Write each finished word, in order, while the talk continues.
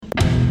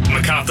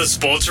Macarthur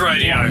Sports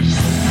Radio.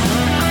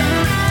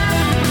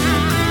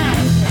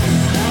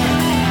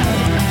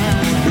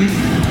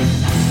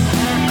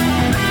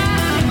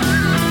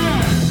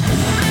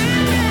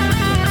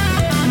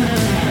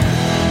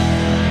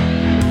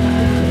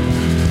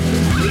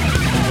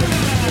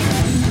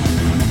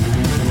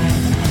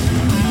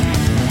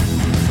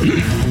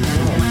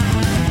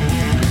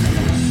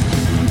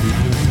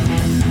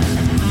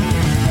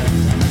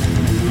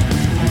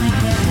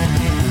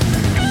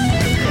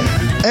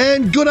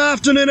 And good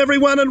afternoon,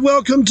 everyone, and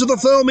welcome to the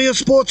Thirlmere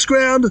Sports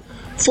Ground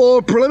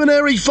for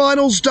Preliminary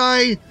Finals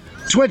Day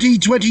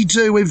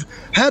 2022. We've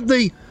had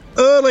the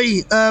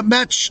early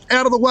match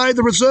out of the way,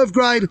 the reserve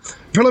grade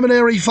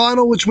preliminary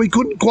final, which we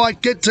couldn't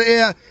quite get to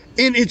air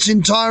in its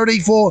entirety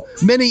for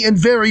many and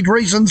varied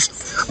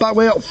reasons. But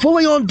we're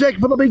fully on deck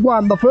for the big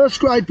one, the first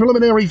grade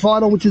preliminary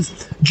final, which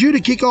is due to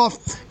kick off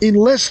in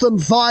less than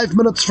 5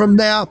 minutes from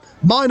now.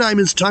 My name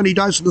is Tony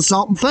Dawson the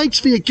Sultan. Thanks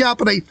for your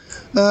company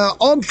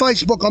on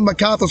Facebook on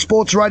Macarthur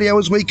Sports Radio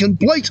as we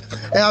complete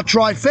our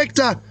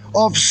trifecta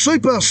of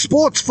super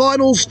sports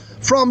finals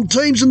from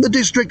teams in the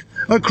district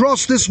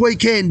across this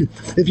weekend.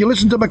 If you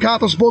listened to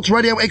Macarthur Sports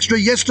Radio Extra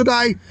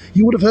yesterday,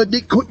 you would have heard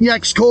Nick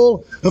Kutniak's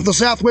call of the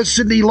Southwest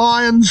Sydney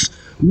Lions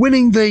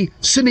winning the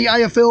Sydney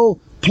AFL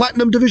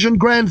Platinum Division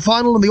Grand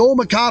Final in the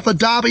All-Macarthur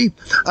Derby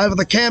over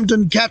the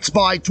Camden Cats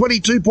by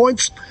 22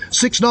 points,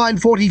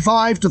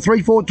 6-9-45 to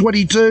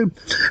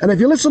 3-4-22. And if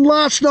you listened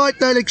last night,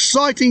 that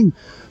exciting,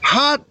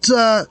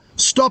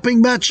 heart-stopping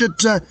match at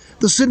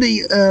the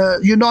Sydney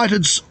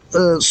United's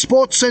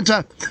Sports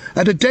Centre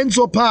at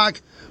Densor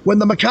Park, when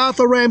the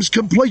Macarthur Rams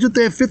completed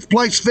their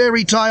fifth-place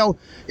fairy tale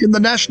in the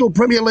National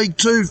Premier League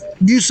 2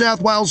 New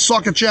South Wales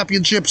Soccer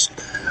Championships,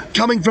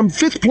 coming from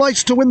fifth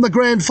place to win the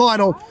grand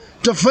final,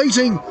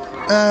 defeating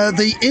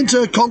the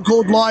Inter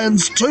Concord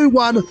Lions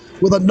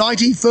 2-1 with a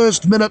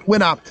 91st minute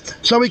winner.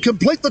 So we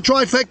complete the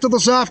trifecta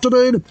this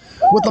afternoon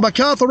with the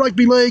Macarthur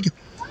Rugby League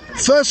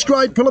first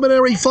grade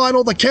preliminary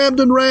final, the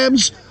Camden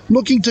Rams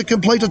looking to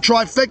complete a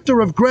trifecta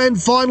of grand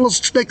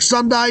finalists next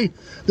Sunday.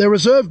 Their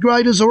reserve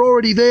graders are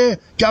already there,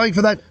 going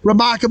for that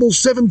remarkable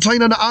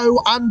 17-0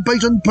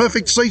 unbeaten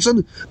perfect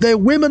season. Their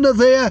women are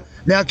there.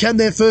 Now can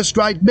their first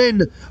grade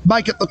men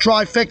make it the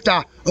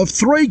trifecta of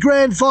 3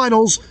 grand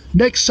finals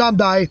next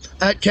Sunday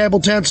at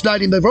Campbelltown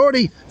Stadium? They've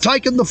already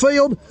taken the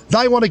field.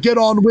 They want to get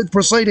on with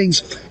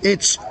proceedings.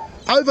 It's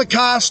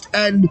overcast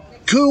and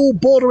cool,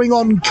 bordering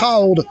on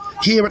cold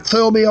here at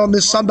Thirlmere on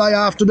this Sunday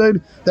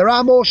afternoon. There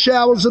are more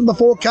showers in the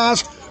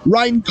forecast.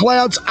 Rain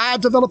clouds are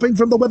developing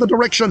from the weather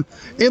direction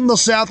in the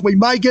south. We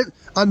may get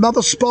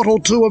another spot or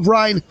two of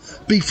rain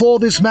before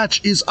this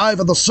match is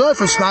over. The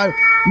surface, though,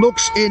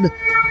 looks in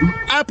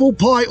apple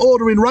pie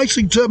order in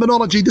racing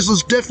terminology. This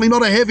is definitely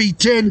not a heavy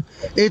 10.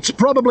 It's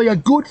probably a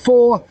good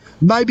 4,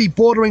 maybe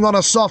bordering on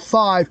a soft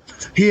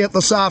 5 here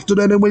this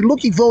afternoon. And we're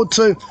looking forward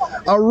to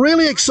a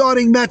really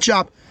exciting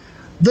matchup.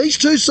 These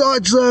two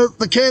sides,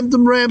 the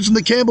Camden Rams and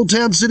the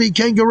Campbelltown City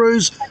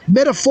Kangaroos,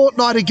 met a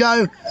fortnight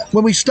ago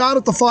when we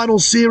started the final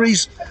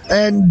series,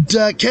 and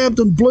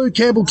Camden blew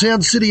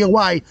Campbelltown City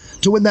away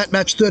to win that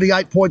match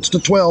 38 points to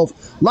 12.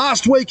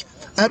 Last week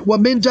at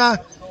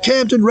Waminda,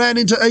 Camden ran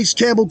into East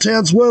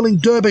Campbelltown's Whirling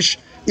Derbysh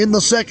in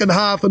the second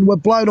half and were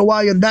blown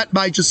away in that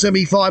major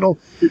semi-final.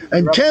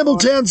 And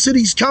Campbelltown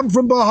City's come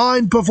from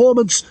behind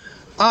performance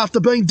after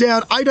being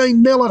down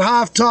 18-0 at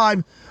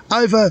half-time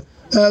over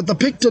the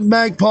Picton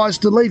Magpies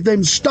to leave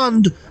them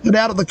stunned and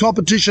out of the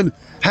competition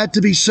had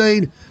to be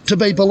seen to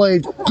be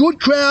believed.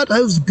 Good crowd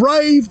has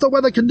braved the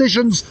weather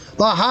conditions.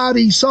 The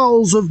hardy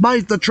souls have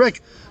made the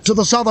trek to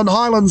the Southern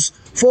Highlands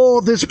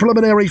for this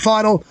preliminary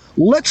final.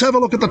 Let's have a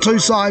look at the two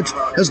sides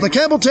as the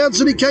Campbelltown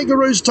City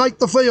Kangaroos take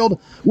the field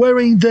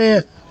wearing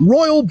their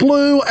royal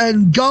blue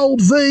and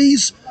gold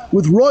V's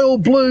with royal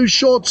blue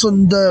shorts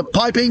and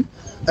piping,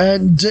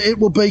 and it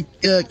will be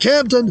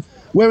Camden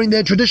wearing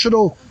their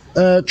traditional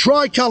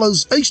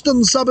tricolours,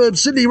 Eastern Suburb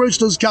Sydney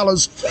Roosters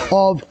colours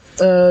of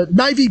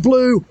navy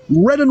blue,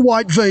 red and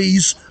white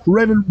V's,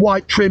 red and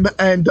white trim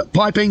and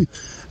piping.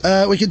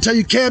 We can tell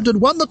you Camden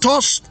won the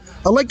toss,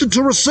 elected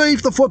to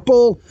receive the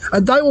football,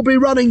 and they will be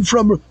running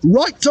from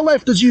right to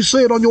left as you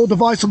see it on your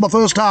device in the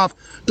first half,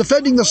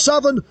 defending the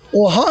southern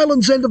or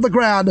Highlands end of the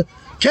ground.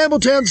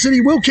 Campbelltown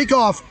City will kick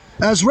off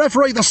as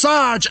referee, the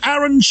Sarge,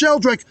 Aaron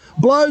Sheldrick,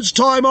 blows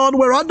time on.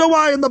 We're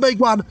underway in the big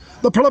one,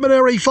 the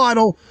preliminary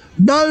final.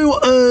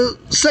 No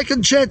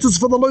second chances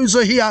for the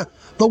loser here.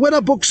 The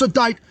winner books a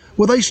date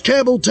with East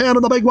Campbelltown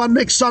in the big one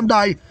next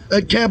Sunday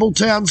at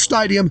Campbelltown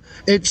Stadium.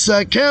 It's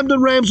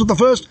Camden Rams with the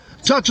first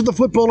touch of the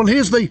football, and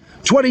here's the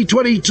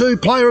 2022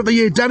 Player of the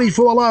Year, Danny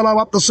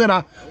Fualolo, up the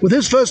centre. With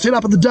his first hit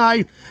up of the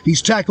day,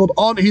 he's tackled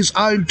on his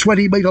own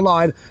 20-metre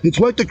line. It's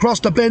worked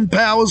across to Ben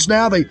Powers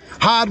now, the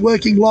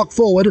hard-working lock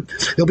forward.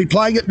 He'll be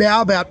playing it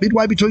now about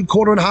midway between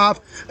quarter and half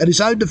at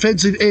his own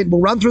defensive end. We'll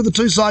run through the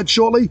two sides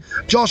shortly.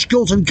 Josh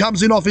Gilton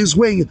comes in off his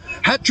wing.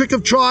 Hat-trick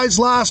of tries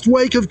last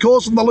week, of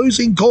course, in the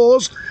losing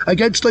cause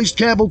against East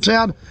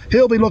Campbelltown.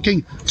 He'll be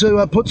looking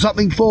to put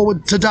something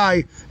forward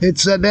today.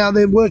 It's now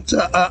then worked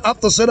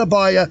up the centre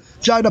by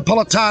Joe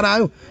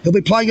Napolitano. He'll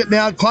be playing it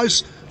now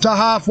close to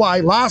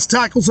halfway. Last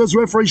tackle, says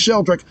referee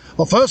Sheldrick.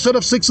 The first set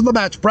of 6 in the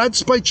match. Brad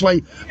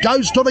Speechley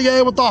goes to the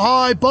air with the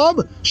high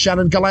bomb.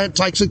 Shannon Gallant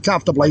takes it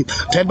comfortably.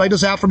 10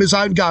 metres out from his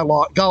own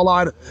goal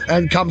line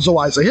and comes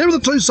away. So here are the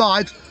two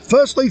sides.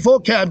 Firstly for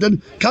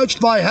Camden,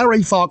 coached by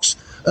Harry Fox.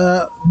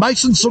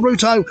 Mason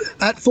Ceruto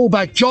at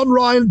fullback. John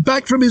Ryan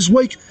back from his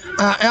week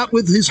out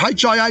with his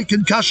HIA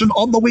concussion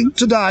on the wing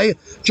today.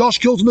 Josh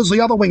Kilton is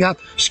the other winger.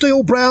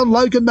 Steele Brown,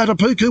 Logan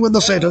Matapuku in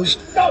the centres.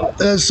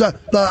 There's the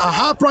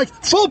heartbreak.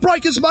 Full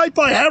break is made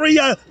by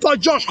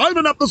Josh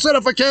Honan up the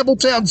centre for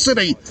Campbelltown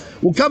City.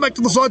 We'll come back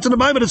to the sides in a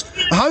moment as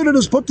Honan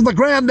is put to the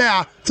ground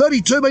now.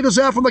 32 metres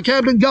out from the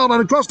Camden goal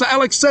and across to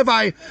Alex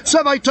Seve.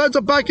 Seve turns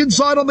it back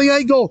inside on the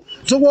angle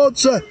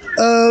towards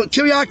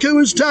Kiriakou,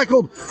 who's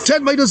tackled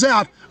 10 metres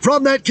out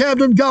from that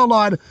Camden goal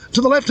line. To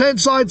the left-hand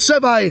side,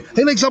 Seve.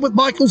 He links up with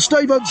Michael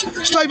Stevens.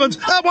 Stevens,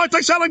 out wide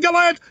takes Alan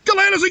Gallant.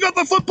 Gallant, has he got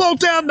the football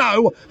down?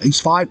 No. He's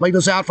 5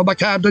 metres out from the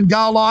Camden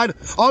goal line.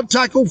 On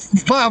tackle,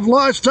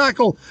 last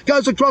tackle.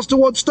 Goes across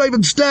towards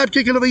Stevens. Stab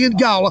kick into the in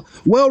goal.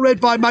 Well read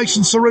by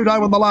Mason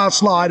Ceruto in the last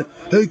slide,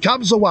 who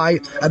comes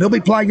away, and he'll be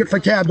playing it for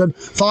Camden.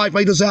 5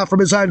 metres out from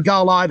his own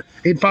goal line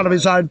in front of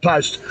his own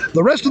post.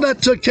 The rest of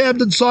that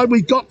Camden side,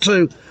 we got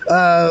to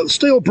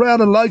Steele Brown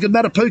and Logan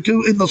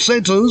Matapuku in the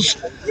centres.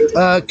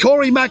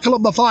 Corey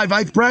Macklem, the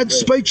 5'8", Brad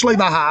Speechley,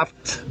 the half.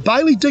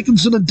 Bailey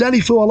Dickinson and Danny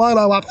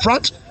Fualolo up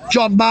front.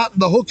 John Martin,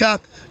 the hooker.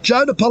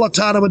 Joe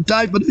Napolitano and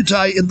Dave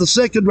Manute in the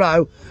second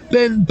row.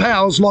 Ben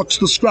Powers locks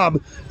the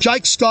scrum.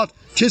 Jake Scott,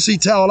 Kissy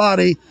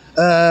Taolani,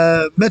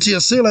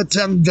 Metiasila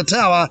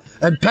Tangatawa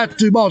and Pat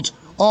Dumont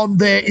on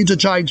their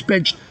interchange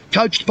bench,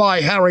 coached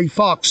by Harry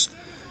Fox.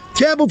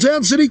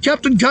 Campbelltown City,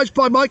 captain coached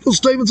by Michael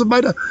Stevens, have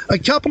made a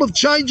couple of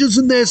changes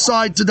in their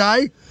side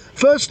today.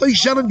 Firstly,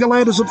 Shannon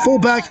Gallant is at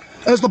fullback.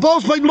 As the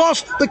ball's been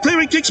lost, the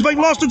clearing kick's been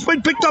lost. It's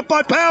been picked up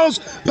by Powers.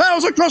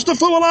 Powers across to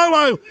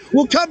Fualolo.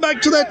 We'll come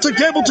back to that to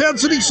Campbelltown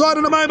City side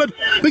in a moment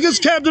because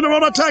Camden are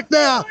on attack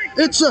now.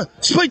 It's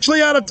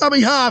Speechley out of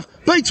dummy half.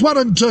 Beats 1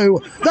 and 2.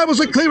 That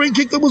was a clearing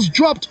kick that was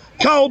dropped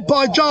cold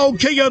by Joel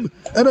Kingham,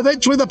 and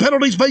eventually the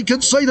penalty's been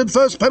conceded.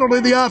 First penalty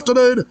of the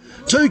afternoon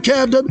to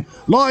Camden.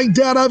 Lying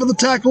down over the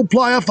tackle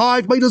player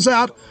 5 metres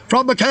out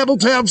from the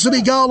Campbelltown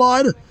City goal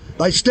line.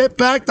 They step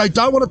back. They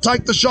don't want to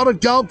take the shot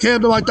at goal,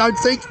 Camden, I don't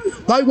think.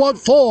 They want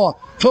 4.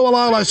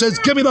 Fualolo says,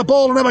 give me the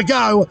ball and have a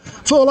go.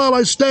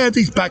 Fualolo stands,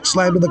 he's back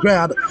slammed to the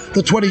ground.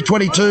 The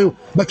 2022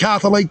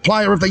 MacArthur League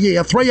Player of the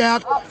Year. 3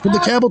 out from the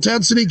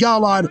Campbelltown City goal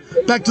line.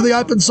 Back to the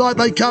open side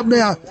they come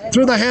now.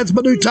 Through the hands,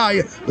 Manute.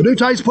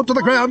 Manute's put to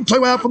the ground.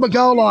 2 out from the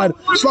goal line.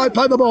 Slow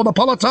play the ball.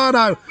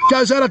 Napolitano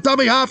goes out of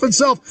dummy half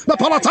himself.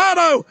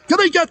 Napolitano!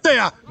 Can he get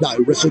there? No,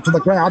 wrestle to the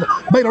ground.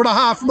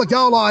 1.5 from the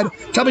goal line.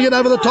 Coming in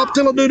over the top,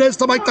 Dylan Nunes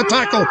to make the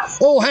tackle.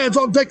 All hands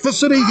on deck for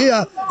City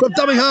here. From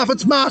dummy half,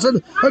 it's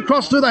Martin.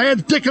 Across through the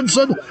hands,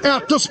 Dickinson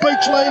out to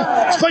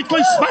Speechley.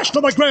 Speechley smashed to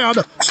the ground.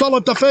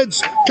 Solid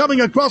defence coming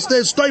across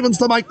there. Stevens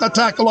to make the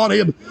tackle on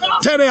him.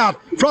 10 out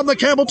from the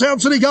Campbelltown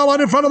City goal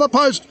line in front of the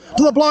post.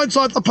 To the blind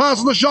side, the pass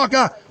of the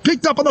shocker.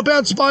 Picked up on the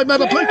bounce by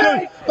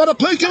Matapuku.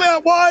 Matapuku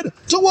out wide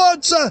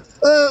towards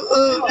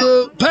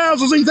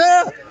Powers. Is he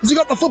there? Has he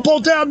got the football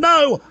down?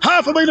 No.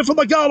 Half a metre from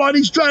the goal line.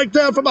 He's dragged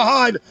down from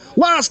behind.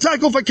 Last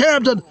tackle for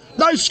Camden.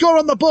 No score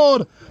on the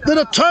board. Then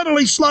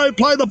eternally slow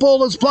play the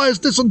ball as players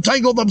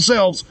disentangle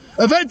themselves.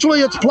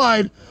 Eventually it's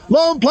played.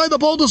 Long play the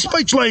ball to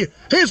Speechley.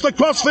 Here's the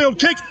crossfield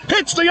kick.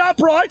 Hits the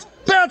upright.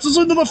 Bounces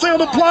into the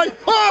field of play.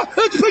 Oh,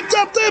 it's picked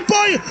up there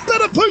by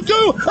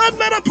Matapuku. And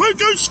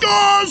Matapuku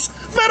scores.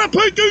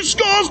 Matapuku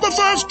scores the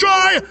first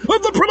try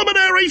of the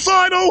preliminary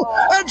final.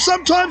 And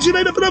sometimes you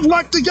need a bit of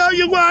luck to go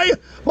your way.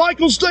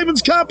 Michael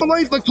Stevens can't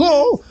believe the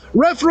call.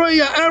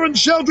 Referee Aaron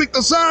Sheldrick,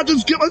 the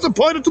sergeant, was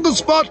appointed to the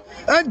spot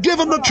and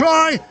given the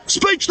try.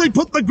 Speechley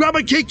put the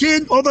grubber kick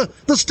in, or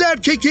the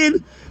stab kick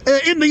in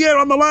the air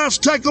on the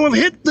last tackle and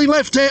hit the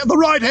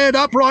right hand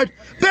upright,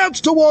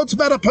 bounced towards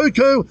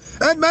Matapuku,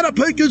 and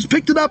Matapuku's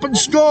picked it up and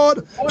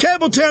scored.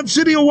 Campbelltown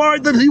City are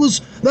worried that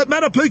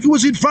Matapuku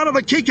was in front of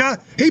the kicker.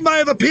 He may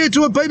have appeared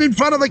to have been in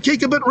front of the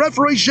kicker, but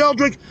referee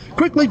Sheldrick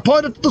quickly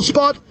pointed to the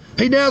spot.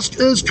 He now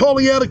is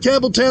calling out a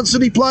Campbelltown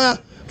City player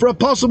for a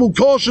possible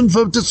caution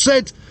for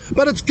dissent,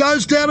 but it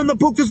goes down in the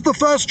book as the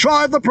first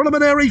try of the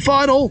preliminary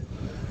final.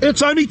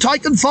 It's only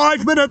taken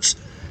 5 minutes.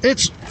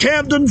 It's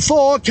Camden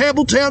 4,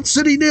 Campbelltown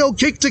City 0.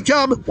 Kick to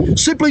come.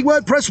 Simply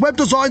WordPress web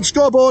design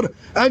scoreboard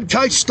and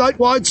Case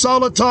statewide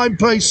solar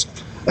timepiece.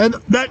 And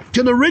that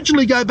can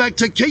originally go back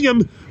to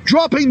Kingham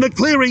dropping the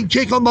clearing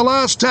kick on the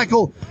last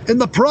tackle in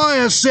the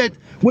prior set,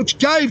 which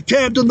gave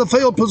Camden the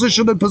field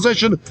position and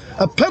possession.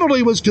 A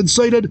penalty was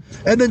conceded,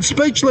 and then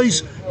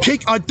Speechley's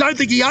kick, I don't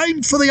think he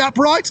aimed for the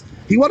upright.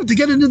 He wanted to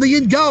get into the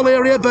in-goal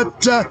area,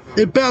 but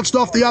it bounced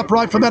off the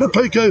upright for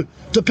Matapuku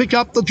to pick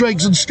up the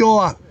dregs and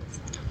score.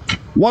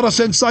 What a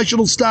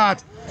sensational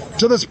start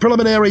to this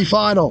preliminary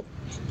final.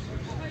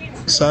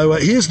 So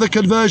here's the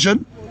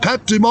conversion.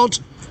 Pat Dumont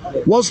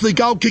was the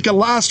goal kicker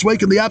last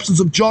week in the absence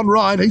of John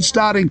Ryan. He's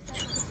starting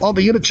on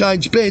the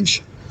interchange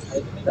bench.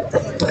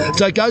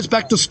 So it goes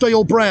back to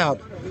Steele Brown.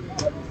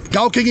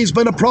 Goal kicking has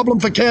been a problem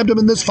for Camden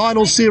in this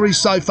final series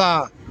so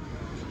far.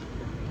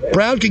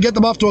 Brown can get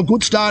them off to a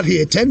good start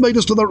here. 10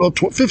 metres to the,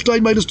 or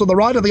 15 metres to the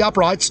right of the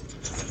uprights.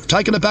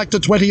 Taking it back to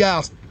 20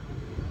 out.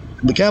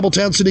 The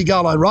Campbelltown City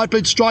goal line. Right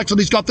beat strikes and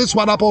he's got this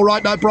one up all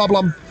right, no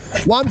problem.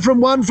 1 from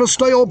 1 for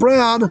Steele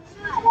Brown.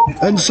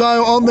 And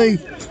so on the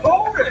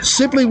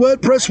Simply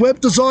WordPress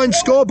web design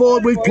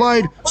scoreboard, we've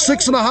played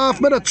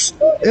 6.5 minutes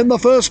in the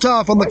first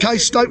half on the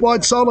Case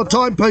Statewide Solar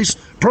Timepiece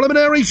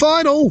preliminary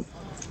final.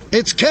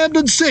 It's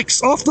Camden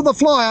 6 off to the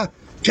flyer,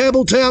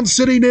 Campbelltown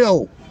City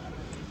 0.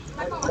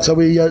 So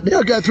we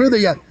now go through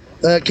the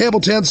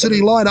Campbelltown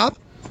City lineup.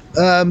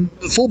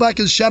 Fullback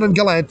is Shannon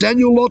Gallant,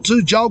 Daniel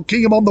Lotu, Joel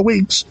Kingham on the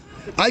wings,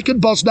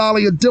 Aiken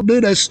Bosnali and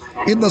Dylan Nunes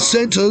in the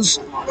centres.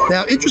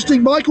 Now,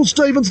 interesting, Michael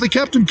Stevens, the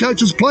captain coach,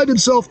 has played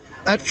himself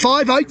at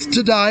 5'8"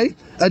 today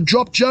and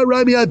dropped Joe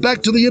Romeo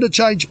back to the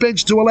interchange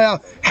bench to allow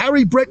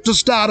Harry Brett to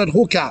start at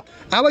hooker.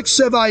 Alex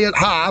Seve at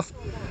half.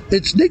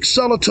 It's Nick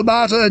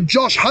Solotomata and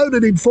Josh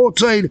Honan in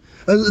 14 in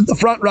the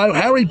front row.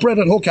 Harry Brett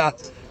at hooker.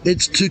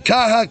 It's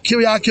Tukaha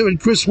Kiriaku and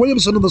Chris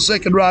Williamson in the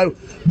second row.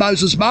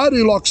 Moses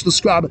Madu locks the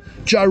scrum.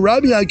 Joe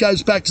Romeo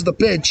goes back to the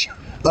bench.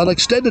 An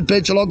extended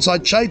bench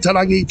alongside Che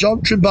Tarangi,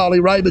 John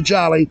Trimbali, Ray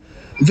Majali,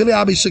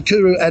 Viliami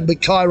Sakuru and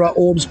Mikaira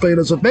Ormsby.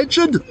 As I've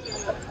mentioned,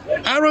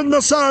 Aaron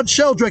Nassard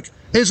Sheldrick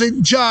is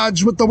in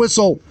charge with the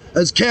whistle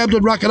as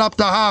Camden ruck it up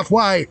to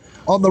halfway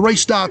on the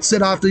restart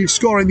set after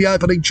scoring the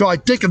opening try.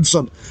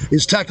 Dickinson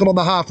is tackled on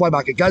the halfway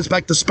mark. It goes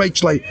back to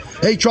Speechley.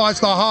 He tries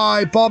the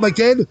high bomb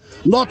again.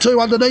 Lotto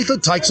underneath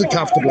it, takes it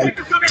comfortably.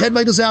 10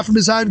 metres out from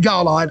his own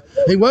goal line.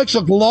 He works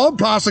a long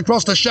pass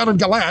across to Shannon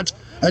Gallant,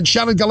 and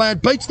Shannon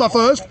Gallant beats the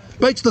first,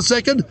 beats the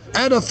second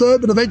and a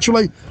third, but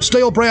eventually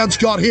Steele Brown's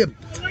got him.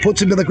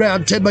 Puts him to the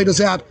ground 10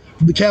 metres out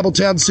from the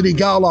Campbelltown City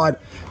goal line.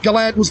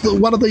 Gallant was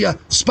one of the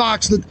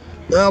sparks that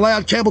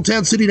allowed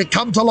Campbelltown City to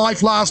come to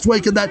life last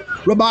week in that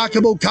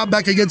remarkable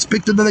comeback against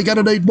Picton, and they're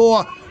going to need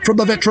more from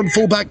the veteran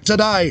fullback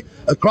today.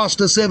 Across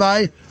to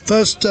Seve.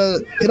 First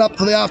hit up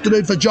for the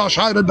afternoon for Josh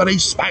Honan, but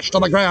he's smashed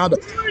on the ground.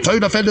 2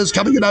 defenders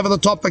coming in over the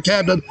top for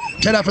Camden.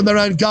 10 up from their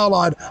own goal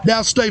line.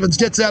 Now Stevens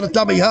gets out at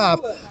dummy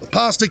half.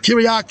 Pass to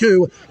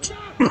Kiriaku.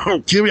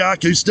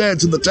 Kiriaku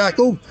stands in the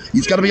tackle.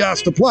 He's going to be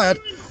asked to play it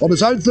on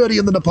his own 30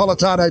 in the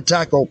Napolitano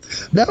tackle.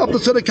 Now up the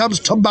centre comes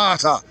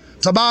Tamata.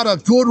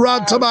 Tamata, good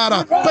run,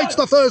 Tamata. Beats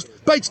the first,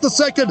 beats the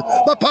second.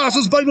 The pass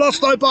has been lost,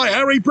 though, by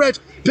Harry Brett.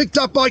 Picked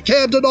up by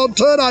Camden on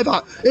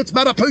turnover. It's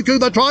Matapuku,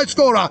 the try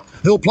scorer.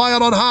 He'll play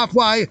it on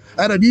halfway,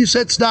 and a new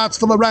set starts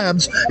for the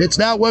Rams. It's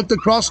now worked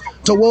across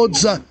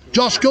towards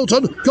Josh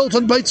Gilton.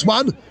 Gilton beats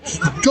 1.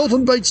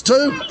 Gilton beats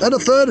 2 and a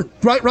third.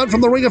 Great run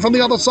from the ringer from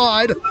the other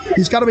side.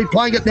 He's going to be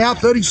playing it now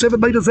 37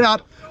 metres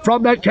out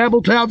from that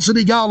Campbelltown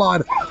City goal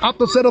line. Up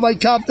the centre they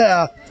come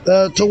now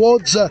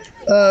towards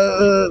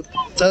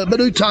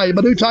Manute.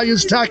 Manute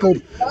is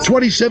tackled.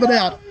 27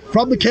 out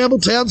from the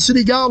Campbelltown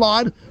City goal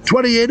line.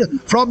 20 in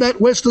from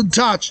that Western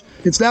touch.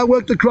 It's now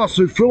worked across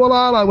through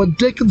Frualalo and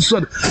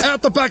Dickinson.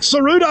 Out the back,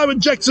 Cerudo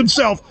injects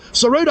himself.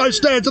 Cerudo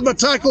stands in the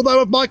tackle,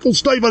 though, of Michael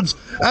Stevens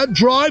and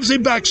drives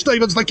him back.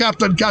 Stevens, the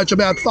captain, coach,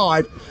 about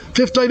 5.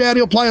 15 out,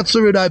 he'll play at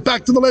Cerudo.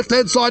 Back to the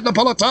left-hand side,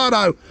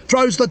 Napolitano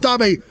throws the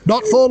dummy.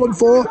 Not fallen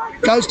for.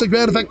 Goes to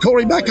ground. In fact,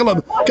 Corey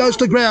Macallum goes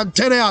to ground.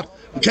 10 out.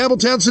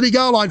 Campbelltown City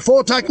goal line.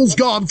 4 tackles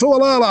gone.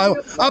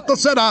 Fualalo up the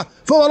centre.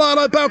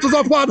 Fualalo bounces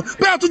off 1.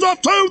 Bounces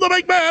off 2. The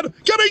big man.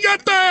 Can he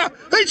get there?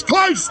 He's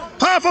close.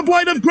 Half a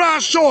blade of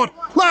grass short.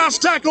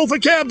 Last tackle for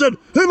Camden,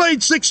 who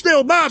leads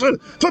 6-0. Martin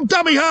from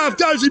dummy half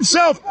goes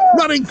himself,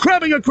 running,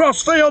 crabbing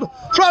across field,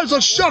 throws a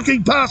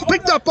shocking pass,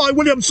 picked up by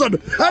Williamson,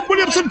 and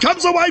Williamson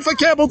comes away for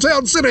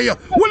Campbelltown City.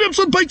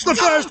 Williamson beats the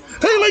first.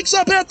 He links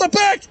up out the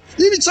back.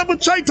 He links up with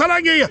Che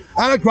Tarangi,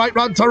 and a great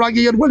run.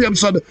 Tarangi and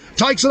Williamson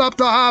takes it up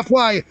to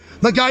halfway.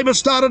 The game has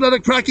started at a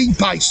cracking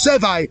pace.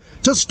 Seve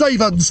to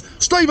Stevens.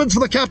 Stevens for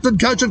the captain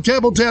coach of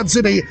Campbelltown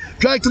City.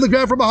 Dragged to the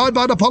ground from behind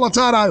by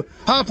Napolitano.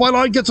 Halfway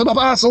line gets it a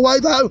pass away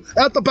though.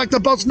 Out the back to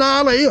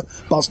Bosnali.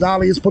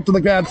 Bosnali is put to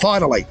the ground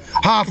finally.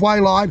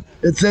 Halfway line.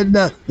 It's in.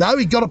 No,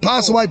 he got a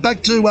pass away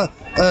back to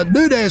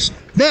Nunes.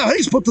 Now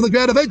he's put to the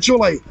ground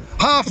eventually.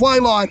 Halfway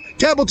line.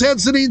 Campbelltown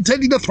City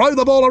intending to throw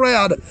the ball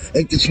around.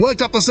 It's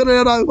worked up the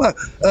centre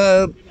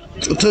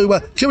to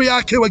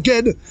Kiriaku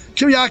again.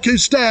 Kiriaku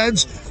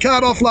stands.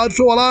 Can't offload.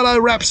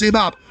 Fualano wraps him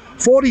up.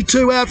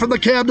 42 out from the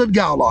Camden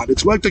goal line.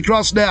 It's worked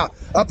across now.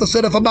 Up the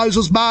centre for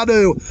Moses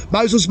Manu.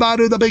 Moses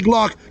Manu, the big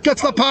lock.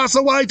 Gets the pass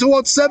away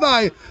towards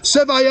Seve.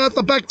 Seve out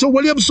the back to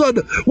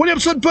Williamson.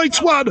 Williamson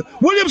beats 1.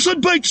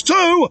 Williamson beats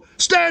 2.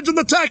 Stands in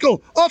the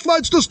tackle.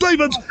 Offloads to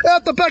Stevens.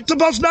 Out the back to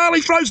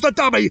Bosnali. Throws the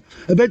dummy.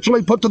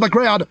 Eventually put to the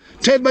ground.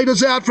 10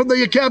 metres out from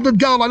the Camden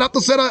goal line. Up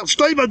the centre.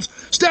 Stevens.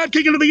 Stand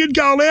kicking into the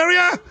in-goal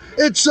area.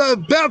 It's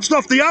bounced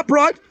off the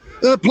upright.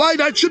 Played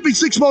out. Should be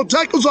 6 more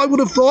tackles, I would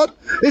have thought.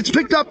 It's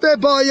picked up there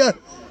by Che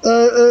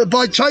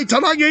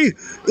Tarangi.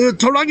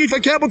 Tarangi for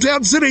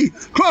Campbelltown City.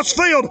 Cross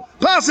field.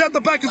 Pass out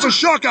the back is a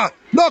shocker.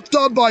 Knocked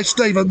on by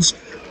Stevens.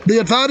 The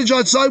advantage,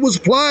 I'd say, was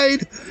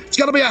played. It's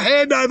going to be a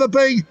handover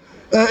being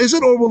is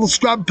it, or will the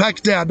scrum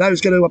pack down? No,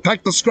 he's going to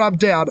pack the scrum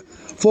down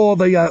for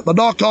the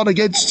knock-on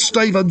against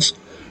Stevens.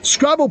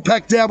 Scrum will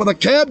pack down with a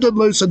Camden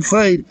loosened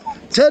feed,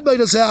 10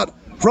 metres out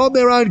from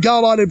their own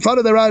goal line in front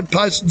of their own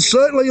post. And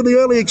certainly in the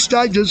early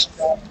exchanges,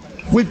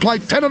 we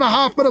played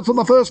 10.5 minutes in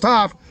the first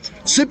half.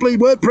 Simply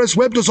WordPress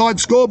web design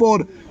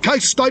scoreboard,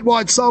 Case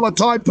statewide solar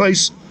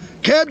timepiece.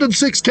 Camden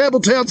 6,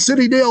 Campbelltown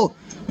City 0.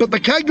 But the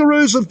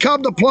Kangaroos have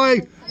come to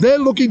play. They're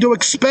looking to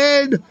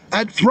expand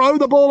and throw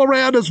the ball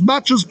around as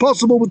much as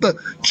possible with the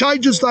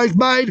changes they've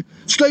made.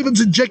 Stevens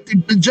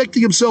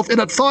injecting himself in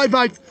at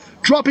 5'8",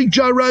 dropping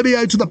Joe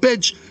Romeo to the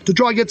bench to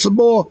try and get some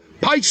more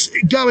pace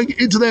going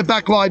into their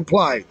backline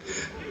play.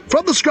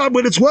 From the scrum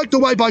win, it's worked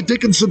away by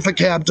Dickinson for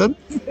Camden.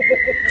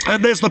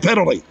 And there's the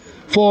penalty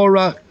for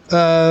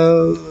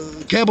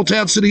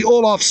Campbelltown City,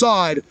 all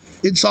offside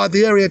inside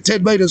the area,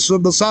 10 metres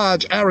from the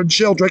Sarge, Aaron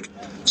Sheldrick.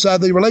 So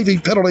the relieving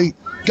penalty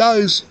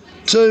goes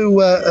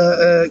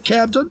to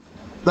Camden.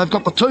 They've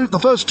got the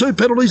first two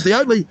penalties, the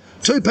only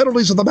two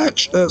penalties of the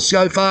match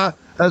so far,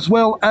 as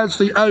well as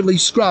the only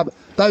scrum.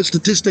 Those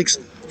statistics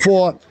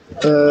for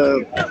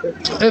F2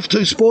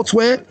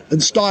 Sportswear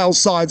and Style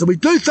Signs. And we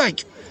do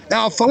thank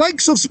our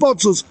phalanx of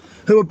sponsors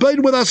who have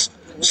been with us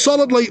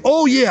solidly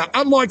all year,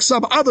 unlike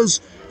some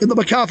others in the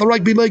Macarthur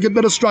Rugby League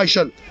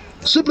administration.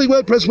 Simply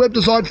WordPress Web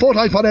Design,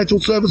 Forte Financial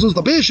Services,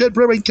 the Beer Shed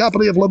Brewing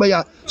Company of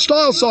Lamia,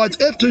 Style Signs,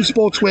 F2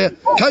 Sportswear,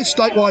 Case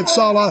Statewide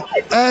Solar,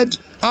 and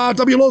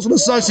RW Laws and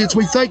Associates.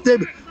 We thank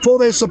them for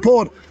their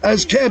support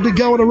as Camden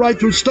go on a raid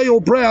through Steele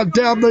Brown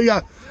down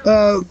the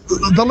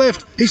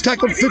left. He's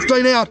tackled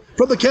 15 out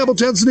from the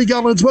Campbelltown City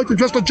goal, and it's worked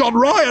across to John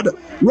Ryan.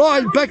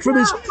 Ryan back from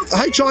his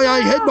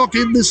HIA head knock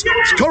in this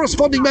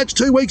corresponding match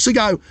 2 weeks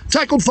ago.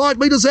 Tackled 5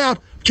 metres out.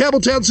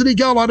 Campbelltown City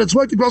goal line. It's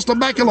worked across to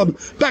Macklem.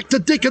 Back to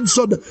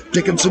Dickinson.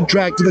 Dickinson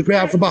dragged to the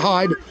ground from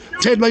behind.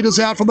 10 metres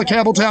out from the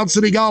Campbelltown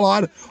City goal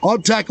line.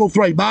 On tackle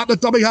 3. Martin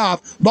at dummy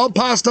half.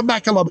 Non-pass to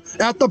Macklem.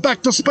 Out the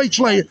back to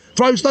Speechley.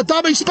 Throws the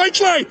dummy.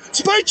 Speechley!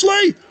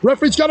 Speechley!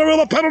 Referee's going to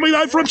rule a penalty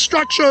though for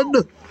obstruction.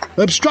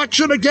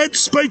 Obstruction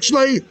against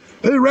Speechley,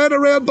 who ran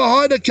around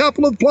behind a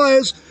couple of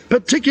players,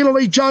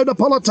 particularly Joe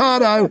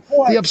Napolitano.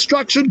 The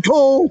obstruction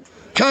call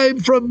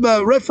came from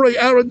referee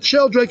Aaron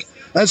Sheldrick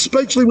as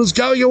Speechley was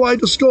going away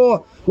to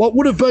score what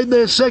would have been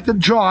their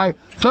second try.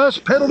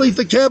 First penalty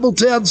for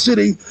Campbelltown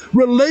City,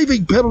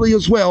 relieving penalty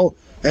as well,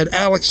 and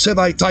Alex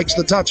Seve takes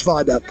the touch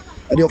finder,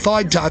 and he'll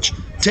find touch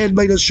 10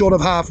 metres short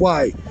of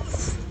halfway.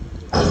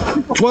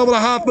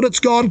 12.5 minutes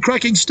gone,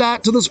 cracking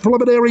start to this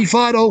preliminary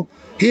final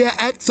here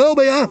at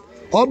Thirlmere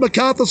on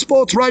Macarthur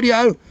Sports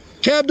Radio.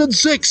 Camden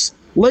 6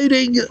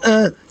 leading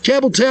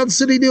Campbelltown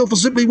City 0 for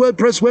Simply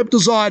WordPress Web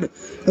Design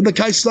and the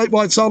Case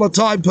Statewide Solar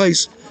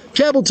timepiece.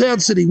 Campbelltown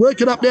City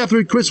working up now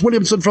through Chris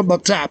Williamson from the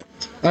tap,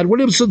 and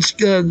Williamson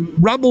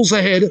rumbles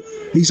ahead.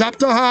 He's up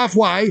to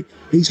halfway.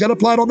 He's going to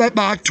play it on that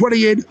mark,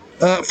 20 in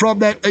from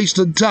that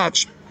eastern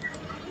touch.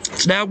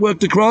 It's now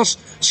worked across,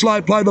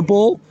 slow play the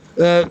ball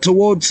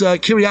towards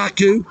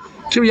Kiriakou.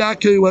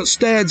 Kiriakou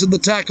stands in the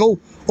tackle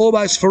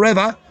almost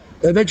forever,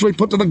 eventually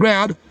put to the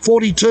ground,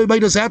 42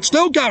 metres out,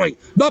 still going,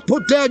 not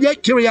put down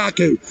yet,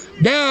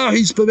 Kiriakou. Now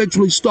he's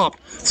eventually stopped.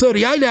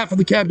 38 out from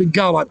the Camden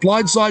goal line,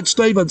 blindside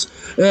Stevens,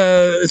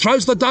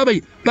 throws the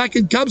dummy, back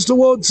and comes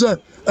towards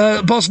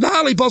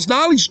Bosnali.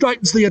 Bosnali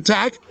straightens the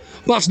attack.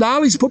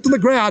 Bosnali's put to the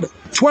ground,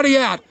 20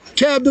 out,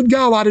 Camden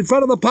goal line in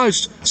front of the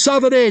post,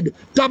 southern end,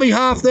 dummy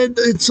half, then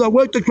it's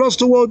worked across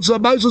towards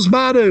Moses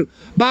Manu.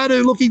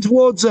 Manu looking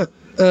towards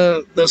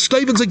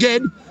Stevens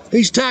again.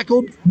 He's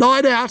tackled,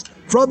 9 out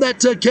from that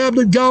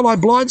Camden goal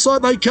line.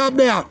 Blindside they come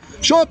now.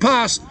 Short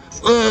pass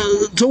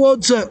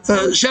towards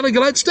Shannon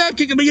Gillette. Stab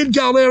kick in the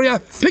in-goal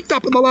area. Picked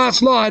up in the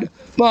last line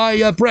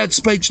by Brad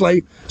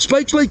Speechley.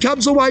 Speechley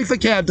comes away for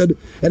Camden,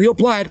 and he'll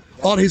play it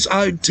on his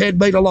own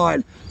 10-metre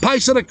line.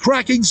 Pace at a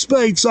cracking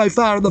speed so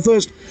far in the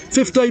first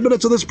 15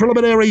 minutes of this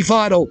preliminary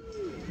final.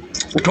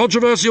 The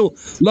controversial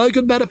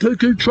Logan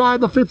Matapuku try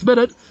in the 5th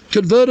minute,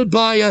 converted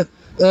by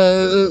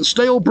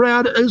Steele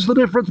Brown is the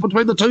difference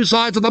between the two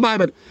sides at the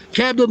moment.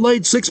 Camden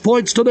leads 6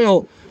 points to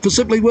 0 for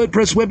Simply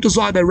WordPress Web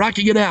Design. They're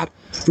racking it out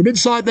from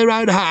inside their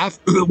own half.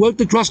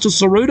 Worked across to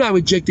Cerudo,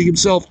 injecting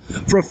himself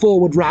for a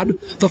forward run,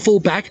 the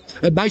fullback,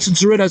 and Mason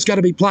Cerudo's going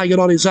to be playing it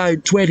on his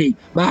own 20.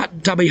 Martin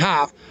dummy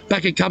half.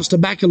 Back it comes to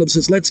Macklem,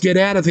 says, let's get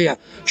out of here.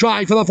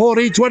 Trying for the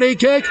 40-20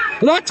 kick.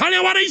 And I tell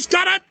you what, he's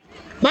done it.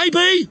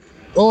 Maybe.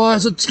 Or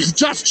is it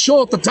just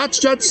short? The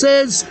touch judge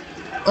says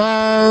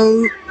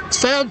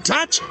found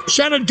touch.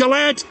 Shannon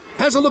Gallant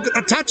has a look at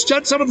the touch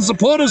judge. Some of the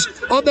supporters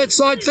on that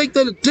side think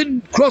that it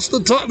didn't cross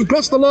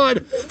the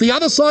line. The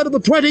other side of the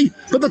 20,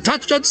 but the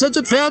touch judge says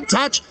it found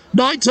touch.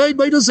 19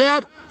 metres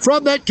out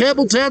from that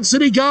Campbelltown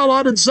City goal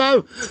line, and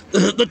so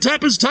the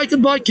tap is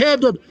taken by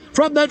Camden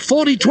from that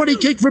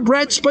 40-20 kick from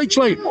Brad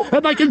Speechley,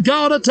 and they can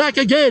go on attack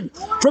again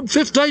from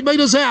 15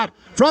 metres out.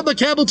 from the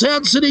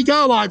Campbelltown City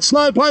goal line.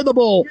 Slow play the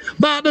ball.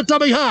 Martin at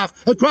dummy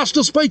half. Across to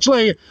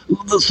Speechley.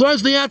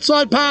 Throws the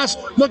outside pass.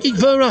 Looking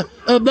for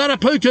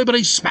Manapuku, but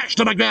he's smashed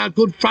to the ground.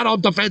 Good front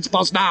on defence,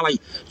 Bosnali.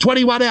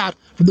 21 out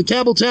from the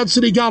Campbelltown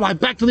City goal line.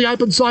 Back to the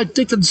open side,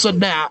 Dickinson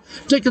now.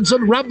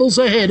 Dickinson rumbles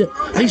ahead.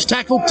 He's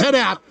tackled 10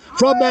 out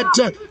from that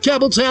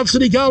Campbelltown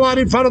City goal line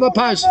in front of the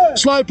post.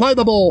 Slow play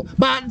the ball.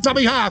 Martin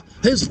dummy half.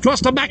 Here's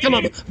across to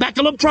Macallum.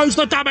 Macallum throws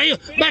the dummy.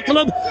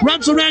 Macallum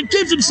runs around,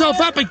 gives himself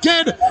up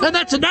again, and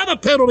that's another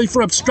penalty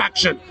for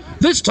obstruction.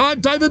 This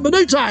time David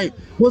Minute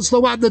was the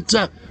one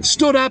that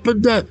stood up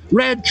and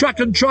ran truck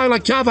and trailer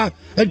cover,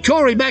 and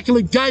Corey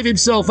Macallum gave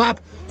himself up.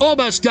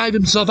 Almost gave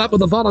himself up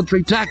with a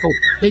voluntary tackle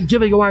in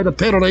giving away the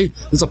penalty.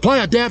 There's a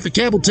player down for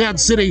Campbelltown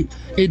City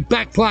in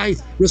back play,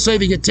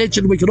 receiving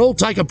attention. We can all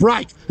take a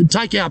break and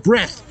take our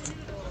breath.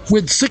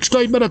 With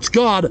 16 minutes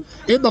gone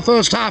in the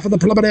first half of the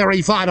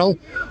preliminary final.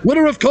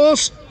 Winner, of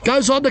course,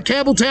 goes on to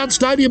Campbelltown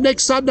Stadium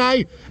next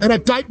Sunday and a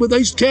date with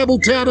East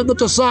Campbelltown in the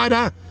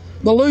decider.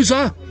 The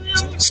loser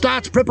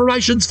starts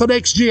preparations for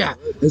next year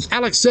as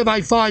Alex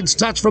Seve finds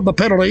touch from the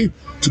penalty.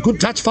 It's a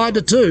good touch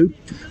finder too.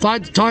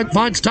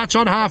 Finds touch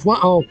on halfway,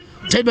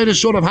 10 metres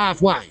short of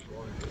halfway.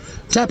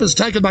 Tap is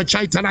taken by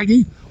Che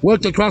Tanagi,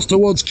 worked across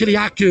towards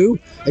Kiriakou,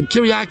 and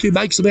Kiriakou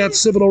makes about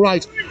 7 or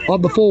 8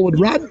 on the forward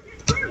run.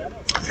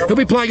 He'll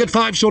be playing at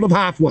 5 short of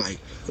halfway.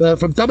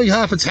 From dummy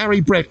half, it's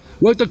Harry Brett.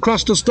 Worked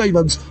across to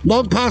Stevens.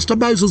 Long pass to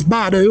Moses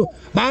Manu.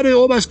 Manu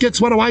almost gets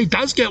one away.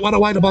 Does get one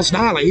away to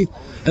Bosnali.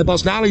 And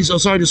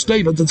to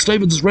Stevens. And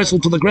Stevens is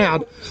wrestled to the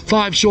ground.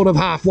 5 short of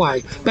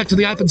halfway. Back to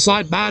the open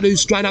side. Manu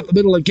straight up the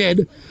middle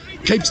again.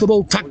 Keeps the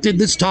ball tucked in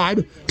this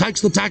time.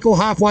 Takes the tackle.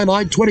 Halfway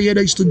line. 20 in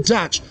Eastern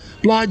touch.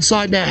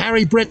 Blindside now.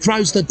 Harry Brett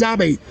throws the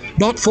dummy.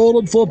 Not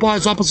fallen for by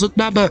his opposite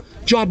number.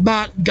 John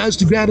Martin goes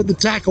to ground at the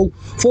tackle.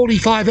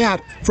 45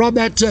 out from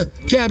that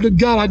Camden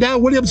goal line. Now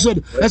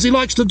Williamson, as he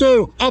likes to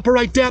do,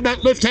 operate down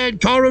that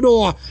left-hand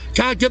corridor.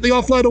 Can't get the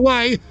offload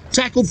away.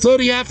 Tackled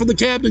 30 out from the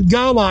Camden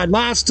goal line.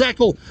 Last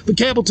tackle for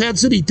Campbelltown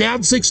City. Down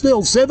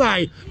 6-0.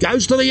 Seve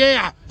goes to the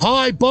air.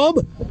 High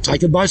bomb.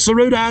 Taken by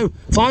Cerudo.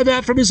 5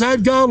 out from his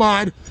own goal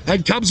line.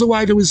 And comes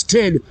away to his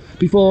 10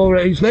 before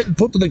he's let and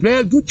put to the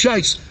ground. Good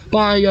chase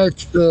by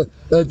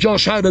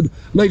Josh Honan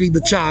leading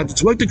the charge.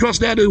 It's worked across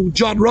now to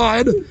John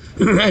Ryan.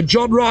 And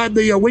John Ryan,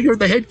 the winger in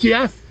the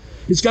headgear,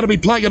 is going to be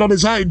playing it on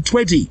his own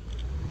 20.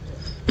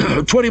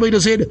 20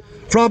 metres in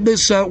from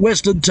this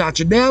western touch.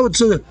 And now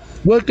it's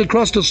worked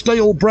across to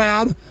Steele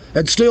Brown.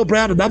 And Steele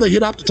Brown, another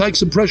hit up to take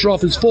some pressure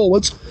off his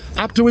forwards,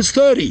 up to his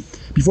 30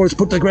 before it's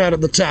put to the ground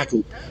at the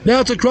tackle.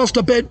 Now it's across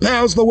to Ben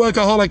Powers, the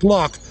workaholic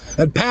lock.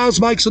 And Powers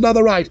makes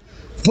another 8.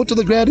 Put to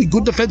the ground in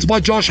good defence by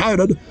Josh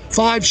Honan.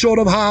 5 short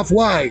of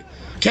halfway.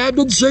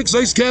 Camden 6,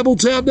 East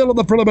Campbelltown 0 in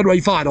the preliminary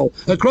final.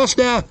 Across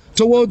now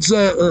towards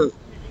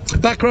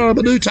back row of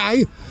Minute.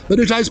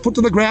 Minute's put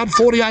to the ground.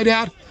 48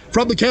 out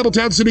from the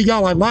Campbelltown City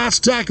goal line.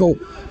 Last tackle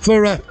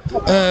for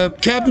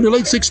Camden, who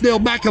leads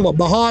 6-0. Macallum,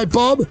 the high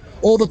bomb.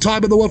 All the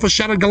time in the world for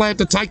Shannon Gallant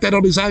to take that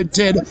on his own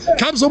 10.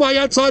 Comes away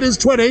outside his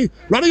 20.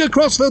 Running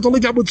across field to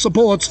link up with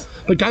supports,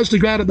 but goes to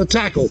ground at the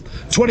tackle.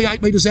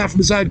 28 metres out from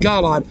his own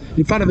goal line,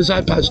 in front of his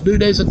own post.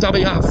 Nunez at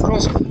dummy half.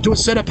 Across to a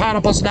centre part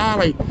of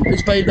Bosnali,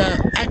 who's been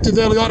active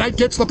early on and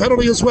gets the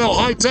penalty as well.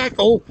 High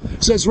tackle,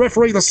 says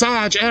referee the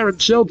Sarge, Aaron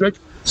Sheldrick.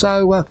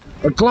 So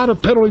a glut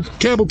of penalty for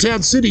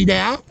Campbelltown City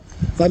now.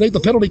 They need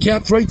the penalty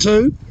count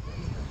 3-2.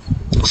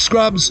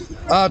 Scrubs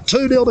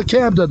 2-0 to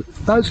Camden.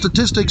 Those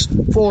statistics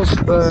for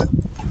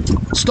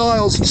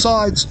Styles,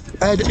 Sides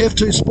and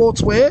F2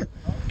 Sportswear.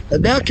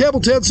 And now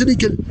Campbelltown City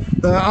can,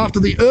 after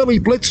the early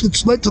blitz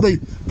that's led to the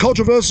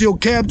controversial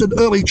Camden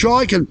early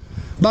try, can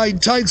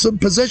maintain some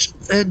possession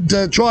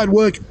and try and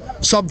work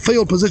some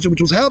field position,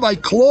 which was how they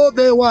clawed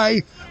their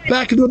way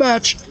back into the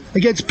match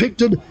against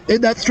Picton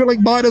in that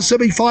thrilling minor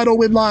semi-final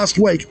win last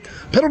week.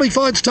 Penalty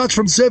finds touch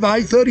from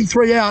Seve,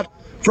 33 out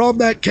from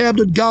that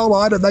Camden goal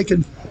line, and they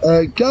can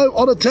go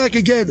on attack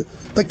again,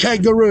 the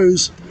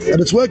Kangaroos.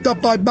 And it's worked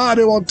up by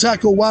Manu on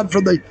tackle 1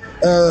 from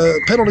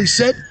the penalty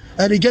set,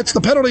 and he gets the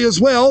penalty as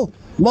well.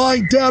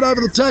 Lying down over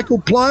the tackle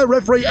player,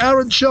 referee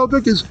Aaron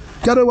Sheldrick is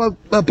going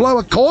to blow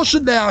a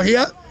caution now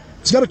here.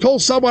 He's going to call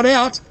someone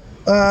out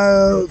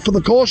for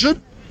the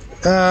caution.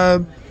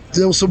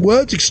 There were some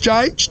words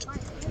exchanged,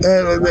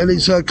 and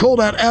he's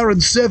called out Aaron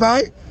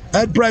Seve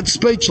and Brad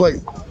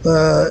Speechley,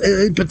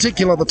 in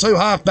particular, the 2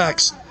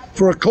 halfbacks,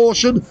 for a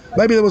caution.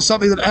 Maybe there was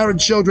something that Aaron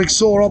Sheldrick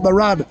saw on the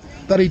run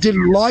that he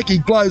didn't like. He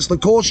blows the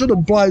caution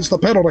and blows the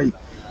penalty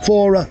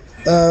for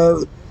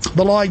the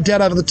lying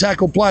down over the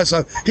tackle player.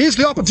 So here's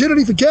the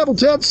opportunity for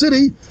Campbelltown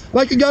City.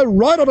 They can go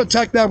right on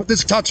attack now with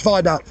this touch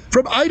finder.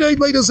 From 18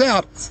 metres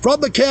out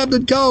from the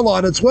Camden goal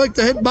line, it's worked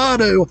ahead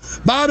Manu.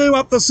 Manu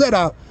up the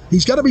centre.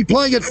 He's going to be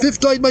playing at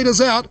 15 metres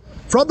out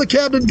from the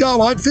Camden goal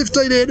line,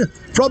 15 in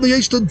from the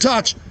eastern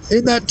touch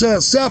in that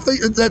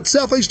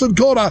southeastern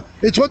corner.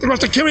 It's worked across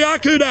to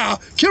Kiriakou now.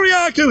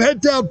 Kiriakou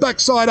head down,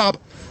 backside up.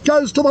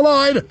 goes to the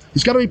line.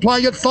 He's going to be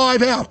playing it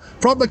 5 out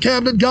from the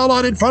Camden goal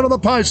line in front of the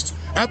post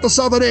at the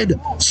southern end.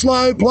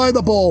 Slow play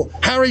the ball.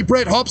 Harry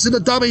Brett hops into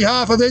dummy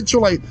half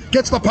eventually.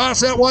 Gets the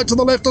pass out wide to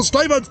the left of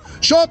Stevens.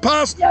 Short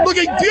pass,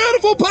 looking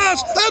beautiful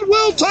pass, and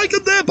well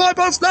taken there by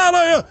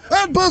Busnelli.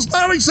 And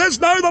Busnelli says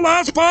no, the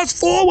last pass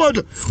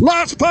forward.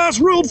 Last pass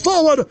ruled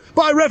forward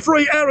by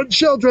referee Aaron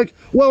Sheldrick.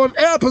 Well, in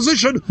our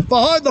position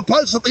behind the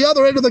post at the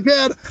other end of the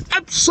ground,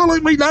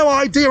 absolutely no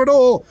idea at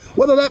all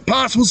whether that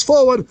pass was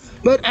forward,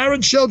 but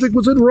Aaron Sheldrick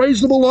was in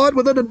reasonable line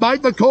with it and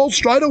made the call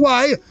straight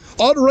away.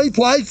 On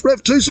replay for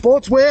F2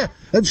 Sportswear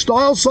and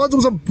Style Signs,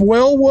 was a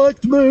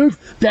well-worked move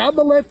down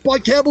the left by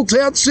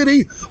Campbelltown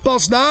City.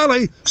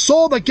 Busnelli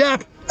saw the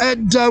gap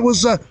and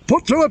was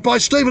put through it by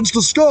Stevens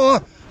to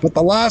score, but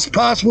the last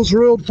pass was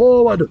ruled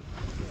forward.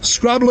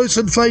 Scrum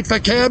loosened feet for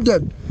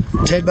Camden.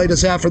 10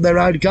 metres out from their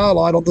own goal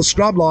line on the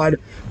scrum line,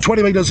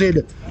 20 metres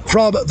in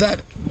from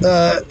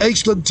that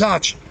eastern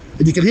touch.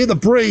 And you can hear the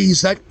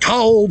breeze, that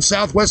cold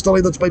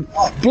southwesterly that's been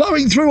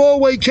blowing through all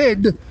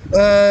weekend,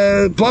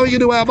 blowing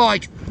into our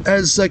mic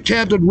as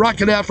Camden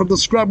ruck it out from the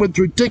scrum went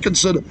through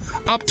Dickinson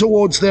up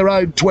towards their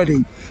own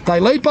 20. They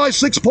lead by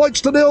 6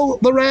 points to 0,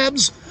 the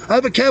Rams,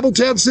 over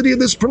Campbelltown City in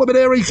this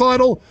preliminary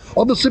final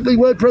on the Simply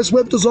WordPress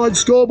web design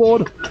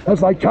scoreboard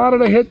as they cart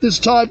it ahead this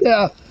time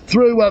now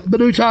through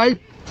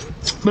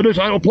Minute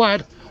will play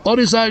it on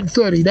his own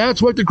 30. Now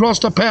it's worked across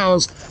to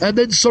Powers and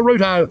then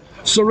Ceruto.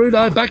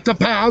 Ceruto back to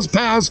Powers.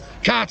 Powers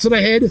carts it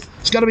ahead.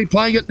 He's going to be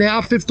playing it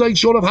now, 15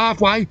 short of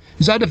halfway.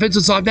 His own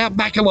defensive side. Now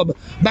Macallum.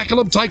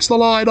 Macallum takes the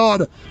line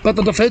on, but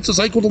the defence is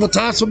equal to the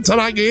task from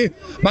Tarangi.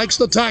 Makes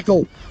the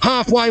tackle.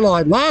 Halfway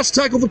line. Last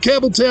tackle for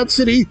Campbelltown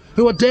City,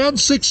 who are down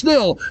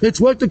 6-0. It's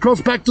worked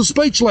across back to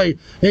Speechley.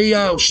 He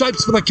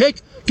shapes for the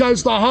kick.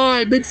 Goes the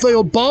high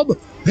midfield bomb.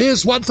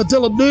 Here's one for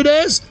Dylan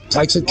Nunez.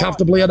 Takes it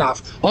comfortably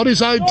enough. On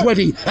his own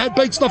 20. And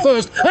beats the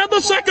first. And the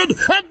second.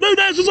 And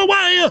Nunez is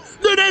away.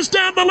 Nunez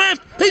down the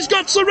left. He's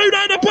got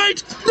Ceruto to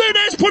beat.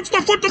 Nunez puts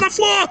the foot to the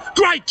floor.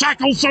 Great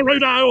tackle,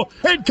 Ceruto.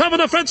 And cover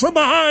defence from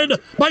behind.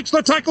 Makes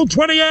the tackle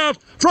 20 out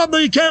from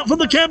the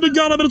Camden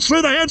goal. But it's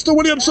through the hands to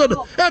Williamson.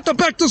 Out the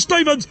back to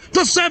Stevens. To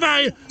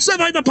Seve.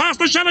 Seve the pass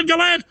to Shannon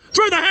Gallant.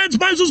 Through the hands,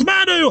 Moses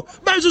Manu.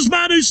 Moses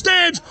Manu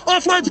stands.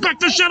 Offloads back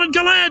to Shannon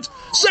Gallant.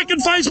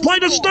 Second phase play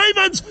to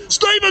Stevens.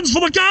 Stevens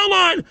for the goal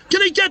line.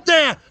 Can he get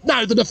there?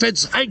 No, the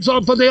defence hangs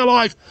on for dear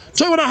life.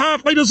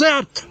 2.5 metres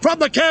out from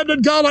the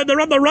Camden goal line. They're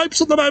on the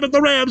ropes at the moment,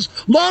 the Rams.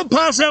 Long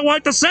pass out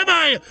wide to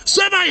Seve.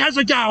 Seve has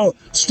a goal.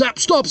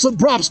 Stops and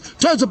props.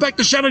 Turns it back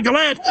to Shannon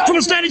Gallant. From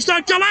a standing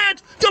start,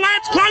 Gallant.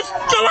 Gallant's close.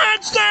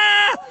 Gallant's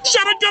there.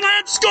 Shannon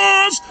Gallant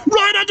scores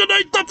right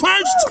underneath the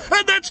post.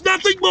 And that's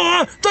nothing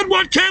more than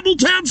what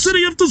Campbelltown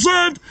City have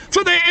deserved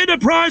for their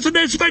enterprise and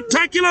their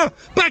spectacular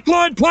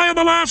backline play in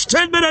the last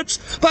 10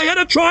 minutes. They had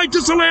a try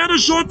disallowed a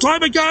short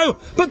time ago,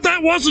 but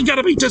that wasn't going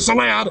to be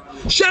disallowed.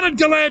 Shannon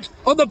Gallant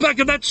on the back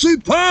of that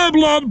superb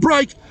long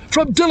break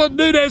from Dylan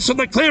Nunez from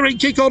the clearing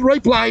kick on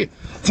replay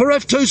for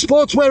F2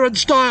 Sportswear and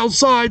Style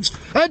Signs.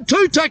 And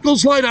 2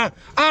 tackles later,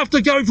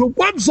 after going from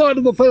one side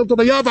of the field to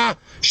the other,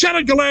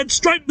 Shannon Gallant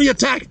straightened the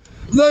attack.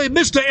 The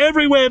Mr.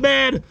 Everywhere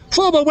man,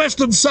 former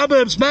Western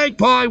Suburbs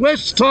Magpie,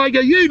 West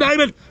Tiger, you name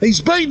it,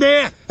 he's been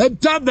there and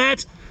done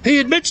that. He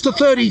admits to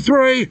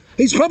 33.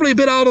 He's probably a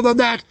bit older than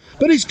that,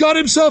 but he's got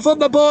himself on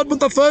the board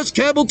with the first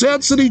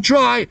Campbelltown City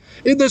try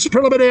in this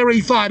preliminary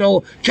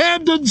final.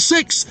 Camden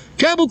 6,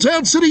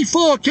 Campbelltown City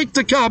 4, kick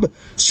to come.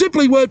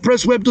 Simply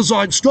WordPress web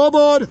design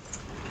scoreboard.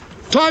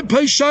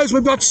 Timepiece shows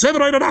we've got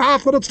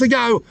 17.5 minutes to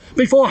go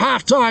before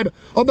half-time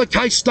on the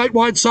Case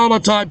Statewide Solar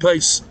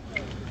timepiece.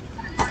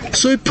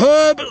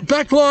 Superb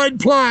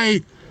backline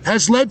play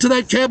has led to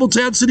that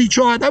Campbelltown City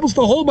try. That was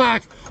the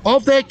hallmark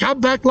of their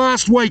comeback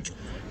last week.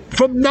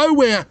 From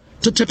nowhere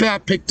to tip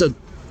out Picton.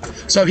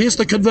 So here's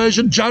the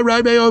conversion. Joe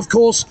Romeo, of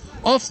course,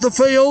 off the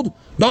field.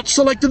 Not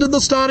selected in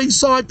the starting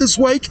side this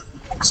week.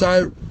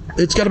 So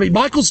it's going to be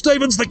Michael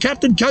Stevens, the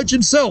captain coach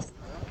himself,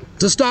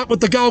 to start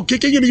with the goal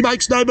kicking, and he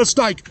makes no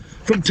mistake.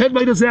 From 10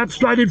 metres out,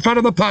 straight in front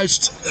of the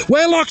post.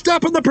 We're locked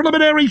up in the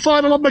preliminary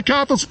final on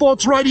Macarthur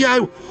Sports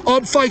Radio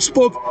on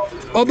Facebook,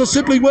 on the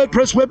Simply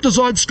WordPress web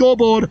design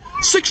scoreboard.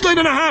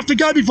 16.5 to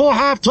go before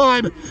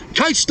half-time.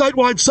 Case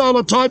Statewide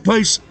Solar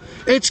timepiece.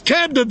 It's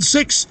Camden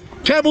 6,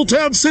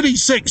 Campbelltown City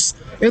 6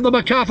 in the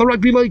Macarthur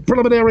Rugby League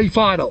preliminary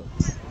final.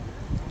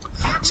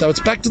 So it's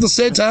back to the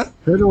centre.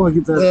 How do I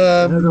get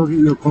that? How do I get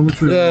your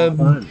commentary on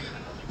my phone?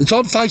 It's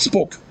on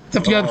Facebook. You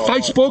have to go to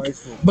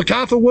Facebook.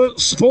 Macarthur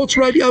Sports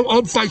Radio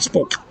on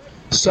Facebook.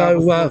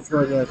 So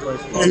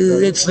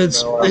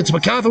it's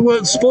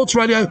Macarthur Sports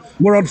Radio.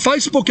 We're on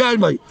Facebook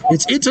only.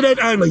 It's internet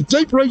only.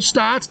 Deep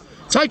restart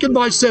taken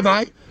by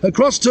Seve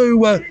across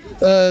to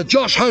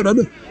Josh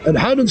Honan, and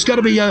Honan's going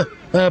to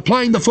be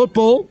playing the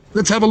football.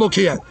 Let's have a look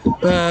here.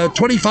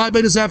 25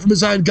 metres out from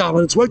his own goal,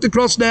 and it's worked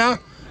across now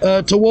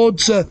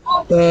towards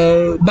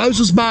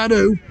Moses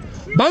Manu.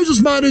 Moses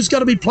Manu's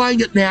going to be playing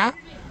it now.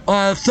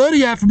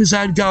 30 out from his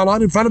own goal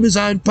line in front of his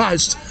own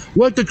post.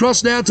 Worked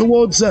across now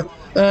towards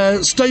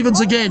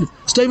Stevens again.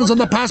 Stevens on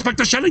the pass back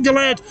to Shannon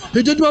Gallant,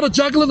 who did want to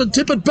juggle it and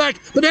tip it back,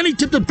 but then he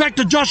tipped it back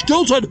to Josh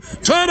Gilton.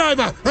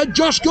 Turnover, and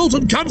Josh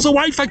Gilton comes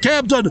away for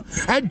Camden,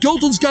 and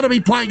Gilton's going to be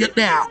playing it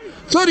now.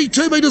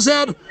 32 metres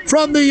out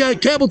from the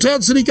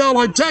Campbelltown City goal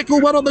line. Tackle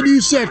one on the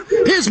new set.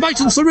 Here's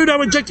Mason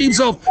Ceruto injecting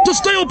himself to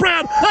Steele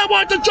Brown. Out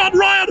wide to John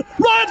Ryan.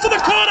 Ryan for the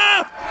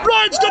corner.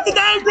 Ryan's got the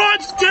no. Ryan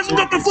hasn't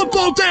got the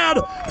football down.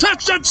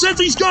 Touchdown says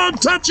he's gone.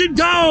 Touch and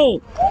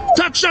goal.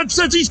 Touchdown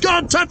says he's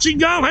gone. Touch and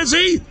goal, has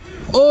he?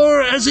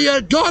 Or has he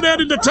gone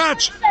out into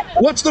touch?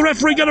 What's the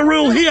referee going to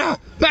rule here?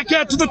 Back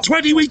out to the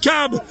 20 we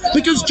come,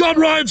 because John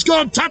Ryan's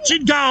gone touch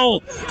and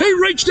goal. He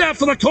reached out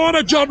for the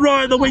corner, John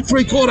Ryan, the weak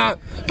three corner.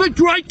 But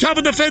great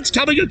cover defence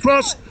coming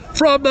across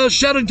from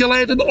Shannon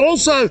Gallant, and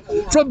also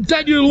from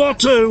Daniel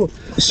Lotu.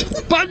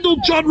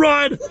 Bundled John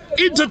Ryan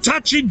into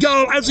touch and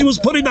goal as he was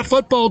putting the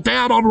football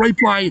down on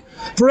replay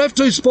for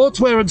F2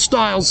 Sportswear and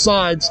Styles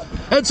sides.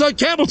 And so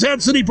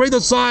Campbelltown City breathed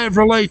a sigh of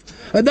relief,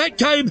 and that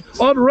came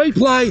on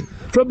replay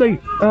from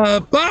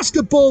the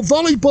basketball,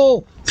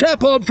 volleyball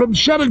tap on from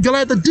Shannon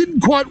Gallant that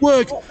didn't quite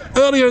work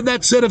earlier in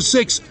that set of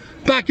 6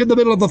 back in the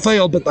middle of the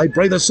field, but they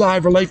breathe a sigh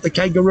of relief, the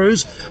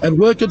Kangaroos, and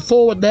work it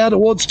forward now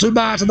towards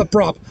Tumata, the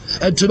prop.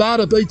 And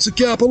Tumata beats a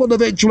couple and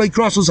eventually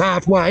crosses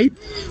halfway.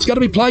 He's going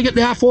to be playing it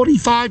now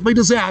 45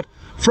 metres out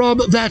from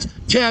that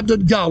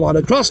Camden goal line.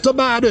 Across to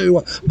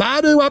Manu.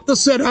 Manu up the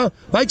centre,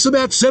 makes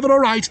about 7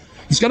 or 8.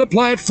 He's going to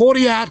play it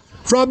 40 out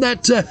from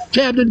that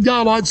Camden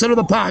goal line, centre of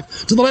the park.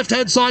 To the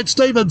left-hand side,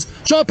 Stevens.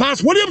 Short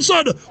pass,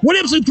 Williamson.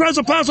 Williamson throws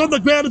a pass on the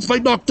ground. It's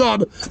been knocked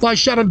on by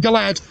Shannon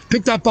Gallant.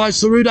 Picked up by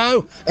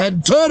Ceruto.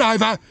 And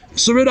turnover.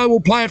 Ceruto will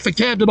play it for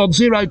Camden on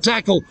 0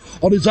 tackle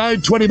on his own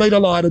 20-metre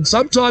line. And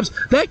sometimes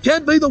that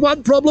can be the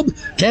one problem.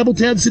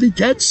 Campbelltown City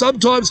can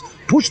sometimes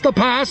push the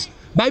pass,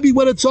 maybe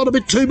when it's on a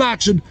bit too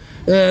much. And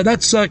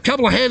that's a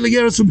couple of handling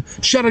errors from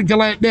Shannon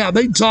Gallant now.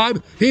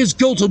 Meantime, here's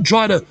Gilton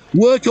trying to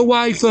work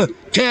away for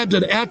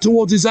Camden out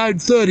towards his own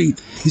 30.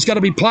 He's going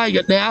to be playing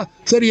it now.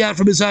 30 out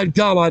from his own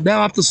goal line.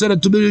 Now up the centre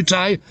to Minute.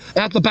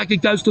 Out the back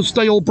it goes to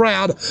Steele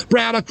Brown.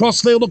 Brown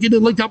across field looking to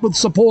link up with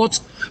supports,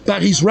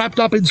 but he's wrapped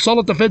up in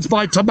solid defence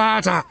by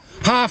Tumata.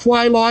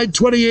 Halfway line,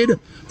 20 in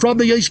from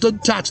the Eastern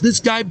Touch. This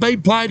game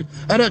being played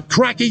at a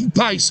cracking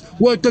pace.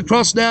 Worked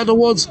across now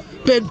towards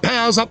Ben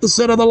Powers up the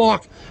centre of the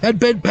lock. And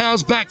Ben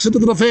Powers backs into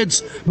the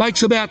defence.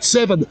 Makes about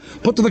 7.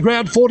 Put to the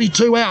ground,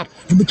 42 out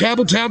from the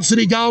Campbelltown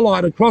City goal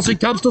line. Across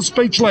it comes to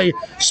Speechley.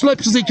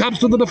 Slips as he comes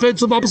to the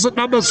defensive opposite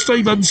number.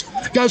 Stevens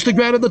goes to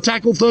ground in the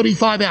tackle,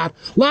 35 out.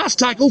 Last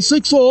tackle,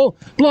 6-4.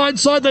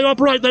 Blindside they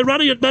operate. They're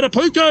running at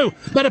Matapuku.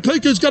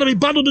 Matapuku's going to be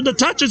bundled into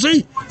touch, is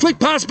he? Flick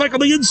pass back on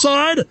the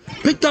inside.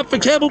 Picked up for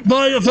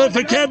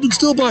Camden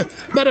still by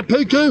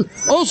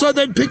Matapuku. Also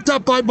then picked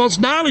up by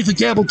Bosnali for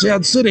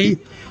Campbelltown City.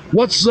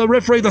 What's the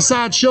referee, the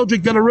Sarge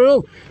Sheldrick, going to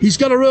rule? He's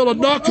going to rule a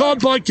knock-on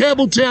by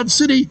Campbelltown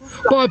City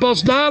by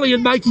Bosnali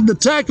in making the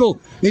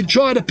tackle in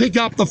trying to pick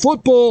up the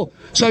football.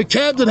 So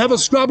Camden have a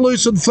scrub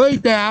loose and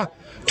feed now.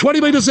 20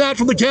 metres out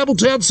from the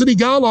Campbelltown City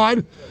goal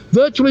line,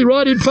 virtually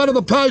right in front of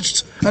the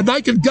posts, and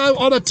they can go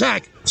on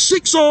attack.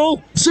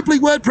 6-all, Simply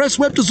WordPress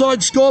web design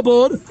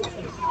scoreboard.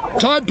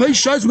 Timepiece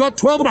shows we've got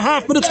 12 and a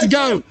half minutes to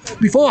go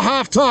before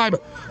half-time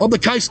on the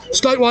Case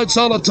Statewide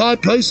Solar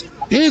timepiece.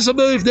 Here's a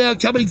move now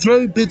coming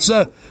through. It's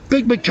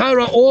Big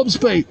Makora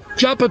Ormsby.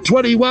 Jumper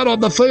 21 on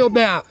the field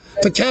now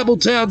for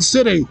Campbelltown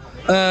City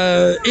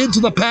into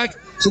the pack.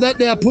 So that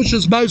now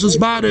pushes Moses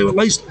Manu at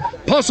least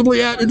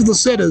possibly out into the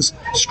centres.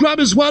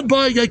 Scrum is won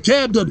by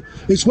Camden.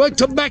 It's worked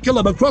to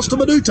Macallum across to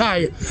Minute.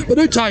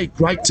 Minute,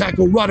 great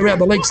tackle right around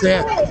the legs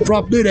there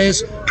from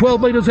Nunes.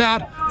 12 metres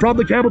out from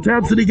the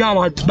Campbelltown City goal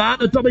line.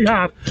 Martin at dummy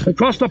half.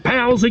 Across to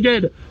Powers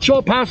again.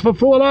 Short pass for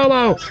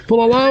Fualolo.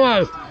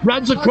 Fualolo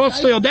runs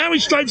across field. Now he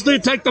straightens the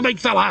attack, the big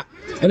fella.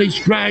 And he's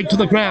dragged to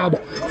the ground.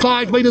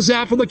 5 metres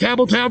out from the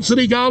Campbelltown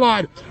City goal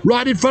line.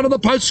 Right in front of the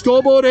post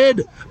scoreboard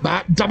end.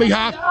 Martin dummy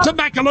half to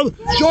Macallum.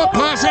 Short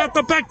pass out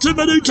the back to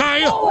Minute.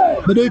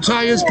 Minute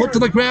is put to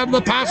the ground and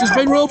the pass has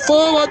been ruled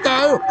forward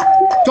though.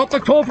 Got the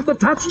call from the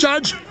touch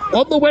judge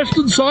on the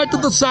western side to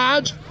the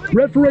Sarge.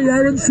 Referee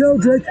Aaron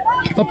Sheldrick.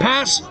 The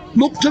pass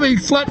looked to be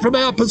flat from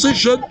our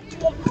position.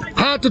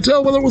 Hard to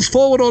tell whether it was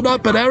forward or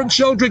not, but Aaron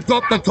Sheldrick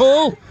got the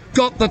call,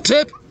 got the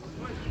tip.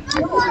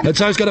 And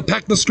so he's going to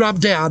pack the scrum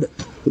down.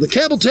 With the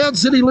Campbelltown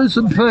City loose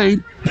and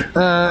feed,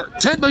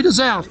 10 metres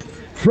out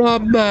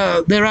from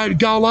their own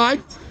goal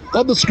line.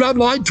 On the scrum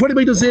line, 20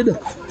 metres in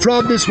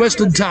from this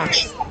Western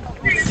Touch.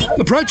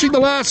 Approaching the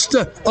last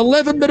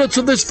 11 minutes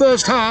of this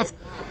first half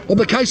of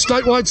the Case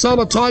Statewide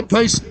Solar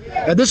timepiece,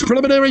 and this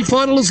preliminary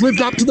final has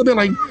lived up to the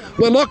billing.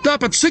 We're locked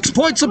up at 6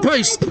 points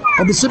apiece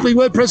on the Simply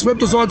WordPress web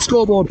design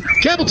scoreboard.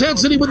 Campbelltown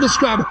City win the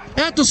scrum.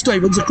 Out to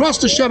Stevens, across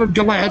to Shannon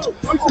Gallant.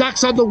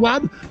 Ducks under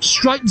 1,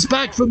 straightens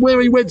back from where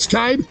he whence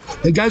came,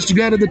 and goes to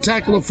ground in the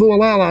tackle of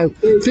Fualalo.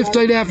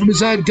 15 out from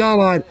his own goal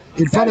line,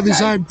 in front of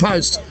his own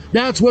post.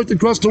 Now it's worked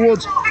across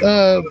towards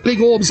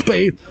Big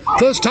Ormsby.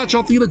 First touch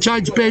off the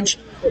interchange bench.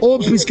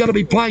 Ormsby's going to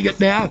be playing it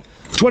now.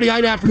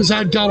 28 out from his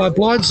own goal line.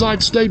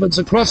 Blindside Stevens.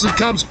 Across it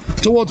comes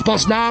towards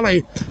Bosnali.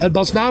 Bosnali. And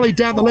Bosnali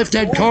down the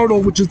left-hand corridor,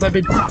 which is they've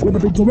been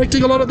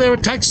directing a lot of their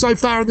attacks so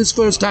far in this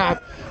first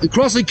half. The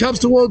crossing comes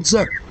towards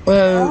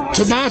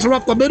Tamata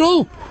up the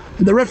middle.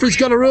 And the referee's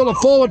going to rule a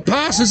forward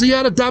pass. Is he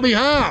out of dummy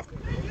half?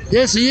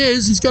 Yes, he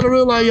is. He's going to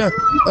rule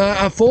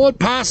a forward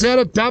pass out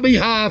of dummy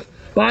half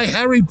by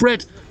Harry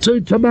Brett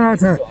to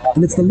Tamata.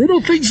 And it's the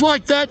little things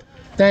like that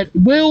that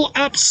will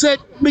upset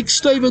Mick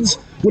Stevens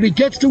when he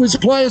gets to his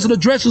players and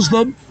addresses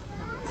them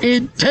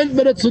in 10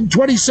 minutes and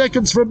 20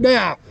 seconds from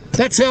now.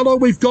 That's how long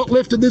we've got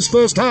left in this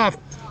first half.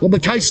 On the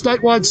Case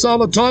Statewide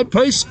Silent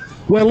Timepiece,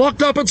 we're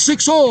locked up at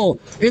 6-all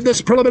in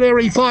this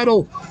preliminary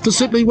final for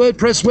Sydney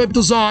WordPress Web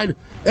Design.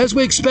 As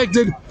we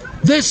expected,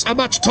 this a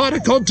much tighter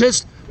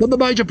contest than the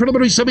major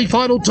preliminary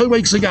semi-final 2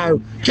 weeks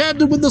ago.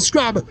 Camden with the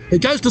scrum.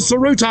 It goes to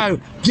Ceruto.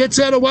 Gets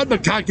out of one,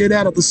 but can't get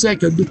out at the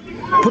second.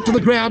 Put to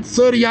the ground,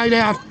 38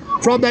 out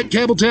from that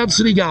Campbelltown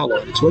City goal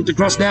line. It's worked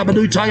across now.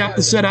 Manute up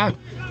the centre.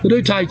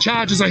 Manute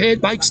charges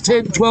ahead, makes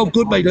 10, 12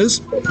 good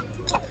metres.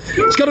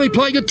 It's going to be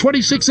playing at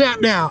 26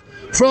 out now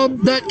from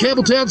that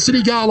Campbelltown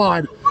City goal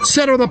line.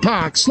 Centre of the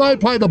park. Slow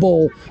play the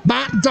ball.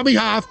 Martin dummy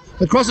half.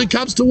 The crossing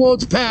comes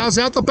towards Powers,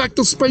 out the back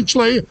to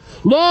Speechley.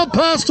 Long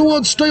pass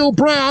towards Steele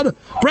Brown.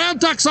 Brown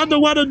ducks under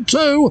 1 and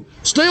 2.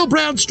 Steele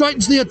Brown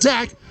straightens the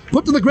attack.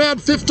 Put to the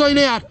ground, 15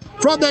 out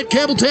from that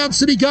Campbelltown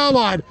City goal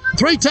line.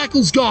 3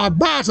 tackles gone.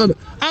 Martin,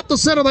 up the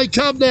centre they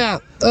come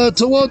now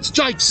towards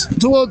Jakes,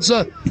 towards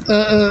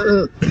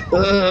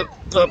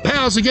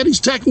Powers again. He's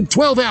tackled,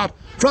 12 out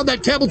from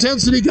that Campbelltown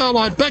City goal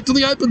line. Back to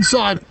the open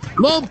side.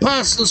 Long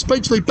pass to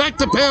Speechley. Back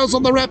to Powers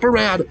on the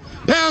wraparound.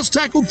 Powers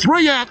tackled,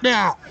 3 out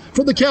now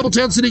from the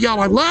Campbelltown City goal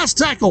line. Last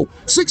tackle,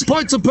 6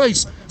 points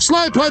apiece.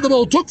 Slow play the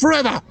ball, took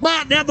forever.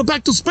 Martin out the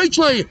back to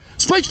Speechley.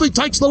 Speechley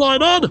takes the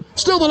line on.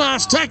 Still the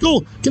last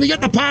tackle. Can he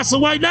get the pass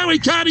away? No, he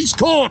can't. He's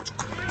caught.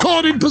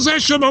 Caught in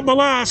possession on the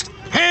last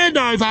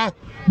handover.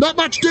 Not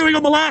much doing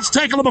on the last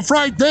tackle, I'm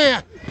afraid,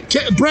 there.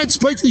 Brad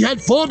Speechley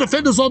had 4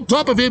 defenders on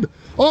top of him,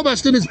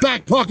 almost in his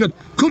back pocket.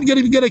 Couldn't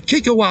even get a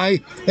kick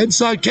away. And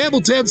so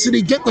Campbelltown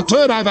City get the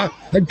turnover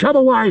and come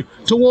away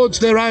towards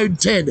their own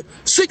 10.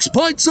 6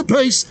 points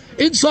apiece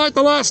inside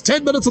the last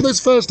 10 minutes of this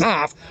first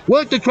half.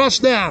 Worked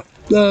across now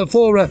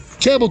for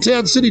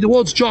Campbelltown City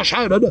towards Josh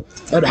Honan.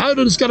 And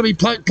Honan is going to be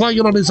playing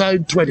it on his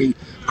own 20.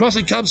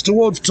 Crossing comes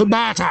towards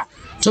Tamata.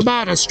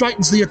 Tamata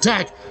straightens the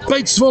attack,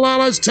 beats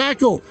Valalo's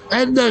tackle,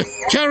 and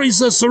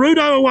carries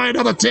Ceruto away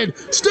another 10.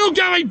 Still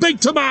going, big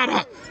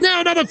Tamata.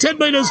 Now another 10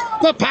 metres.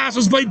 The pass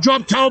has been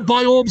dropped cold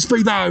by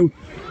Ormsby, though.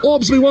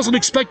 Ormsby wasn't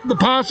expecting the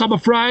pass, I'm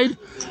afraid.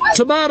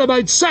 Tamata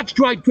made such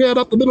great ground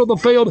up the middle of the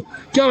field,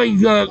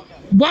 going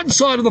one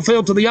side of the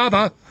field to the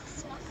other.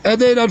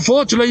 And then,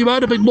 unfortunately, he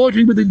might have been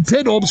loitering within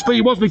 10 Ormsby.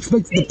 He wasn't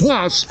expecting the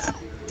pass.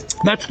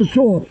 That's for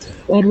sure.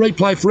 On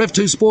replay for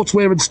F2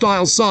 Sportswear and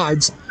Style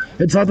sides.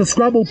 And so the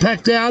scrum will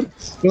pack down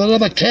with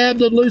another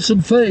Camden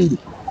loosened feed.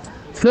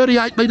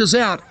 38 metres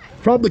out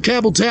from the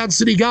Campbelltown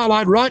City goal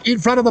line, right in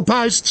front of the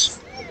posts.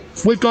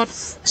 We've got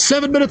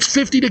 7 minutes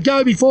 50 to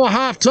go before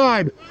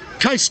half-time.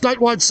 Case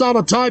Statewide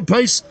Silent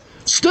Timepiece.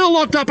 Still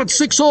locked up at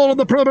 6-all in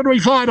the preliminary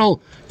final.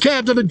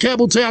 Camden and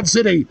Campbelltown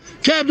City.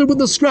 Camden with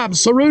the scrum.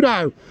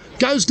 Ceruto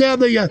goes down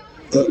the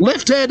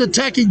left-hand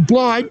attacking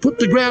blind, put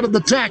to ground in the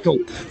tackle.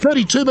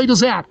 32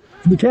 metres out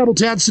from the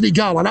Campbelltown City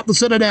goal line. Up the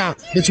centre now.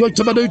 It's worked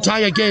to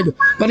Manute again,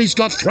 but he's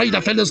got 3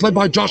 defenders led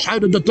by Josh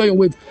Honan to deal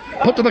with.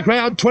 Put to the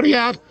ground, 20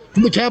 out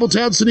from the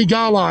Campbelltown City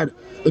goal line.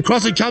 The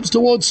crossing comes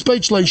towards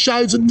Speechley,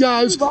 shows and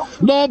goes.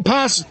 Long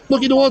pass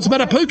looking towards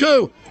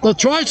Matapuku, the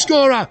try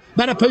scorer.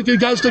 Matapuku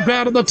goes to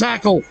ground in the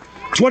tackle.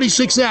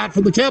 26 out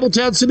from the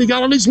Campbelltown City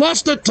goal, and he's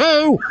lost it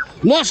too.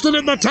 Lost it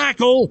in the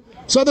tackle.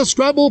 So the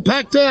scrum will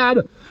pack down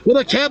with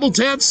a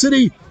Campbelltown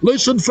City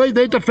loosened feed.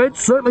 Their defence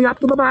certainly up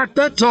to the mark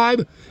that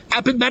time.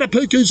 Up in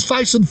Matapuku's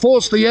face and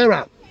forced the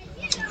error.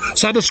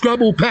 So the scrum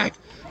will pack.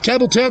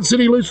 Campbelltown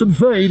City loosened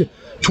feed.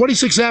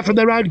 26 out from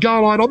their own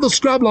goal line on the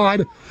scrum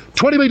line.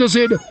 20 metres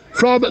in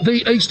from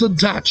the Eastern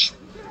touch.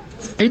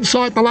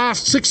 Inside the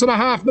last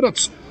 6.5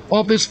 minutes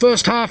of this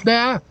first half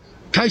now.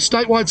 Case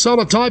Statewide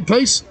Silent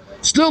Timepiece.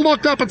 Still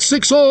locked up at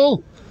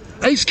 6-all.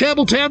 East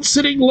Campbelltown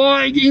sitting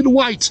lying in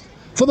wait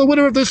for the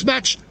winner of this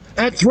match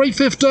at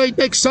 3:15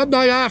 next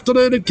Sunday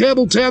afternoon at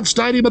Campbelltown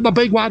Stadium in the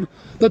big one,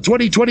 the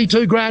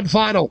 2022 Grand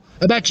Final.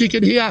 A match you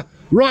can hear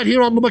right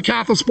here on the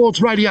Macarthur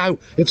Sports Radio.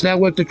 It's now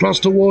worked across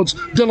towards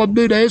Dylan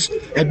Nunez,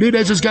 and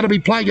Nunez is going to be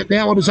playing it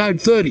now on his own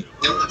 30.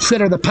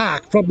 Centre of the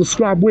park from the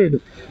scrum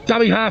win.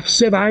 Dummy half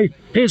Seve.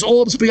 Here's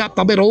Ormsby up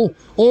the middle.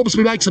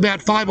 Ormsby makes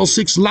about 5 or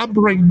 6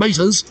 lumbering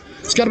metres.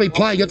 It's going to be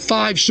playing at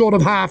 5 short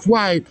of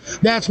halfway.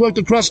 Now it's worked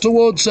across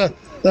towards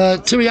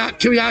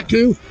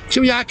Kiriaku.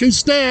 Kiriaku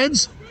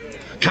stands.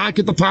 Can't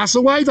get the pass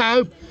away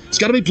though. It's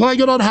going to be playing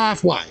it on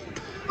halfway.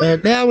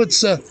 And now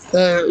it's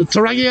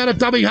Tarangi out of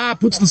dummy half,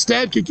 puts the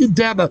stab kick in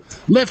down the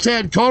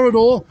left-hand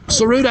corridor.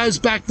 Ceruto's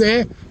back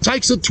there,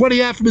 takes it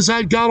 20 out from his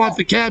own goal line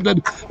for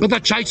Camden, but the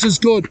chase is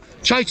good.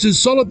 Chase is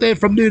solid there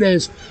from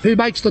Nunez, who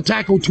makes the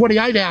tackle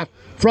 28 out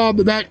from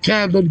that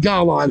Camden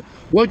goal line.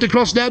 Worked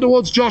across now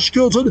towards Josh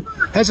Gilton.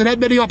 Hasn't had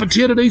many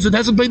opportunities. It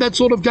hasn't been that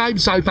sort of game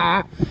so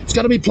far. He's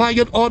going to be playing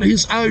it on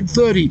his own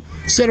 30,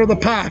 centre of the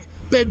park.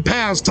 Ben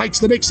Powers takes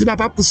the next hit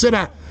up the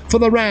centre for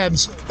the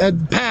Rams,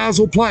 and Powers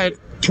will play it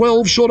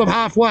 12 short of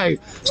halfway.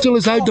 Still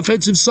his own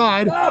defensive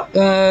side.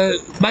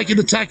 Making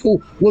the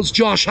tackle was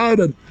Josh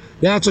Honan.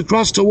 Now it's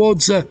across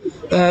towards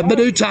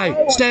Minute.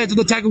 Stands in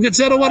the tackle,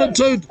 gets out of 1 and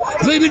 2.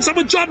 Leading up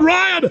with John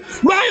Ryan.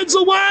 Ryan's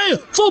away.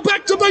 Full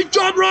back to beat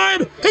John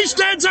Ryan. He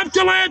stands up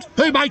Gallant,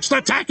 who makes the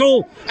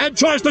tackle and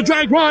tries to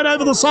drag Ryan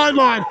over the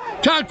sideline.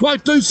 Can't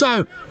quite do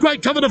so.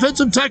 Great cover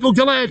defensive tackle,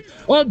 Gallant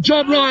on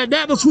John Ryan.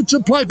 Now the switch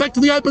of play back to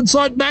the open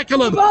side.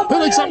 Macklin, who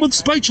links up with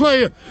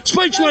Speechley.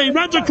 Speechley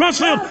runs across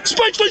field.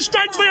 Speechley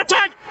straight for the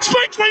attack.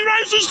 Speechley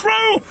races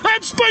through,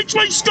 and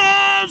Speechley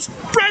scores!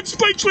 Brad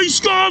Speechley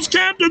scores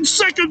Camden's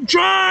second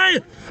try,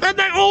 and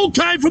they all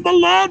came from the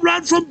long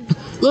run from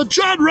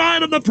John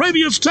Ryan and the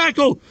previous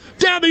tackle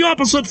down the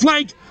opposite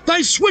flank.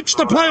 They switched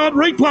the play on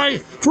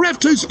replay for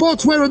F2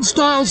 Sportswear and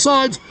Style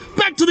sides.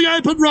 Back to the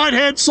open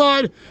right-hand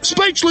side.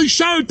 Speechley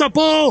showed the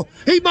ball.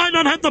 He might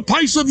not have the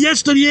pace of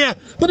yesteryear,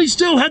 but he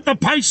still had the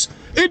pace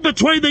in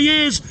between the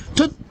ears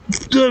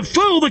to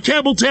fool the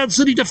Campbelltown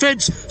City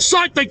defence,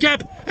 sight the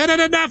gap, and had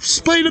enough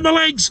speed in the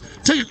legs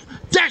to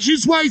dash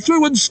his way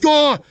through and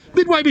score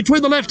midway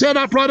between the left-hand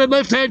upright and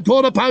left-hand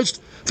corner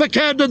post for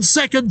Camden's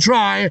second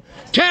try.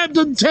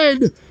 Camden 10,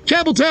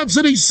 Campbelltown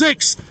City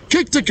 6.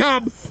 Kick to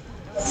come.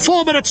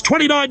 4 minutes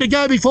 29 to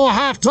go before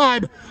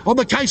half-time on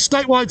the Case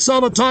Statewide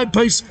Solar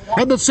timepiece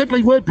and the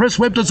Simply WordPress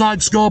web design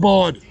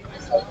scoreboard.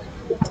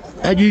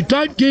 And you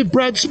don't give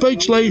Brad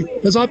Speechley,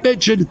 as I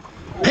mentioned,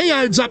 he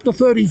owns up to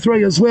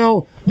 33 as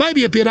well,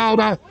 maybe a bit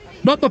older.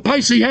 Not the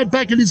pace he had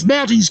back in his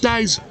Mounties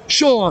days,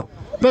 sure,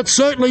 but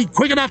certainly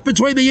quick enough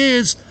between the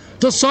ears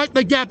to sight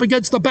the gap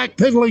against the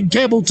back-pedalling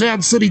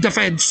Campbelltown City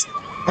defence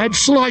and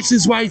slice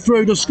his way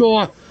through to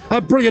score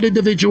a brilliant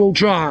individual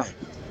try.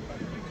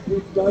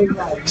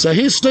 So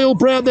here's Steele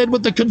Brown then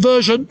with the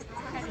conversion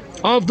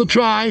of the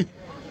try.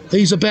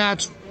 He's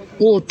about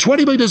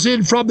 20 metres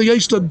in from the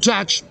eastern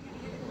touch,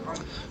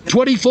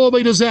 24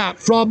 metres out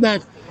from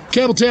that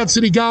Campbelltown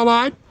City goal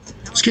line.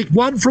 He's kicked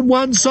 1 from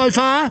 1 so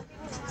far.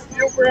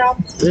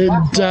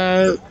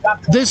 And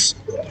this,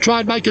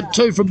 try and make it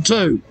 2 from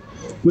 2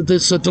 with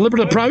this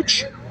deliberate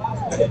approach.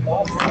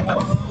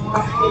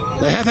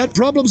 They have had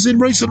problems in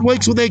recent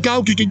weeks with their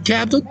goal kick in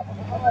Camden.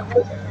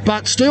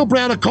 But Steele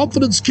Brown, a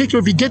confidence kicker,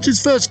 if he gets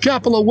his first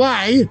couple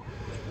away,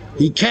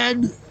 he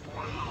can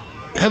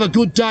have a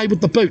good day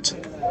with the boot.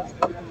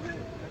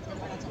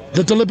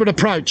 The deliberate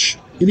approach.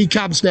 In he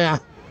comes now.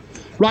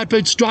 Right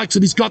boot strikes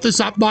and he's got this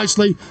up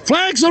nicely.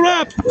 Flags are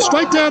up!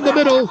 Straight down the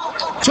middle.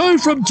 2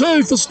 from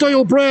 2 for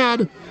Steele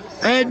Brown.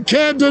 And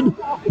Camden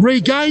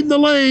regain the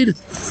lead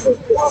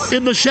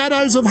in the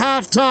shadows of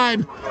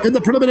half-time in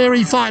the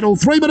preliminary final.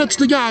 3 minutes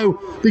to go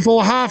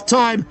before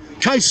half-time.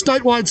 Case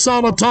Statewide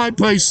Solar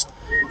timepiece.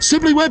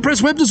 Simply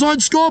WordPress web design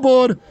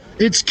scoreboard.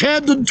 It's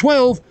Camden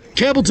 12,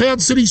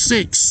 Campbelltown City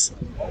 6.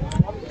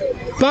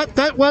 But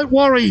that won't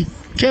worry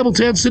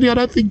Campbelltown City, I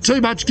don't think, too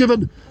much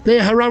given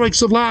their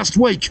heroics of last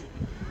week.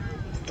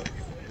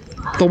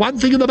 The one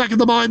thing in the back of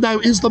the mind, though,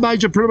 is the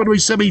major preliminary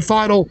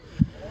semi-final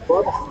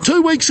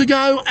 2 weeks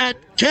ago at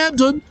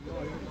Camden,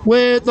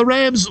 where the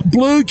Rams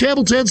blew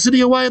Campbelltown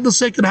City away in the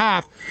second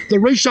half. The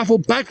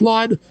reshuffled back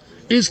line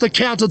is the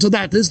counter to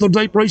that. There's the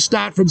deep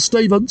restart from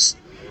Stevens.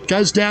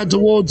 Goes down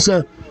towards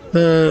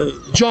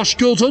Josh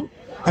Gilton,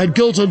 and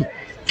Gilton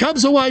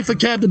comes away for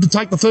Camden to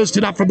take the first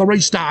hit up from the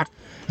restart.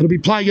 He'll be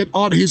playing it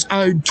on his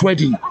own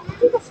 20.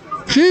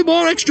 A few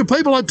more extra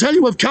people, I tell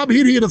you, have come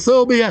here to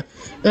Thirlmere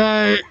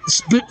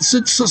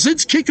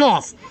since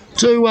kick-off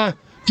to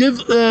give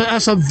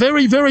us a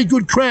very, very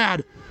good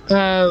crowd.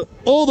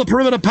 All the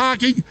perimeter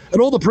parking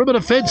and all the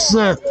perimeter fence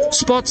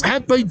spots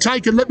have been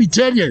taken, let me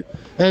tell you,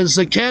 as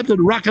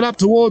Camden ruck up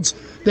towards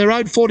their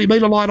own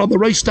 40-metre line on the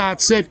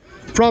restart set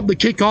from the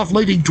kick-off,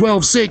 leading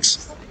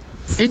 12-6.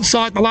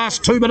 Inside the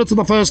last 2 minutes of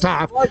the first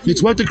half.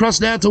 It's worked across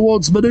now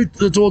towards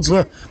Minute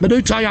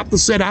up the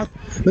centre.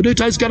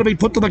 Minute's going to be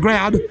put to the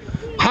ground.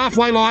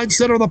 Halfway line,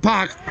 centre of the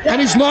park.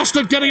 And he's lost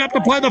it getting up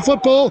to play the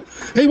football.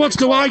 He wants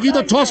to argue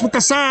the toss with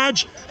the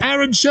Sarge.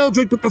 Aaron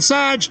Sheldrick with the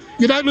Sarge.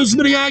 You don't lose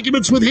many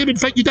arguments with him. In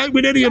fact, you don't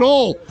win any at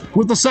all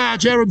with the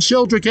Sarge, Aaron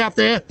Sheldrick out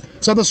there.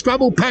 So the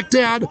scrum will pack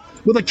down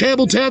with a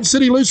Campbelltown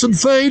City loosened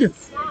feed.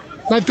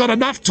 They've got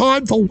enough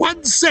time for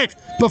one set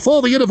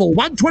before the interval.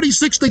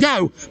 1:26 to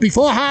go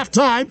before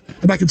half-time,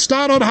 and they can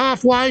start on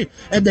halfway,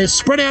 and they're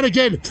spread out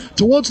again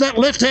towards that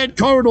left-hand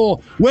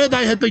corridor where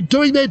they had been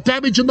doing their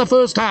damage in the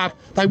first half.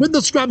 They win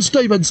the scrum,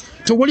 Stevens,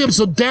 to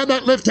Williamson down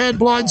that left-hand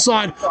blind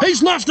side.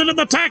 He's lost it in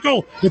the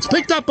tackle. It's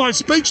picked up by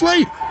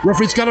Speechley.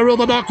 Referee's going to rule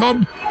the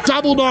knock-on,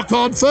 double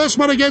knock-on. First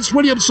one against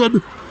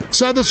Williamson.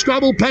 So the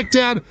scrum will pack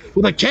down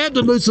with a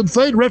Camden loosened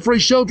feed. Referee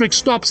Sheldrick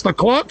stops the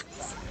clock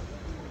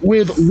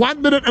with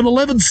 1 minute and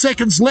 11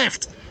 seconds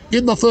left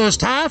in the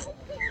first half.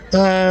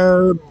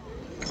 Probably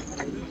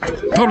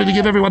to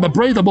give everyone a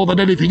breather more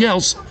than anything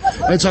else.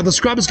 And so the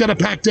scrum is going to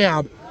pack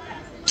down.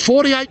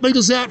 48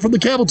 metres out from the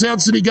Campbelltown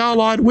City goal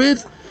line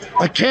with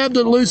a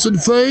Camden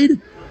loosened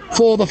feed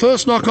for the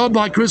first knock-on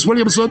by Chris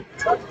Williamson.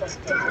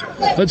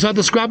 And so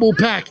the scrum will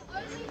pack.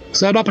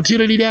 So an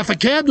opportunity now for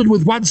Camden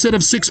with one set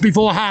of 6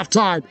 before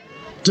half-time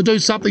to do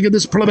something in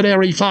this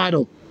preliminary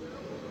final.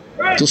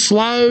 It's a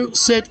slow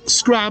set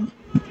scrum.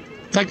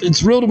 In fact,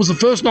 it's ruled it was the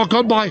first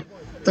knock-on by,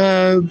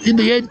 in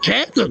the end,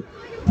 Camden.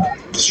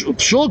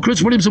 Sure,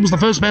 Chris Williamson was the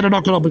first man to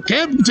knock it on, but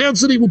Campbelltown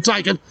City will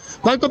take it.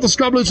 They've got the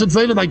scrum loose and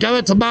feed, and they go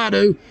out to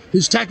Manu,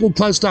 who's tackled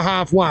close to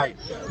halfway.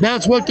 Now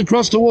it's worked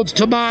across towards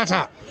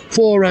Tamata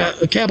for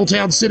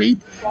Campbelltown City.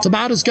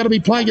 Tamata's going to be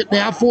playing it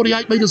now,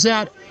 48 metres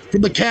out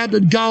from the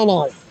Camden goal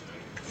line.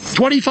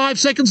 25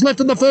 seconds left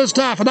in the first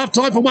half. Enough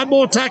time for one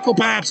more tackle,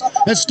 perhaps,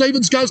 as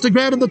Stevens goes to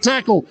ground in the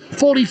tackle.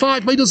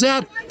 45 metres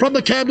out from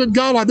the Camden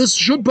goal line. This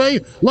should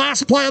be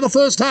last play of the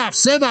first half.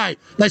 Seve,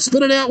 they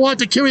spin it out wide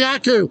to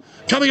Kiriakou.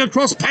 Coming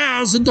across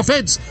Powers in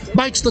defence,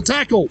 makes the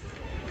tackle.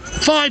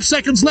 5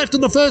 seconds left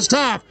in the first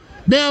half.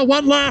 Now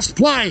one last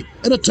play.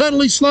 An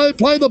eternally slow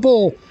play the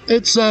ball.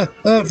 It's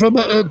from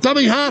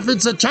dummy half.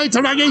 It's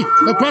Chaitarangi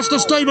across to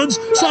Stevens.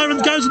 Siren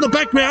goes in the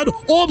background.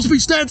 Ormsby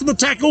stands in the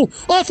tackle.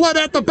 Offload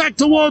out the back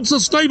towards the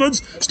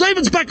Stevens.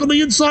 Stevens back on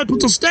the inside,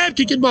 puts a stab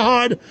kick in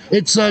behind.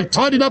 It's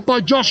tidied up by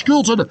Josh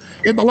Coulton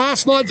in the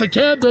last line for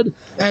Camden.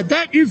 And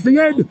that is the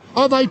end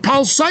of a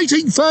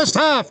pulsating first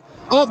half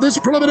of this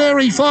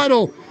preliminary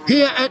final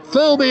here at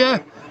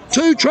Felmere.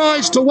 2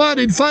 tries to 1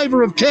 in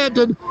favour of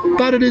Camden,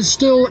 but it is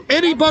still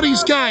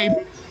anybody's game.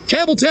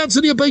 Campbelltown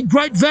City have been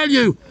great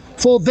value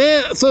for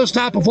their first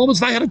half performance.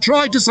 They had a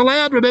try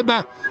disallowed,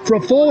 remember, for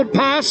a forward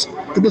pass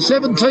in the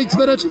 17th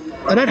minute.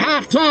 And at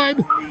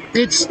half-time,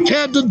 it's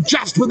Camden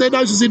just with their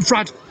noses in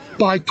front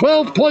by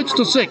 12 points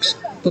to 6.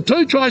 The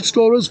 2 try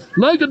scorers,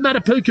 Logan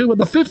Matapuku in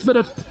the 5th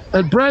minute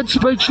and Brad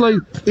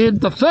Speechley in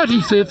the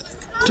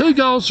 35th. 2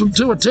 goals from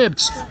 2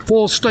 attempts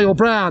for Steele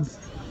Brown.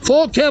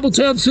 For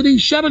Campbelltown City,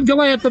 Shannon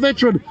Gallant, the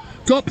veteran,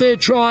 got their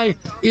try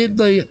in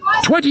the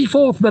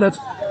 24th minute,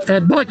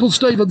 and Michael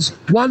Stevens,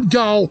 1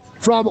 goal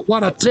from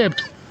 1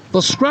 attempt. The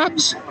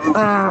scrums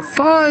are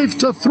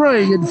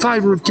 5-3 in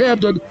favour of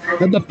Camden,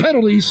 and the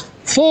penalties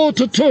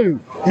 4-2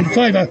 in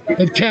favour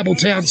of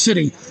Campbelltown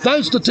City.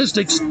 Those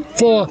statistics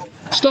for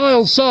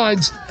Style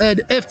Signs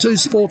and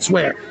F2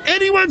 Sportswear.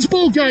 Anyone's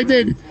ball game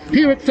then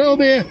here at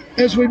Felmere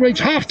as we reach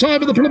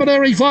half-time of the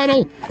preliminary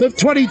final of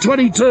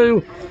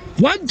 2022.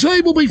 One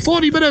team will be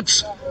 40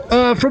 minutes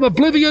from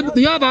oblivion,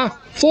 the other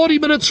 40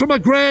 minutes from a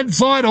grand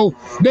final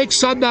next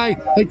Sunday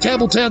at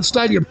Campbelltown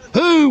Stadium.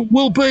 Who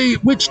will be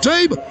which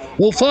team?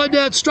 We'll find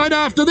out straight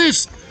after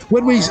this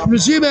when we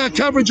resume our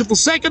coverage of the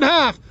second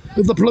half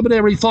of the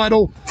preliminary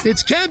final.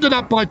 It's Camden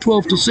up by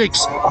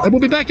 12-6, and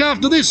we'll be back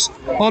after this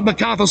on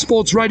Macarthur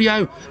Sports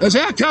Radio as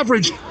our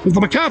coverage of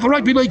the Macarthur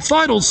Rugby League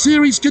Finals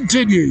series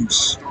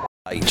continues.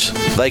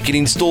 They can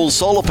install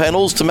solar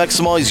panels to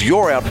maximise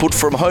your output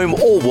from home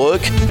or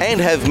work and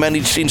have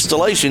managed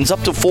installations up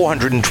to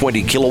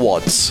 420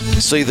 kilowatts.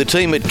 See the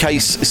team at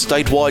Case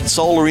Statewide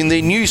Solar in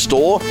their new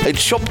store at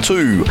Shop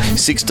 2,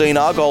 16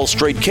 Argyle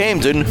Street,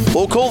 Camden,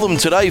 or call them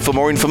today for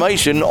more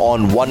information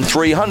on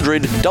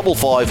 1300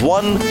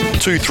 551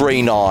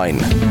 239.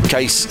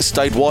 Case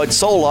Statewide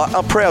Solar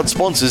are proud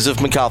sponsors of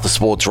Macarthur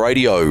Sports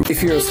Radio.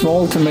 If you're a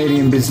small to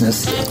medium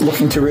business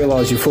looking to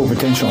realise your full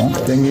potential,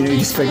 then you need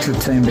to speak to the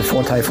team at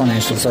Forte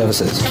Financial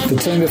Services. The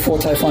team at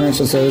Forte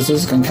Financial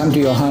Services can come to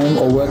your home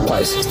or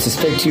workplace to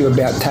speak to you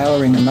about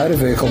tailoring motor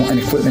vehicle and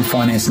equipment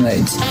finance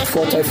needs.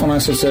 Forte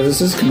Financial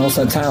Services can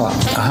also tailor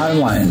a home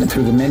loan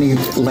through the many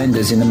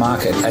lenders in the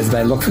market as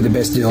they look for the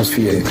best deals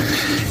for you.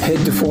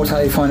 Head to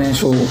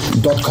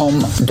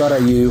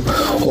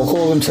fortefinancial.com.au or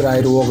call them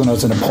today to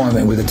organise an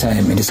appointment with the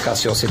team and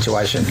discuss your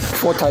situation.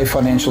 Forte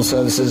Financial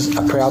Services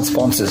are proud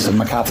sponsors of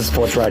Macarthur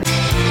Sports Radio.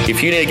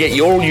 If you need to get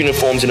your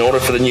uniforms in order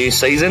for the new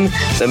season,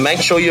 then make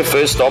sure your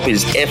first stop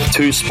is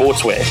F2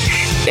 Sportswear.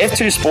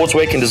 F2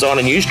 Sportswear can design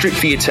a new strip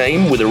for your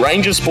team with a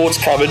range of sports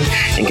covered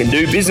and can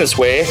do business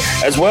wear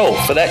as well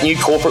for that new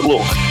corporate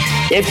look.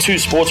 F2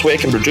 Sportswear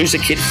can produce a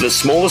kit for the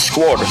smallest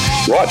squad,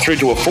 right through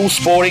to a full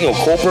sporting or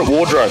corporate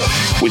wardrobe,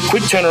 with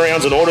quick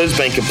turnarounds and orders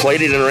being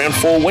completed in around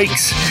 4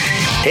 weeks.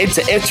 Head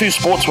to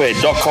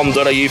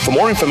f2sportswear.com.au for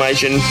more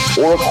information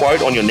or a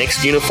quote on your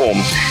next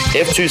uniform.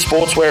 F2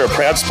 Sportswear are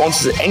proud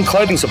sponsors and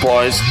clothing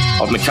suppliers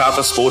of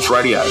Macarthur Sports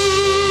Radio.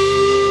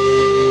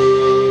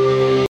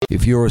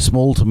 If you're a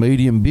small to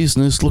medium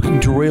business looking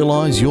to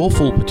realise your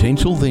full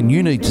potential, then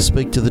you need to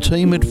speak to the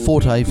team at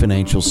Forte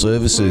Financial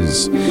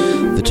Services.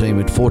 The team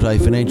at Forte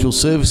Financial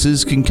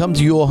Services can come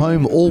to your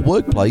home or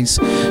workplace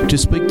to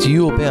speak to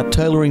you about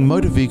tailoring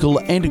motor vehicle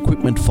and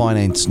equipment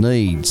finance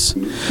needs.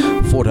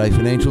 Forte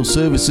Financial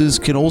Services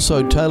can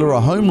also tailor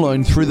a home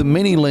loan through the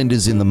many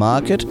lenders in the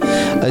market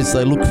as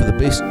they look for the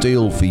best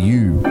deal for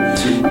you.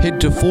 Head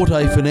to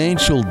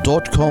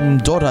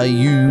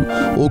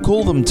fortefinancial.com.au or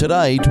call them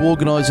today to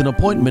organise an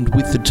appointment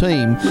with the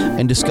team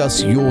and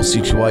discuss your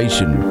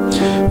situation.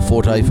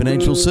 Forte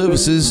Financial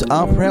Services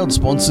are proud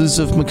sponsors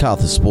of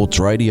Macarthur Sports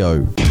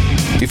Radio.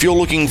 If you're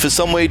looking for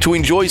somewhere to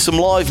enjoy some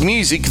live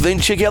music, then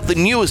check out the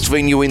newest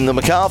venue in the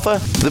Macarthur,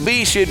 the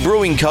Beer Shed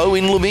Brewing Co.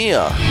 in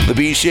Lemire. The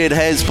Beer Shed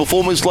has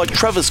performers like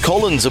Travis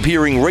Collins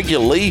appearing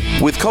regularly,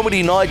 with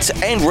comedy nights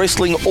and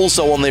wrestling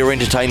also on their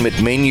entertainment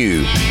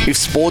menu. If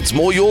sport's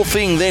more your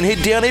thing, then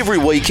head down every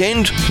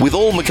weekend, with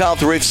all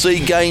Macarthur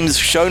FC games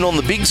shown on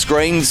the big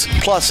screens,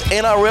 plus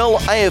NRL,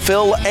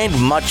 AFL and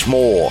much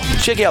more.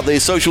 Check out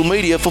their social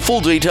media for full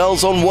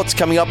details on what's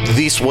coming up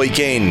this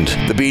weekend.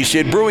 The Beer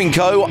Shed Brewing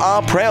Co.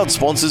 are proud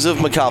sponsors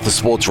of Macarthur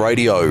Sports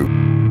Radio.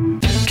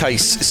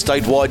 Case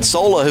Statewide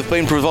Solar have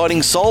been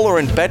providing solar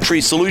and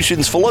battery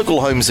solutions for local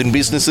homes and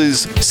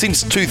businesses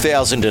since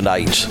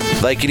 2008.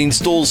 They can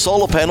install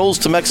solar panels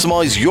to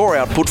maximise your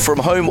output from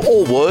home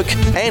or work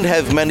and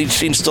have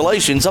managed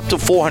installations up to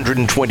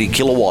 420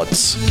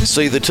 kilowatts.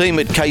 See the team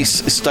at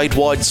Case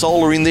Statewide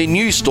Solar in their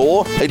new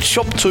store at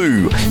Shop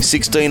 2,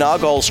 16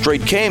 Argyle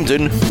Street,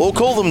 Camden, or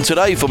call them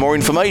today for more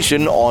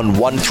information on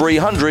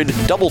 1300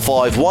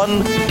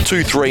 551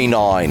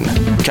 239.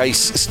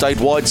 Case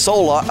Statewide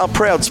Solar are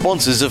proud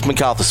sponsors of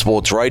Macarthur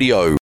Sports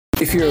Radio.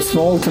 If you're a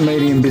small to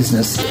medium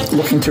business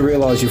looking to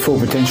realise your full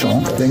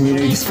potential, then you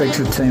need to speak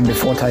to the team at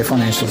Forte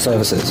Financial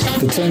Services.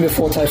 The team at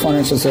Forte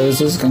Financial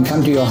Services can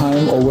come to your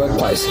home or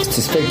workplace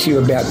to speak to you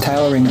about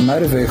tailoring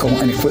motor vehicle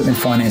and equipment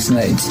finance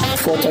needs.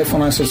 Forte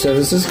Financial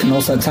Services can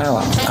also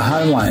tailor a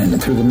home loan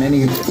through the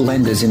many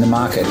lenders in the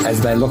market as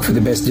they look for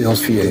the best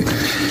deals for you.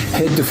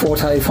 Head to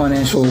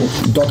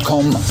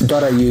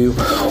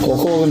fortefinancial.com.au or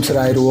call them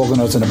today to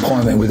organise an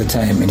appointment with the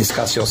team and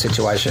discuss your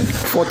situation.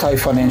 Forte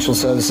Financial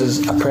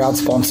Services are proud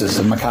sponsors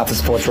of Macarthur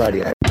Sports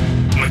Radio.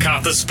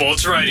 Macarthur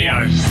Sports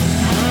Radio.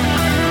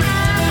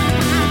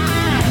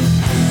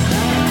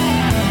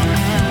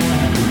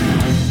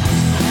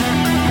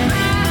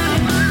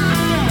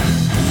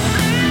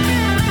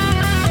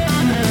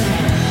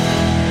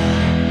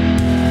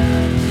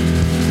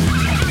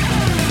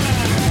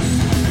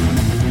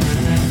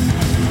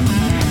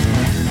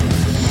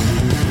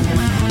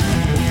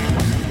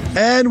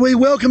 And we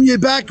welcome you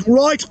back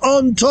right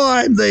on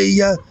time.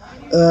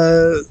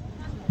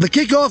 The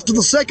kickoff to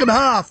the second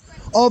half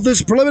of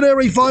this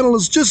preliminary final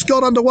has just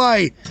got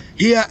underway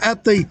here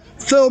at the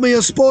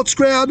Thirlmere Sports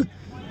Ground,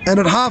 and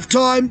at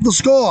half-time, the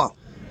score.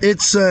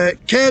 It's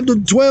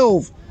Camden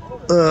 12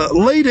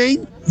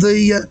 leading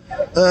the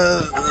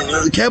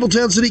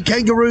Campbelltown City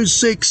Kangaroos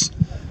 6.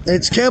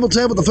 It's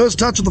Campbelltown with the first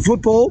touch of the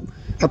football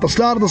at the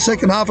start of the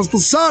second half as the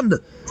sun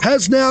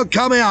has now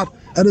come out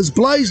and has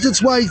blazed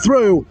its way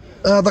through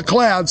the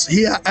clouds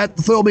here at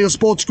the Thirlmere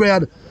Sports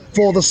Ground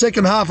for the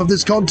second half of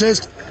this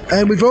contest.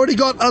 And we've already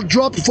got a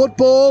dropped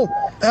football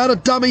out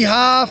of dummy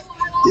half.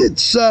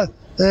 It's,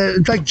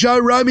 in fact, Joe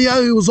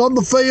Romeo, who was on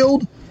the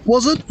field,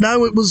 was it?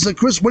 No, it was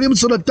Chris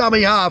Williamson at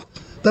dummy half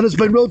that has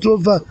been ruled to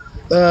have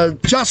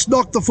just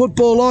knocked the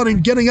football on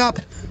and getting up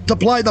to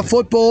play the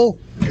football.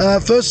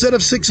 First set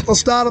of 6 at the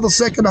start of the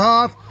second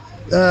half.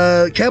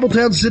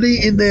 Campbelltown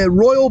City in their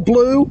royal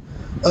blue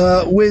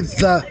with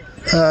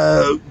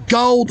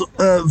gold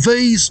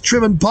V's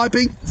trim and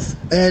piping,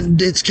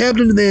 and it's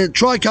Camden in their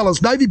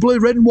tricolours, navy blue,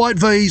 red and white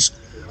V's,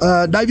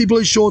 navy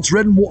blue shorts,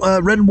 red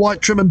and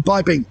white trim and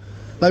piping.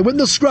 They win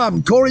the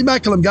scrum. Corey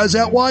Macklem goes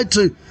out wide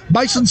to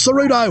Mason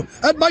Ceruto,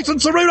 and Mason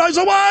Ceruto's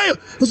away.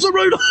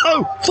 Ceruto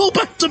full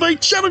back to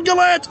beat Shannon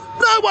Gallant.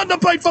 No one to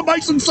beat for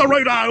Mason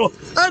Ceruto,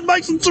 and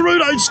Mason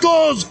Ceruto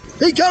scores.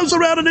 He goes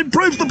around and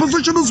improves the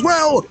position as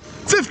well.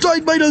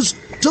 15 metres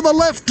to the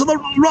left, to the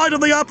right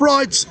of the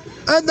uprights.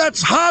 And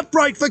that's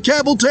heartbreak for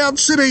Campbelltown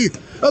City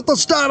at the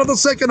start of the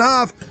second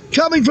half,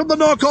 coming from the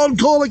knock-on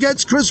call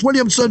against Chris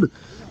Williamson.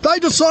 They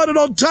decided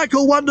on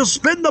tackle one to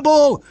spin the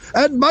ball,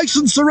 and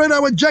Mason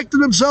Ceruto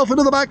injected himself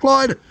into the back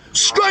line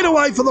straight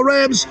away for the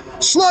Rams,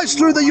 sliced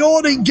through the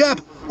yawning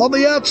gap on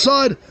the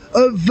outside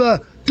of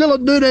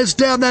Dylan Nunes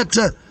down that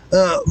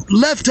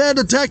left-hand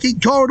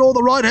attacking corridor,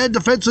 the right-hand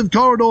defensive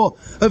corridor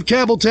of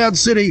Campbelltown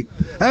City.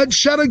 And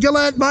Shannon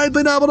Gallant may have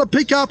been able to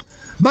pick up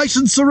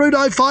Mason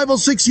Ceruto 5 or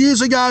 6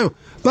 years ago,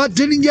 but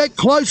didn't get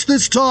close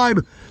this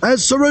time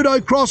as Ceruto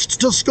crossed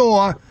to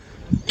score.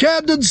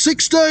 Camden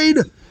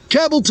 16,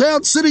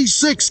 Campbelltown City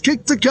 6,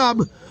 kick to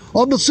come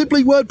on the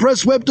Simply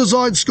WordPress web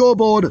design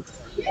scoreboard.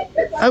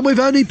 And we've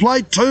only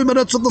played 2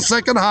 minutes of the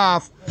second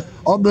half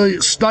on the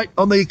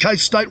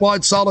Case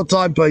Statewide Solar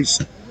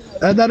timepiece.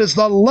 And that is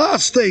the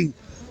last thing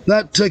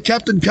that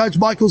Captain Coach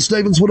Michael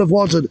Stevens would have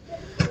wanted.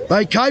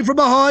 They came from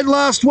behind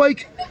last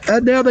week,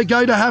 and now they're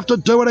going to have to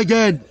do it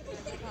again.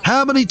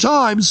 How many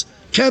times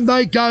can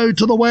they go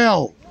to the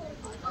well?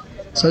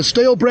 So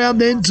Steele Brown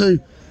then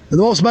and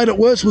what's made it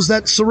worse was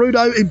that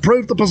Cerudo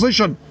improved the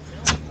position.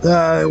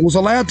 Was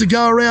allowed to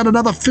go around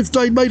another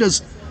 15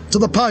 metres to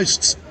the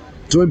posts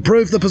to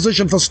improve the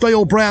position for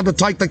Steele Brown to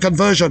take the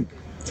conversion.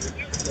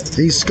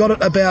 He's got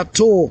it about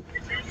Tor.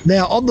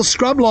 Now on the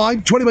scrum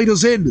line, 20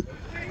 metres in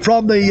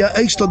from the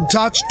eastern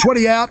touch,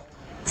 20 out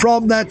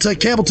from that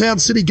Campbelltown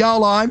City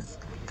goal line.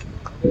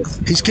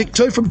 He's kicked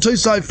 2 from 2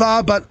 so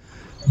far, but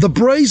the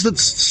breeze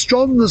that's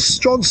strong, the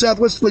strong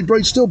southwesterly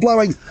breeze still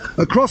blowing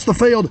across the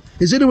field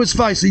is into his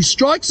face. He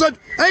strikes it.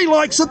 He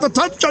likes it. The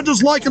touch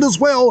judges like it as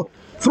well.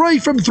 3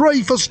 from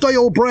 3 for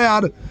Steele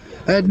Brown.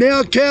 And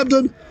now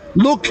Camden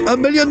look $1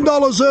 million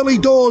early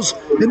doors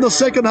in the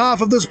second half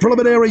of this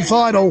preliminary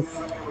final.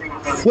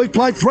 We've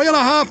played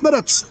 3.5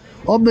 minutes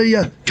on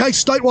the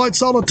Case Statewide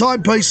Solar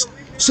Timepiece.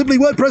 Simply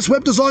WordPress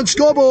web design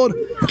scoreboard.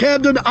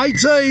 Camden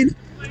 18,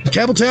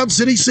 Campbelltown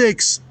City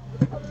 6.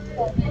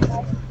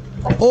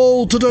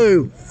 All to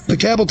do for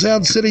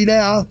Campbelltown City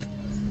now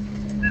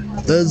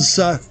as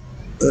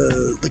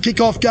the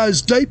kickoff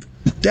goes deep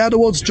down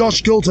towards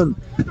Josh Gilton.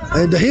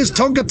 And here's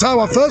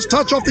Tongatoa, first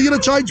touch off the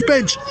interchange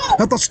bench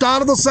at the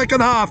start of the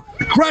second half.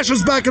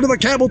 Crashes back into the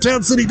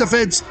Campbelltown City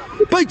defence.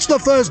 Beats the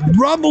first,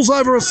 rumbles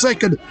over a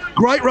second.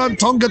 Great run,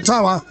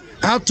 Tongatoa,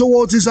 out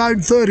towards his own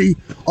 30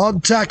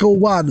 on tackle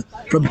 1.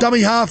 From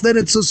dummy half, then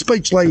it's a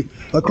Speechley.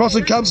 Across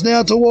it comes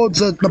now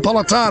towards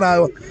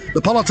Napolitano.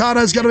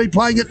 Napolitano's going to be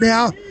playing it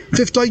now,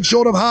 15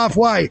 short of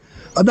halfway.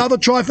 Another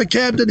try for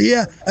Camden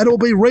here, and it'll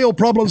be real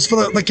problems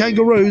for the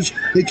Kangaroos.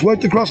 It's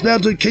worked across now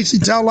to Kisi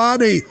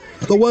Taulani,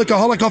 the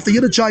workaholic off the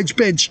interchange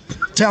bench.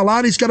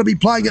 Taulani's going to be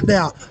playing it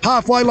now.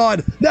 Halfway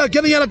line. Now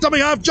getting out of dummy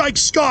half, Jake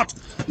Scott,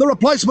 the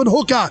replacement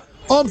hooker,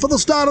 on for the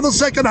start of the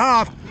second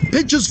half.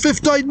 Pitches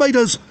 15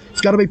 metres.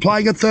 He's going to be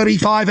playing at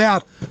 35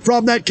 out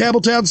from that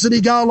Campbelltown City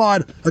goal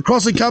line.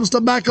 Across it comes to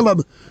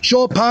Macklem.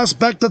 Short pass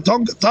back to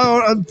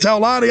Tongatoa and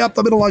Taulani up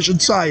the middle, I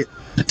should say.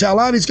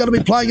 Taulani's going to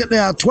be playing it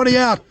now. 20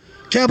 out.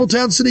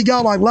 Campbelltown City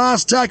goal line.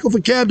 Last tackle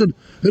for Camden,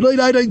 who lead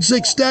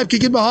 18-6. Stab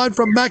kick in behind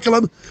from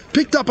Macklem.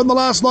 Picked up in the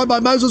last line by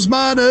Moses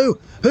Manu,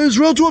 who's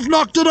ruled to have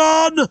knocked it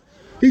on.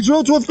 He's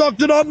ruled to have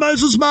knocked it on,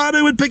 Moses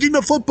Manu, in picking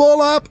the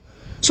football up.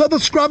 So the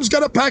scrum's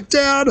going to pack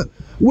down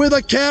with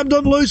a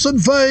Camden loose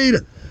and feed.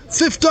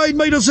 15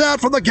 metres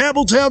out from the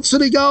Campbelltown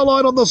City goal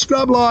line on the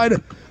scrum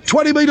line.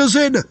 20 metres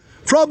in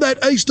from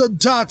that eastern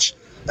touch.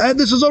 And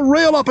this is a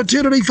real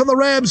opportunity for the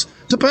Rams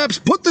to perhaps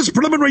put this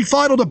preliminary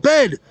final to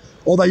bed.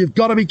 Although you've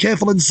got to be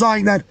careful in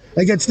saying that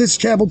against this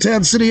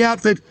Campbelltown City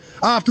outfit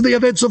after the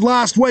events of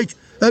last week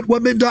at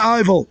Waminda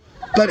Oval.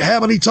 But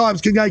how many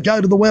times can they go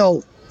to the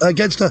well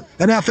against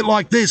an outfit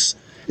like this?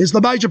 Is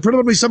the major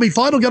preliminary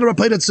semi-final going to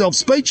repeat itself?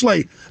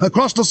 Speechley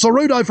across to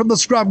Cerudo from the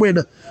scrum win.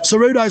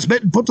 Cerudo's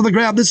met and put to the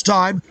ground this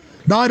time.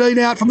 19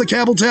 out from the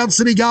Campbelltown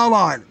City goal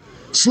line.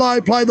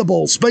 Slow play the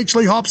ball.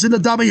 Speechley hops into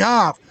dummy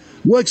half.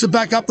 Works it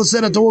back up the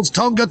centre towards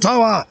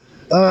Tongatoa.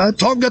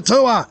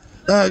 Tongatoa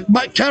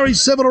carries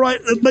 7 or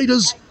 8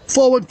 metres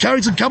forward,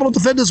 carries a couple of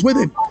defenders with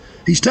him.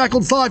 He's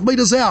tackled 5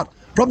 metres out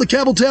from the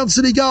Campbelltown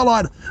City goal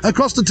line.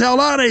 Across to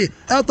Taulani,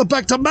 out the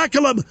back to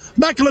Macklem.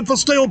 Macklem for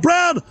Steele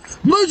Brown.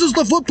 Loses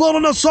the football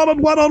in a solid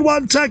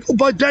one-on-one tackle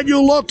by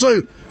Daniel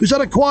Lotu, who's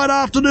had a quiet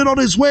afternoon on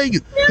his wing.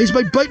 He's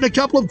been beaten a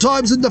couple of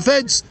times in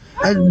defence.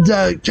 And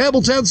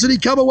Campbelltown City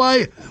come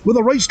away with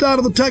a restart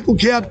of the tackle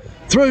count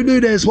through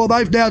Nunez. Well,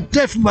 they've now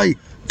definitely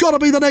got to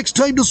be the next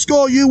team to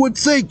score, you would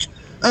think,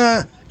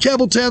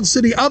 Campbelltown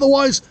City.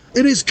 Otherwise,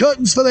 it is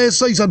curtains for their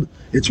season.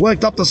 It's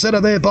worked up the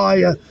centre there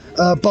by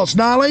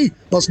Bosnali.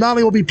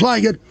 Bosnali will be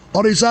playing it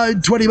on his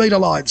own 20-metre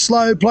line.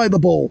 Slow play the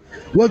ball.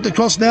 Worked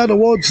across now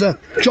towards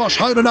Josh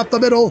Honan up the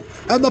middle.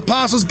 And the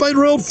pass has been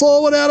ruled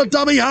forward out of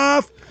dummy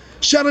half.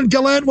 Shannon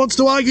Gallant wants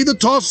to argue the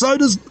toss. So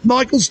does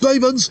Michael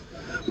Stevens.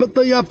 But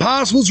the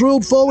pass was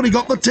ruled forward. He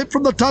got the tip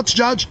from the touch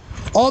judge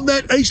on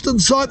that eastern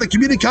side. The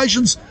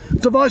communications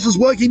device is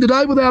working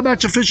today with our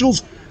match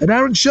officials. And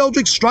Aaron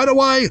Sheldrick straight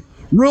away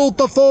ruled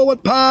the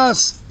forward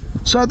pass.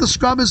 So the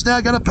scrum is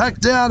now going to pack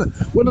down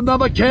with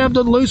another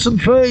Camden loose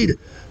and feed.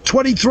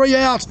 23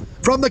 out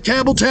from the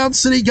Campbelltown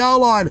City goal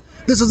line.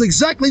 This is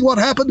exactly what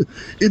happened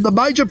in the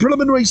major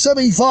preliminary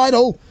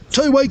semi-final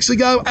 2 weeks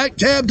ago at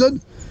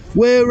Camden,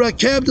 where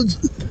Camden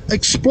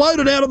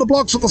exploded out of the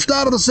blocks at the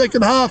start of the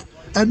second half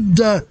and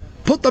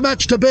put the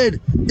match to bed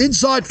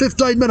inside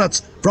 15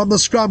 minutes from the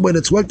scrum win.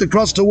 It's worked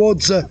across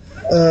towards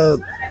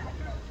Macklem.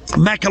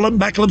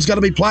 Macklem's going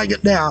to be playing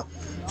it now.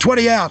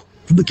 20 out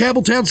from the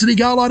Campbelltown City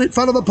goal line in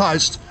front of the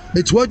post.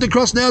 It's worked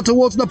across now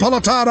towards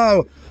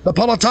Napolitano.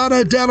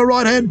 Napolitano down a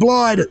right-hand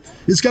blind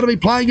is going to be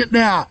playing it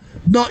now.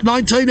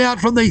 19 out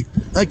from the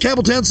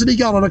Campbelltown City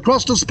goal line.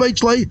 Across to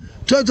Speechley.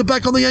 Turns it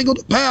back on the angle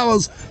to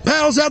Powers.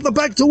 Powers out the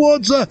back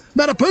towards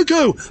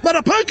Matapuku.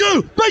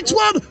 Matapuku beats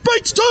 1,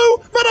 beats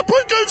 2.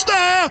 Matapuku's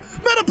there.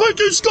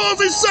 Matapuku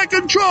scores his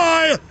second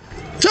try.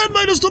 10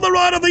 metres to the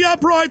right of the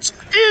uprights.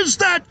 Is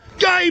that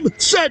game,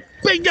 set,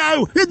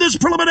 bingo in this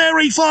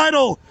preliminary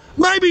final?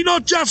 Maybe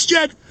not just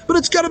yet, but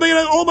it's going to be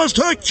an almost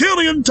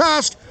Herculean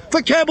task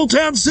for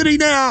Campbelltown City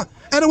now.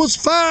 And it was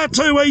far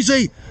too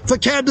easy for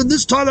Camden.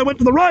 This time they went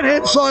to the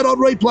right-hand side on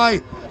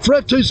replay for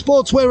F2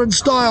 Sportswear and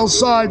Styles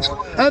sides.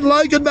 And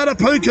Logan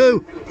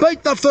Matapuku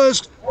beat the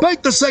first,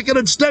 beat the second,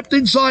 and stepped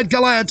inside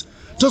Gallant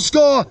to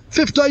score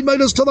 15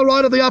 metres to the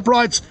right of the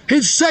uprights.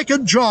 His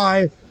second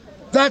try.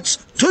 That's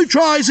 2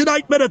 tries in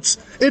 8 minutes.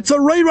 It's a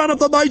rerun of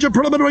the major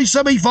preliminary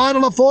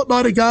semi-final a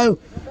fortnight ago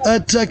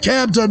at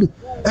Camden.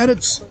 And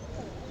it's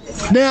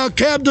now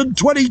Camden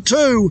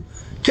 22,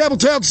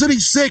 Campbelltown City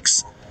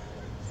 6.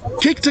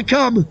 Kick to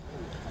come.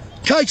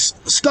 Case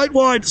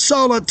statewide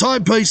solar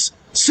timepiece.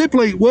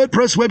 Simply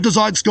WordPress web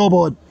design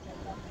scoreboard.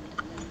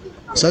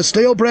 So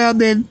Steele Brown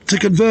then to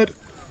convert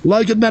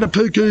Logan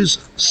Matapuku's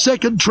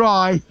second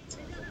try.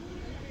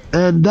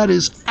 And that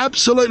is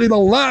absolutely the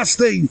last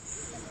thing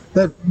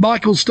that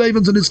Michael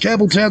Stevens and his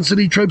Campbelltown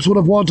City troops would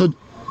have wanted.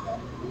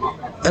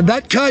 And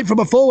that came from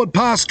a forward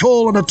pass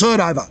call and a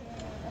turnover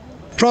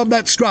from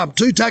that scrum.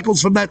 2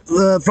 tackles from that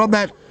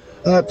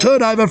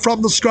turnover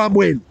from the scrum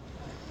win.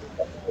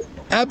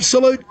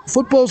 Absolute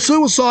football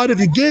suicide if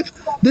you give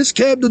this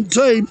Camden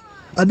team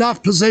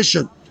enough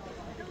possession.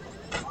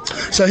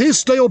 So here's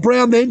Steele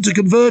Brown then to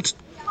convert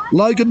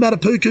Logan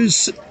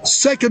Matapuku's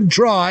second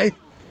try.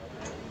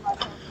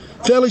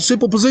 Fairly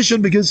simple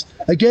position because,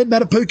 again,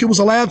 Matapuku was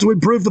allowed to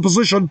improve the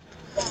position.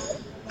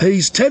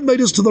 He's 10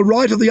 metres to the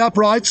right of the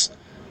uprights,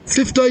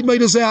 15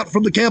 metres out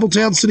from the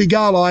Campbelltown City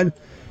goal line,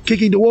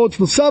 kicking towards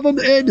the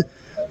southern end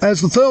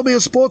as the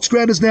Thirlmere Sports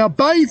Ground is now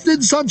bathed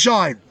in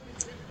sunshine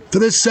for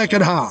this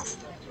second half.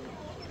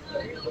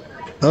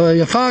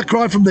 A far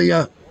cry from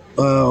the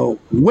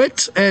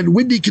wet and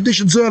windy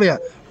conditions earlier.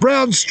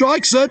 Brown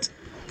strikes it.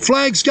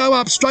 Flags go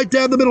up straight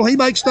down the middle. He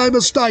makes no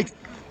mistake.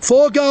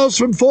 4 goals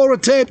from 4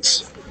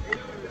 attempts.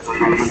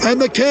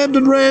 And the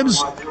Camden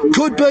Rams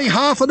could be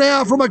half an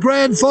hour from a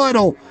grand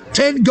final.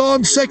 10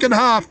 gone second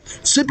half.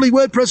 Simply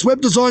WordPress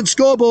web design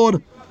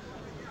scoreboard.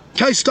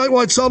 Case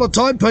statewide solar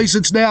timepiece.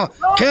 It's now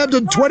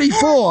Camden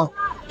 24,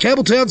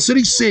 Campbelltown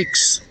City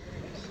 6.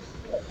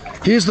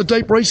 Here's the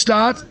deep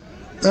restart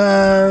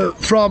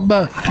from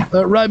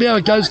Romeo.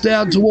 It goes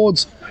down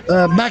towards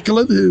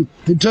Macklin, who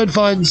in turn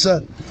finds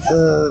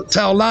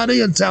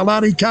Taulani, and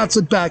Taulani cuts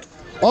it back.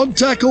 On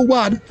tackle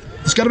 1,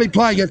 he's going to be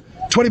playing it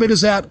 20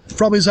 metres out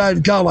from his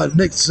own goal line.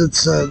 Next,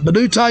 it's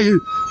Manute who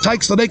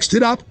takes the next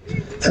hit up.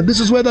 And this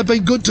is where they've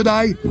been good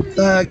today,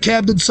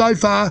 Camden so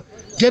far,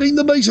 getting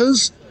the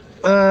metres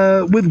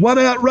with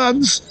 1-out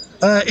runs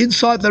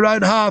inside their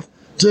own half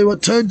to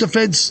turn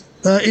defence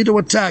into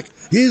attack.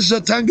 Here's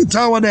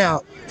Tangatawa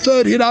now.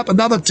 Third hit up,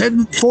 another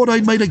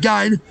 10-14 metre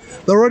gain.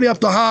 They're already up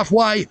to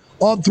halfway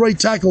on 3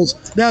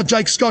 tackles. Now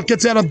Jake Scott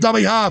gets out of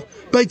dummy half,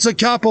 beats a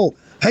couple.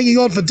 Hanging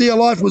on for dear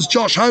life was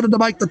Josh Honan to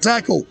make the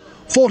tackle.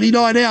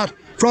 49 out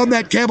from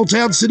that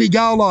Campbelltown City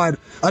goal line.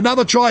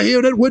 Another try here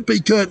and it would be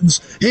curtains.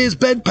 Here's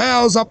Ben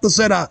Powers up the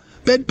centre.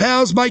 Ben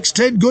Powers makes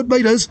 10 good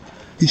metres.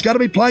 He's going to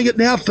be playing it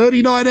now,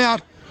 39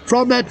 out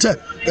from that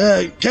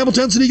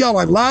Campbelltown City goal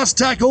line. Last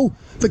tackle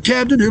for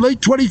Camden, who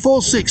lead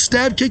 24-6.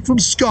 Stab kick from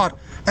Scott.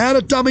 Out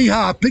of dummy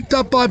half, picked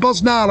up by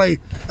Bosnali.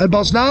 And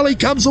Bosnali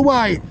comes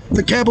away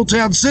for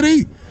Campbelltown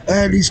City.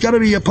 And he's going to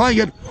be playing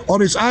it on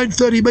his own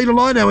 30-metre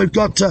line. Now we've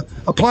got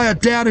a player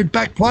down in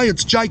back play.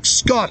 It's Jake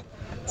Scott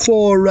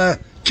for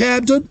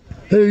Camden,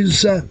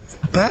 who's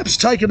perhaps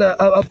taken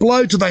a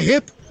blow to the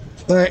hip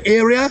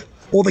area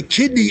or the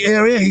kidney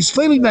area. He's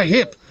feeling the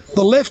hip,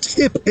 the left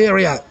hip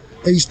area.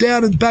 He's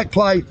down in back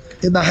play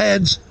in the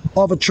hands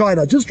of a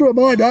trainer. Just a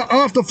reminder,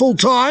 after full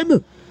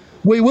time,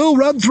 we will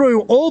run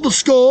through all the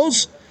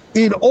scores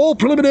in all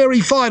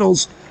preliminary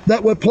finals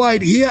that were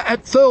played here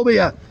at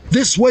Thirlmere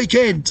this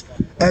weekend,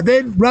 and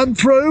then run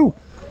through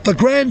the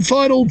grand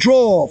final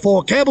draw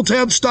for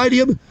Campbelltown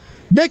Stadium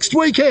next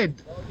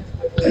weekend.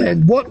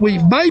 And what we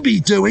may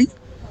be doing,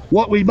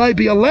 what we may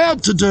be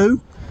allowed to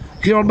do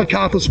here on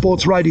Macarthur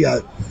Sports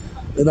Radio.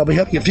 And I'll be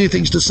having a few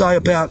things to say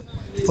about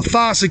the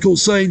farcical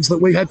scenes that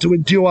we had to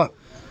endure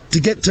to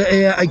get to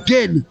air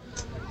again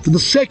for the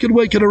second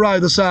week in a row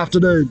this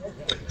afternoon.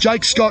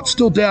 Jake Scott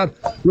still down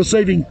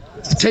receiving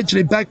attention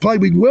in back play.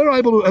 We were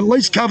able to at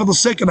least cover the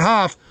second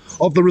half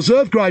of the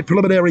reserve grade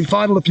preliminary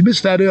final. If you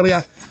missed that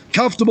earlier,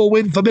 comfortable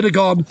win for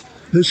Mittagon,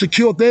 who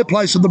secured their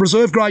place in the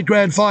reserve grade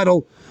grand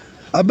final.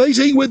 A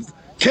meeting with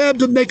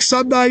Camden next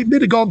Sunday.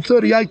 Mittagon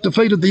 38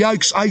 defeated the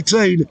Oaks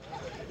 18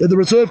 in the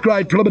reserve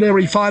grade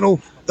preliminary final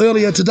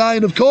earlier today.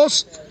 And of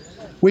course,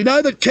 we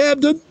know that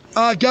Camden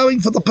are going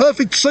for the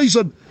perfect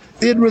season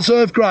in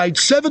reserve grade.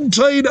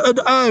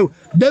 17-0,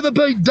 never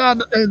been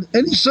done in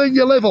any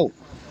senior level,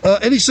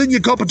 any senior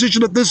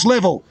competition at this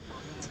level.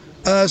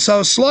 So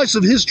a slice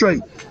of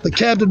history, the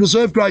Camden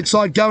reserve grade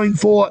side going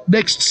for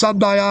next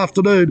Sunday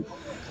afternoon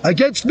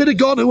against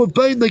Mittagon, who have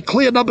been the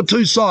clear number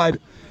 2 side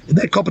in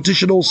that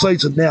competition all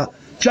season. Now,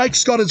 Jake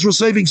Scott is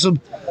receiving some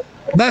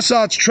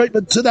massage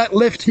treatment to that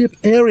left hip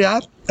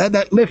area and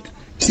that left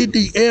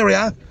kidney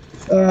area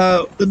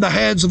in the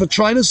hands of a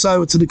trainer,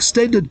 so it's an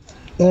extended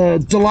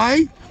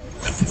delay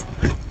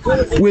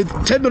with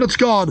 10 minutes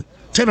gone,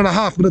 10 and a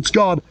half minutes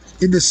gone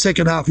in this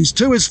second half. He's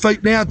to his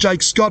feet now,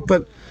 Jake Scott,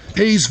 but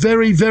he's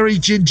very, very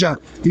ginger.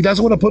 He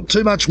doesn't want to put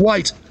too much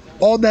weight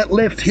on that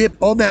left hip,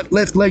 on that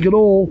left leg at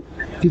all.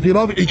 He can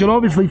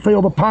obviously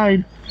feel the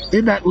pain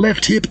in that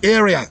left hip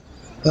area.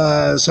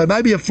 So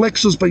maybe a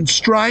flexor's been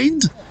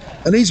strained,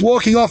 and he's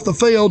walking off the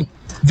field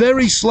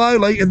very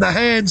slowly in the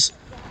hands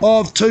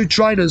of two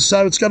trainers.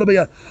 So it's going to be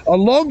a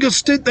longer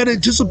stint than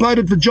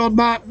anticipated for John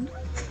Martin.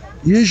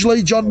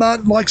 Usually John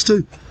Martin likes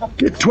to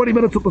get 20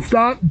 minutes at the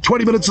start and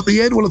 20 minutes at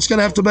the end. Well, it's going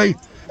to have to be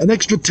an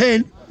extra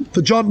 10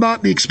 for John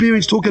Martin, the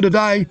experienced hooker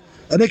today,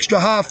 an extra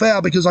half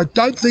hour, because I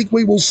don't think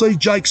we will see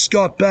Jake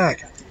Scott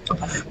back.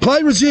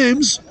 Play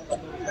resumes,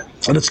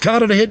 and it's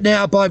carted ahead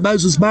now by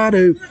Moses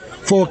Manu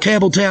for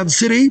Campbelltown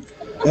City,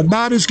 and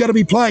Manu's going to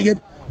be playing it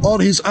on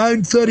his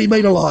own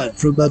 30-metre line.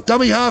 From the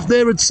dummy half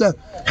there, it's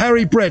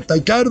Harry Brett. They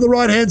go to the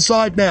right-hand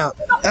side now.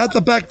 Out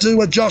the back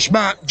to Josh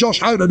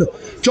Honan.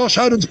 Josh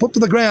Honan's put to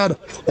the ground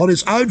on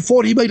his own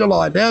 40-metre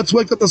line. Now it's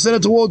worked up the centre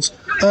towards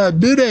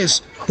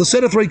Nunes, the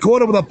centre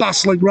three-quarter with a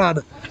bustling run.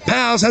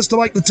 Powers has to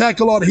make the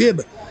tackle on him.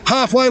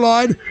 Halfway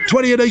line,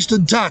 20 at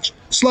Eastern touch.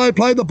 Slow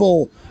play the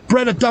ball.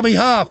 Brett at dummy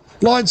half.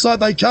 Line side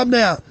they come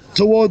now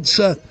towards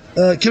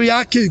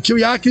Kiriakou.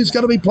 Kiriakou's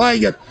going to be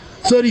playing it.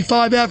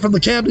 35 out from the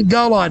Camden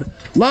goal line.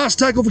 Last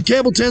tackle for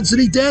Campbelltown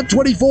City, down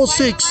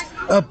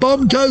 24-6. A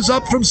bomb goes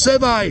up from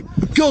Seve.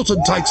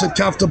 Gilton takes it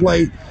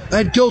comfortably,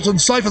 and Gilton,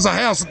 safe as a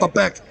house at the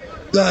back,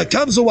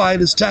 comes away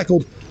and is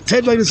tackled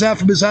 10 metres out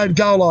from his own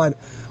goal line.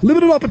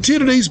 Limited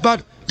opportunities,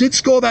 but did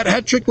score that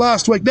hat-trick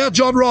last week. Now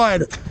John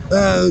Ryan,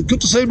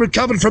 good to see him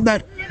recovered from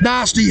that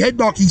nasty head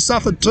knock he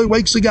suffered 2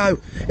 weeks ago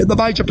in the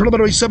major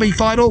preliminary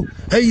semi-final.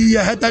 He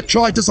had that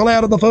try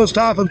disallowed in the first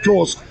half, of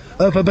course,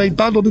 for being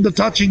bundled into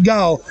touching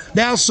goal.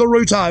 Now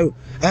Ceruto,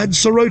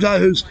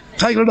 who's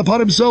taken it upon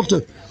himself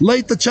to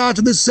lead the charge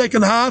in this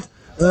second half,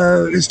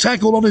 is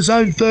tackled on his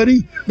own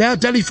 30. Now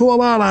Danny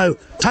Fualalo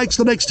takes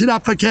the next hit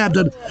up for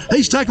Camden.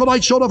 He's tackled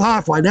 8 short of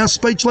halfway. Now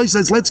Speechley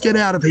says, let's get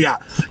out of here.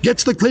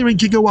 Gets the clearing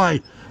kick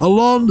away. A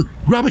long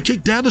rubber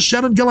kick down to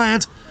Shannon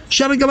Gallant.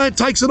 Shannon Gallant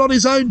takes it on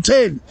his own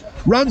 10.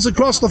 Runs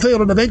across the field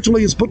and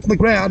eventually is put to the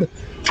ground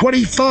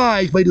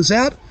 25 metres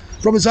out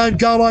from his own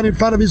goal line in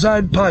front of his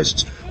own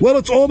posts. Well,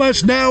 it's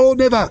almost now or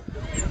never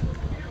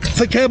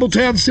for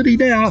Campbelltown City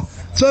now.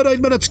 13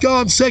 minutes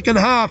gone, second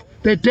half.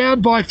 They're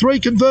down by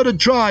 3 converted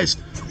tries.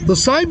 The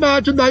same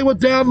margin they were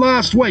down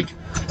last week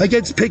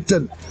against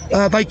Picton.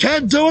 They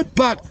can do it,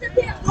 but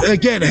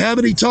again, how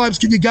many times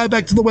can you go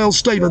back to the Wells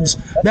Stevens?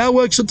 Now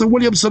works it to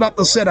Williamson up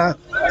the centre,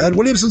 and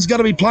Williamson's going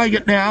to be playing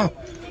it now.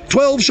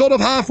 12 short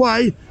of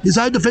halfway, his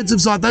own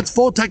defensive side. That's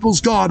 4 tackles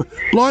gone.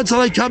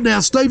 Blindside they come now.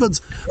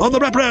 Stevens on the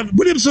wraparound.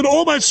 Williamson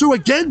almost through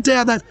again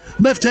down that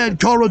left-hand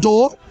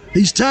corridor.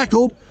 He's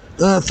tackled.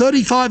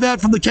 35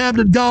 out from the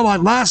Camden goal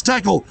line. Last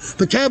tackle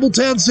for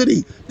Campbelltown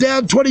City.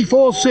 Down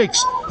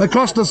 24-6.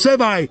 Across to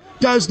Seve.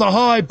 Goes the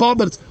high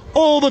bomb. It's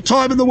all the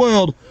time in the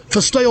world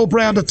for Steele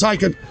Brown to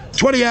take it.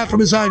 20 out from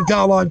his own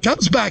goal line.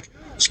 Comes back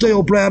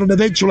Steele Brown, and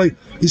eventually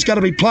he's going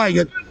to be playing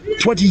it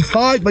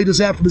 25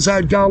 metres out from his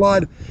own goal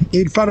line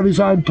in front of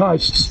his own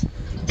posts.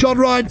 John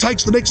Ryan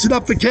takes the next hit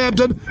up for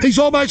Camden. He's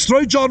almost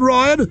through, John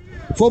Ryan.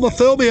 Former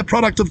Thelmere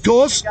product, of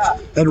course.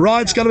 And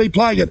Ryan's going to be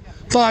playing it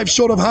 5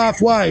 short of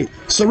halfway.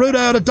 Ceruto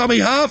at a dummy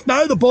half.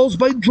 No, the ball's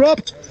been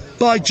dropped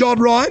by John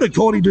Ryan,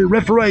 according to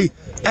referee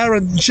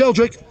Aaron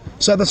Sheldrick.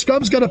 So the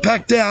scrum's going to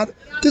pack down,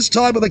 this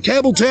time with a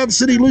Campbelltown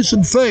City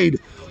loosened feed.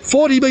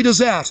 40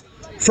 metres out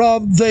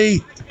from the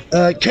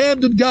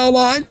Camden goal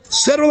line,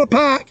 centre of the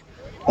park.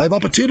 They have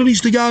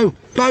opportunities to go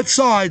both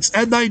sides,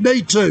 and they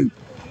need to.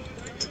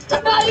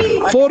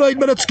 14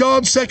 minutes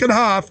gone, second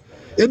half,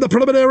 in the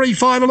preliminary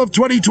final of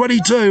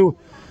 2022.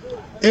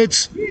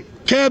 It's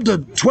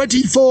Camden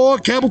 24,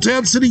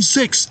 Campbelltown City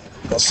 6.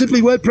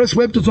 Simply WordPress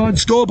web design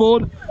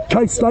scoreboard.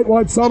 Case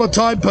statewide solar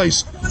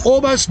timepiece.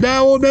 Almost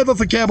now or never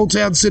for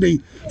Campbelltown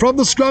City. From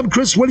the scrum,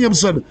 Chris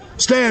Williamson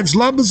stands,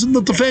 lumbers in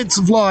the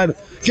defensive line,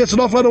 gets an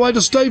offload away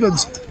to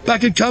Stevens.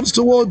 Back it comes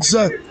towards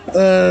jumper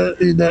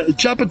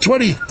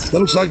 20. That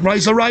looks like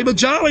Razor Ray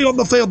Majali on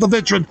the field, the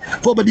veteran,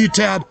 former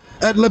Newtown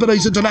at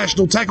Liberties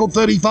International. Tackled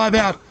 35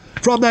 out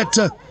from that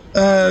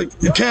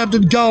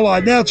Camden goal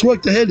line. Now it's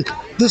worked ahead,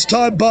 this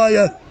time by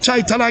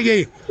Che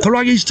Tarangi.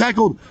 Tarangi's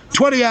tackled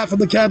 20 out from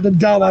the Camden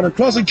goal line.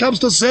 Across it comes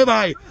to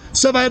Seve.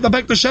 Seve at the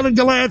back to Shannon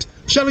Gallant.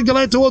 Shannon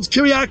Gallant towards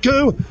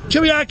Kiriakou.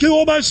 Kiriakou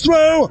almost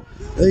through.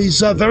 He's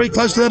very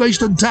close to that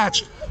Eastern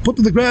touch. Put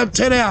to the ground,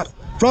 10 out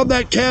from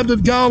that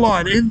Camden goal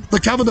line in the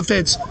cover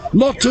defence.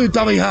 Lot 2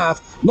 dummy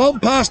half.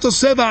 Long pass to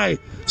Seve.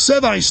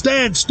 Seve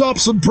stands,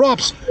 stops and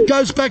props.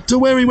 Goes back to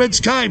where he once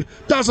came.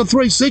 Does a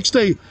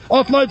 360.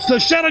 Offloads to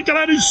Shannon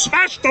Gallant, who's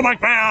smashed to the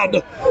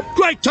ground.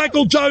 Great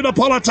tackle, Joe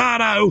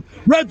Napolitano.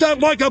 Read that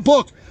like a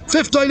book.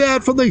 15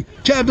 out from the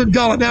Camden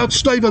goal. Now it's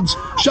Stevens.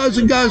 Shows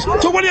and goes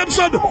to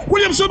Williamson.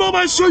 Williamson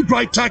almost through.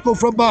 Great tackle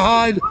from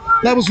behind.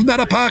 That was from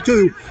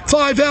Nanapaku.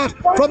 5 out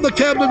from the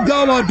Camden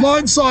goal line.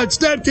 Blindside.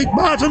 Stab kick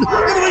Martin into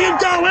the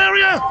in-goal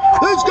area.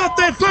 Who's got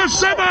their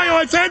first? Seve,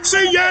 I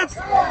fancy. Yes.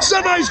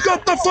 Seve's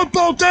got the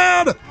football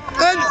down.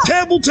 And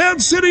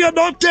Campbelltown City are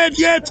not dead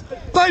yet.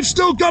 They've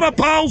still got a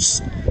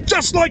pulse.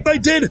 Just like they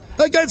did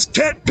against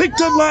Cat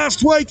Picton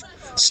last week.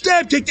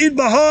 Stab kick in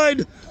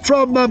behind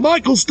from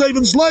Michael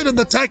Stevens late in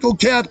the tackle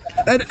count.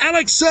 And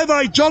Alex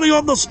Seve, Johnny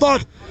on the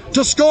spot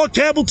to score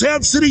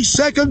Campbelltown City's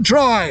second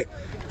try.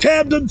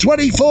 Camden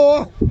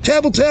 24,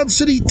 Campbelltown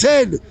City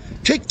 10.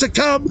 Kick to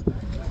come.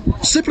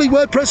 Simply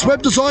WordPress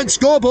web design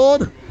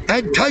scoreboard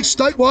and Case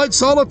statewide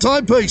solar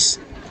timepiece.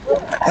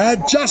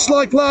 And just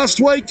like last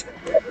week,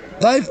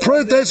 they've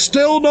proved they're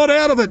still not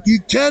out of it. You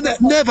can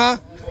never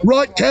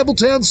write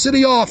Campbelltown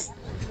City off.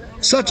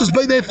 Such has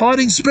been their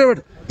fighting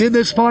spirit in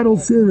this final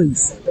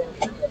series.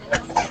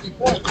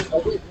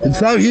 And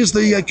so here's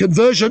the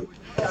conversion.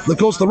 Of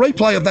course, the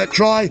replay of that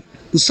try,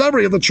 the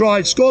summary of the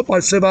try scored by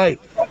Seve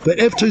for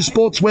F2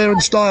 Sportswear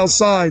and Style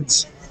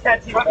Signs.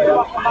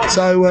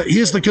 So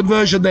here's the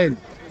conversion then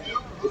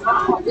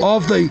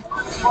of the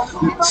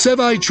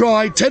Seve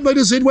try. 10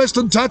 metres in,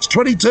 Western touch,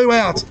 22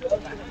 out.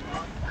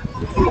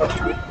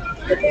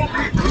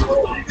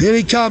 Here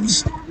he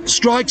comes,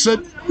 strikes it,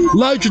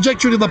 low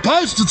trajectory to the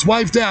post, it's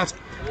waved out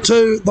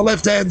to the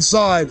left-hand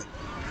side.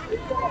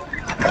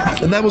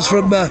 And that was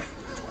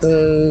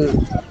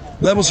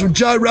from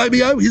Joe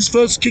Romeo, his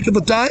first kick of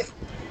the day.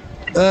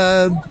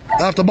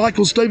 After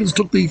Michael Stevens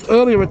took the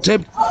earlier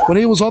attempt when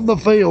he was on the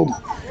field.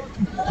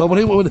 But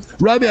when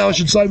Romeo, I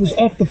should say, was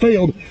off the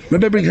field,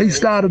 remembering he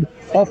started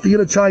off the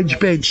interchange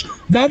bench.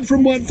 None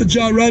from one for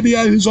Joe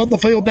Romeo, who's on the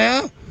field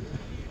now.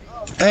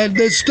 And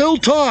there's still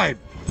time.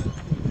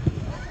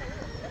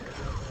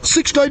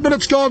 16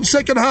 minutes gone,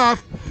 second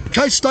half.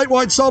 Case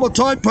statewide solar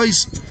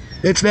timepiece.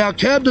 It's now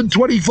Camden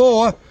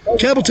 24,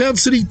 Campbelltown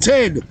City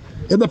 10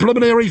 in the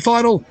preliminary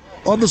final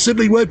on the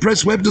Simply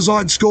WordPress web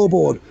design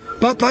scoreboard.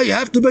 But they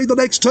have to be the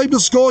next team to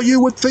score,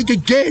 you would think,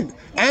 again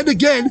and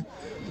again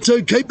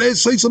to keep their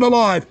season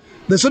alive.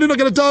 They're certainly not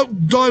going to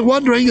die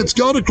wondering. It's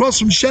gone across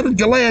from Shannon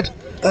Gallant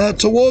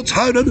towards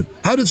Honan.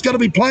 Honan's going to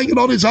be playing it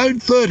on his own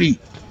 30.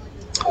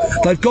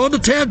 They've gone to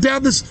town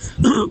down this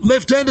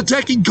left-hand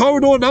attacking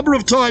corridor a number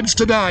of times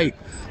today.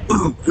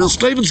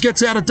 Stevens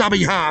gets out a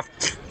dummy half.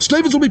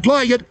 Stevens will be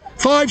playing it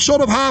 5 short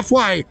of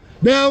halfway.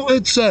 Now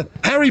it's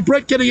Harry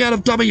Brett getting out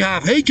of dummy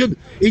half. He can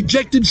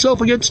inject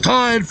himself against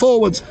tired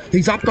forwards.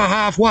 He's up to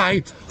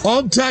halfway.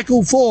 On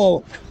tackle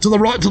 4 to the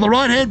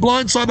right-hand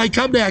blind side they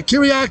come now.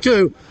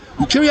 Kiriakou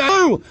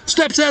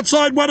steps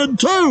outside 1 and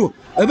 2.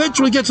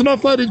 Eventually gets an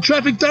offload in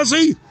traffic, does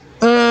he?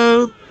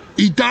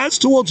 He does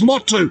towards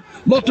Lotu.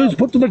 Lotu's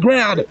put to the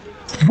ground.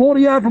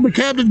 40 out from the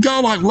Camden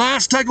goal line.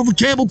 Last tackle for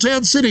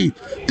Campbelltown City.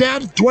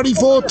 Down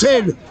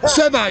 24-10.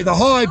 Seve, the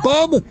high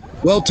bomb.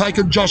 Well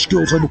taken, Josh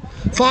Gilton.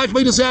 5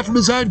 metres out from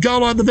his own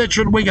goal line, the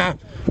veteran winger.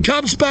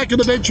 Comes back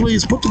and eventually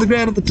is put to the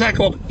ground at the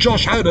tackle.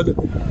 Josh Honan.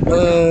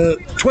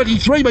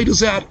 23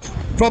 metres out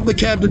from the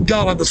Camden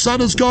goal line. The sun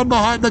has gone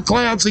behind the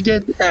clouds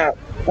again now.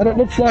 And it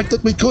looks like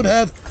that we could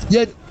have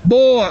yet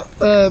more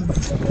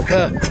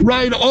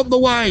rain on the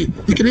way.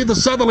 You can hear the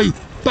southerly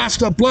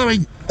buster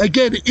blowing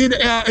again in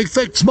our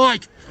effects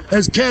mic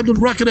as Camden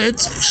Ruckenhead.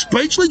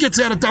 Speechley gets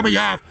out of dummy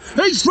half.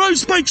 He's through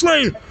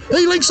Speechley.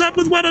 He links up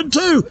with 1 and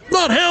 2.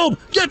 Not held.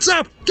 Gets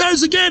up.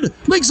 Goes again.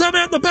 Links up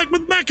out the back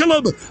with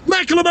Macallum.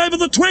 Macallum over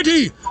the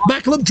 20.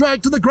 Macallum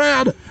dragged to the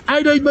ground.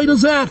 18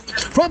 metres out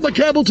from the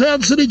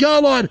Campbelltown City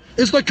goal line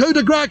is the coup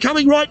de grace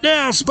coming right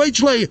now.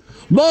 Speechley.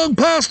 Long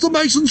past to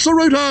Mason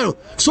Ceruto.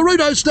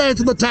 Ceruto stands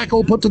in the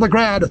tackle, put to the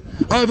ground.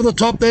 Over the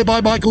top there by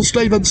Michael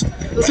Stevens.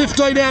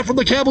 15 out from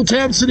the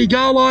Campbelltown City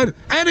goal line.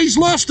 And he's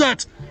lost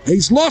it.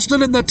 He's lost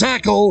it in the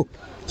tackle.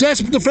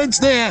 Desperate defence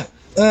there.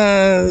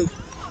 Has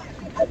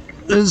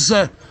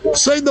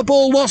seen the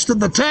ball lost in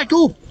the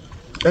tackle.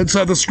 And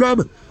so the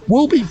scrum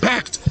will be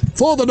packed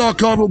for the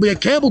knock-on. Will be a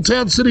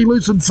Campbelltown City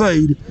loose and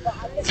feed.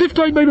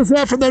 15 metres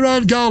out from their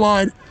own goal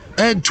line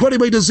and 20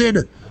 metres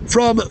in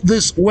from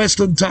this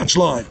western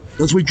touchline.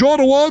 As we draw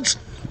towards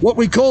what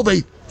we call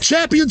the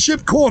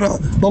championship quarter,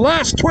 the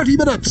last 20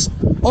 minutes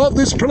of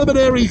this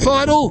preliminary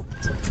final.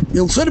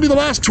 It'll certainly be the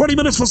last 20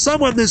 minutes for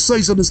someone this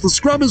season as the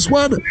scrum is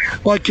won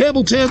by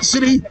Campbelltown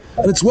City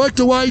and it's worked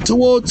away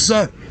towards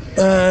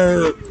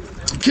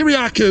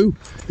Kiriakou.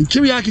 And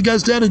Kiriakou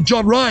goes down in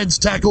John Ryan's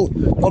tackle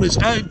on his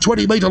own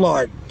 20-metre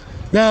line.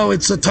 Now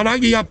it's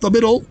Tarangi up the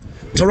middle.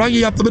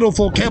 Tarangi up the middle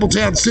for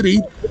Campbelltown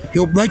City.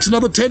 He'll makes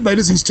another 10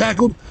 metres. He's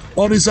tackled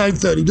on his own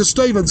 30. To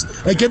Stevens.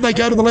 Again, they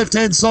go to the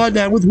left-hand side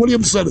now with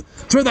Williamson.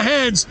 Through the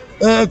hands,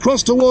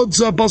 across towards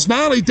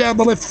Bosnali down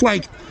the left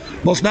flank.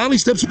 Bosnali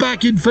steps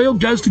back in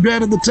field, goes to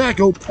ground in the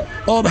tackle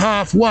on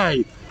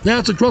halfway. Now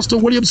it's across to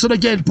Williamson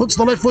again. Puts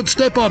the left foot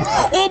step on.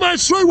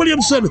 Almost through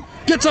Williamson.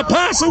 Gets a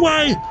pass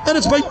away. And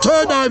it's been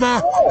turned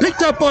over.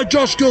 Picked up by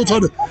Josh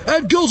Gilton.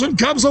 And Gilton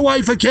comes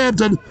away for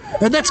Camden.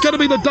 And that's going to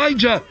be the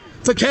danger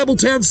for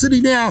Campbelltown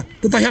City now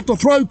that they have to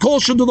throw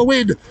caution to the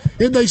wind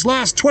in these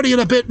last 20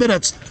 and a bit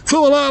minutes.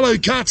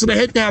 Fualalu carts it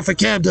ahead now for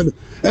Camden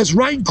as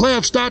rain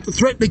clouds start to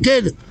threaten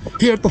again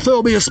here at the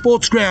Thirlmere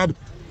Sports Ground.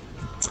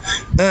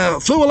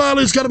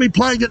 Fualalu's going to be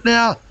playing it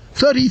now.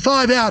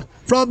 35 out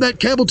from that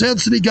Campbelltown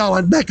City goal,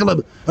 and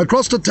Macklem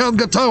across to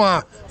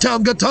Taungatoa.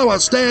 Taungatoa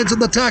stands in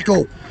the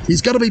tackle.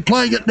 He's going to be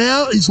playing it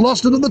now. He's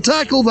lost it in the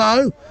tackle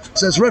though,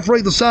 says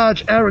referee the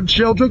Sarge Aaron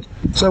Sheldrick.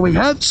 So we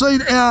have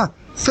seen our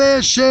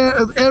fair share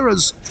of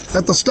errors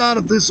at the start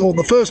of this, or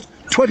the first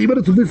 20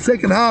 minutes of this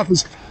second half,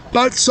 as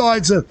both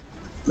sides are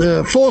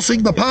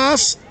forcing the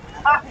pass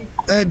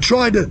and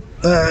trying to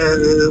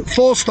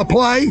force the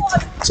play.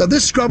 So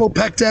this scrum will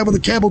pack down with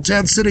the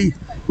Campbelltown City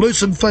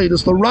loosened feet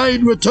as the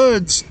rain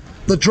returns.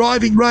 The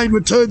driving rain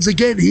returns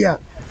again here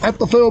at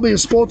the Thirlmere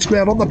Sports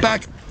Ground on the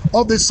back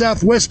of this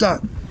southwester.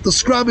 The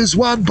scrum is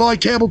won by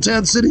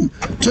Campbelltown City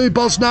to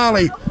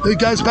Bosnali, who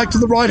goes back to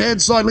the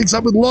right-hand side, links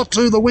up with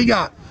Lotu, the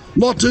winger.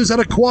 Lotu's had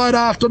a quiet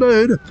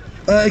afternoon,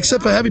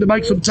 except for having to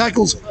make some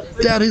tackles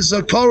down his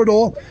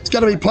corridor. He's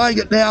going to be playing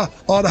it now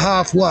on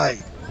halfway.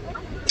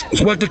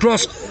 It's worked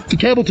across to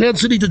Campbelltown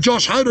City to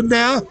Josh Hoden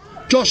now.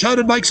 Josh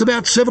Hoden makes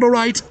about 7 or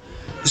 8.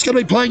 He's going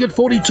to be playing it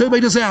 42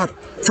 metres out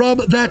from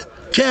that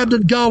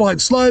Camden goal line.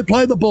 Slow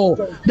play the ball.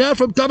 Now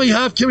from dummy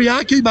half,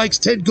 Kiriakou makes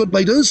 10 good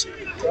metres.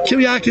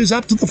 Kiriakou's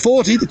up to the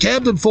 40, the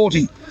Camden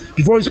 40,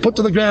 before he's put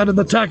to the ground in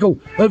the tackle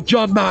of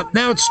John Martin.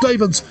 Now it's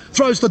Stevens,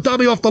 throws the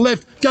dummy off the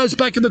left, goes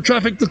back into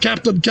traffic, the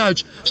captain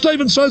coach.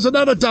 Stevens throws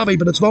another dummy,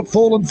 but it's not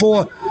fallen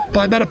for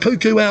by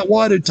Matapuku out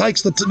wide, who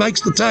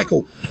makes the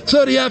tackle.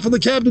 30 out from the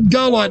Camden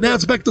goal line. Now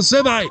it's back to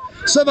Seve.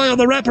 Seve on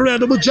the wraparound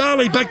to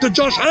Mujali, back to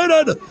Josh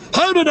Hoden.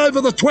 Hoden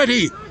over the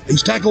 20.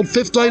 He's tackled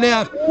 15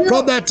 out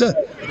from that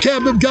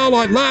Camden goal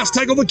line. Last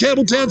tackle for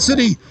Campbelltown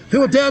City,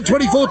 who are down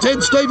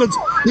 24-10. Stevens,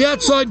 the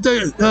outside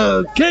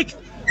kick.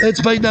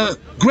 It's been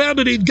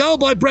grounded in goal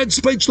by Brad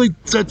Speechley,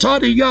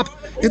 tidying up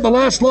in the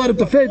last line of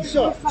defence.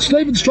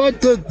 Stevens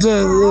tried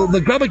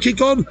the grubber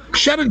kick on.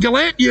 Shannon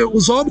Gallant knew it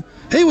was on.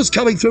 He was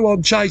coming through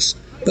on chase,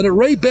 but it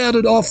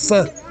rebounded off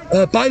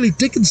Bailey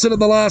Dickinson in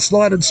the last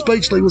line, and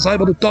Speechley was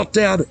able to dot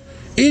down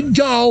in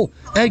goal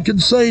and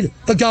concede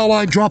the goal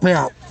line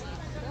dropout.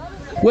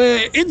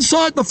 We're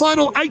inside the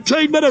final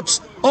 18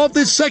 minutes of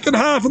this second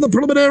half of the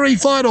preliminary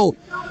final.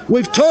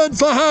 We've turned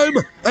for home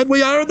and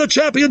we are in the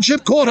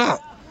championship quarter.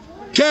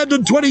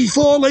 Camden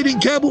 24 leading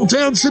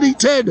Campbelltown City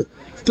 10.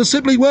 For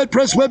Simply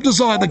WordPress Web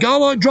Design, the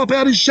goal line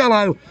dropout is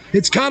shallow.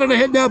 It's carted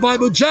ahead now by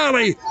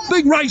Mujali.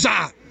 Big razor.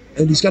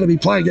 And he's going to be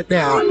playing it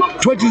now.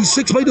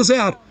 26 metres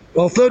out,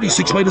 or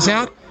 36 metres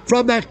out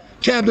from that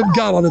Camden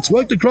goal line. It's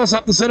worked across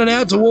up the centre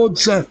now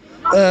towards a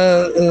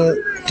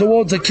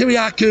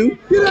Kiriakou.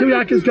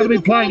 Kiriakou's going to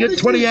be playing it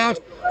 20 out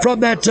from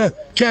that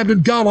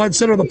Camden goal line,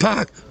 centre of the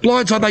park.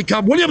 Blindside they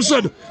come.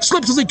 Williamson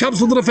slips as he comes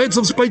from the defence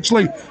of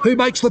Speechley, who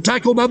makes the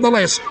tackle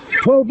nonetheless.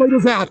 12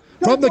 metres out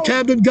from the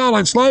Camden goal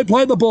line. Slow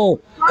play the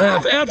ball.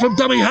 Out from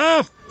dummy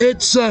half.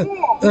 It's Che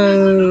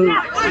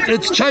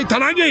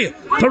Tarangi.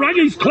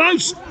 Tarangi's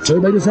close.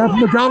 2 metres out from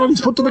the goal line.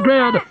 He's put to the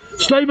ground.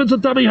 Stevens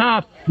at dummy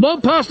half.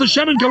 Long pass to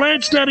Shannon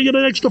Gallant, standing at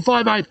an extra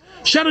 5'8".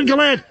 Shannon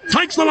Gallant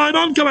takes the line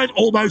on. Gallant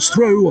almost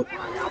through.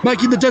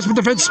 Making the desperate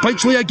defence,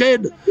 Speechley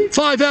again.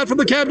 5 out from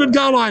the Camden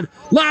goal line.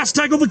 Last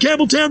tackle for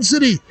Campbelltown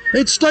City.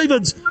 It's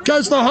Stevens.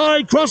 Goes the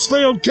high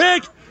crossfield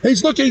kick.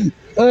 He's looking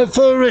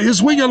for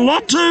his winger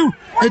Lotu.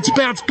 It's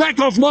bounced back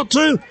off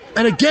Lotu.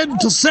 And again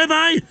to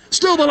Seve.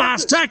 Still the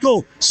last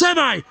tackle.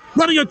 Seve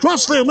running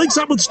across field. Links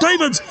up with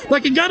Stevens. They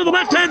can go to the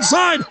left-hand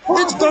side.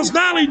 It's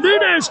Bosnali.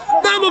 Nunes.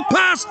 No look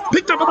pass.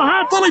 Picked up on the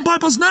hard volley by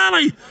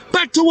Bosnali.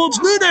 Back towards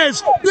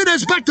Nunes.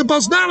 Nunes back to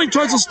Bosnali.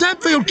 Tries a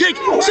stamp field kick.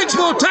 6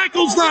 more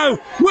tackles though.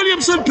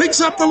 Williamson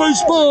picks up the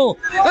loose ball.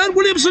 And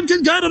Williamson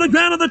can go to the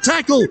ground on the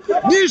tackle.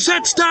 New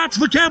set starts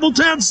for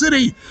Campbelltown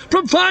City.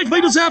 From 5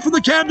 metres out from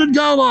the Camden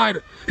goal line.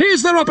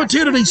 Here's their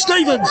opportunity.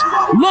 Stevens.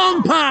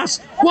 Long pass.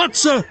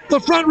 What's the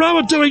front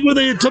rower doing with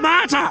it?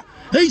 Tamata.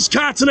 He's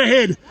carts it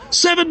ahead.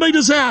 7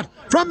 metres out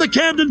from the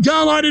Camden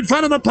goal line in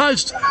front of the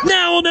post.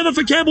 Now or never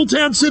for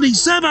Campbelltown City.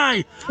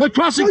 Seve.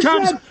 Across it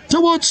comes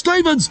towards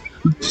Stevens.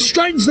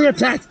 Straightens the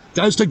attack.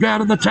 Goes to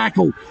ground in the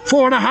tackle.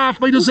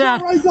 4.5 metres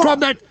out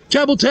from that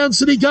Campbelltown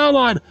City goal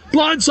line.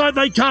 Blindside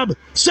they come.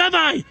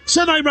 Seve.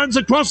 Seve runs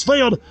across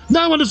field.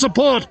 No one to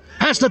support.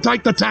 Has to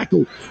take the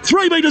tackle.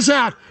 3 metres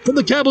out from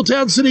the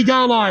Campbelltown City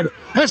goal line.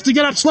 Has to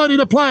get up slowly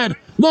to play it.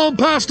 Long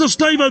pass to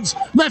Stevens.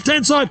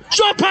 Left-hand side.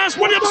 Short pass.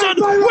 Williamson.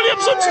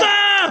 Williamson's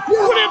there.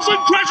 Williamson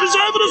crashes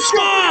over to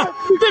score.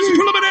 This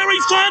preliminary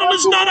final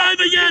is not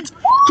over yet.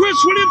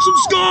 Chris Williamson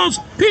scores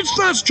his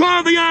first try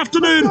of the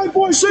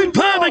afternoon.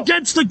 Superb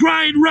against the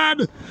grain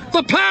run.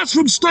 The pass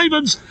from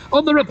Stevens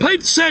on the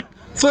repeat set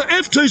for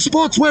F2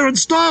 Sportswear and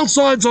Style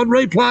Signs on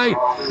replay.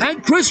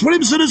 And Chris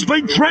Williamson has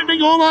been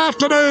threatening all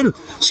afternoon.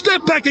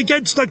 Step back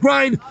against the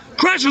grain.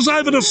 Crashes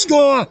over to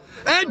score.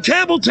 And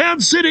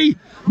Campbelltown City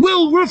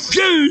will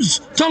refuse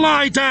to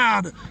lie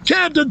down.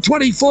 Camden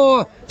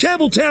 24,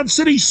 Campbelltown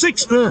City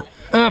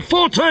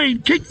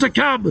 14, kick to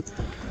come.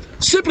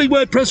 Simply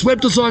WordPress web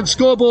design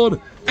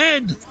scoreboard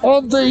and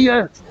on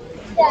the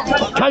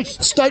Case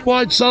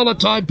statewide solar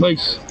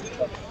timepiece.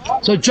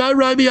 So Joe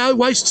Romeo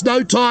wastes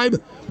no time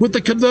with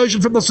the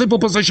conversion from the simple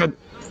position.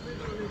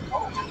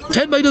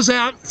 10 metres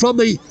out from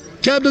the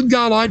Camden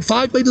goal line,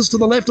 5 metres to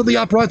the left of the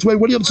uprights where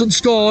Williamson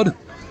scored.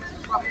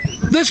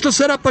 This to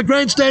set up the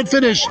grandstand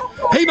finish.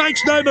 He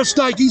makes no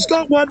mistake. He's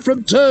got 1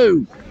 from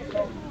 2.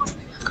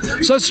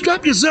 So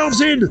strap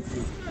yourselves in,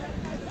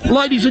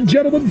 ladies and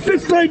gentlemen.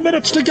 15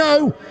 minutes to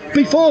go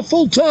before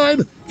full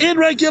time in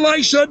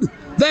regulation.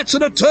 That's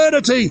an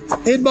eternity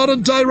in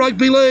modern day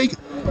rugby league.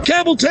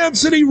 Campbelltown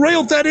City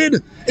reeled that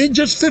in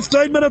just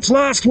 15 minutes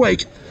last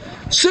week.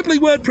 Simply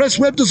WordPress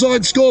web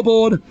design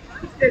scoreboard.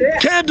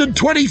 Camden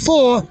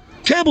 24,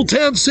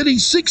 Campbelltown City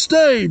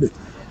 16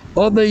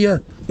 on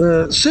the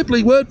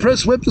Simply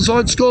WordPress web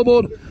design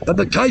scoreboard and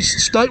the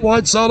Case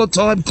statewide solar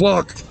time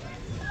clock.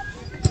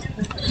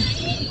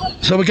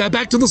 So we go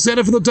back to the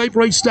centre for the deep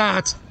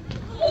restart.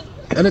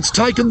 And it's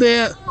taken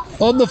there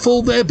on the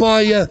full there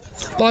by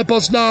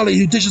Bosnali,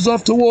 who dishes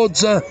off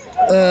towards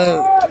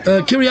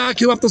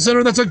Kiriakou up the centre,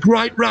 and that's a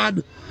great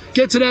run.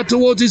 Gets it out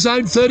towards his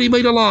own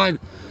 30-metre line.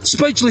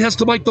 Speechley has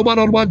to make the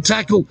one-on-one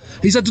tackle.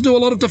 He's had to do a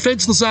lot of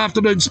defence this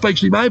afternoon,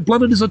 Speechley. May have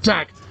blunted his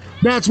attack.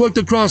 Now it's worked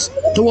across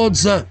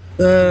towards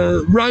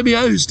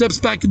Romeo, who steps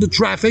back into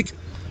traffic.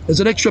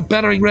 There's an extra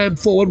battering ram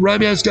forward.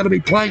 Romeo's going to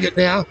be playing it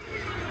now.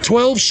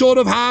 12 short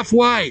of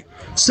halfway.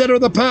 Centre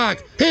of the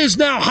park. Here's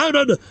now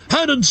Honan.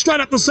 Honan straight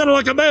up the centre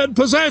like a man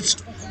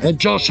possessed. And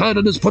Josh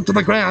Honan is put to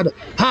the ground.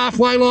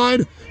 Halfway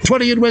line,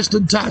 20 in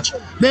Western touch.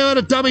 Now at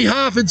a dummy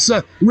half, it's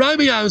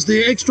Romeo's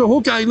the extra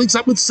hooker. He links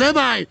up with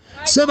Seve.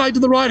 Seve to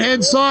the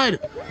right-hand side.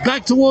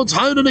 Back towards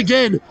Honan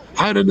again.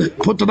 Honan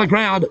put to the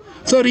ground.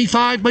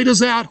 35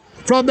 metres out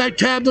from that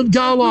Camden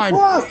goal line.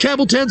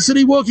 Campbelltown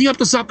City walking up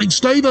to something.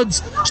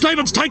 Stevens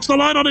takes the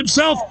line on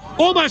himself.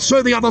 Almost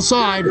through the other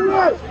side.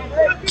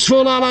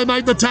 Sfolalo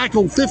made the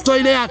tackle.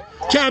 15 out.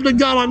 Camden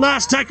goal line.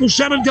 Last tackle,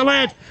 Shannon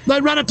Gallant. They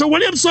run it to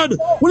Williamson.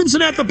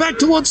 Williamson out the back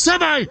towards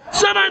Seve.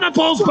 Seve, the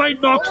ball's been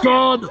knocked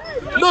on.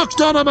 Knocked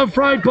on, I'm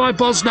afraid, by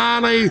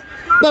Bosnali.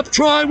 The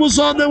try was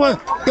on.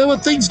 There were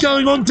things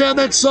going on down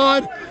that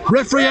side.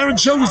 Referee Aaron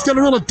Childers going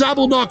to rule a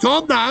double knock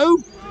on, though.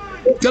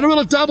 Going to rule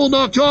a double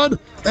knock on.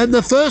 And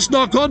the first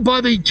knock on by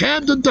the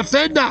Camden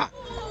defender.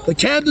 The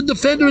Camden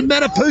defender in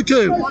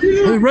Matapuku,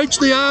 who reached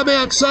the arm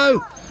out.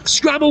 So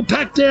Scrabble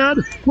packed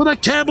down with a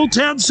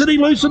Campbelltown City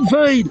loose and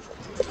feed.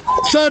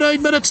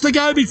 13 minutes to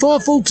go before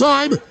full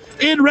time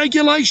in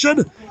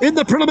regulation in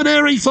the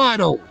preliminary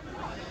final.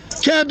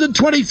 Camden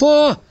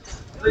 24,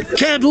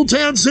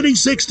 Campbelltown City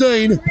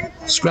 16.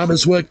 Scrum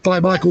is worked by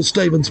Michael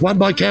Stevens, won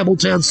by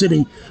Campbelltown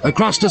City.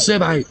 Across to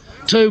Seve,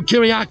 to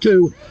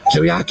Kiriakou.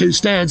 Kiriakou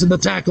stands in the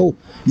tackle.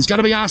 He's going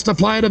to be asked to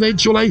play it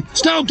eventually.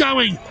 Still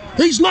going.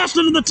 He's lost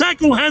it in the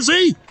tackle, has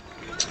he?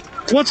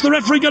 What's the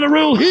referee going to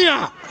rule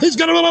here? He's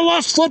going to rule a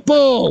lost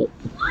football.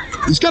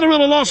 He's going to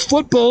rule a lost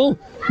football.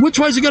 Which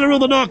way is he going to rule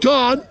the knock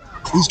on?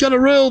 He's going to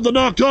rule the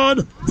knock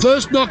on.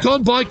 First knock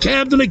on by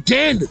Camden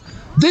again.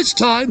 This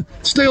time,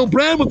 Steele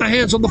Brown with the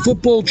hands on the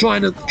football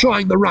trying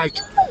the rake.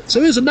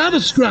 So here's another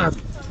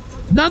scrum.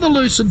 Another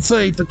loose and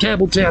feed for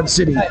Campbelltown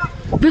City.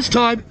 This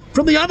time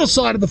from the other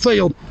side of the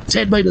field,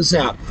 10 metres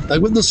out. They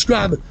win the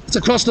scrum. It's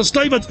across to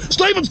Stevens.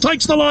 Stevens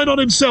takes the line on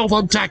himself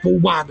on tackle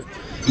 1.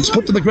 He's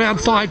put to the ground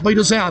 5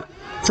 metres out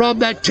from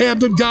that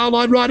Camden goal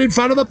line right in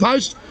front of the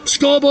post.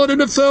 Scoreboard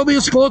into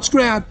Thirlmere Sports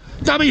Ground.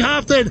 Dummy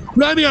half then.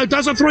 Romeo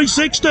does a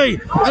 360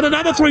 and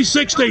another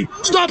 360.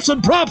 Stops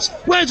and props.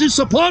 Where's his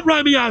support,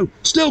 Romeo?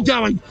 Still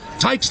going.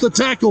 Takes the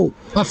tackle.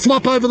 A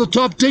flop over the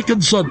top,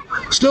 Dickinson.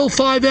 Still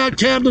 5 out,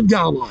 Camden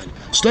goal line.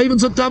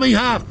 Stevens at dummy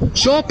half.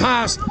 Short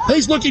pass.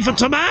 He's looking for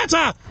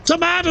Tamata.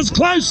 Tamata's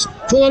close.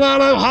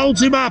 Forlalo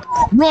holds him up.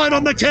 Right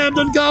on the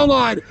Camden goal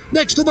line.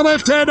 Next to the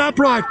left-hand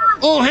upright.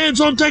 All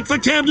hands on deck for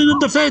Camden in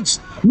defence.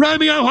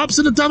 Romeo hops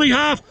into dummy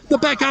half. The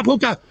backup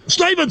hooker.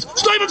 Stevens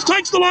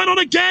takes the line on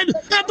again.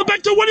 Out the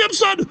back to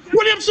Williamson.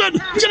 Williamson,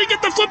 can he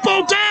get the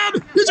football down?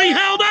 Is he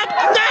held up?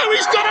 No,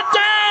 he's got it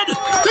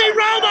down. He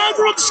rolled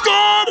over and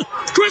scored.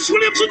 Chris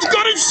Williamson's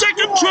got his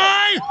second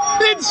try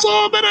in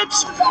 4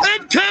 minutes.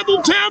 And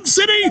Campbelltown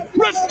City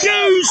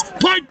refuse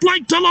point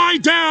blank to lie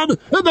down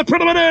in the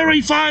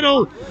preliminary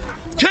final.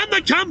 Can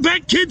the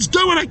comeback kids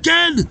do it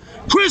again?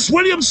 Chris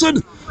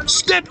Williamson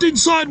stepped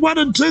inside 1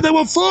 and 2. There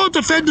were 4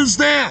 defenders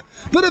there,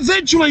 but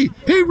eventually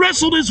he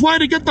wrestled his way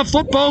to get the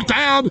football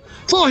down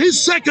for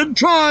his second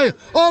try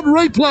on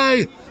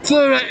replay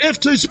for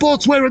F2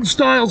 Sportswear and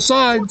Style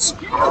Signs.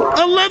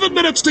 11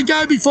 minutes to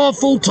go before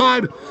full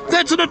time.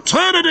 That's an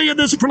eternity in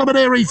this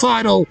preliminary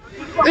final.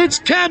 It's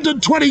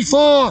Camden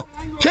 24,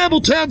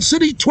 Campbelltown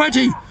City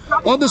 20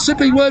 on the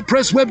Simply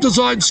WordPress web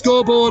design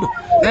scoreboard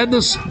and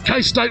this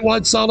Case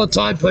statewide solar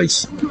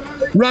timepiece.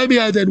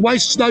 Romeo then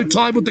wastes no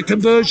time with the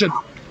conversion.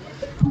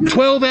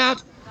 12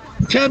 out,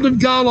 Camden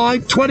goal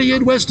line, 20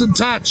 in Western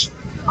touch.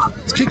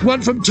 It's kicked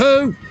 1 from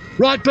 2.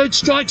 Right boot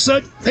strikes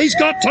it. He's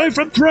got 2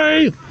 from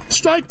 3.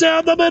 Straight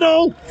down the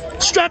middle.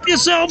 Strap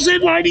yourselves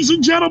in, ladies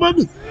and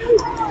gentlemen.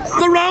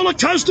 The roller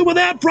coaster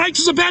without brakes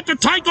is about to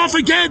take off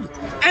again,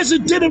 as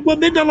it did at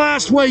Waminda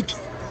last week.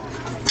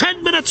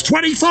 10 minutes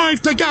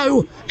 25 to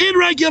go in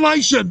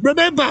regulation.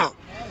 Remember,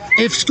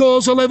 if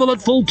scores are level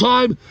at full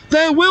time,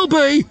 there will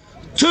be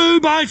 2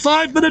 by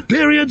 5 minute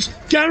periods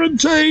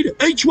guaranteed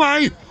each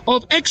way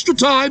of extra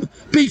time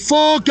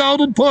before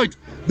golden point.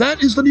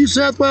 That is the New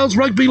South Wales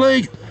Rugby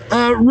League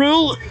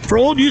rule for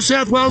all New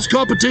South Wales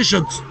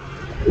competitions.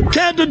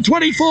 Camden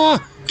 24,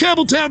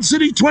 Campbelltown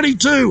City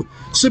 22.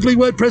 Simply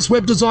WordPress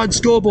web design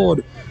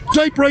scoreboard.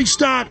 Deep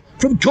restart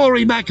from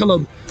Corey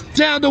Macklem.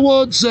 Down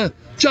towards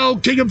Joel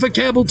Kingham for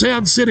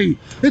Campbelltown City.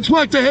 It's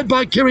worked ahead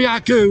by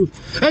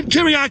Kiriakou. And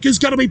Kiriakou's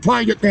going to be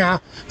playing it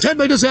now. 10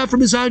 metres out from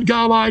his own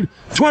goal line.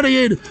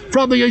 20 in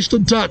from the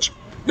eastern touch.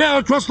 Now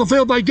across the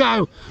field they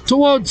go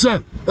towards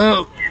out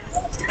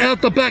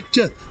the back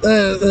to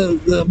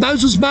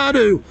Moses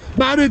Manu.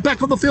 Manu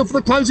back on the field for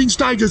the closing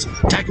stages.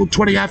 Tackled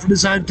 20 out from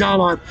his own goal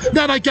line.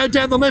 Now they go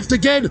down the left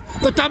again.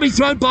 The dummy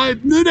thrown by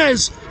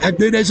Nunes. And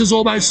Nunes is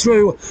almost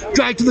through.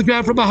 Dragged to the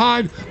ground from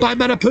behind by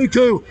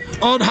Manapuku.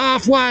 On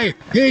halfway.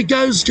 Here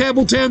goes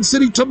Campbelltown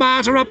City.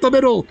 Tamata up the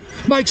middle.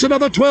 Makes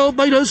another 12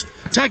 metres.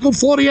 Tackled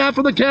 40 out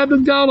from the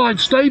Camden goal line.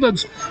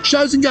 Stevens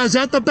shows and goes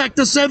out the back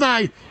to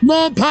Seve.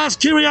 Long past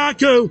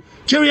Kiriakou.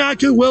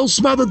 Kiriakou well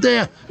smothered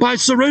there by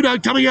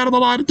Cerudo coming out of the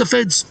line of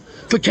defence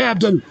for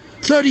Camden.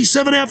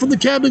 37 out from the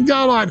Camden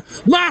goal line.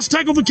 Last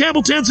tackle for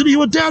Campbelltown City,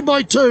 who are down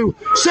by 2.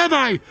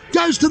 Seve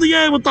goes to the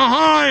air with the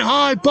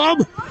high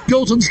bomb.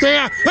 Gilton's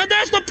there, and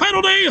there's the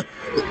penalty.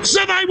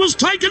 Seve was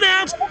taken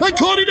out,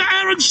 according to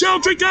Aaron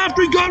Sheldrick,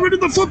 after he got rid of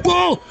the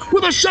football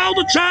with a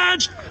shoulder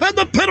charge, and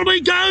the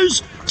penalty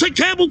goes to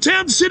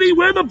Campbelltown City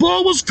where the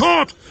ball was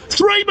caught.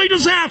 3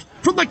 metres out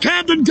from the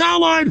Camden goal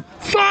line,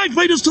 5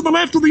 metres to the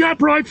left of the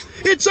uprights.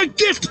 It's a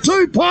gift,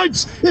 2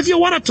 points if you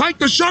want to take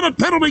the shot at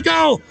penalty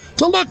goal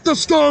to lock the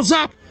scores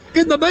up.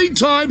 In the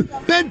meantime,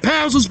 Ben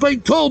Powers has been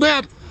called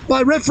out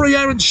by referee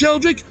Aaron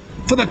Sheldrick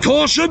for the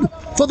caution,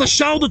 for the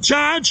shoulder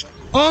charge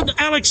on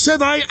Alex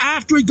Seve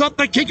after he got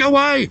the kick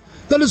away.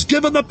 That has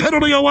given the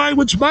penalty away,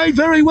 which may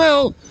very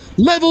well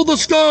level the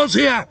scores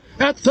here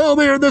at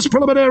Thirlmere in this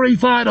preliminary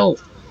final.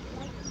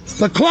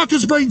 The clock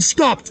has been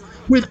stopped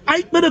with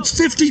 8 minutes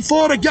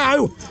 54 to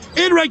go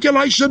in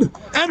regulation,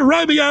 and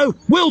Romeo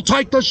will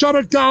take the shot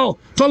at goal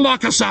to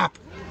lock us up.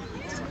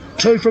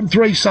 2 from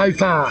 3 so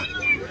far.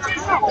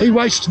 He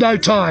wastes no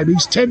time.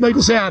 He's 10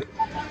 metres out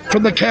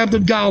from the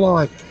Camden goal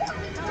line.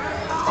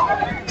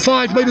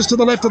 5 metres to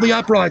the left of the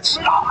uprights.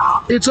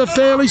 It's a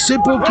fairly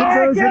simple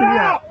conversion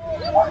here.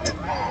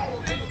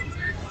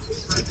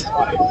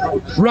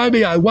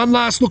 Romeo, one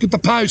last look at the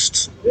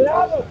posts.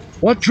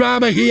 What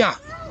drama here?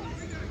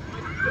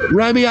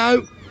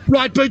 Romeo,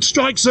 right boot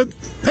strikes it.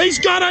 He's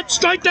got it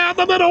straight down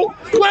the middle.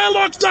 We're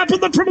locked up in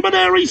the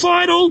preliminary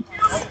final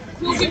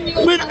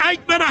with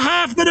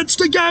 8.5 minutes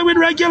to go in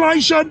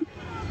regulation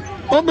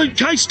on the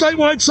Case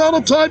Statewide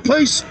Solar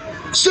Timepiece.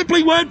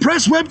 Simply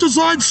WordPress web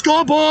design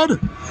scoreboard.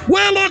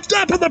 We're locked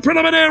up in the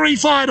preliminary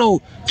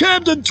final.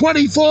 Camden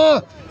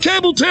 24,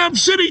 Campbelltown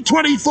City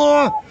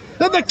 24,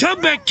 and the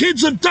comeback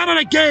kids have done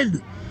it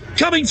again.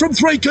 Coming from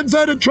 3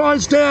 converted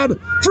tries down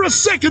for a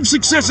second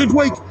successive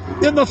week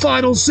in the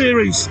final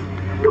series.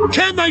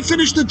 Can they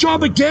finish the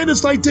job again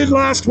as they did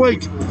last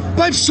week?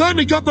 They've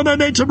certainly got the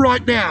momentum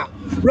right now.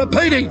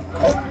 Repeating,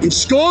 if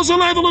scores are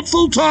level at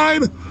full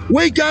time,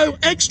 we go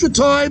extra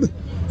time,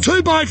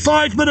 2 by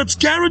 5 minutes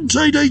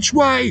guaranteed each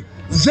way,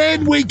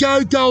 then we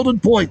go golden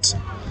point.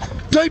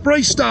 Deep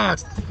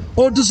restart,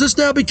 or does this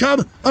now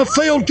become a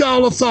field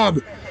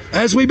goal-a-thon?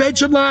 As we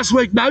mentioned last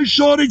week, no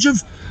shortage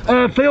of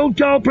field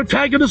goal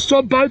protagonists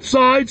on both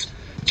sides.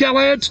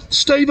 Gallant,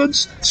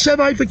 Stevens,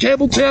 Seve for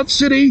Campbelltown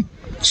City,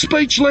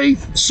 Speechley,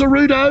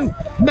 Cerudo,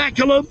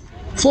 Macklem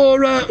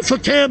for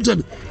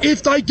Camden,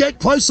 if they get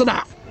close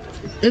enough.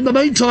 In the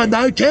meantime,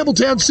 though,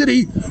 Campbelltown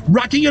City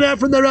rucking it out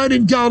from their own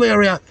in-goal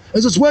area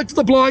as it's worked to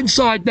the blind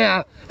side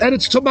now, and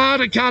it's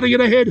Tamata carting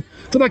it ahead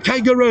for the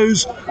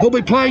Kangaroos, who'll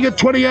be playing at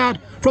 20 out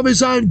from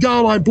his own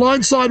goal line.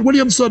 Blindside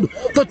Williamson,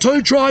 the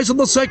 2 tries in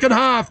the second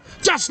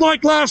half, just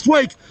like last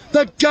week,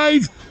 that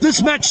gave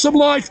this match some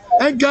life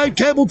and gave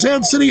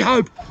Campbelltown City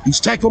hope. He's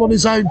tackled on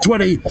his own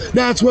 20.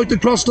 Now it's worked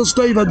across to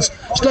Stevens.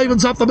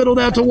 Stevens up the middle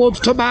now towards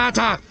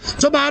Tamata.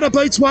 Tamata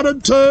beats 1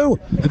 and 2.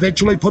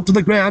 Eventually put to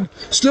the ground.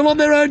 Still on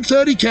their own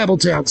 30,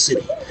 Campbelltown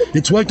City.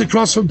 It's worked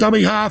across from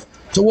dummy half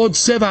towards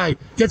Seve.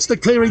 Gets the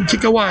clearing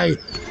kick away.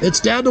 It's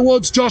down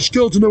towards Josh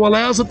Gilton, who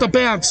allows it to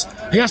bounce.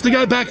 He has to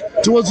go back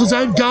towards his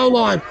own goal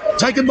line.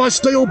 Taken by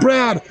Steele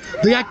Brown.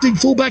 The acting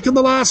fullback in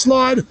the last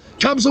line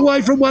comes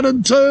away from 1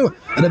 and 2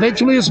 and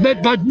eventually is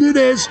met by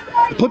Nunes,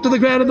 put to the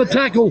ground in the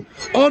tackle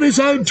on his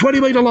own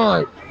 20-metre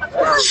line.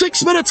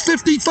 6 minutes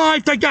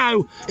 55 to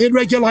go in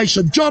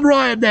regulation. John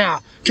Ryan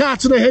now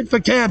carts it ahead for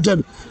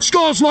Camden.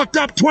 Scores locked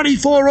up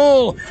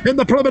 24-all in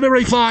the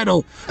preliminary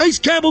final.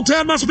 East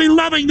Campbelltown must be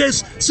loving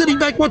this, sitting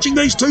back watching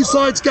these two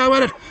sides go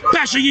at it,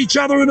 bashing each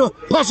other into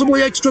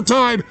possibly extra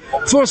time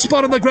for a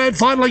spot in the grand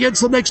final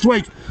against them next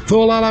week.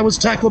 Fualala was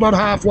tackled on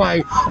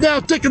halfway.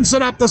 Now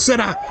Dickinson up the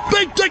centre.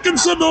 Big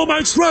Dickinson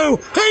almost through.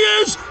 He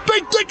is!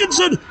 Big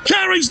Dickinson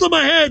carries them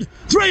ahead.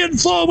 3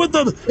 and 4 with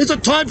them. Is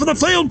it time for the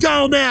field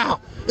goal now?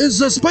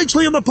 Is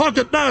Speechley in the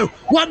pocket? No.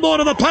 One more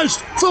to the post.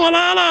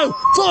 Fualalo.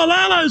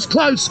 Fualalo's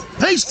close.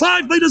 He's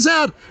 5 metres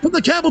out from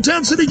the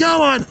Campbelltown City goal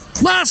line.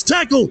 Last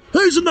tackle.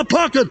 Who's in the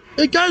pocket?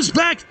 It goes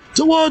back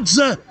towards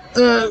out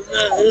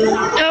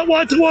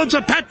wide towards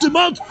Pat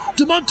Dumont.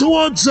 Dumont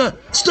towards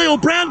Steele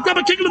Brown. Grab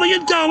a kick into the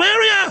in-goal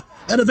area.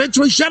 And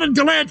eventually Shannon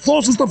Gallant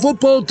forces the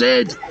football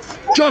dead.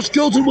 Josh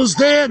Gilton was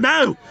there.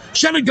 No.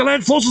 Shannon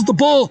Gallant forces the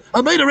ball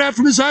a metre out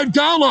from his own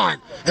goal line.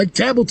 And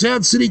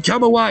Campbelltown City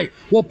come away.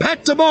 Well,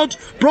 Pat Dumont,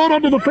 brought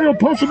onto the field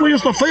possibly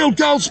as the field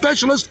goal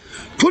specialist,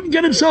 couldn't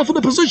get himself in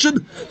a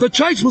position. The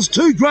chase was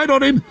too great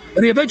on him,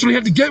 and he eventually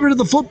had to get rid of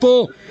the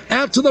football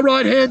out to the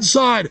right-hand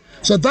side.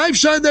 So they've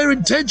shown their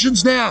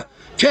intentions now.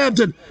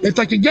 Camden, if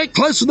they can get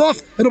close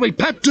enough, it'll be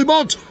Pat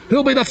Dumont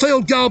who'll be the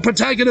field goal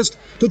protagonist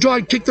to try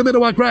and kick them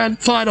into a grand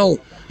final.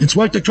 It's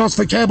worked across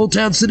for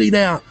Campbelltown City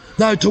now,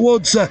 though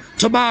towards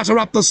Tomato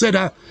up the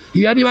centre.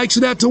 He only makes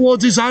it out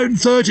towards his own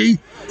 30.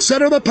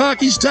 Centre of the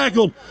park, he's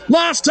tackled.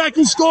 Last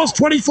tackle scores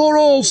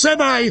 24-all.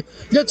 Seve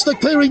gets the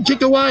clearing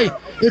kick away.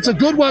 It's a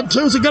good one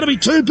too. Is it going to be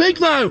too big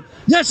though?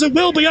 Yes, it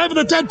will be over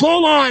the dead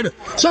ball line.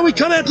 So we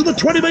come out to the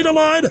 20-metre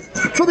line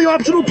for the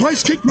optional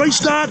place kick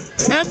restart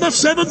and the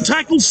 7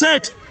 tackle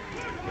set.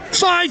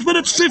 5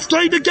 minutes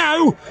 15 to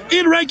go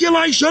in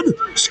regulation.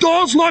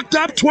 Scores locked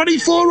up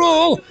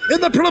 24-all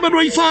in the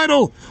preliminary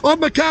final on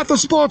Macarthur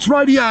Sports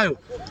Radio.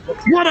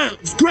 What a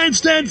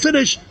grandstand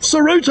finish.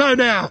 Ceruto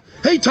now.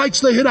 He takes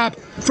the hit up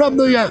from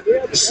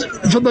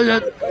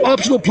the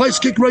optional place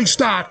kick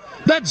restart.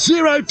 That's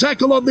 0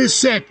 tackle on this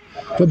set.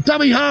 From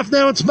dummy half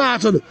now it's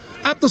Martin.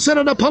 Up the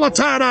centre,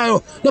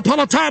 Napolitano.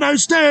 Napolitano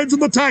stands in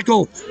the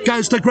tackle.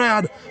 Goes to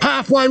ground.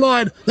 Halfway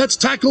line. That's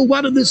tackle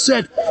 1 in this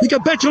set. You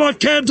can bet your life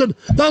Camden.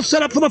 They'll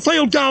set up for the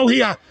field goal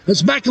here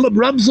as Macklem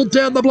rums it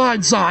down the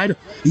blind side.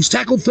 He's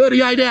tackled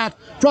 38 out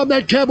from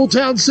that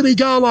Campbelltown City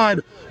goal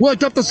line.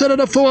 Worked up the centre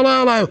to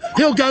Fualalo.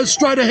 He'll go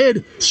straight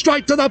ahead.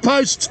 Straight to the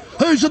posts.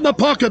 Who's in the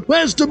pocket?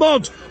 Where's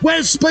Dumont?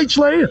 Where's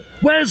Speechley?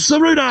 Where's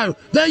Ceruto?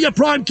 They're your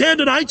prime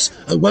candidates.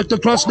 And worked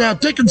across now.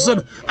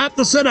 Dickinson up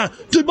the centre.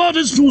 Dumont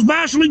is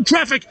marshalling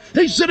traffic.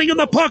 He's sitting in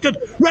the pocket,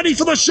 ready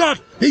for the shot.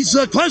 He's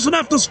close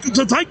enough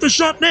to take the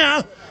shot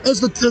now. As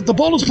the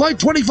ball is played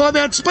 25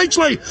 out.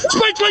 Speechley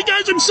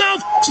goes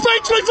himself.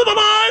 Speechley for the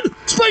line.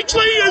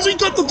 Speechley, has he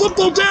got the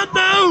football down?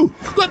 No.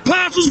 That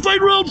pass has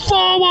been ruled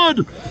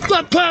forward.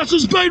 That pass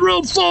has been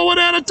ruled forward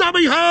out of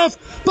dummy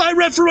half by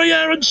referee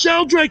Aaron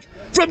Sheldrick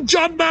from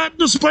John Martin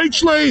to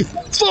Speechley.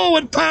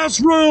 Forward pass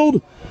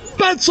ruled.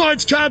 Both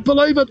sides can't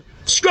believe it.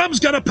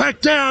 Scrum's going to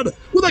pack down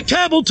with a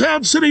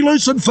Campbelltown City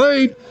loosened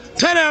feed.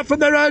 10 out from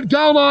their own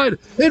goal line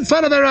in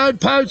front of their own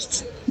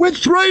posts with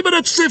 3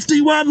 minutes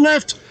 51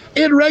 left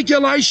in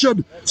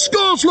regulation.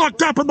 Scores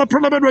locked up in the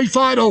preliminary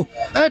final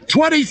at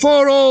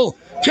 24-all.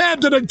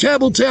 Camden and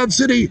Campbelltown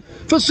City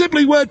for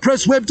Simply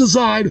WordPress web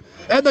design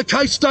and the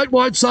Case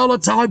statewide solar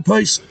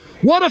timepiece.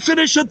 What a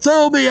finish at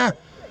Thirlmere.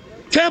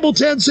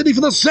 Campbelltown City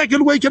for the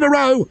 2nd week in a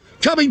row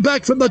coming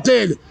back from the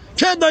dead.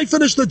 Can they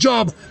finish the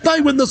job?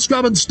 They win the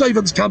scrum and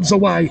Stevens comes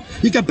away.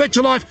 You can bet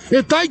your life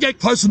if they get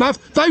close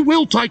enough, they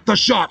will take the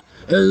shot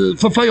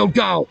for field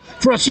goal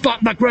for a spot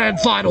in the grand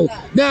final.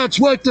 Now it's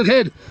worked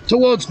ahead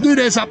towards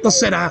Nunez up the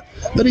centre,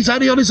 but he's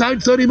only on his own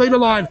 30-metre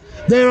line.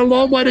 They're a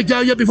long way to go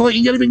yet before they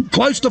can get even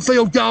close to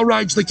field goal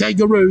range, the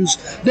Kangaroos.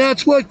 Now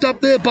it's worked up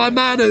there by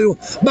Manu.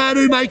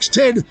 Manu makes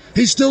 10.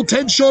 He's still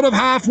 10 short of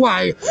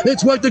halfway.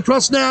 It's worked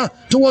across now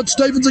towards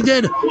Stevens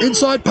again.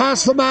 Inside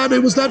pass for Manu.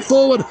 Was that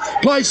forward?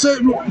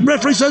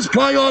 Referee says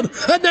play on.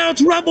 And now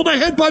it's rumbled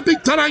ahead by Big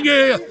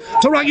Tarangi.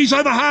 Tarangi's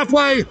over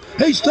halfway.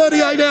 He's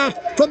 38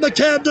 out from the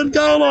Camden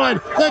goal line.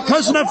 They're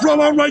close enough for a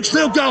long-range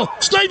field goal.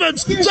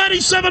 Stevens,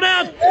 37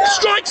 out.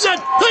 Strikes it.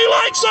 He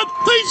likes it.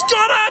 He's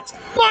got it.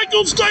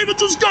 Michael Stevens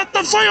has got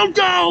the field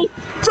goal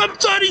from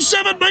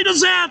 37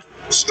 metres out.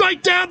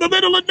 Straight down the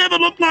middle. It never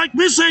looked like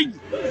missing.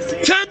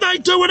 Can they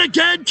do it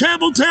again,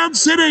 Campbelltown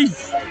City?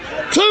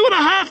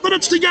 2.5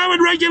 minutes to go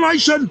in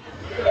regulation.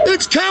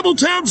 It's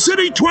Campbelltown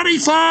City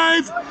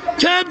 25,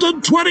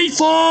 Camden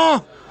 24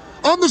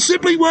 on the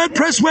Simply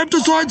WordPress web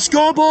design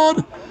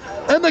scoreboard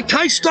and the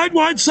Case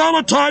statewide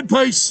solar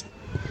timepiece.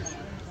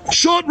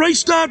 Short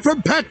restart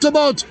from Pat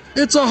Dumont.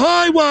 It's a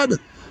high one.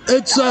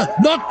 It's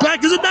knocked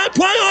back. Is it no?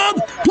 Play on.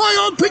 Play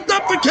on. Picked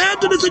up for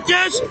Camden. Is it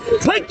yes?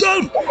 Picked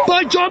out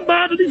by John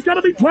Martin. He's going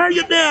to be playing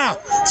it now.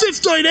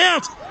 15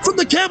 out from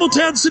the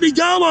Campbelltown City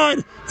goal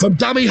line. From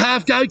dummy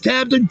half go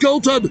Camden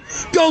Galton.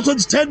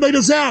 Galton's 10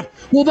 metres out.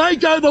 Will they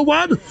go the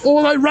one, or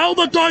will they roll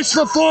the dice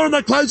for 4 in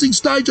the closing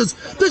stages?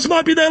 This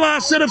might be their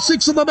last set of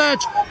 6 of the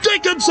match.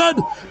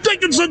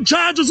 Dickinson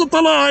charges at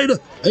the line.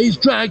 He's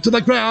dragged to the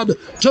ground,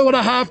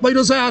 2.5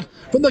 metres out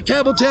from the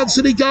Campbelltown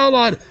City goal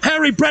line.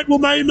 Harry Brett will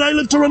may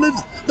live to relive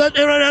that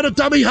error out of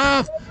dummy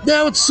half.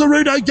 Now it's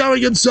Ceruto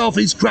going himself.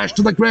 He's crashed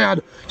to the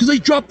ground because he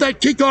dropped that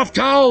kick off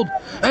cold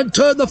and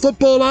turned the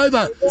football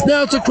over.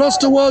 Now it's across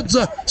towards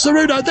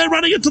Ceruto. They're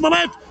running it to the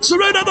left.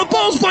 Ceruto, the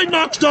ball's been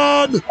knocked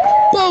on.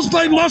 Ball's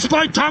been lost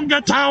by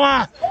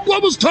Tongatoa.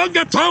 What was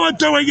Tongatoa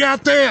doing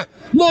out there?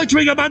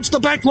 Loitering amongst the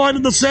back line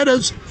and the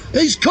centres.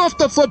 He's coughed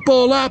the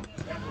football up.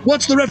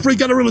 What's the referee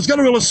going to rule? He's going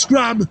to rule a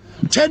scrum.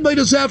 10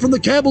 metres out from the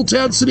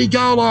Campbelltown City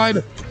goal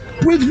line.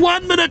 With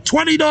 1 minute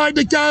 29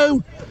 to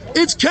go.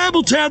 It's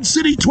Campbelltown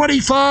City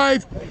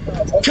 25,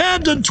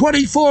 Camden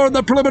 24 in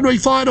the preliminary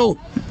final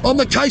on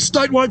the Case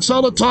Statewide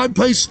Solar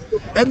timepiece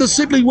and the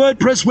Simply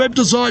WordPress web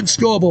design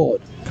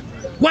scoreboard.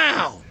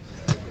 Wow!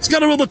 It's going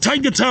to rule the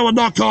Tongatoa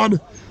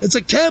knock-on. It's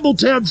a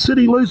Campbelltown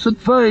City lucid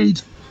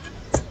feed.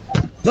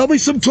 There'll be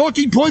some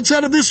talking points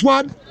out of this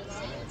one.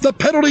 The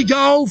penalty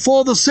goal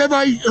for the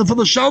for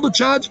the shoulder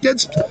charge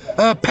against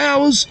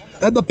Powers,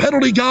 and the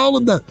penalty goal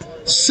in the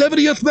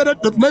 70th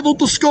minute that levelled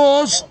the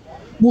scores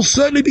will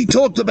certainly be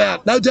talked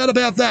about, no doubt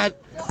about that.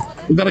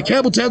 We've got a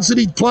Campbelltown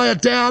City player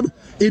down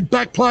in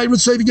back play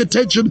receiving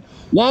attention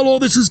while all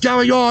this is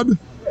going on.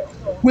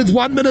 With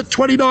 1 minute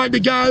 29 to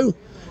go,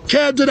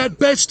 Camden at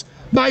best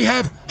may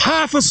have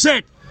half a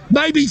set,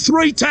 maybe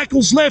 3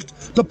 tackles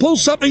left to pull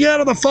something out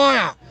of the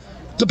fire,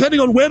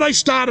 depending on where they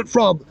started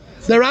from.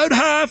 Their own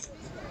half,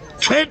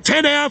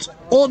 10 out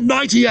or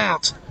 90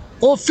 out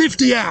or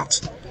 50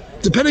 out,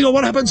 depending on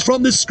what happens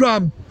from this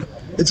scrum.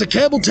 It's a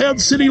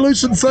Campbelltown City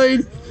lucid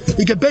feed.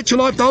 You can bet your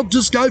life they'll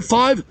just go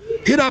 5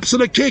 hit-ups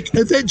and a kick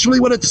eventually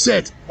when it's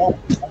set.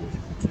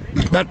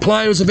 That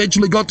player has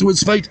eventually got to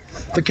his feet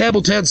for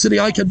Campbelltown City,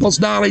 Aiken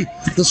Bosnali.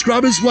 The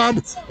scrum is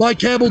won by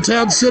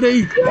Campbelltown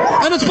City.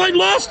 And it's been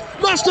lost!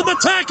 Lost in the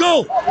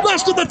tackle!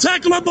 Lost in the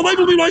tackle,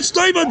 unbelievably by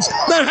Stevens.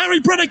 Now Harry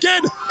Brett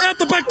again. Out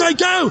the back they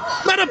go.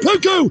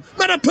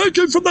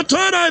 Matapuku from the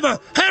turnover.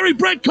 Harry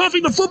Brett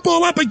coughing the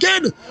football up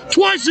again.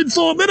 Twice in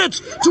 4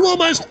 minutes to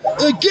almost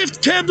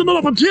gift Camden an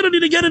opportunity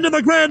to get into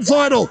the grand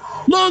final.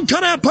 Long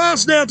cut-out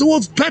pass now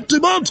towards Pat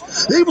Dumont.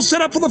 He was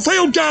set up for the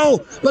field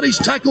goal, but he's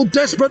tackled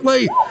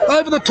desperately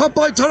over the top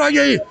by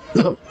Tarangi.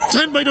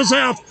 10 metres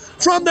out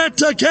from that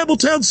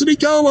Campbelltown City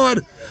goal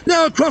line.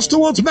 Now across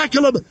towards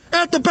Macallum.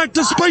 Out the back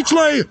to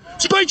Speechley.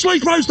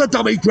 Speechley throws the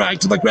dummy drag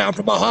to the ground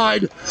from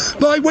behind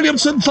by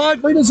Williamson.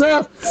 5 metres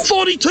out.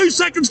 42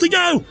 seconds to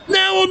go.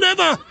 Now or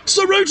never.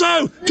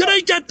 Ceruto. Can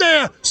he get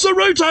there?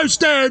 Ceruto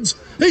stands.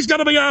 He's going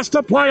to be asked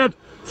to play it.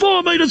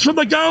 4 metres from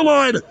the goal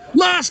line.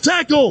 Last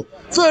tackle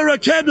for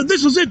Camden.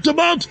 This is it.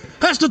 Dumont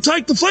has to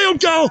take the field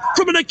goal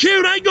from an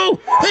acute angle.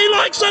 He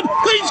likes it.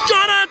 He's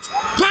got it.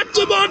 Pat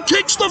Dumont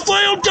kicks the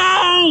field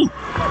goal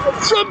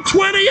from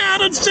 20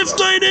 out and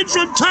 15 in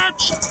from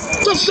touch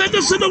to send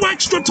us into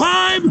extra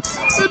time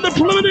in the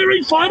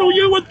preliminary final,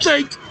 you would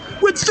think,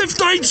 with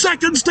 15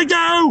 seconds to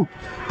go.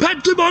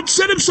 Pat Dumont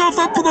set himself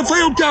up for the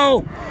field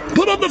goal,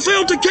 put on the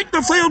field to kick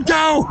the field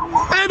goal,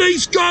 and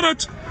he's got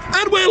it.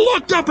 And we're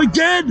locked up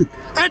again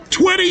at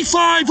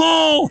 25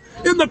 all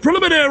in the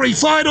preliminary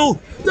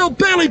final. There'll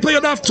barely be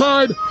enough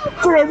time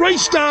for a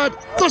restart.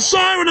 The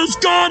siren has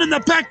gone in the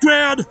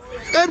background,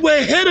 and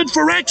we're headed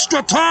for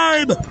extra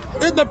time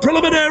in the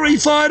preliminary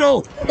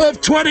final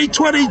of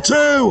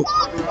 2022.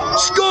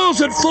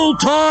 Scores at full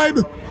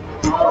time,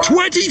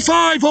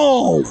 25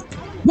 all.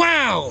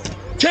 Wow.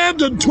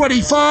 Camden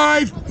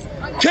 25,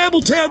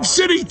 Campbelltown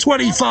City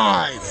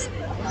 25.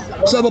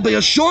 So there'll be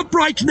a short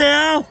break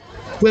now,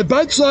 where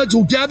both sides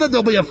will gather.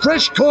 There'll be a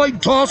fresh coin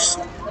toss,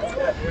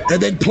 and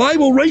then play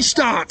will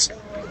restart.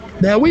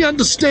 Now, we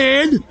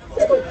understand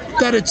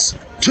that it's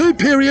 2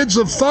 periods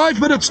of 5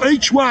 minutes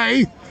each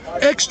way,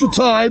 extra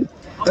time,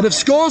 and if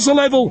scores are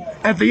level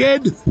at the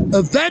end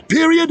of that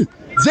period,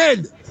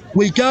 then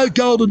we go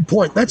golden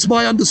point. That's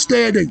my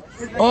understanding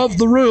of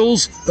the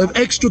rules of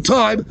extra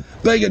time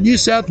being a New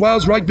South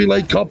Wales Rugby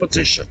League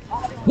competition.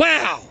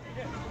 Wow!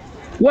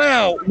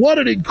 Wow, what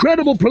an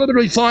incredible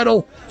preliminary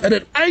final, and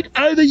it ain't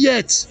over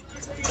yet.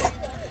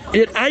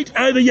 It ain't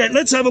over yet.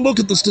 Let's have a look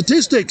at the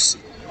statistics,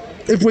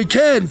 if we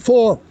can,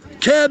 for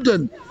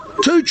Camden.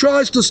 2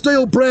 tries to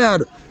Steele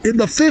Brown in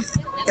the 5th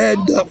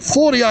and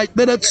 48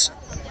 minutes.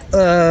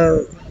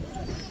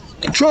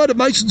 Try to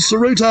Mason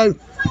Ceruto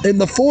in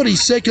the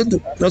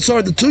 42nd.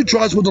 The 2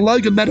 tries were to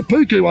Logan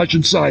Matapuku, I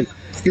should say,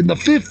 in the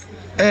 5th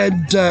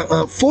and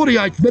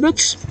 48th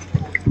minutes.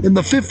 In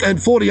the 5th and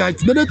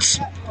 48th minutes.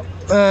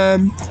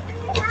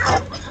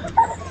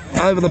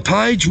 Over the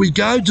page we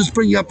go, just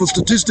bringing up the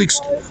statistics.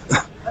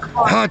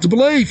 Hard to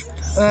believe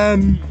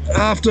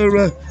after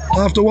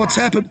what's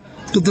happened.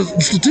 But the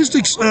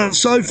statistics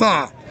so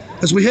far,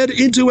 as we head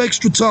into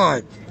extra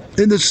time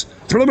in this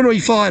preliminary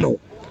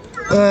final.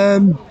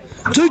 2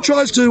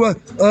 tries to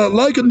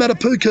Logan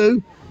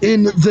Matapuku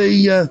in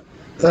the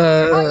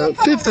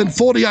 5th and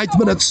 48th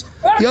minutes.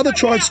 The other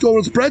try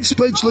scorers, Brad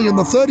Speechley in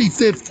the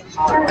 35th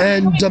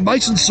and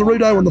Mason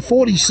Ceruto in the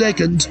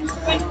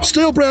 42nd.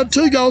 Steele Brown,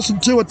 2 goals from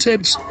 2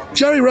 attempts.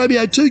 Jerry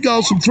Romeo, 2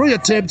 goals from 3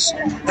 attempts.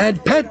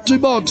 And Pat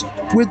Dumont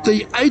with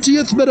the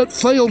 80th minute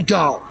field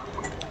goal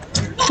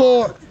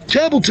for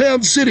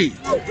Campbelltown City.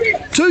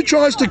 2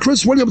 tries to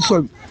Chris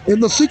Williamson in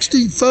the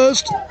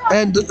 61st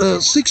and the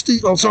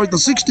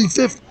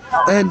 65th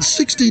and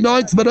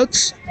 69th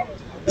minutes.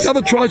 The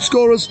other try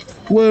scorers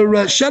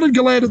were Shannon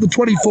Gallant in the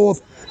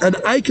 24th and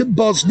Aiken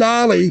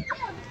Bosnali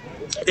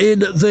in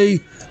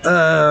the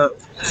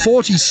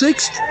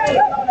 46th.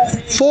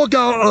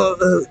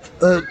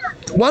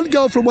 1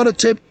 goal from 1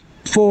 attempt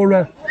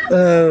for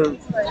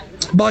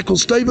Michael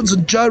Stevens,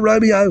 and Joe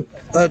Romeo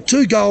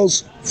 2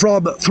 goals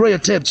from 3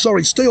 attempts.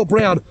 Steele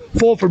Brown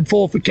 4 from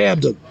 4 for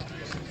Camden.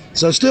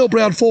 So Steele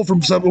Brown 4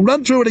 from 7. We'll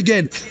run through it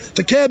again.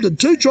 For Camden,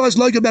 2 tries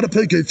Logan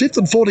Matapuku, 5th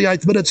and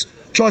 48th minutes.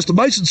 Tries to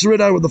Mason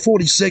Ceruto in the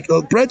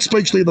 42nd. Brad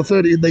Speechley in the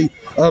 30th. In the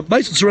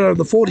Mason Ceruto in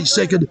the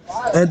 42nd,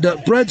 and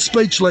Brad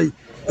Speechley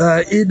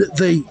in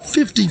the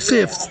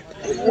 55th.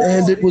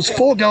 And it was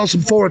 4 goals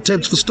and 4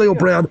 attempts for Steele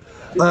Brown.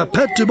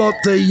 Pat Dumont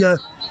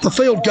the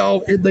field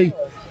goal in the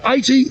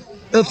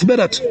 80th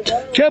minute.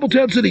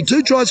 Campbelltown City,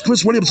 2 tries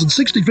Chris Williamson,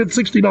 65th,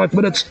 69th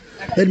minutes.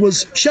 It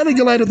was Shannon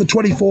Gallant in the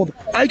 24th,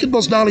 Aiken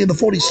Bosnali in the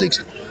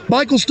 46th,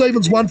 Michael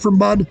Stevens 1 from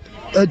 1,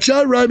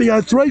 Joe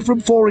Romeo 3 from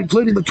 4,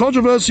 including the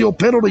controversial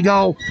penalty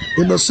goal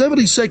in the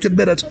 72nd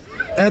minute,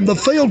 and the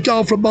field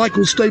goal from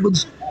Michael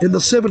Stevens in the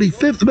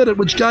 75th minute,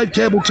 which gave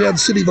Campbelltown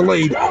City the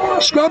lead.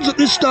 Scrums at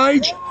this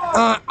stage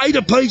are 8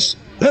 apiece.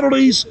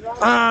 Penalties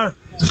are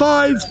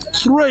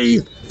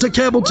 5-3 to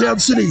Campbelltown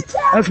City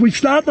as we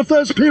start the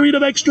first period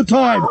of extra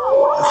time.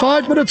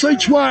 5 minutes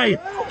each way.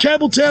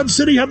 Campbelltown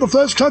City had the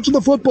first touch of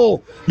the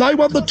football. They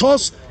won the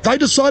toss. They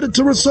decided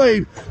to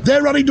receive.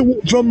 They're running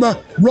from the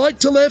right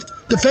to left,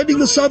 defending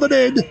the southern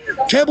end.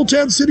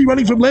 Campbelltown City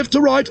running from left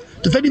to right,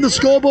 defending the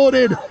scoreboard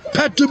end.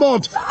 Pat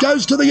Dumont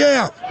goes to the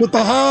air with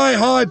the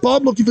high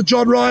bomb, looking for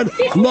John Ryan.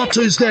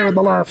 Lottu's there in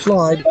the last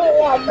line.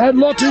 And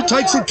Lottu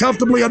takes it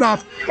comfortably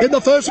enough in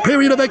the first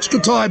period of extra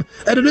time.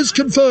 And it is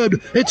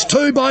confirmed. It's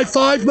 2 by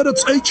 5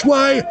 minutes each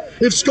way.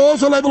 If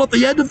scores are level at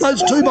the end of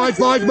those 2 by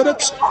 5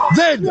 minutes,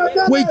 then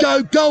we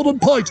go golden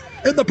point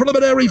in the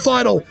preliminary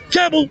final.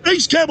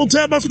 East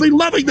Campbelltown must be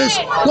loving this,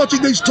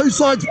 watching these two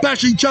sides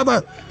bash each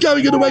other,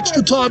 going into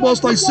extra time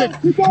whilst they sit,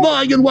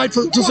 lying in wait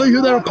to see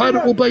who their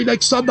opponent will be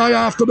next Sunday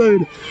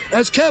afternoon.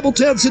 As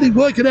Campbelltown City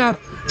work it out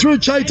through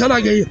Che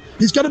Tarangi,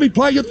 he's going to be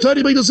playing it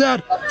 30 metres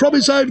out from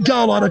his own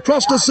goal line,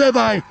 across to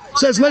Seve,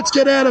 says let's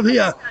get out of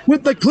here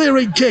with the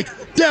clearing kick,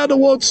 down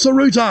towards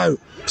Ceruto.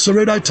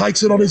 Ceruto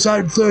takes it on his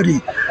own 30.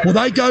 Will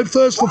they go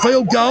first for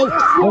field goal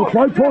or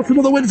throw caution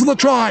to the win for the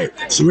try?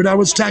 Ceruto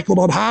was tackled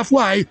on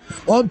halfway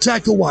on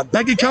tackle 1.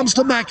 Back it comes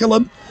to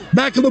Macklem.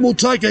 Macklem will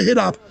take a hit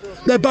up.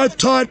 They're both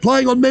tired,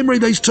 playing on memory,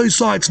 these two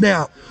sides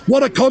now.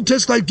 What a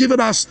contest they've given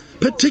us,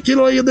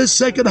 particularly in this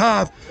second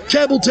half.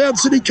 Campbelltown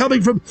City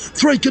coming from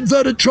 3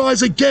 converted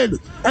tries again,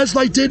 as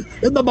they did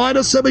in the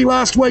minor semi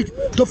last week,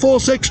 to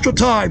force extra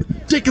time.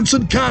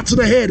 Dickinson carts it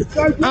ahead,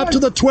 up to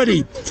the 20.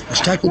 He's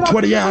tackled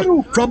 20 out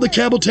from the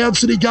Campbelltown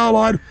City goal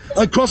line.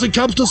 Across it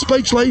comes to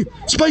Speechley.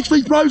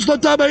 Speechley throws the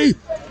dummy.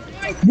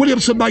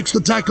 Williamson makes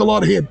the tackle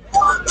on him.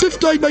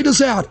 15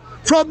 metres out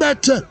from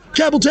that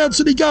Campbelltown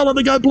City goal line.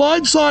 They go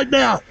blindside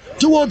now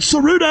towards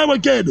Ceruto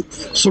again.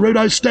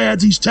 Ceruto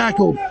stands, he's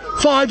tackled.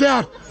 5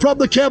 out from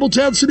the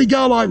Campbelltown City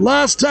goal line.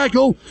 Last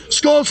tackle,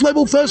 scores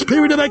level, first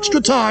period of extra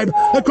time.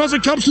 Across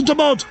it comes to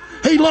Dumont.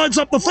 He lines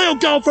up the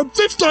field goal from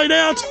 15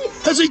 out.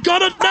 Has he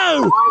got it?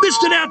 No.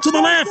 Missed it out to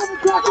the left.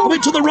 I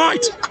mean to the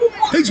right.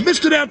 He's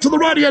missed it out to the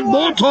right. He had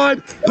more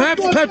time,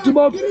 perhaps Pat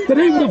Dumont, than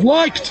he would have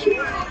liked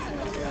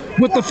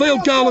with the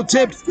field goal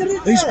attempt.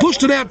 He's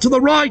pushed it out to the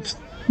right.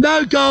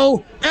 No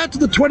goal. Out to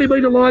the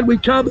 20-metre line we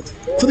come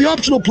for the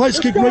optional place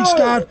kick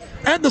restart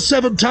and the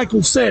 7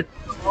 tackle set.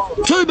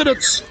 2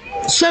 minutes,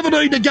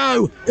 17 to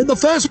go in the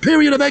first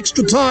period of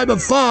extra time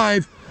of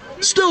 5.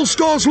 Still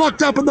scores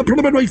locked up in the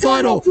preliminary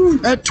final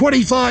at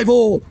 25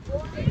 all.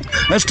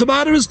 As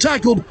Tamata is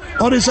tackled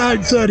on his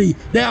own 30.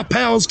 Now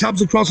Powers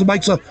comes across and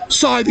makes a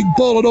scything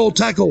ball and all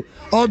tackle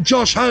on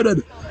Josh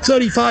Honan.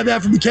 35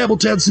 out from the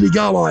Campbelltown City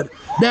goal line.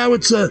 Now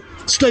it's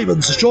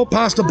Stevens, a short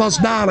pass to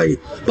Bosnali.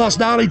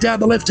 Bosnali down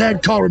the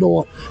left-hand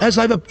corridor as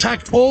they've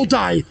attacked all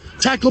day.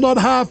 Tackled on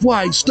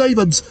halfway.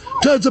 Stevens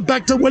turns it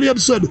back to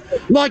Williamson.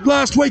 Like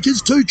last week,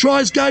 his 2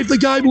 tries gave the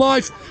game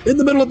life in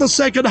the middle of the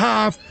second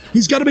half.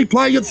 He's going to be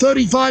playing at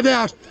 35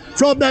 out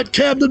from that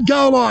Camden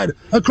goal line.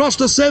 Across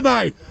to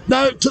Seve.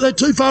 No, they're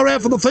too far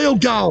out for the field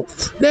goal.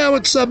 Now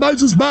it's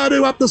Moses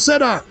Manu up the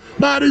centre.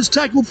 Manu's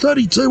tackled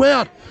 32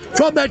 out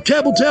from that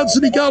Campbelltown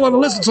City goal line,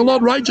 unless it's a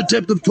long-range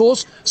attempt, of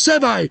course.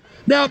 Seve.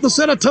 Now at the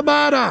centre,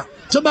 Tamata.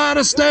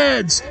 Tamata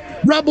stands,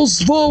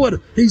 rumbles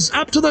forward. He's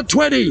up to the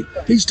 20.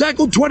 He's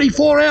tackled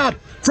 24 out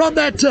from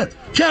that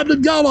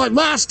Camden goal line.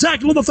 Last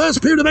tackle in the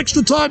first period of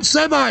extra time,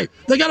 Seve.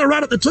 They're going to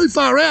run it. They're too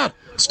far out.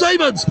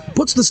 Stevens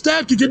puts the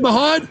stab kick in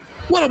behind.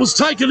 Well, it was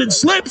taken in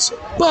slips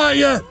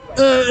by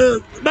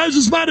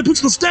Moses Martin,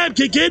 puts the stab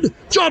kick in.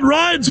 John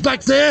Ryan's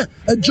back there,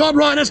 and John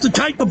Ryan has to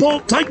take the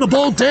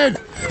ball dead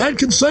and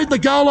concede the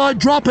goal line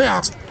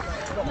dropout.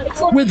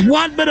 With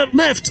 1 minute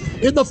left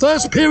in the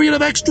first period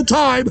of extra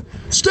time,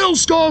 still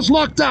scores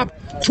locked up.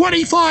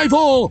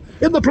 25-all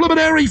in the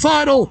preliminary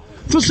final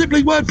for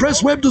Simply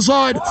WordPress web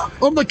design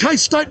on the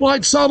Case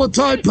Statewide Solar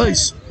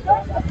timepiece.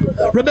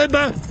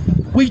 Remember,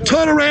 we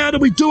turn around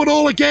and we do it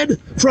all again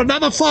for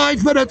another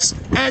 5 minutes,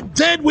 and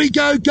then we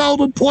go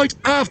golden point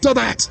after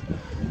that.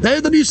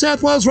 They're the New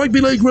South Wales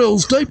Rugby League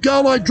rules. Deep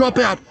goal line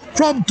dropout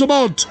from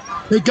Dumont.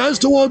 It goes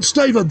towards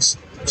Stevens.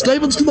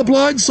 Stevens to the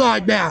blind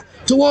side now,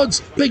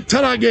 towards Big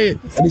Tarangi,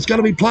 and he's going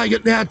to be playing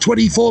it now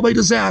 24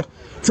 metres out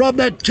from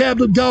that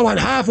Camden goal line,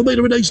 half a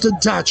metre in eastern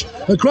touch.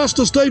 Across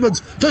to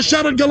Stevens, to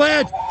Shannon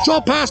Gallant,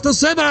 short pass to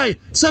Seve.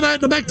 Seve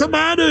to back to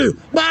Manu.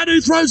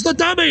 Manu throws the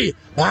dummy.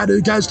 Manu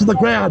goes to the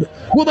ground.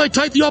 Will they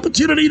take the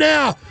opportunity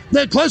now?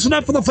 They're close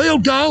enough for the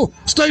field goal.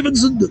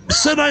 Stevens and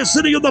Seve are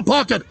sitting in the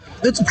pocket.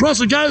 It's across,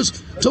 it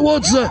goes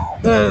towards the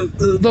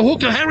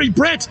hooker, Harry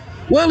Brett.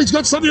 Well, he's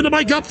got something to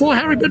make up for,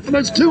 Harry Brett, for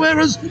those 2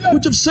 errors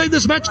which have seen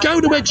this match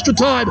go to extra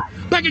time.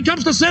 Back it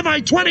comes to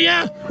Seve, 20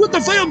 out with the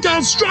field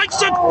goal,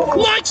 strikes it,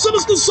 likes it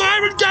as the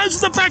siren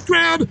goes in the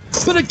background,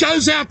 but it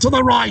goes out to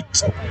the right.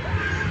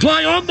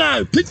 Play on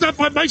though, picked up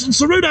by Mason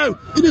Ceruto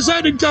in his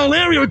own in-goal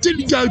area. It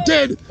didn't go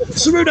dead.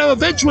 Ceruto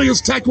eventually is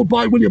tackled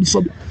by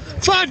Williamson.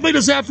 5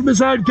 metres out from his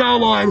own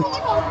goal line.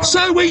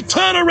 So we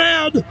turn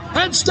around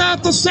and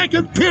start the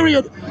second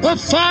period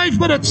of 5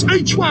 minutes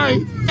each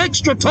way,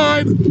 extra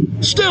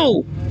time.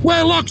 Still,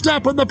 we're locked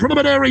up in the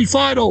preliminary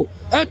final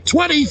at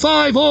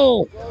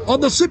 25-all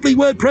on the Simply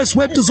WordPress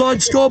web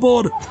design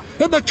scoreboard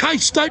and the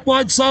Case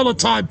Statewide Solar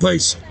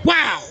timepiece.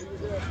 Wow!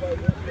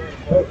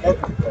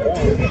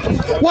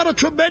 What a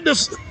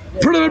tremendous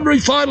preliminary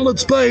final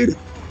it's been.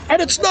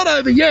 And it's not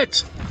over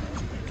yet.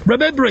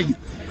 Remembering,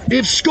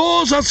 if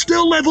scores are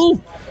still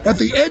level at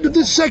the end of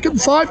this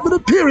second 5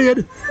 minute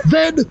period,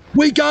 then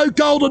we go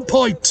golden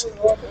point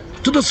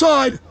to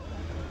decide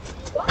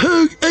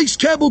who East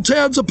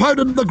Campbelltown's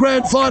opponent in the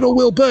grand final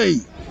will be.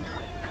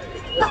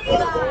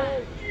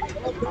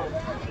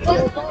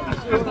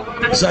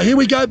 So here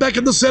we go back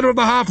in the centre of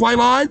the halfway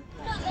line.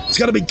 It's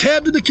going to be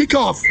Camden to kick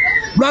off,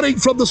 running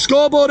from the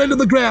scoreboard end of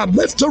the ground,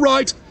 left to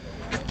right.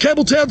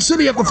 Campbelltown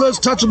City have the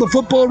first touch of the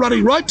football,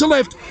 running right to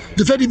left,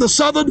 defending the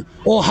southern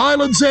or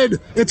Highlands end.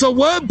 It's a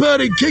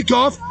worm-burning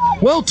kickoff,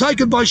 well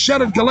taken by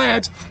Shannon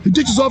Gallant, who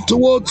ditches off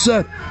towards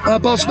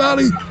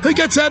Bosnali, who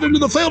gets out into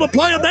the field of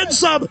play and then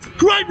some.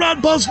 Great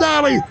run,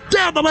 Bosnali,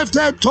 down the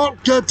left-hand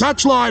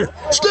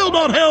touchline, still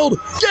not held,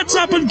 gets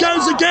up and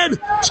goes again,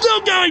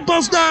 still going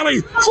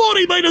Bosnali,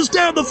 40 metres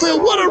down the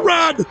field, what a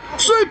run,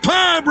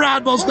 superb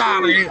run,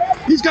 Bosnali.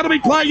 He's going to be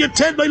playing at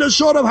 10 metres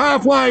short of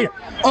halfway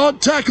on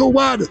tackle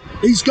one.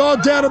 He's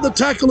gone down at the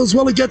tackle as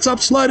well. He gets up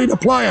slowly to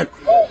play it.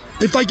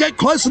 If they get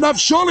close enough,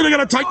 surely they're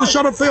going to take the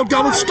shot at field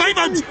goal. And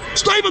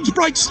Stevens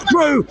breaks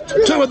through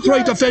 2 and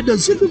 3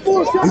 defenders. He's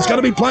going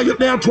to be playing it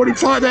now,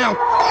 25 out.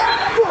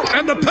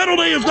 And the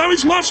penalty is, no,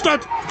 he's lost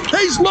it.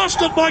 He's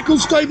lost it, Michael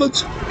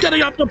Stevens,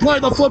 getting up to play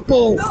the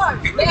football.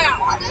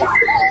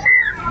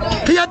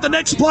 He had the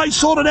next play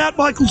sorted out,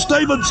 Michael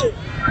Stevens,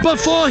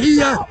 before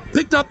he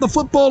picked up the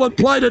football and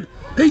played it.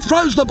 He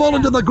throws the ball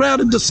into the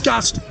ground in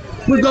disgust.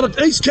 We've got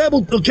an East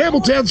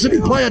Campbelltown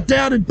City player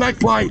down in back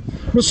play,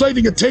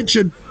 receiving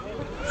attention.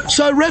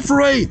 So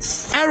referee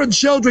Aaron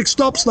Sheldrick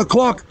stops the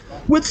clock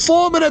with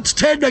 4 minutes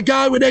 10 to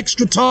go in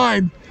extra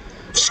time.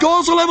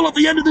 Scores are level at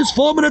the end of this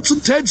 4 minutes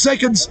and 10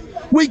 seconds.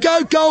 We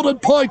go golden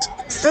point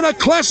in a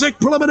classic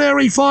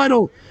preliminary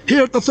final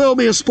here at the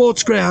Thirlmere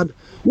Sports Ground.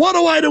 What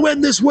a way to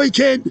end this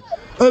weekend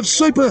of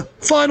super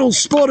final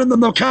sport in the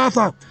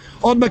Macarthur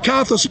on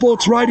Macarthur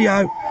Sports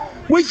Radio.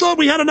 We thought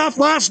we had enough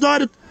last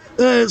night at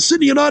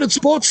Sydney United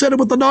Sports Centre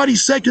with the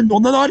 92nd or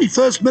the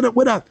 91st minute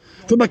winner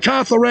for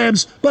Macarthur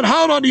Rams. But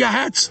hold on to your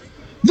hats.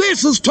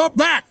 This has topped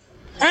that.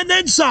 And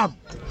then some.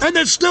 And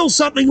there's still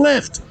something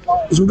left.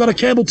 As we've got a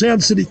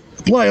Campbelltown City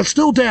player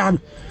still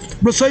down,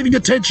 receiving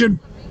attention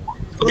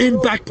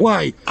in back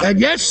play. And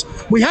yes,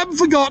 we haven't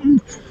forgotten.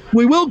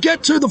 We will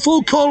get to the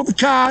full call of the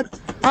card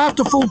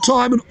after full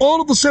time and all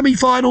of the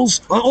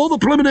semi-finals, all the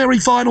preliminary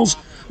finals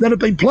that have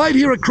been played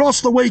here across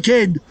the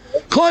weekend.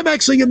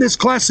 Climaxing in this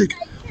classic.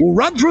 We'll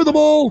run through them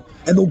all,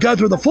 and we'll go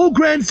through the full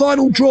grand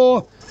final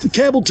draw for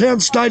Campbelltown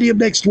Stadium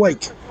next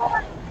week.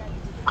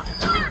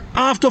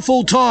 After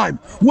full time,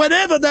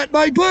 whenever that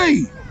may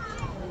be,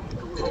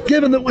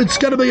 given that it's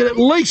going to be at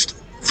least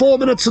 4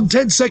 minutes and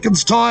 10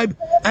 seconds time,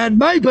 and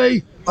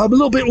maybe a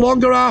little bit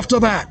longer after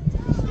that,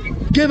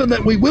 given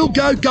that we will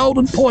go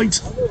golden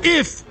point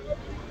if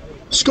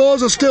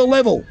scores are still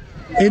level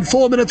in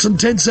 4 minutes and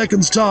 10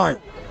 seconds time.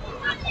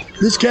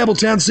 This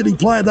Campbelltown City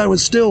player, though,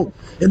 is still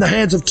in the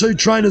hands of 2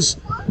 trainers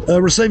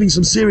receiving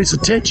some serious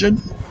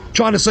attention,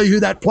 trying to see who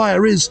that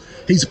player is.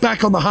 He's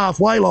back on the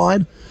halfway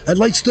line, at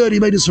least 30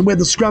 metres from where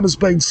the scrum has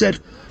been set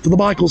for the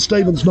Michael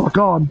Stevens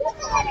knock-on.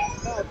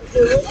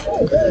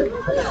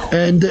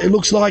 And it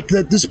looks like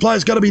that this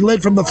player's going to be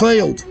led from the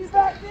field.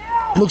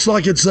 Looks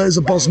like is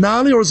it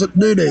Bosnali or is it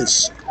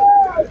Nunes?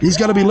 He's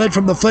going to be led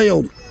from the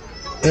field.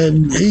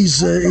 And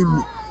he's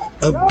in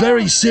a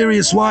very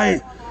serious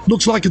way.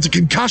 Looks like it's a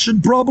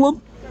concussion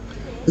problem.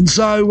 And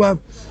so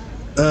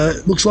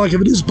looks like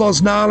if it is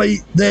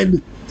Bosnali,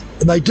 then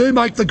and they do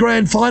make the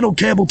grand final,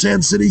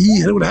 Campbelltown City,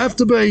 he would have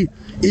to be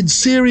in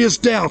serious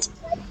doubt,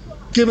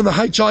 given the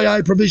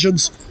HIA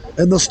provisions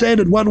and the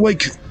standard 1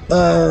 week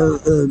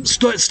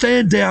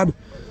stand down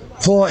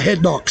for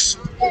head knocks.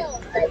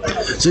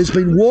 So he's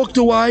been walked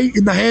away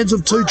in the hands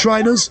of 2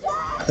 trainers,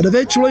 and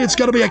eventually it's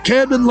going to be a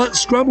Camden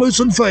scrum, loose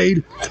and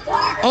feed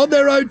on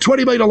their own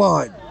 20-metre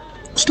line.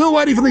 Still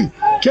waiting for the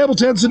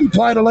Campbelltown City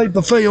player to leave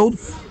the field.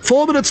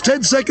 4 minutes,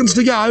 10 seconds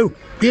to go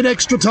in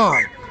extra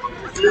time.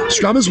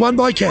 Scrum is won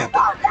by Camp.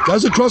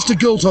 Goes across to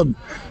Gilton.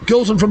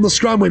 Gilton from the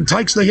scrum win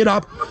takes the hit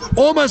up.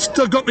 Almost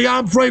got the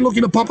arm free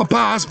looking to pop a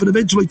pass, but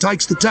eventually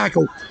takes the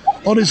tackle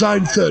on his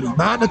own 30.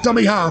 Martin at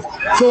dummy half.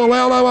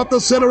 Fualaulo up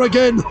the centre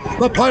again.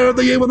 The player of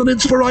the year with an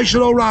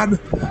inspirational run.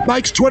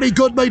 Makes 20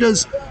 good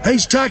metres.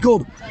 He's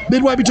tackled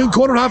midway between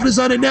quarter and half of his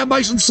own, and now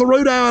Mason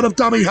Ceruto out of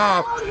dummy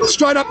half.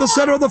 Straight up the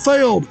centre of the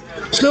field.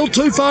 Still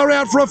too far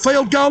out for a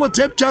field goal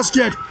attempt just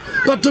yet.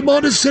 But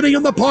Dumont is sitting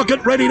in the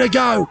pocket ready to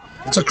go.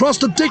 It's across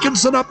to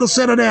Dickinson up the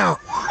centre now.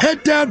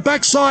 Head down,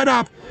 backside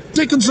up.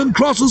 Dickinson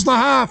crosses the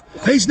half.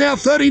 He's now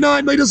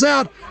 39 metres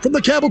out from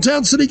the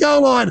Campbelltown City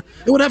goal line.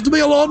 It would have to be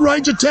a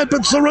long-range attempt,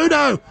 but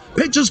Ceruto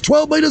pitches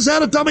 12 metres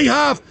out of dummy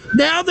half.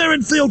 Now they're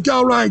in field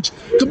goal range.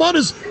 Dumont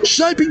is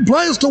shaping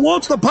players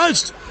towards the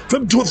post.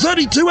 From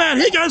 32 out,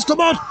 here goes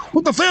Dumont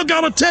with the field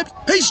goal attempt.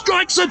 He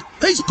strikes it.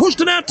 He's pushed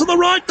it out to the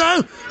right,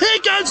 though. Here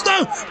goes,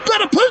 though,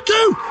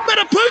 Matapuku.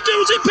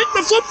 Matapuku, as he picked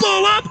the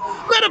football up.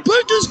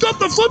 Matapuku's got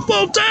the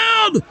football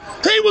down.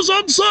 He was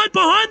onside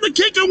behind the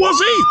kicker, was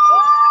he?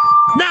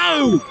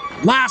 No.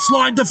 Last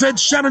line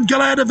defence, Shannon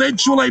Gallant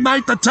eventually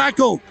made the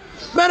tackle.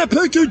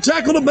 Matapuku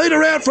tackled a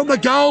metre out from the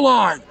goal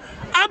line.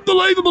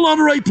 Unbelievable on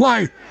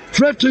replay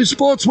for F2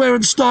 Sportswear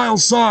and Style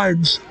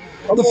Signs.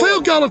 The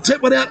field goal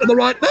attempt went out to the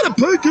right.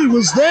 Matapuku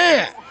was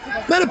there.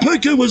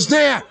 Matapuku was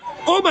there.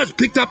 Almost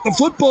picked up the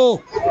football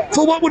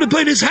for what would have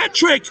been his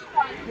hat-trick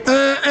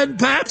and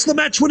perhaps the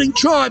match-winning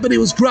try, but he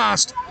was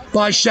grasped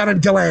by Shannon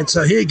Gallant.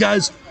 So here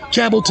goes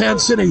Campbelltown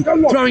City,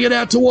 throwing it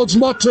out towards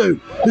Motu,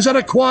 who's had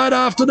a quiet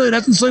afternoon,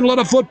 hasn't seen a lot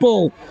of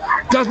football.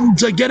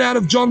 Doesn't get out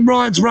of John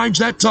Ryan's range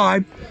that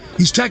time.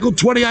 He's tackled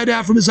 28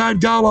 out from his own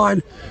goal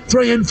line.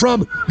 3 in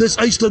from this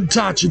Eastern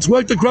touch. It's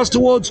worked across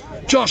towards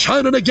Josh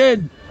Honan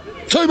again.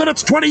 2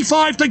 minutes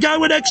 25 to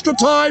go in extra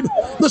time.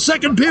 The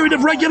second period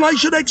of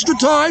regulation extra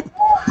time.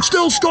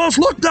 Still scores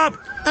looked up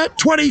at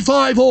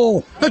 25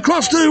 all.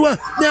 Across to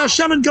now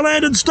Shannon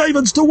Gallant and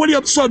Stevens to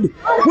Williamson.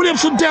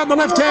 Williamson down the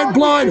left-hand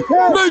blind.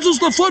 Loses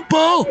the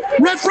football.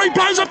 Referee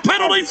blows a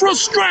penalty for a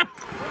strip.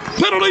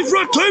 Penalty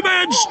for a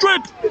 2-man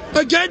strip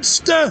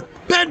against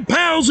Ben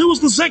Powles, who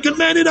was the second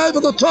man in over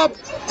the top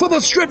for the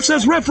strip,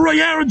 says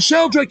referee Aaron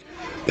Sheldrick.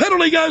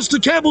 Penalty goes to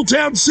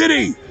Campbelltown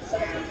City.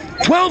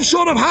 12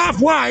 short of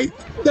halfway,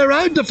 their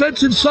own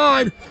defensive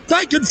side.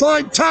 They can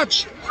find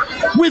touch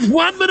with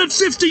 1 minute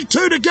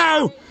 52 to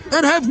go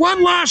and have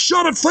one last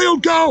shot at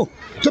field goal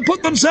to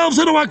put themselves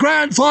into a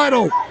grand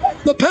final.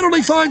 The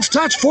penalty finds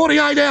touch,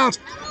 48 out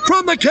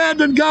from the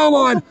Camden goal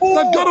line.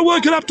 They've got to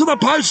work it up to the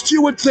posts,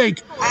 you would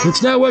think.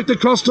 It's now worked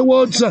across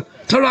towards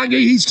Tarangi.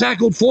 He's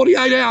tackled,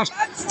 48 out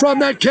from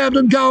that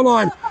Camden goal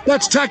line.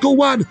 That's tackle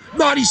 1,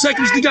 90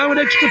 seconds to go in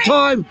extra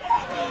time.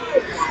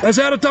 As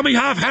out of dummy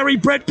half, Harry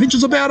Brett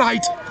pitches about 8.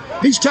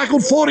 He's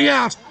tackled 40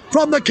 out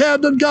from the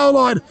Camden goal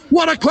line.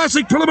 What a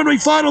classic preliminary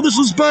final this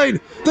has been.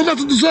 There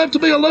doesn't deserve to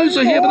be a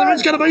loser here, but there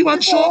is going to be one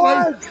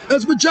shortly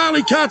as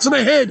Majali carts it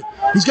ahead.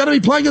 He's going to be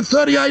playing at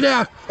 38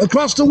 out.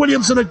 Across to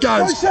Williamson it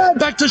goes.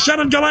 Back to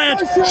Shannon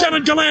Gallant.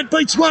 Shannon Gallant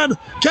beats one.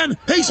 Can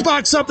he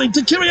spark something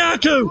to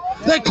Kiriakou?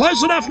 They're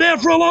close enough now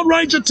for a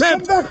long-range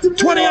attempt.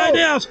 28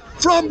 out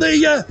from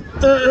the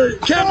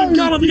Camden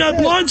goal and the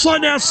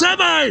blindside now.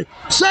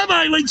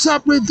 Save links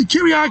up with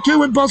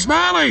Kiriakou and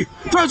Bosnali.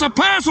 Throws a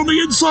pass on the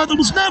inside that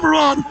was never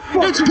on.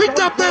 It's picked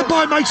up there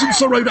by Mason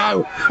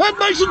Ceruto. And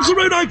Mason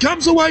Ceruto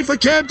comes away for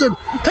Camden.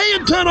 He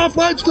in turn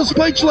offloads to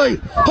Speechley.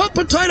 Hot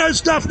potato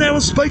stuff now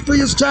as Speechley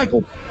is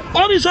tackled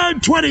on his own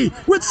 20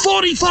 with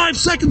 45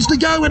 seconds to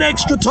go in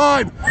extra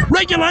time.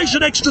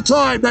 Regulation extra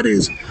time, that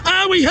is.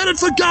 Are we headed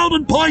for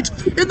Golden Point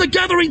in the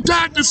gathering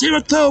darkness here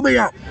at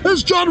Thirlmere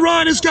as John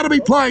Ryan is going to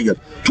be playing it?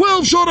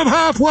 12 short of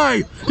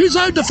halfway. His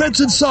own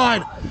defensive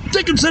side.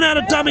 Dickinson out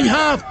of dummy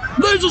half.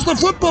 Loses the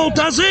football,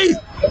 does he?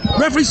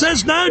 Referee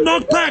says no,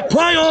 knock back,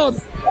 play on.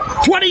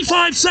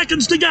 25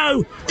 seconds to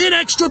go in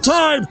extra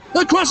time.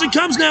 Across it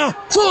comes now.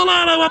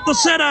 Fualaulo up the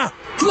centre.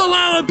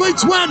 Fualaulo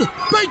beats 1,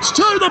 beats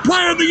 2, the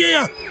player of the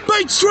year.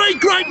 Beats 3,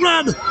 great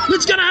run.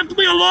 It's going to have to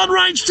be a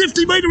long-range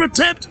 50-metre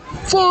attempt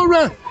for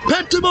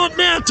Pat Dumont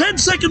now. 10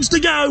 seconds to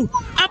go.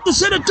 Up the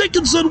centre,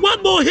 Dickinson.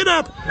 One more hit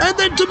up, and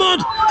then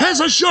Dumont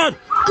has a shot.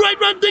 Great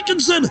run,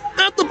 Dickinson.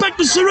 Out the back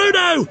to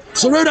Ceruto.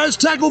 Ceruto's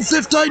tackled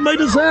 15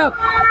 metres out.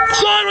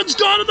 Siren's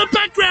gone in the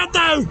background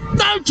though.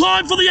 No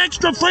time for the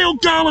extra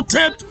field goal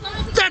attempt.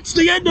 That's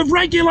the end of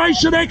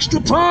regulation extra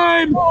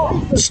time.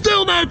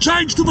 Still no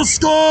change to the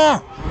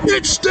score.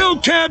 It's still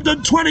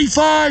Camden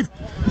 25,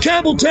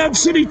 Campbelltown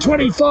City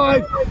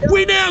 25.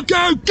 We now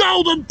go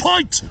Golden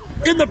Point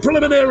in the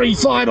preliminary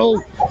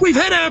final. We've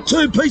had our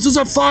 2 pieces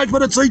of 5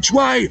 minutes each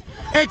way.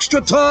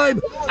 Extra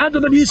time under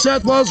the New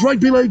South Wales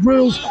Rugby League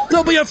rules.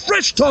 There'll be a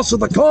fresh toss of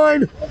the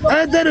coin,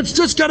 and then it's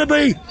just going to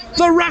be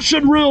the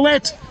Russian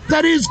roulette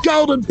that is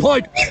Golden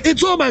Point.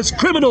 It's almost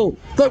criminal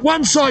that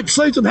one-side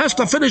season has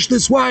to finish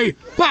this way,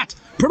 but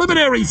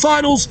preliminary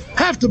finals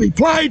have to be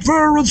played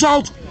for a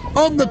result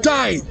on the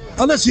day,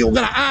 unless you're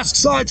going to ask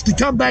sides to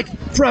come back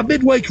for a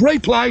midweek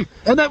replay,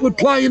 and that would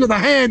play into the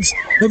hands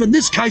of, in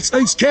this case,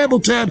 East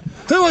Campbelltown,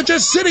 who are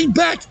just sitting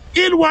back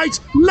in wait,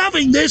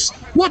 loving this,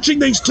 watching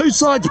these 2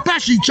 sides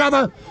bash each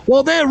other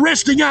while they're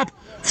resting up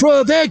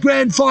for their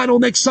grand final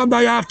next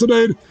Sunday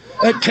afternoon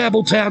at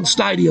Campbelltown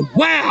Stadium.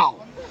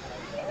 Wow!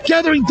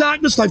 Gathering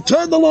darkness, they've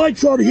turned the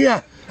lights on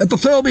here at the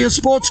Thirlmere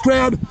Sports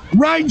Ground.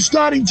 Rain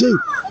starting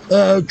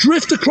to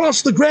drift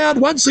across the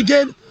ground once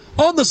again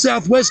on the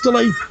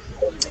southwesterly.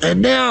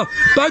 And now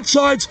both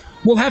sides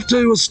will have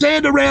to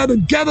stand around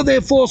and gather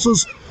their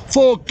forces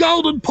for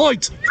Golden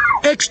Point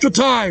extra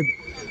time,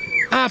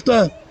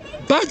 after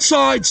both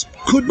sides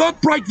could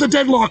not break the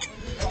deadlock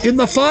in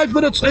the 5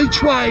 minutes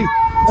each way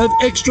of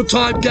extra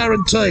time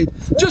guaranteed.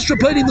 Just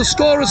repeating the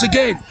scorers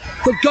again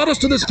that got us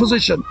to this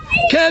position.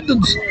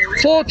 Camden's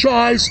 4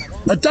 tries,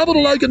 a double to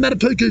Logan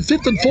Matapuku,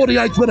 5th and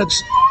 48th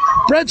minutes.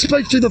 Brad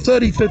Speechley, the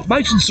 35th.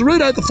 Mason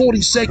Ceruto, the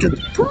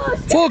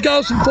 42nd. 4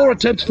 goals from 4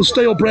 attempts for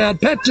Steele Brown.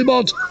 Pat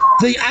Dumont,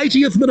 the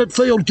 80th minute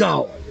field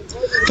goal.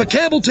 For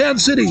Campbelltown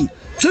City,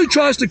 2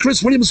 tries to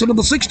Chris Williamson in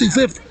the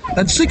 65th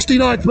and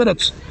 69th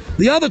minutes.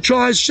 The other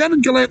tries,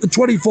 Shannon Gallant, the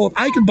 24th.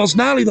 Aiken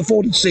Bosnali, the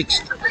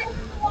 46th.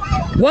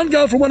 1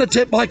 goal from 1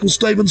 attempt, Michael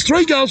Stevens.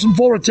 3 goals from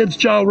 4 attempts,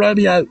 Joel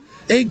Romeo,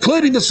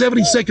 including the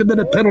 72nd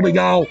minute penalty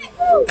goal.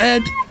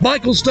 And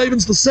Michael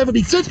Stevens, the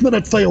 75th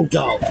minute field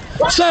goal.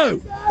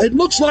 So, it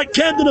looks like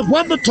Camden have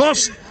won the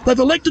toss. They've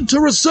elected to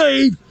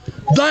receive.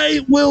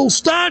 They will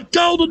start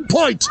Golden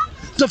Point,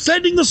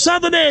 defending the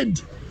southern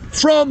end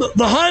from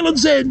the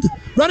Highlands end,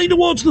 running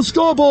towards the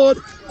scoreboard.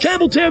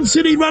 Campbelltown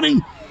City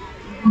running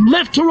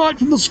left to right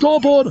from the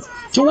scoreboard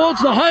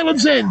towards the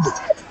Highlands end.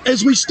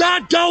 As we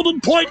start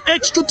Golden Point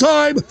extra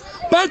time,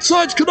 both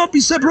sides could not be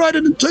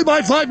separated in 2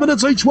 by 5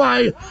 minutes each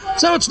way.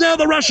 So it's now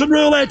the Russian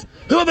roulette.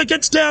 Whoever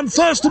gets down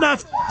first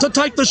enough to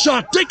take the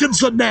shot.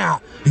 Dickinson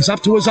now. He's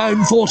up to his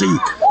own 40.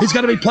 He's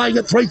going to be playing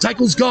at 3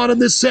 tackles gone in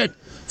this set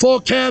for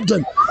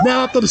Camden.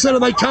 Now up to the centre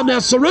they come now.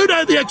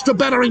 Ceruto, the extra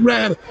battering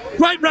ram.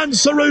 Great run,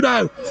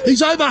 Ceruto.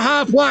 He's over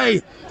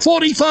halfway.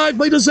 45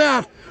 metres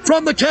out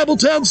from the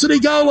Campbelltown City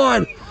goal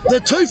line. They're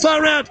too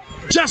far out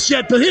just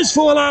yet, but here's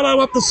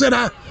Fualalo up the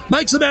centre.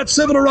 Makes about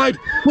 7 or 8.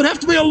 Would have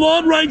to be a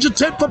long range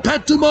attempt for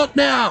Pat Dumont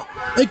now.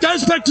 It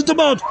goes back to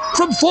Dumont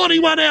from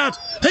 41 out.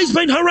 He's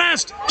been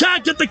harassed.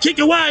 Can't get the kick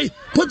away.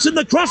 Puts in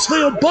the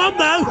crossfield bomb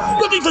though.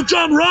 Looking for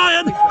John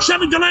Ryan.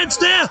 Shannon Gallant's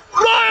there.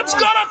 Ryan's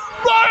got it.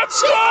 Ryan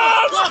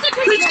scores.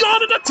 He's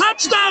gone into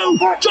touch though.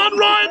 John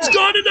Ryan's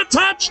gone into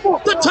touch.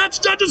 The touch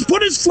judge has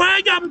put his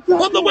flag up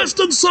on the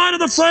western side of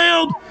the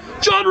field.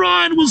 John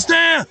Ryan was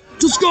there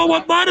to score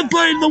what might have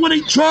been the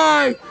winning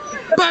try,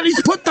 but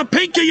he's put the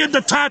pinky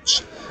into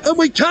touch. And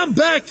we come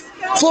back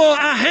for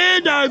a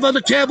handover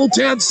to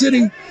Campbelltown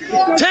City.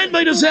 10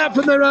 metres out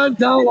from their own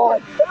goal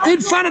line,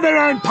 in front of their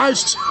own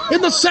posts, in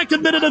the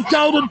 2nd minute of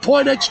Golden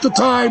Point extra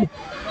time.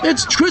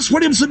 It's Chris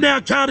Williamson now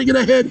carting it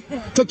ahead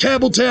for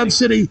Campbelltown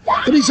City,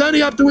 but he's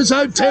only up to his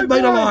own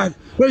 10-metre line,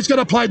 where he's going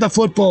to play the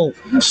football.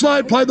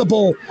 Sloan play the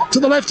ball. To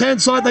the left-hand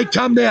side they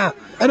come now,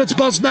 and it's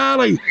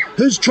Bosnali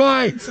whose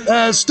try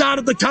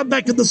started the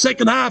comeback in the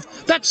second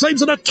half. That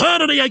seems an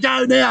eternity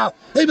ago now,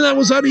 even though it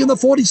was only in the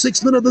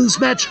 46th minute of this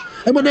match,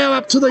 and we're now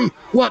up to the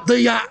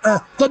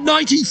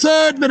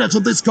 93rd minute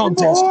of this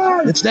contest.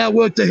 It's now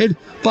worked ahead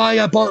by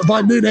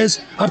Nunes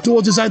up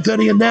towards his own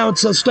 30, and now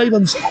it's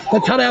Stevens.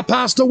 The cut-out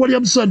pass to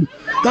Williamson.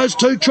 Those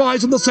 2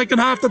 tries in the second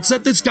half that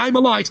set this game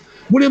alight.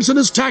 Williamson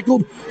is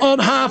tackled on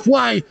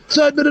halfway.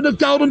 3rd minute of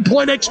Golden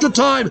Point extra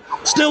time.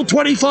 Still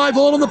 25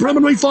 all in the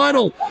preliminary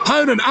final.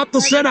 Honan up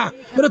the centre,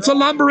 but it's a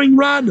lumbering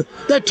run.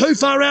 They're too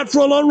far out for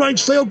a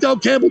long-range field goal,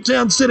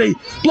 Campbelltown City.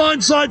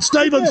 Blindside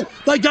Stevens.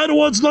 They go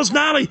towards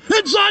Losnali.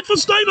 Inside for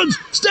Stevens.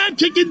 Stab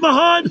kick in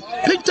behind.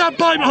 Picked up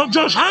by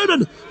Josh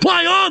Honan.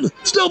 Play on.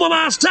 Still the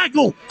last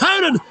tackle.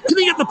 Honan, can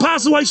he get the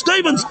pass away?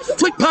 Stevens.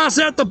 Flick pass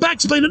out the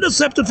back's been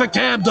intercepted for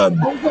Camden.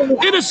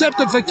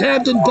 Intercepted for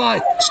Camden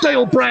by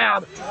Steele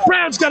Brown.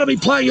 Brown's going to be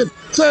playing it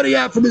 30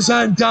 out from his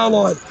own goal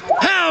line.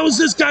 How is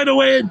this going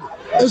to end?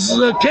 This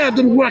is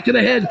Camden working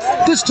ahead,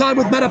 this time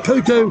with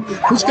Matapuku,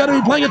 who's going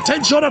to be playing a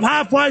 10 shot at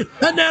halfway,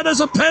 and now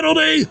there's a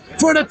penalty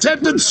for an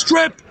attempted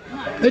strip.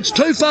 It's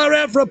too far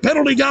out for a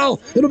penalty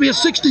goal. It'll be a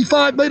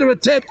 65-metre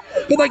attempt,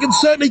 but they can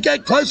certainly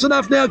get close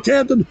enough now,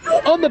 Camden,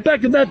 on the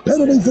back of that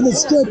penalty for the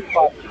strip,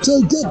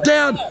 to get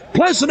down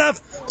close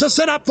enough to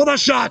set up for the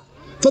shot.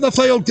 for the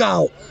field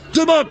goal.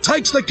 Dumont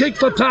takes the kick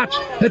for touch.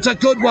 It's a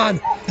good one.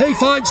 He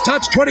finds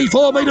touch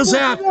 24 metres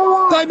out.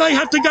 They may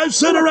have to go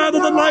sooner rather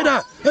than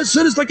later, as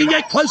soon as they can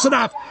get close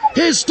enough.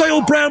 Here's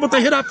Steele Brown with the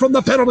hit up from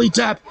the penalty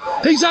tap.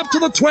 He's up to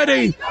the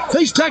 20.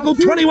 He's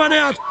tackled 21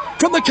 out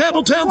from the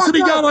Campbelltown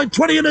City goal line,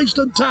 20 in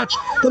Eastern touch.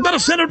 They've got to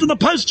send it to the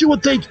post, you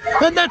would think,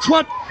 and that's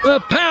what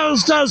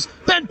Powers does.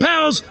 Ben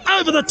Powers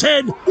over the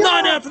 10,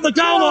 9 out from the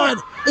goal line.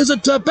 Is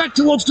it back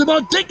towards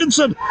Dumont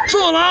Dickinson?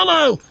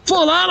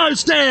 Fualalo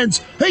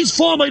stands. He's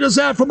 4 metres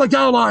out from the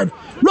goal line.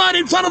 Right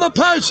in front of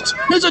the post.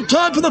 Is it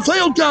time for the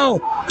field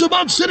goal?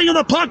 Dumont sitting in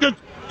the pocket,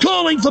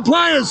 calling for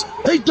players.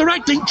 He's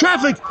directing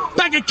traffic.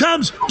 Back it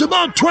comes.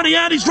 Dumont 20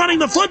 out. He's running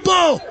the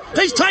football.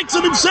 He takes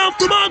it himself.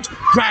 Dumont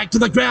dragged to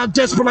the ground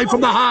desperately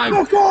from the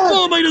home.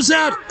 4 metres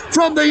out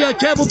from the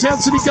Campbelltown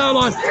City goal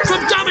line.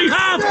 From dummy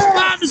half.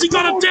 Has he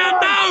got it down?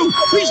 No.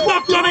 He's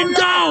knocked on in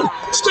goal.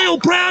 Steele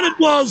Brown it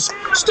was.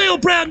 Steele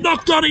Brown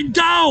knocked on in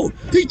goal.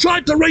 He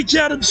tried to reach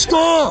out and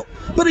score,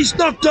 but he's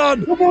knocked on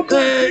in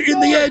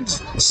the end.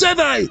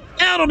 Seve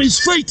out on his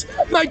feet,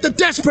 made the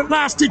desperate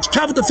last-ditch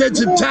cover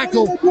defensive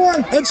tackle.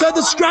 And so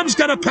the scrum's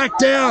going to pack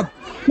down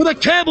with a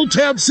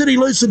Campbelltown City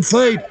loosened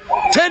feed.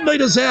 10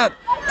 metres out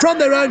from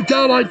their own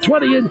goal line,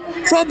 20 in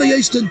from the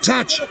Eastern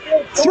touch.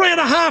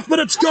 3.5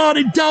 minutes gone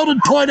in Golden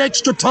Point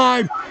extra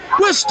time.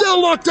 We're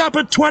still locked up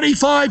at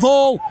 25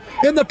 all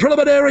in the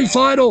preliminary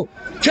final.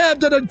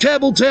 Camden and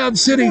Campbelltown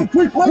City.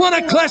 What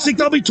a classic.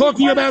 They'll be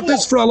talking about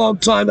this for a long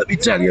time, let me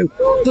tell you.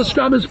 The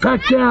scrum is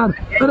packed down,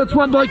 and it's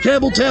won by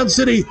Campbelltown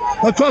City.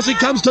 Across it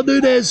comes to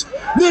Nunez.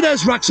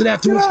 Nunez rucks it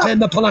out to his 10.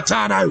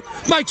 Napolitano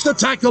makes the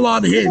tackle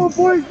on him.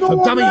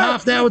 From dummy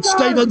half now, it's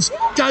Stevens.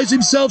 Goes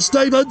himself,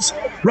 Stevens.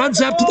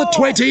 Runs up to the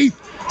 20.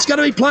 It's going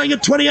to be playing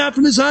at 20 out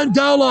from his own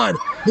goal line.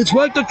 It's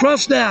worked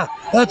across now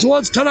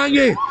towards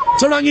Tarangi.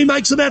 Tarangi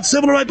makes about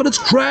 7 or 8, but it's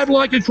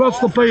crab-like across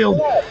the field.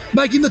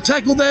 Making the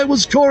tackle there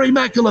was Corey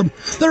Macklem.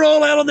 They're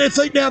all out on their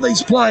feet now,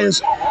 these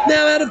players.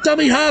 Now out of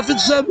dummy half,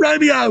 it's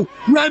Romeo.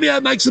 Romeo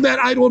makes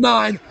about 8 or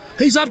 9.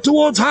 He's up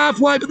towards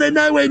halfway, but they're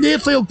nowhere near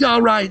field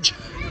goal range.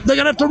 They're going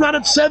to have to run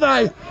at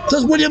Seve.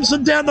 Does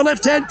Williamson down the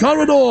left-hand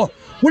corridor.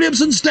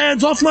 Williamson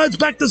stands, offloads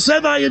back to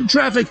Seve in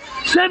traffic.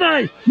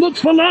 Seve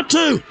looks for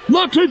Lotu.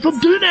 Lotu from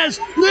Nunez.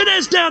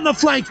 Nunez down the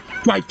flank.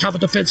 Great cover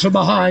defence from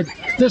behind.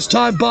 This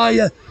time by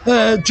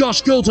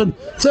Josh Gilton.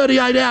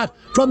 38 out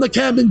from the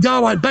Camden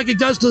goal line. Back it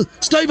goes to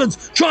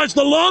Stevens. Tries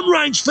the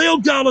long-range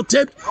field goal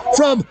attempt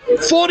from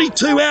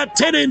 42 out,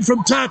 10 in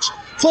from touch.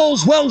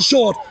 Falls well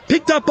short.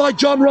 Picked up by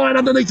John Ryan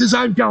underneath his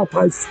own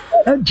goalpost.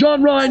 And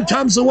John Ryan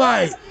comes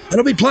away. And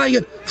he'll be playing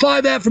it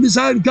 5 out from his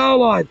own goal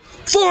line.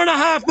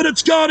 4.5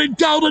 minutes gone in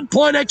Golden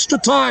Point extra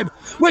time.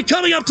 We're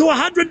coming up to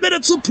 100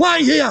 minutes of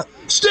play here.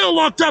 Still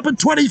locked up at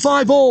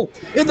 25 all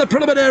in the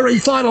preliminary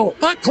final.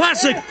 A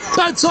classic.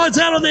 Both sides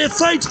out on their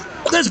feet.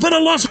 There's been a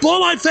lost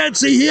ball, I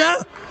fancy, here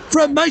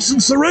from Mason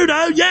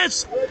Ceruto.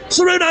 Yes,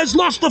 Ceruto's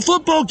lost the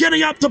football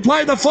getting up to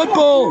play the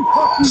football.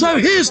 So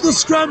here's the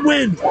scrum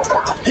win.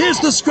 Here's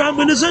the scrum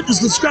win, is it? Is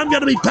the scrum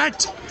going to be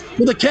packed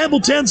with a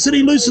Campbelltown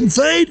City loosened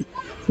feed?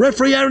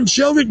 Referee Aaron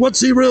Sheldrick,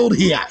 what's he ruled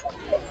here?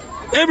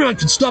 Everyone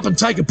can stop and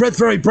take a breath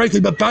very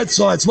briefly, but both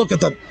sides, look at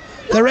them.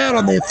 They're out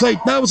on their feet.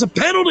 No, it was a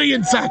penalty,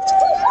 in fact.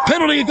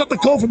 Penalty, he got the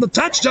call from the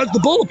touch judge. The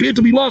ball appeared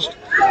to be lost,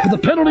 but the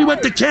penalty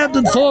went to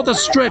Camden for the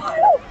strip.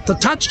 The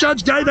touch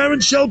judge gave Aaron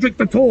Sheldrick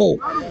the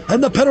call,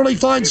 and the penalty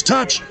finds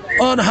touch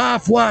on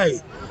halfway.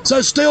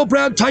 So Steele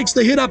Brown takes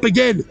the hit up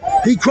again.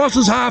 He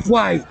crosses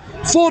halfway.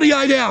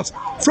 48 out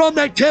from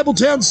that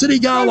Campbelltown City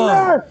goal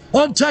line.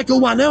 On tackle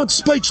 1. Now it's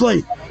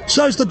Speechley.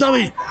 Shows the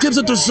dummy. Gives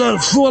it to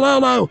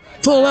Fualalo.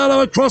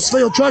 Fualalo across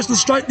field. Tries to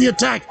straighten the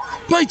attack.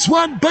 Beats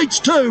 1.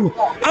 Beats 2.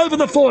 Over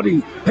the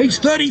 40. He's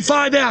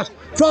 35 out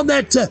from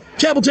that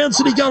Campbelltown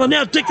City goal. And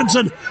now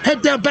Dickinson.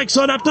 Head down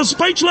backside up to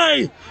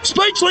Speechley.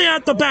 Speechley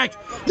out the back.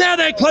 Now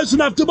they're close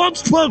enough.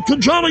 Dumont's 12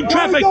 controlling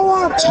traffic.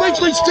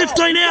 Speechley's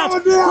 15 out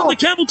from the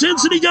Campbelltown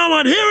City goal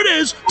line. Here it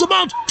is.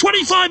 Dumont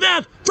 25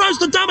 out. Throws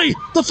the dummy.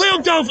 The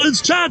field goal is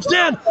charged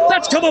down.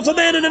 That's come off a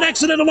man in an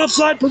accidental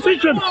offside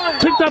position.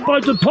 Picked up by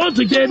DuPont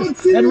again.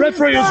 And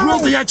referee has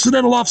ruled the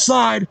accidental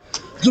offside.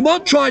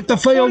 Dumont tried the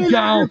field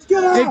goal.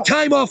 It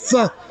came off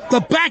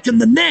the back and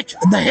the neck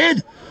and the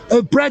head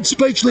of Brad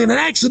Speechley in an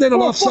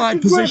accidental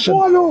offside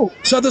position.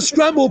 So the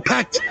scrum will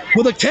packed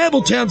with a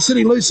Campbelltown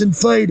City loosened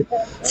feed.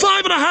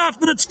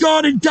 5.5 minutes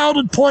gone in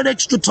Golden Point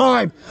extra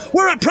time.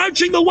 We're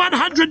approaching the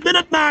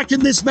 100-minute mark in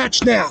this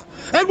match now.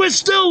 And we're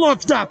still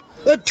locked up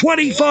at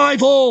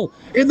 25 all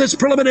in this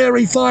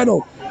preliminary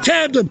final.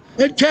 Camden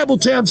and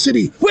Campbelltown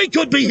City. We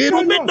could be here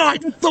till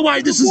midnight the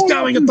way this is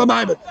going at the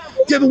moment,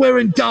 given we're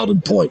in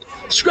Golden Point.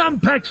 Scrum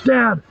packs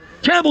down.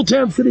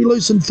 Campbelltown City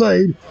loosened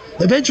feed.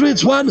 Eventually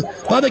it's won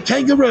by the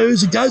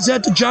Kangaroos. It goes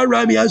out to Joe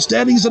Romeo,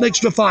 standing as an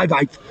extra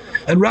 5/8.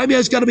 And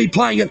Romeo's going to be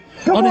playing it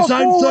on his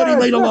own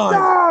 30-metre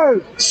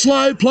line.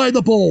 Slow play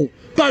the ball.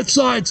 Both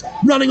sides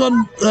running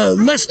on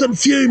less than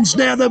fumes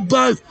now. They're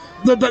both...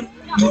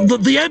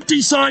 The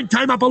empty sign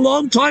came up a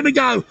long time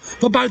ago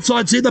for both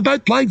sides here. They're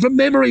both playing from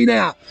memory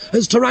now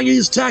as Tarangi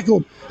is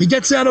tackled. He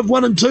gets out of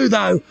 1 and 2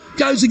 though.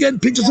 Goes again,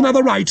 pitches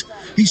another 8.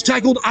 He's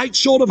tackled 8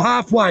 short of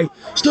halfway.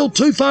 Still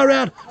too far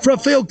out for a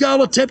field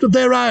goal attempt of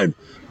their own.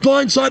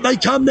 Blindside they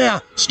come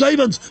now.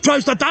 Stevens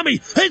throws the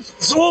dummy.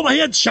 It's all he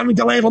had. Shannon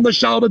Gallant on the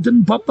shoulder,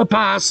 didn't pop the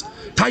pass.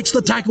 Takes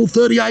the tackle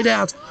 38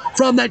 out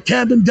from that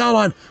Camden goal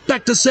line.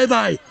 Back to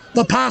Seve.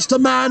 The pass to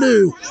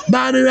Manu.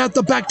 Manu out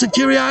the back to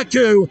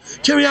Kiriakou.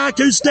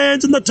 Kiriakou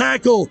stands in the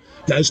tackle.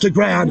 Goes to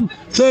ground.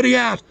 30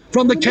 out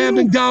from the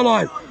Camden goal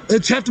line.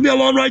 It's have to be a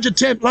long-range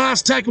attempt.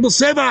 Last tackle to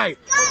Seve.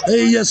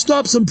 He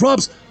stops and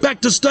props.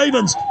 Back to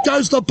Stevens.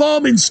 Goes the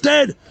bomb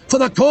instead for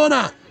the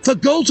corner for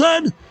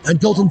Galton. And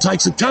Galton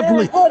takes it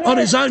comfortably on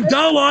his own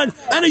goal line.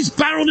 And he's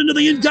barreled into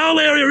the in-goal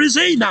area, is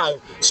he? No.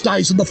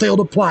 Stays in the field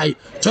of play.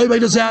 2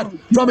 metres out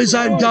from his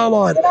own goal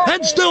line.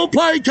 And still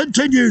play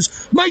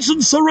continues. Mason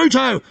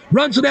Ceruto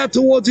runs it out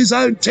towards his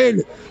own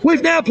 10.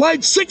 We've now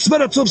played 6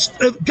 minutes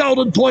of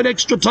Golden Point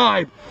extra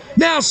time.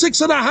 Now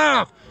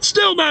 6.5.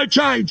 Still no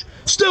change.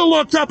 Still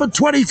locked up at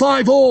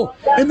 25 all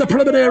in the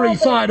preliminary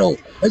final.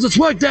 As it's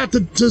worked out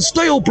to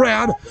Steele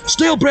Brown.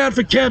 Steele Brown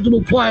for Camden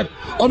will play it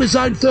on his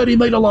own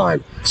 30-metre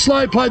line.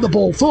 Slow play the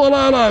ball.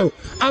 Fualalo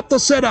up the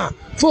centre.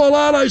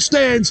 Fualalo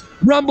stands,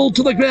 rumbled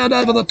to the ground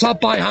over the top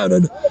by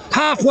Honan.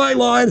 Halfway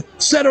line,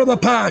 centre of the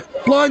park.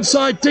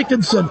 Blindside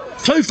Dickinson.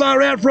 Too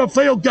far out for a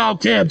field goal,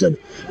 Camden.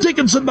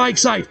 Dickinson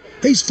makes 8.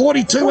 He's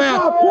 42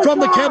 out from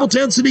the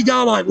Campbelltown City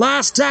goal line.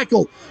 Last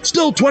tackle.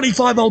 Still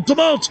 25 old.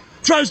 DeMont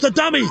throws the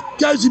dummy.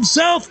 Goes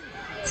himself.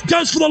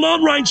 Goes for the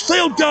long-range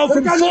field goal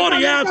from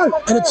 40 out.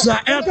 And it's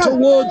out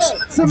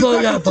towards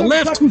the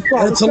left.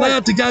 And it's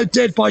allowed to go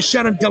dead by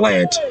Shannon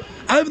Gallant.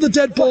 Over the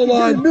dead ball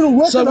line.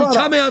 So we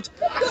come out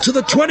to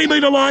the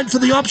 20-metre line for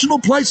the optional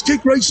place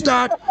kick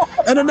restart.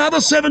 And another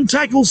 7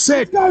 tackles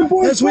set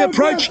as we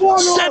approach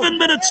 7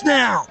 minutes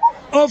now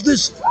of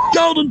this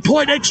Golden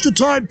Point extra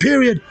time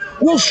period.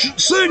 We'll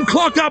soon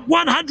clock up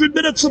 100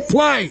 minutes of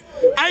play.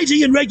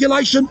 80 in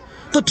regulation.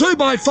 The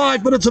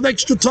 2x5 minutes of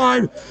extra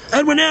time,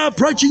 and we're now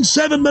approaching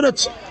 7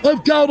 minutes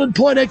of Golden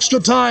Point extra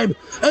time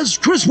as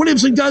Chris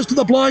Williamson goes to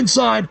the blind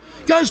side,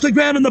 goes to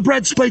ground in the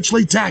Brad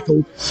Speechley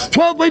tackle.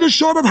 12 metres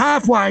short of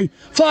halfway,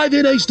 5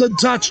 in eastern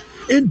touch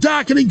in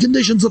darkening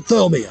conditions at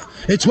Thirlmere.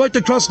 It's worked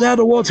across now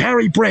towards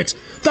Harry Brett.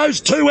 Those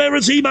 2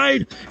 errors he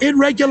made in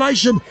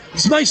regulation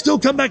may still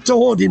come back to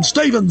haunt him.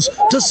 Stevens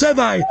to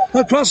Seve.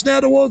 Across now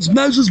towards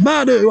Moses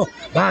Manu.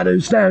 Manu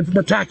stands in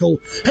the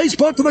tackle. He's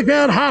put to the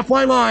ground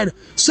halfway line.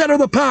 Centre of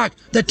the park.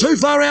 They're too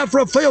far out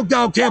for a field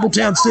goal,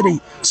 Campbelltown City.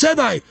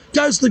 Seve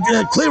goes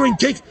the clearing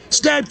kick.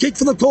 Stab kick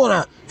for the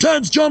corner.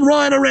 Turns John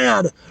Ryan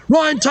around.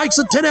 Ryan takes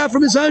a 10 out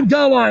from his own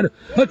goal line.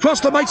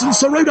 Across to Mason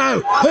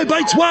Ceruto, who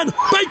beats 1,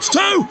 beats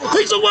 2.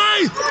 He's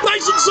away.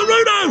 Mason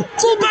Ceruto,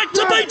 full back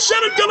to beat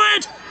Shannon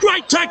Gallant.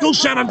 Great tackle,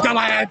 Shannon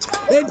Gallant.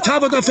 And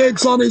cover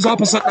defence on his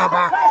opposite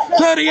number.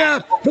 30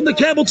 out from the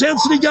Campbelltown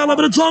City goal line,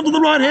 but it's on to the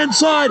right-hand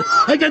side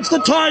against the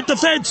tired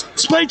defence.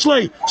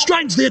 Speechley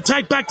straightens the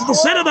attack back to the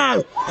centre,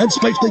 though. And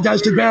Speechley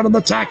goes to ground on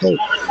the tackle.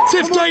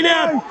 15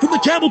 out from the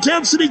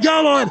Campbelltown City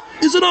goal line.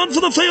 Is it on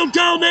for the field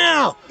goal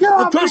now?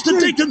 Across to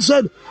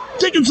Dickinson.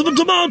 Dickinson and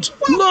DeMont.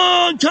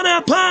 Long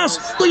cut-out pass.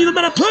 Looking at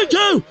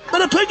Manapuku.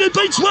 Manapuku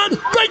beats 1,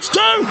 beats 2.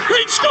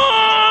 He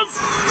scores!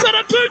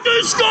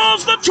 Manapuku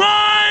scores the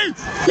try!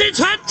 His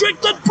hat-trick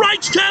that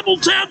breaks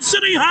Campbelltown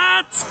City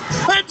hearts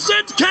and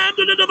sends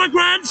Camden into the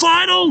grand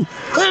final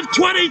of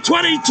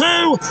 2022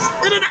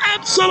 in an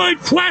absolute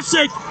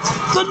classic.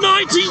 The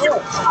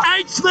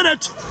 98th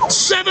minute,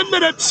 7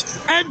 minutes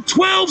and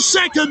 12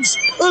 seconds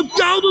of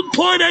Golden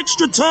Point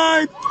extra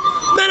time.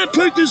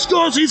 Manapuku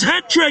scores his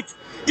hat-trick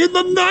in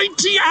the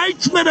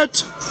 98th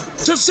minute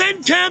to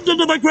send Camden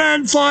to the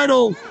grand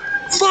final.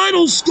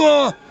 Final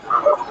score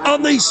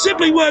on the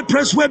Simply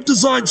WordPress web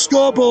design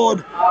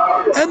scoreboard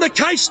and the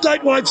Case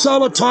Statewide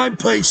Solar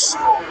timepiece.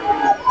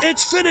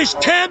 It's finished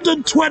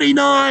Camden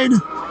 29,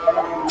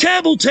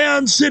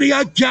 Campbelltown City,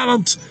 a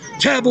gallant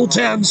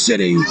Campbelltown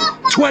City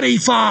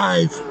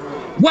 25.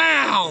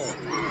 Wow!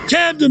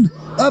 Camden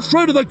are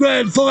through to the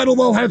grand final.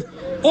 They'll have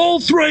all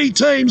 3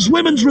 teams,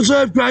 women's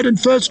reserve grade and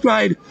first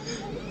grade,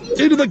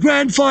 into the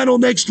grand final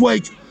next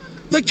week.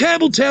 The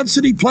Campbelltown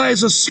City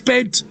players are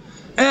spent,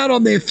 out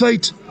on their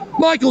feet.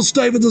 Michael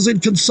Stevens is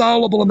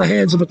inconsolable in the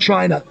hands of a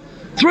trainer.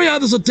 3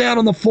 others are down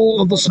on the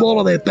fall of the small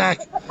of their back.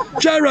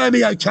 Joe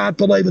Romeo can't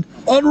believe it.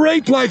 On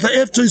replay for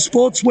F2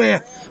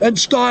 Sportswear and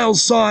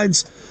Styles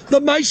Signs,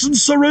 the Mason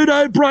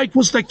Ceruto break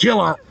was the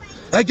killer.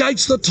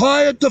 Against the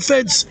tired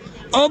defence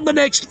on the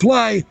next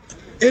play,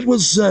 it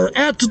was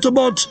out to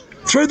DeMont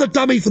through the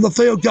dummy for the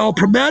field goal,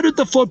 promoted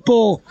the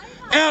football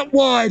out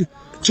wide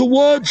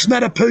towards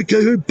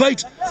Manapuku, who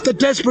beat the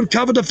desperate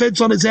cover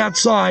defence on his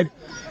outside,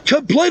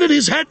 completed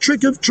his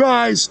hat-trick of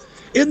tries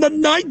in the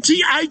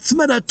 98th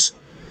minute.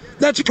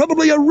 That's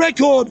probably a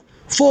record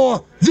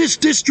for this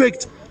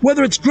district,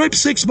 whether it's Group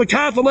 6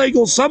 MacArthur League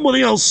or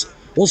something else,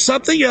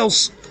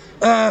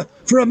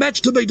 for a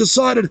match to be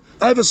decided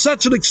over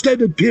such an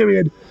extended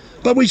period.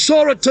 But we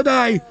saw it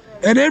today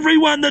And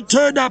everyone that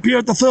turned up here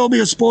at the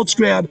Thirlmere Sports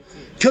Ground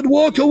can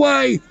walk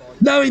away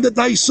knowing that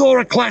they saw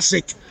a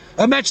classic,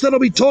 a match that'll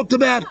be talked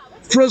about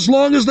for as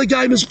long as the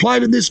game is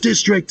played in this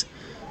district.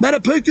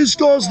 Matapuku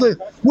scores the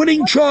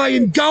winning try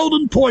in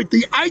Golden Point,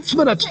 the 8th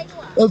minute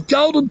of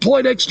Golden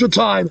Point extra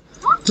time,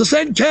 to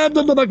send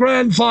Camden to the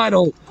grand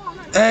final.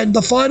 And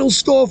the final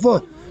score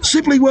for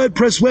Simply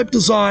WordPress Web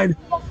Design,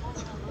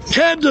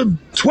 Camden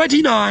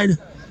 29,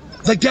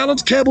 the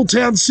gallant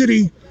Campbelltown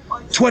City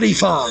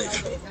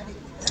 25.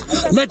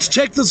 Let's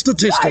check the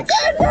statistics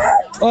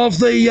of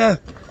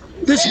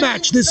this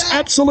match, this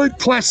absolute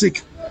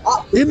classic.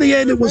 In the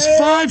end, it was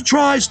 5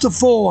 tries to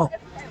 4.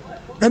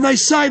 And they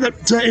say that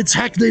it's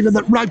hackneyed and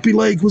that rugby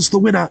league was the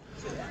winner.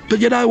 But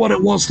you know what?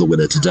 It was the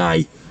winner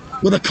today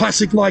with a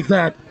classic like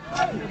that.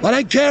 I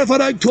don't care if I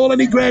don't call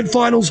any grand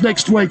finals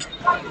next week.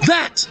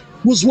 That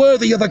was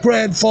worthy of a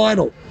grand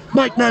final.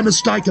 Make no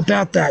mistake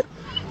about that.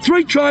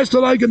 3 tries to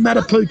Logan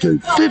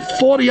Matapuku, 5th,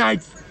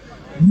 48th,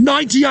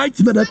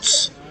 98th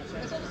minutes.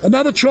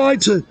 Another try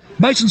to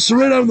Mason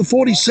Ceruto in the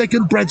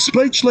 42nd, Brad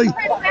Speechley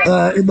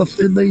in the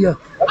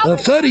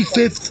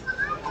 35th.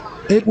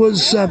 It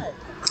was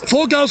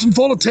 4 goals and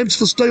 4 attempts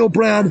for Steele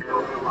Brown,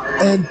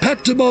 and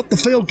Pat Dumont the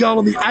field goal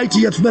in the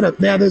 80th minute.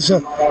 Now there's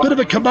a bit of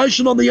a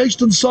commotion on the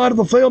eastern side of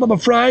the field, I'm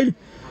afraid.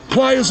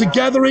 Players are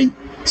gathering.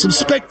 Some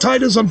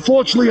spectators,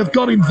 unfortunately, have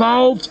got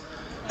involved.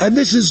 And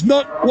this is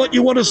not what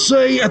you want to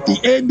see at the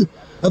end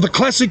of a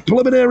classic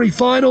preliminary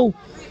final.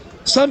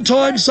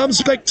 Sometimes some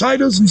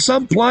spectators and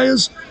some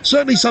players,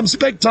 certainly some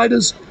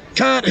spectators,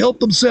 can't help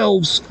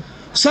themselves.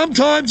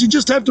 Sometimes you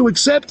just have to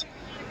accept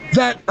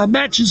that a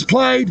match is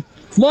played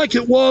like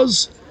it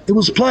was. It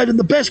was played in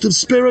the best of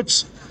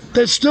spirits.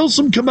 There's still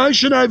some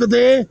commotion over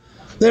there.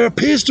 There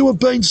appears to have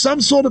been some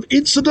sort of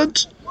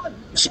incident.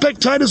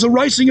 Spectators are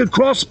racing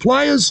across.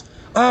 Players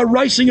are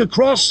racing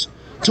across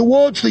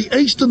towards the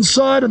eastern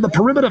side and the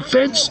perimeter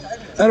fence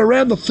and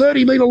around the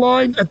 30-metre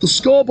line at the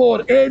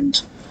scoreboard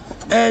end.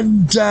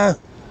 And there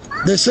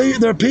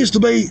appears to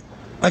be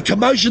a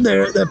commotion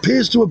there. There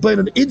appears to have been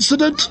an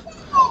incident.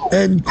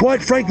 And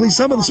quite frankly,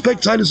 some of the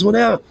spectators were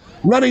now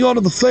running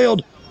onto the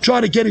field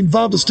trying to get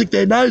involved to stick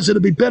their nose in.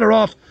 It'd be better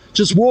off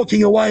just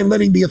walking away and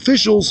letting the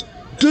officials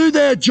do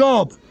their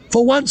job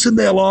for once in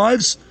their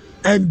lives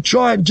and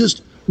try and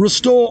just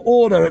restore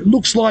order. It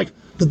looks like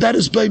that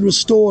has been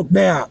restored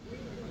now.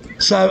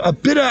 So a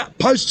bit of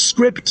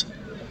postscript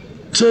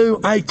to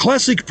a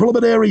classic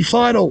preliminary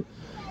final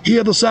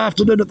here this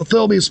afternoon at the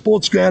Thirlmere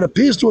Sports Ground.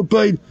 Appears to have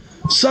been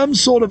some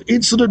sort of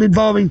incident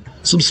involving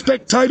some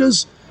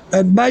spectators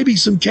and maybe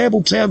some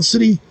Campbelltown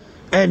City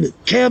and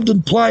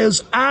Camden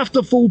players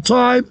after full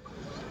time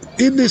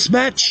in this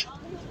match.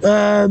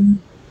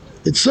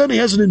 It certainly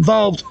hasn't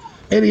involved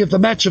any of the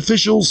match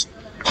officials.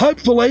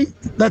 Hopefully,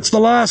 that's the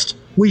last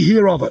we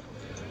hear of it.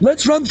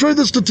 Let's run through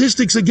the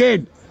statistics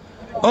again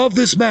of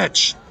this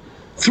match.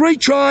 3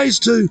 tries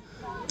to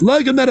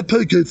Logan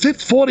Matapuku,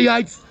 5th,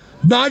 48th,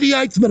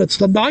 98th minutes.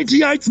 The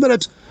 98th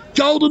minute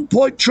Golden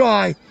Point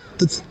try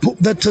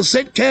that to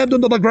sent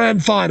Camden to the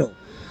grand final.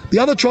 The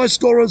other try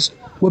scorers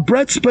were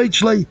Brad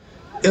Speechley,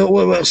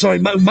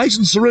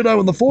 Mason Ceruto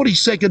in the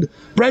 42nd,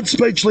 Brad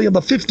Speechley in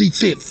the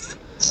 55th.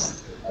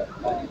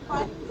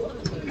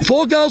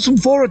 4 goals from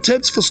 4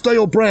 attempts for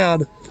Steele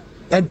Brown,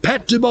 and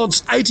Pat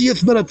Dumont's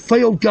 80th minute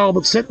field goal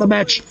that sent the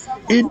match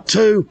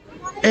into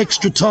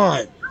extra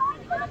time.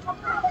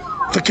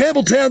 For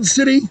Campbelltown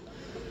City,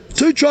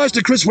 2 tries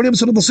to Chris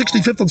Williamson in the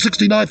 65th and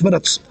 69th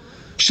minutes.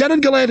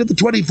 Shannon Gallant in the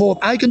 24th,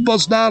 Aiken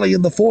Bosnali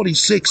in the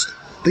 46th,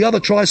 the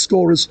other try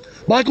scorers.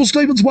 Michael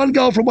Stevens, 1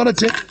 goal from 1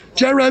 attempt.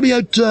 Joe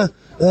Romeo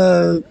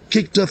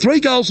kicked 3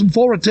 goals from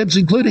 4 attempts,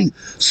 including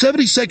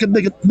 72nd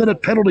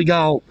minute penalty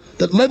goal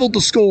that levelled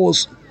the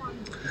scores.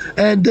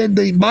 And then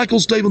the Michael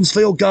Stevens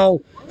field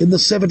goal in the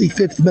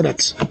 75th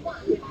minute.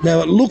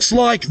 Now, it looks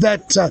like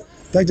that, in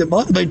fact, it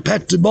might have been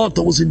Pat Dumont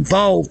that was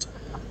involved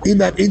in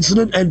that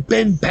incident, and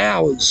Ben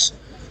Powers.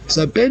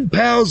 So Ben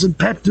Powers and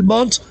Pat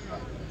Dumont.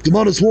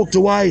 Dumont has walked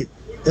away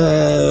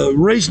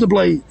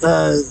reasonably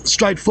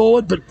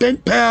straightforward, but Ben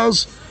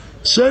Powers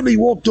certainly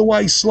walked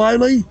away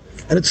slowly.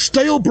 And it's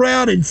Steele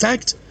Brown, in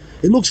fact.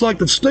 It looks like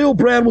that Steele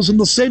Brown was in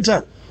the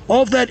centre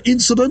of that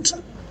incident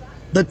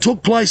that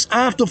took place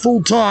after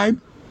full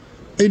time,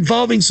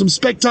 involving some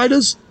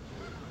spectators,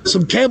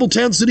 some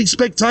Campbelltown City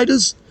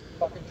spectators,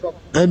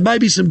 and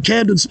maybe some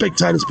Camden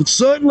spectators. But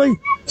certainly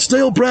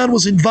Steele Brown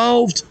was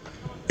involved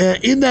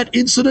in that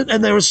incident,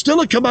 and there is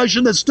still a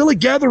commotion. There's still a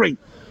gathering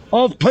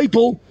of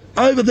people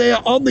over there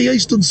on the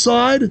eastern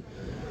side.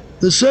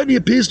 There certainly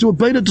appears to have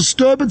been a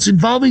disturbance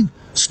involving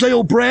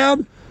Steele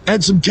Brown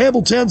and some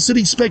Campbelltown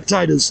City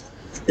spectators,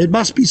 it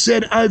must be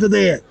said, over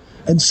there.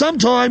 And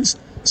sometimes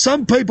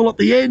some people at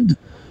the end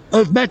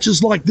of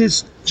matches like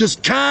this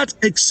just can't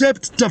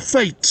accept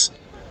defeat.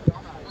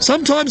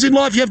 Sometimes in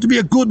life you have to be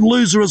a good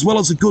loser as well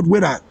as a good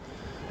winner.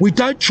 We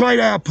don't train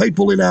our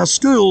people in our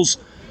schools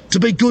to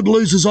be good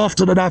losers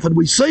often enough, and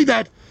we see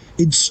that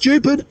in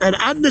stupid and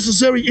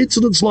unnecessary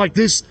incidents like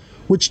this,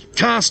 which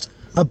cast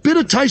a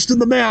bitter taste in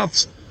the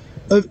mouths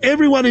of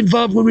everyone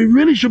involved when we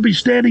really should be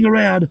standing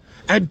around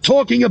and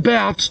talking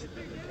about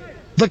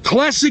the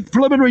classic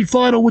preliminary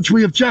final which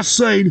we have just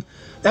seen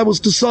that was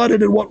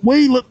decided in what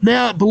we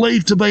now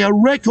believe to be a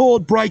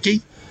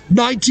record-breaking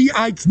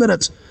 98th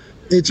minute.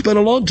 It's been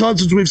a long time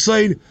since we've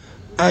seen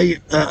a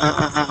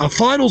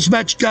finals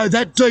match go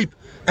that deep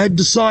and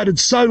decided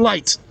so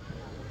late.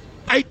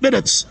 8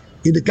 minutes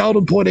into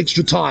Golden Point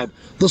extra time.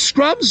 The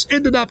scrums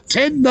ended up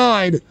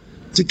 10-9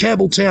 to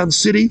Campbelltown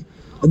City,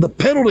 and the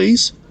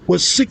penalties were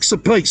 6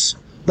 apiece.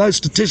 Those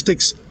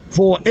statistics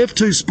for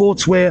F2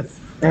 Sportswear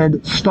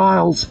and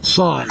Styles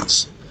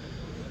Signs.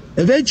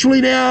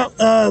 Eventually now,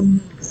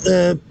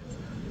 the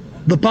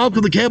bulk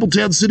of the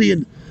Campbelltown City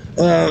and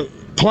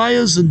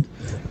players and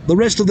the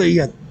rest of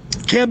the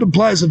Camden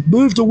players have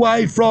moved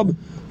away from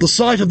the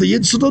site of the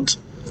incident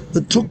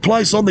that took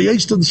place on the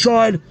eastern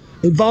side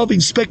involving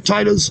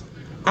spectators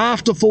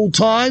after full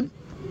time.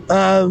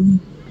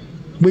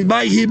 We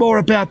may hear more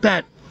about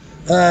that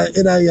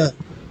in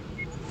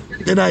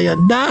a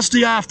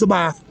nasty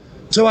aftermath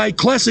to a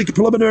classic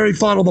preliminary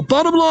final. The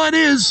bottom line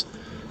is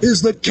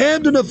that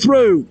Camden are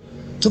through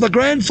to the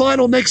grand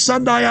final next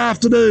Sunday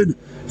afternoon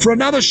for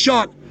another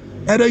shot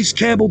at East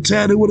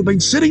Campbelltown, who would have been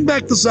sitting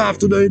back this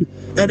afternoon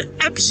and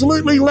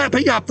absolutely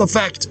lapping up the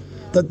fact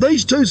that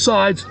these two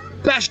sides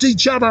bashed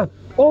each other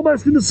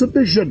almost into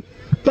submission.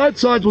 Both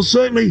sides were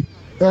certainly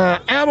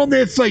out on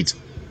their feet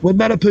when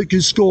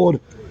Matapuku scored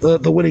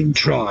the winning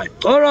try.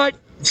 All right,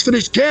 it's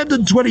finished.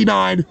 Camden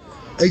 29,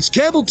 East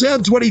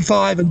Campbelltown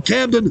 25, and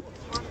Camden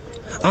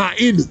are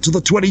into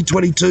the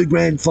 2022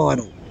 grand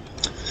final.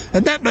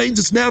 And that means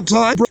it's now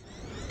time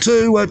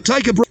to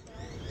take a breath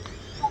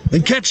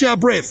and catch our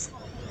breath.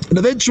 And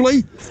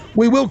eventually,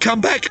 we will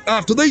come back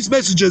after these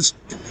messages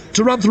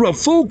to run through a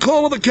full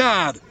call of the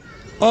card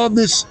on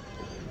this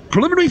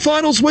preliminary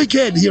finals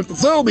weekend here at the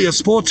Thirlmere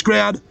Sports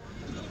Ground.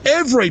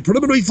 Every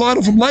preliminary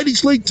final from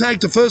Ladies League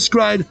Tag to first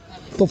grade,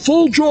 the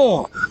full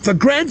draw for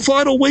grand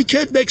final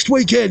weekend next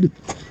weekend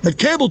at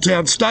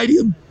Campbelltown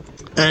Stadium,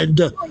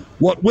 and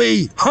what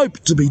we hope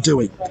to be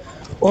doing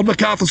on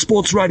Macarthur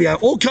Sports Radio.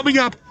 All coming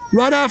up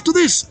right after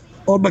this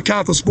on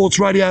Macarthur Sports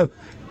Radio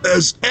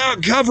as our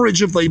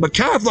coverage of the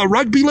Macarthur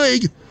Rugby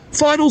League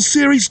final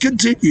series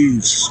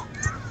continues.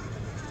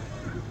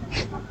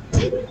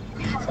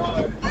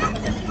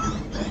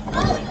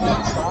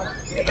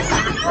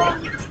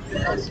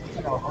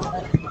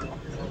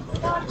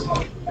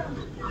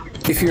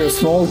 If you're a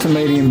small to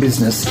medium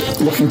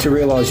business looking to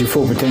realise your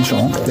full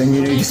potential, then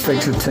you need to speak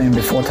to the team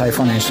at Forte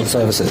Financial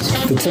Services.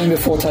 The team at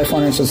Forte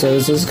Financial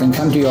Services can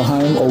come to your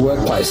home or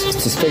workplace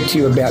to speak to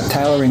you about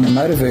tailoring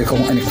motor vehicle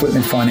and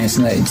equipment finance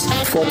needs.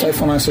 Forte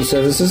Financial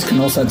Services can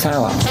also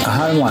tailor a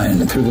home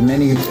loan through the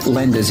many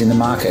lenders in the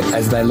market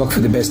as they look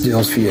for the best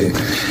deals for you.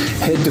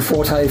 Head to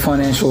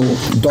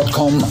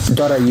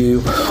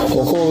fortefinancial.com.au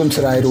or call them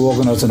today to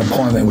organise an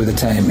appointment with the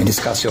team and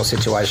discuss your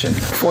situation.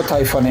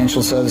 Forte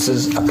Financial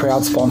Services are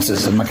proud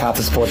sponsors of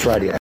Macarthur Sports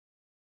Radio.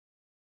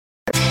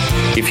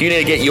 If you need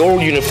to get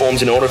your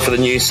uniforms in order for the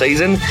new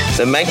season,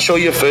 then make sure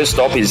your first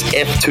stop is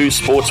F2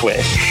 Sportswear.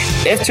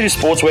 F2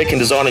 Sportswear can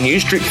design a new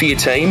strip for your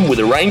team with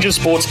a range of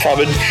sports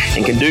covered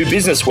and can do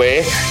business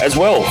wear as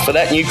well for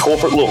that new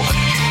corporate look.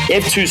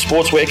 F2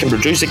 Sportswear can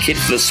produce a kit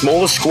for the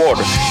smallest squad,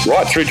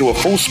 right through to a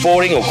full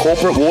sporting or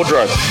corporate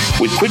wardrobe,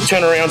 with quick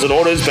turnarounds and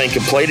orders being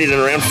completed in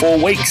around 4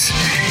 weeks.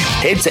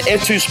 Head to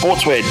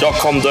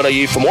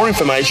f2sportswear.com.au for more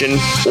information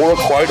or a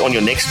quote on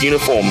your next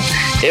uniform.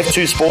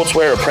 F2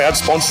 Sportswear are proud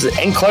sponsors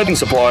and clothing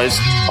suppliers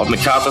of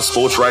Macarthur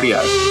Sports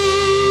Radio.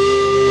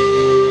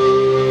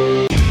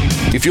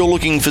 If you're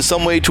looking for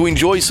somewhere to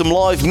enjoy some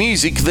live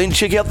music, then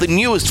check out the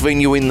newest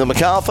venue in the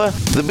Macarthur,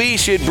 the Beer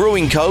Shed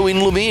Brewing Co. in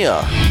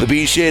Lemire. The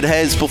Beer Shed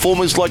has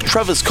performers like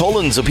Travis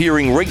Collins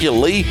appearing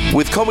regularly,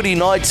 with comedy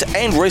nights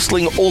and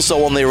wrestling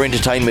also on their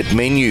entertainment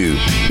menu.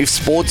 If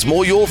sport's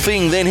more your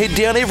thing, then head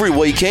down every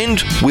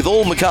weekend, with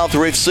all Macarthur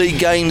FC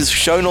games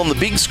shown on the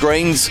big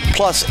screens,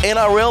 plus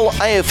NRL,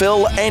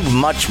 AFL and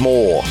much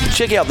more.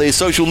 Check out their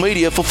social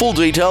media for full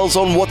details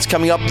on what's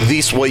coming up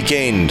this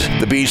weekend.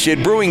 The Beer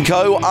Shed Brewing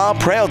Co. are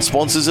proud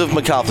sponsors of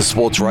Macarthur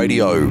Sports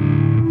Radio.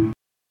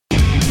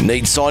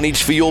 Need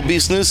signage for your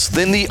business?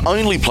 Then the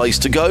only place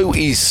to go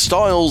is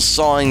Styles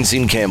Signs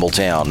in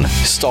Campbelltown.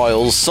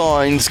 Styles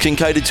Signs can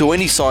cater to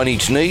any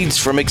signage needs,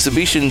 from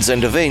exhibitions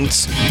and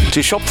events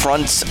to shop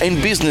fronts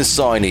and business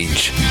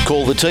signage.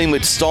 Call the team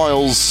at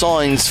Styles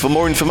Signs for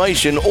more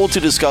information or to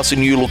discuss a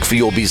new look for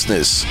your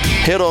business.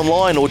 Head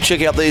online or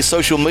check out their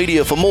social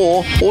media for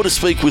more, or to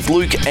speak with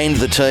Luke and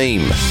the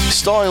team.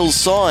 Styles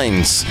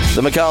Signs,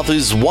 the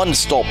Macarthur's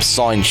one-stop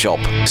sign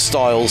shop.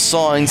 Styles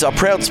Signs are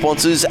proud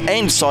sponsors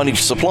and signage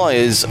suppliers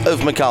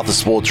of Macarthur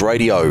Sports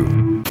Radio.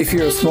 If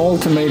you're a small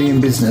to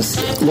medium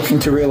business looking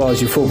to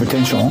realise your full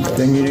potential,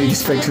 then you need to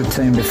speak to the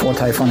team at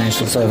Forte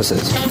Financial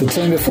Services. The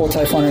team at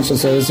Forte Financial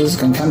Services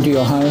can come to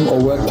your home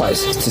or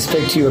workplace to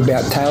speak to you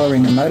about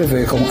tailoring motor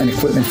vehicle and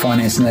equipment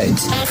finance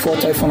needs.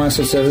 Forte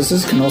Financial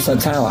Services can also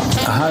tailor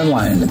a home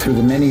loan through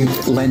the many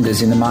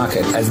lenders in the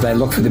market as they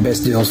look for the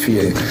best deals for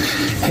you.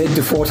 Head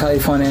to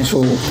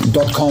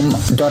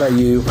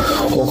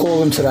fortefinancial.com.au or call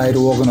them today to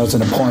organise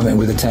an appointment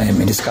with the team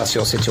and discuss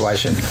your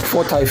situation.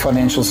 Forte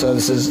Financial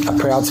Services are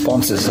proud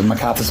sponsors of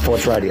Macarthur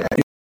Sports Radio.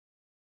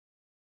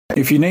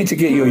 If you need to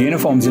get your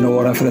uniforms in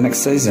order for the next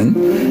season,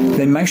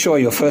 then make sure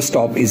your first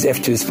stop is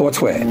F2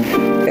 Sportswear.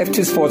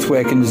 F2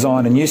 Sportswear can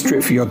design a new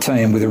strip for your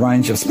team with a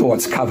range of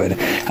sports covered,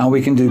 and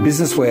we can do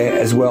business wear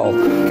as well.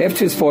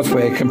 F2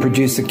 Sportswear can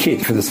produce a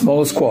kit for the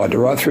smaller squad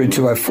right through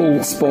to a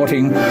full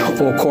sporting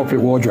or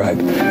corporate wardrobe,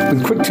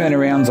 with quick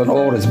turnarounds on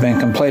orders being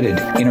completed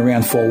in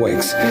around 4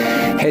 weeks.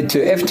 Head to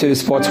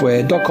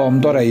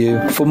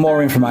f2sportswear.com.au for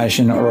more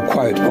information or a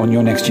quote on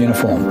your next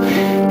uniform.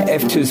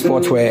 F2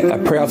 Sportswear are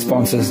proud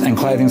sponsors and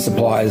clothing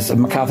suppliers of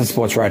Macarthur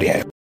Sports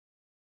Radio.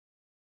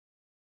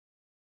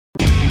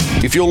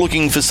 If you're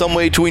looking for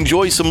somewhere to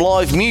enjoy some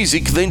live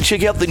music, then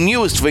check out the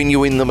newest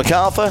venue in the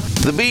Macarthur,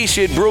 the Beer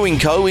Shed Brewing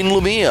Co. in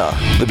Lemire.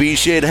 The Beer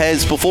Shed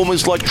has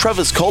performers like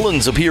Travis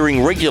Collins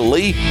appearing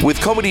regularly, with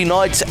comedy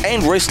nights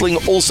and wrestling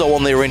also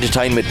on their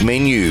entertainment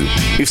menu.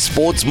 If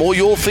sport's more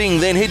your thing,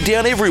 then head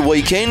down every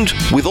weekend,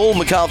 with all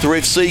Macarthur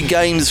FC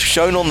games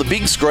shown on the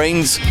big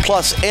screens,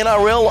 plus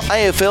NRL,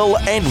 AFL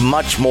and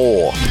much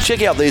more.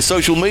 Check out their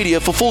social media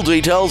for full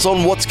details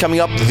on what's coming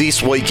up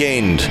this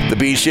weekend. The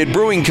Beer Shed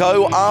Brewing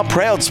Co. are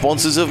proud sponsors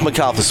of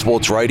Macarthur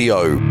Sports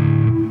Radio.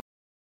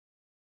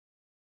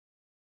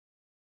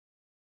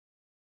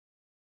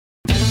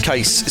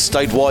 Case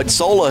Statewide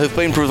Solar have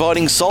been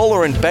providing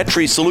solar and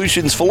battery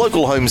solutions for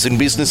local homes and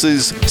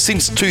businesses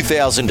since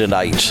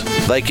 2008.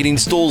 They can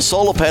install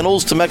solar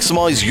panels to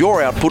maximise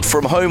your output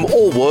from home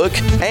or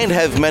work and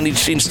have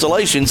managed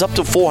installations up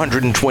to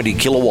 420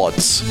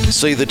 kilowatts.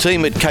 See the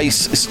team at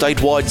Case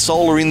Statewide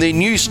Solar in their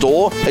new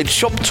store at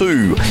Shop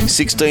 2,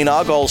 16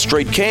 Argyle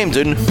Street,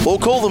 Camden, or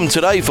call them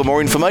today for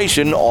more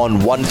information on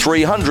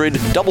 1300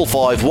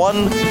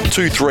 551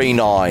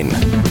 239.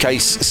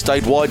 Case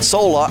Statewide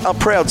Solar are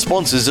proud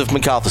sponsors of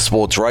Macarthur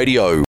Sports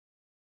Radio.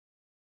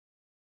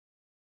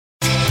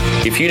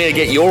 If you need to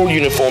get your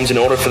uniforms in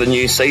order for the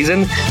new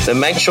season, then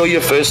make sure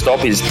your first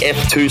stop is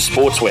F2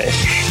 Sportswear.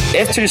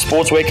 F2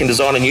 Sportswear can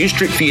design a new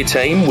strip for your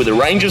team with a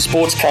range of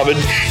sports covered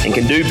and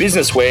can do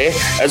business wear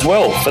as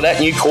well for that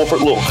new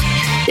corporate look.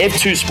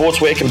 F2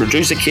 Sportswear can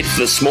produce a kit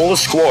for the smaller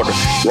squad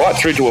right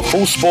through to a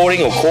full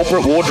sporting or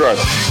corporate wardrobe,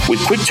 with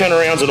quick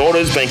turnarounds on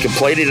orders being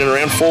completed in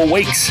around 4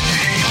 weeks.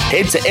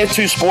 Head to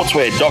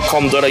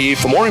f2sportswear.com.au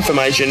for more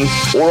information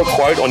or a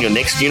quote on your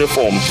next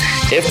uniform.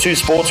 F2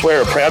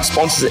 Sportswear are proud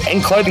sponsors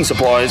and clothing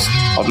suppliers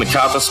of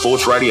Macarthur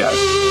Sports Radio.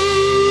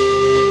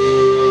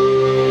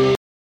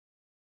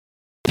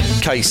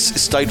 Case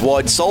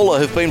Statewide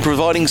Solar have been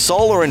providing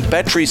solar and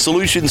battery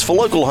solutions for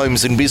local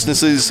homes and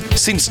businesses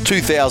since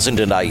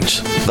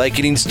 2008. They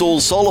can install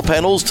solar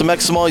panels to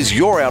maximise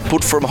your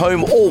output from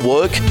home or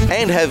work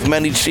and have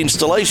managed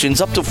installations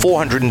up to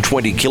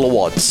 420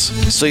 kilowatts.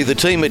 See the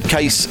team at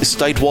Case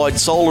Statewide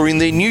Solar in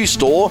their new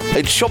store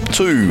at Shop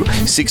 2,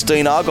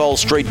 16 Argyle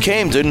Street,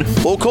 Camden,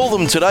 or call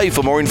them today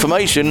for more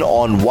information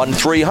on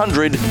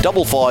 1300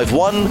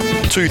 551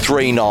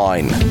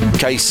 239.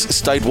 Case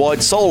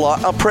Statewide Solar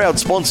are proud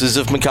sponsors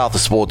of Macarthur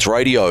Sports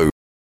Radio.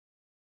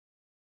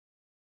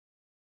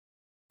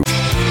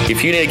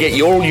 If you need to get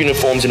your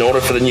uniforms in order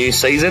for the new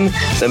season,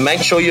 then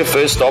make sure your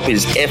first stop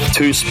is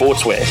F2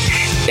 Sportswear.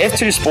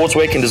 F2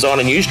 Sportswear can design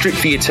a new strip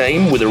for your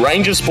team with a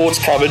range of sports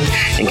covered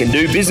and can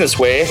do business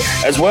wear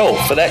as well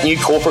for that new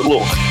corporate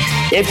look.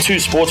 F2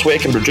 Sportswear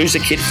can produce a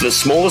kit for the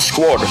smaller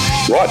squad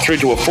right through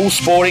to a full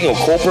sporting or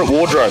corporate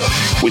wardrobe,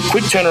 with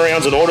quick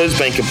turnarounds on orders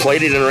being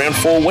completed in around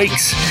 4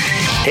 weeks.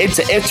 Head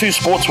to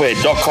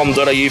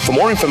f2sportswear.com.au for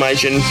more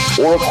information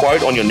or a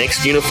quote on your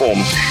next uniform.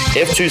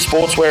 F2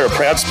 Sportswear are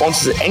proud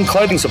sponsors and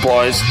clothing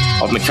suppliers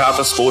of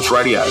Macarthur Sports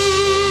Radio.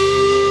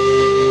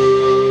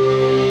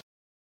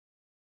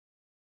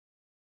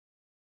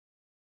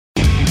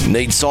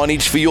 Need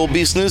signage for your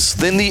business?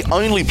 Then the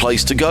only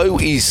place to go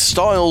is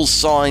Styles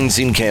Signs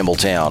in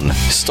Campbelltown.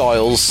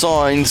 Styles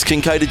Signs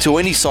can cater to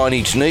any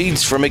signage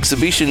needs, from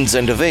exhibitions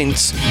and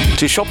events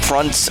to shop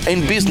fronts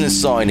and business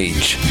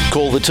signage.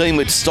 Call the team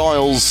at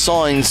Styles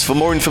Signs for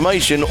more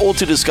information or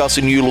to discuss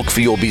a new look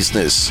for your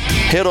business.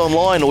 Head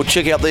online or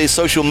check out their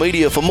social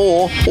media for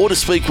more, or to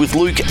speak with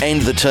Luke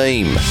and the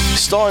team.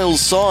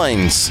 Styles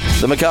Signs,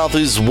 the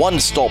Macarthur's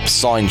one-stop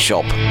sign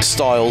shop.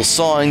 Styles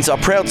Signs are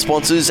proud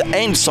sponsors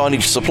and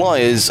signage suppliers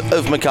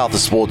of Macarthur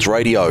Sports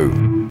Radio.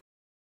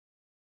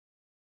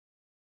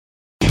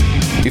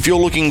 If you're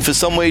looking for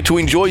somewhere to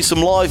enjoy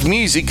some live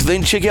music,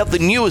 then check out the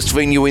newest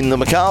venue in the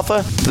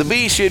Macarthur, the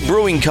Beer Shed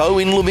Brewing Co.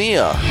 in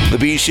Lemire. The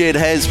Beer Shed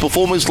has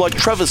performers like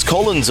Travis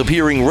Collins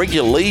appearing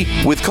regularly,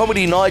 with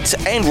comedy nights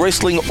and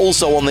wrestling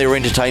also on their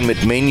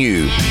entertainment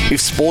menu.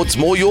 If sport's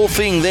more your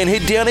thing, then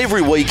head down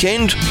every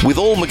weekend, with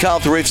all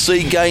Macarthur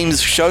FC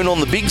games shown on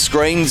the big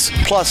screens,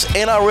 plus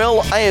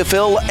NRL,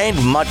 AFL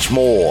and much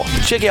more.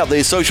 Check out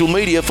their social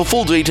media for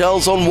full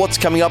details on what's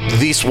coming up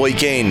this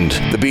weekend.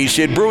 The Beer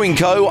Shed Brewing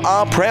Co.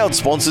 are proud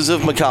sponsors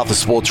of Macarthur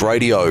Sports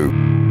Radio.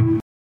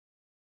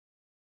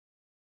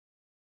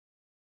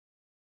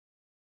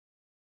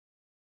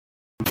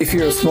 If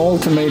you're a small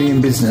to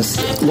medium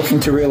business looking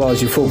to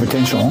realise your full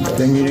potential,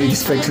 then you need to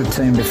speak to the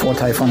team at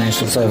Forte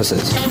Financial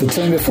Services. The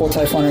team at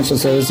Forte Financial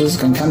Services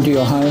can come to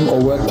your home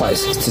or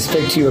workplace to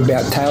speak to you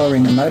about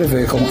tailoring motor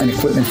vehicle and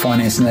equipment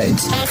finance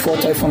needs.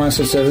 Forte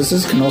Financial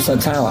Services can also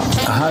tailor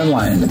a home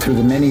loan through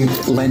the many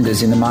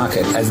lenders in the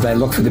market as they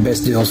look for the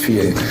best deals for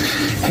you.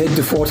 Head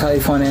to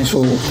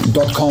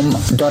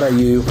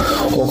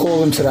fortefinancial.com.au or call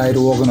them today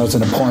to organise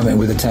an appointment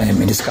with the team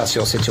and discuss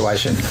your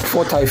situation.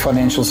 Forte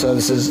Financial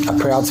Services are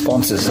proud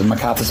sponsors of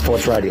Macarthur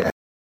Sports Radio.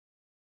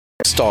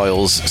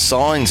 Styles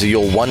Signs are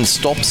your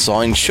one-stop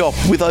sign shop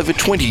with over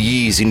 20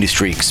 years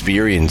industry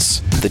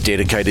experience. The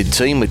dedicated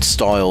team at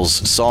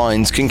Styles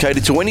Signs can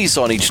cater to any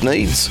signage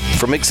needs,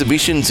 from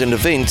exhibitions and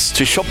events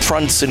to shop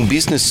fronts and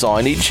business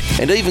signage,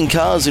 and even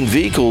cars and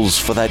vehicles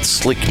for that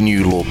slick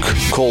new look.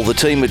 Call the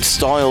team at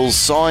Styles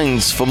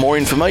Signs for more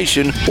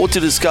information or to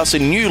discuss a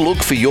new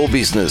look for your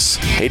business.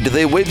 Head to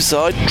their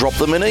website, drop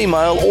them an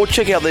email, or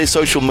check out their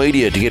social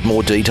media to get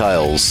more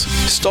details.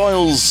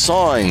 Styles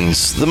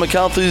Signs, the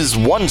Macarthur's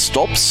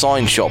one-stop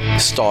sign shop.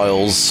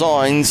 Styles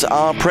Signs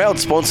are proud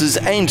sponsors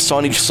and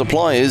signage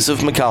suppliers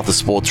of Macarthur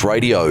Sports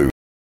Radio.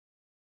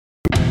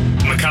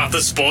 Macarthur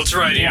Sports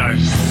Radio.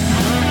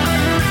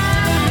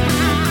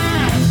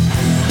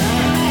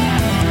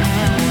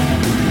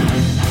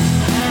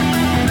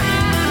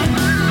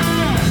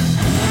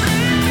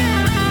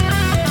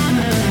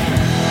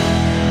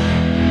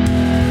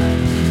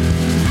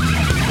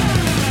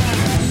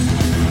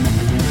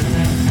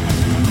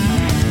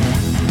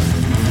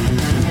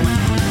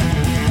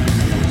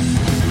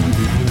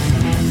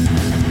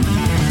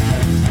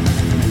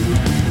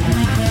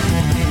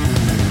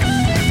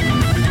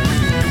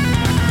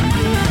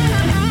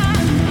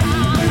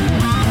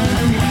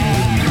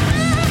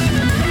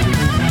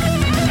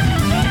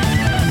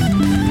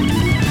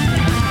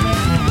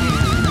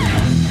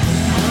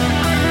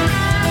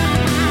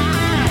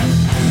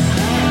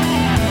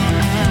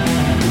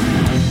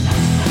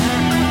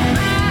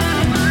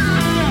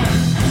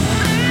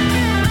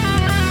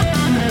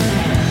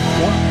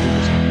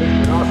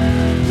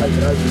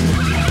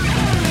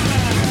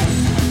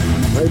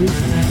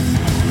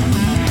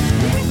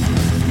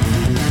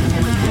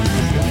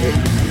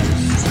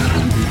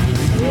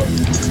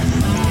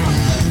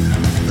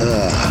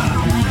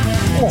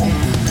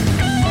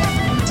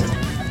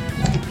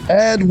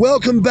 And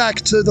welcome back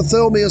to the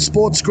Thirlmere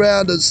Sports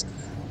Ground as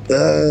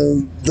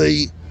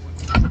the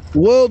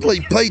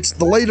worldly Pete,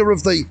 the leader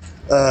of the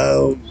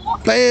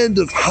band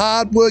of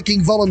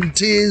hard-working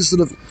volunteers that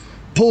have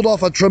pulled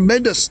off a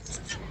tremendous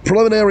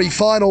preliminary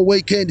final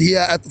weekend here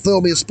at the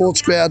Thirlmere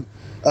Sports Ground,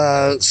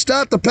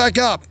 start to pack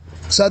up.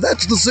 So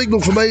that's the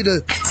signal for me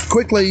to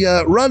quickly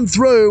run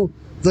through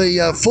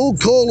the full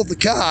call of the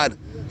card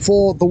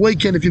for the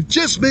weekend. If you've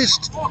just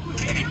missed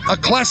a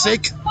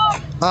classic,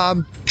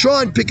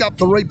 try and pick up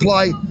the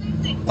replay.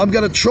 I'm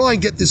going to try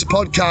and get this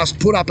podcast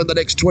put up in the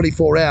next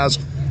 24 hours.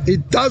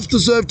 It does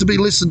deserve to be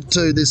listened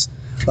to, this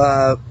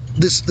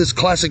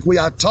classic. We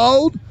are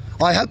told,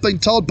 I have been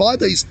told by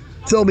these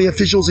Thirlmere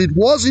officials, it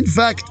was in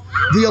fact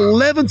the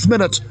 11th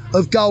minute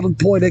of Golden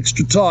Point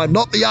extra time,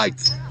 not the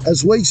 8th,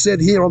 as we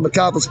said here on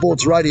Macarthur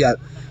Sports Radio.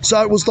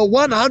 So it was the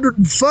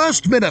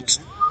 101st minute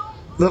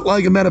that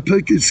Logan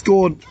Manapuku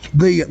scored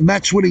the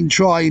match-winning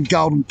try in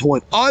Golden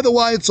Point. Either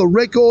way, it's a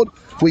record.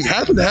 We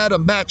haven't had a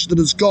match that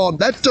has gone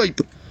that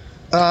deep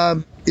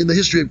in the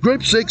history of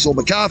Group 6 or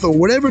Macarthur or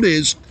whatever it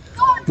is.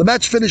 The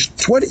match finished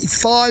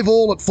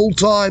 25-all at full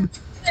time,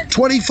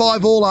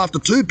 25-all after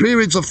 2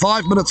 periods of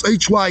 5 minutes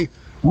each way,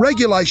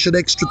 regulation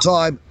extra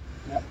time,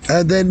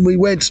 and then we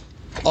went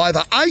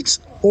either 8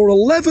 or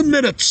 11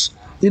 minutes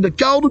into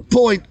Golden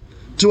Point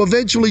to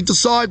eventually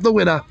decide the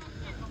winner,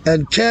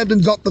 and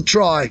Camden got the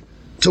try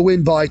to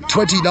win by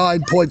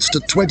 29 points to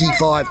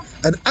 25.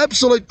 An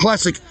absolute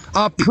classic.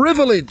 Our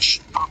privilege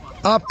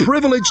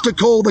to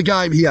call the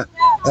game here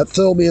at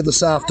Thirlmere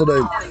this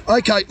afternoon.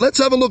 Okay, let's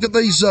have a look at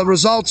these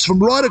results from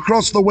right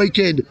across the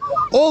weekend.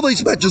 All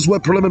these matches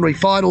were preliminary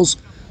finals.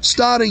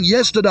 Starting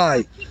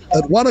yesterday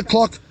at 1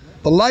 o'clock,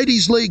 the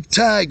Ladies League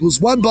tag was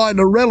won by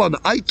Narellan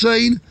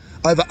 18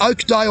 over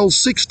Oakdale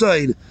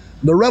 16.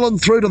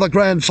 Narellan through to the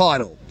grand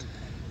final.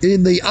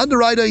 In the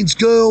under-18s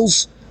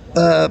girls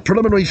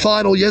preliminary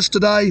final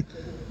yesterday,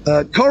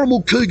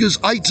 Corrimal Cougars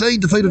 18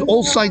 defeated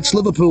All Saints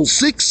Liverpool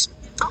 6.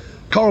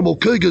 Corrimal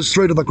Cougars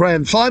through to the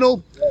grand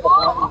final.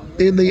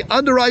 In the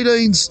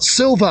under-18s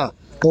silver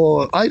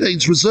or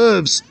 18s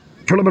reserves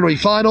preliminary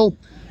final.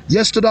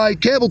 Yesterday,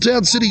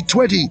 Campbelltown City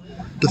 20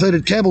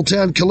 defeated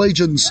Campbelltown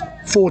Collegians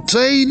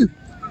 14.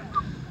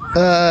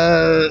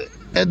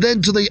 And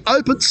then to the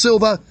Open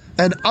Silver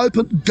and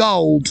Open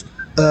Gold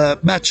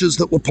matches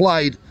that were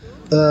played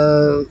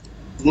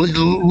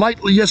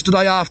lately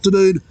yesterday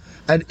afternoon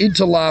and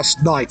into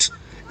last night.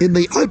 In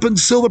the Open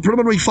Silver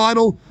preliminary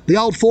final, the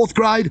old 4th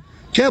grade,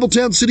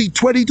 Campbelltown City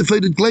 20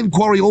 defeated Glen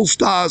Quarry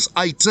All-Stars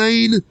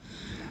 18.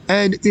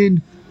 And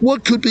in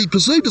what could be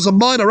perceived as a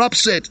minor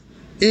upset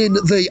in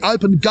the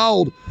Open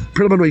Gold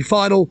preliminary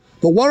final,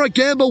 the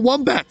Warragamba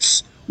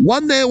Wombats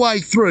won their way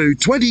through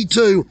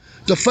 22,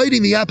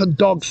 defeating the Appin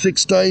Dogs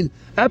 16.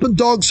 Appin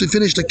Dogs, who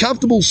finished a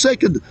comfortable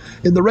second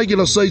in the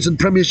regular season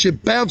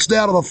premiership, bounced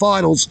out of the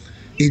finals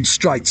in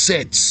straight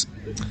sets.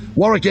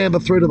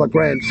 Warragamba through to the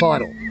grand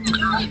final.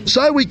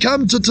 So we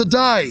come to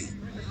today.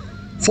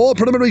 4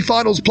 preliminary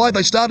finals played.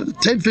 They started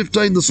at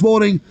 10:15 this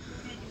morning.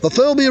 The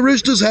Thirlmere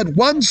Roosters had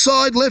one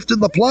side left in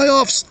the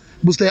playoffs.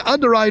 It was their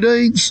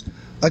under-18s.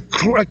 A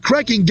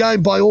cracking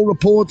game by all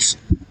reports.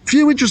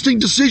 Few interesting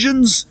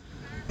decisions,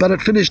 but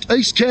it finished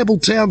East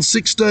Campbelltown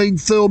 16,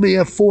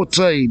 Thirlmere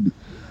 14,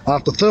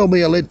 after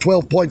Thirlmere led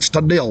 12 points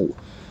to 0.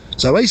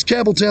 So East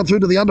Campbelltown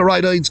through to the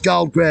under-18s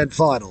Gold Grand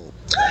Final.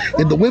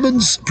 In the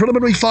women's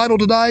preliminary final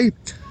today,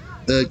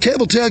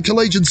 Campbelltown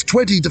Collegians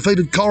 20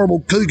 defeated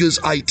Corrimal Cougars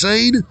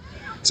 18.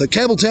 So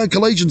Campbelltown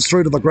Collegians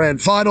through to the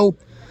grand final.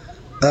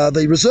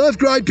 The reserve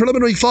grade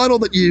preliminary final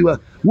that you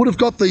would have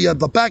got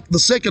the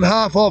second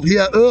half of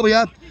here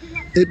earlier.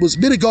 It was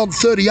Mittagong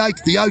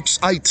 38, the Oaks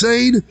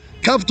 18.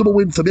 Comfortable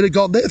win for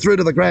Mittagong. They're through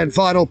to the grand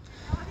final.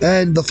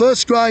 And the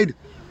first grade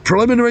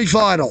preliminary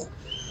final.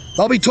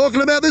 I'll be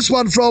talking about this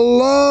one for a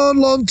long,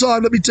 long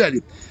time, let me tell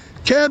you.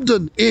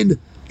 Camden in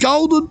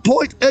golden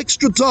point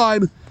extra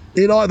time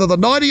in either the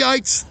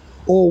 98th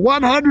or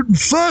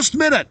 101st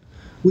minute,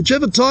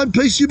 whichever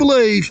timepiece you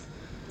believe,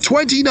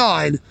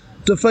 29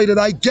 defeated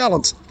a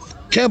gallant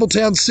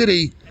Campbelltown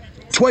City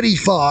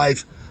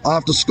 25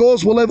 after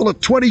scores were level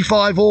at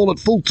 25 all at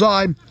full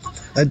time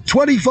and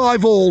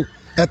 25 all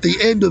at the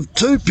end of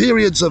 2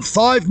 periods of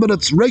 5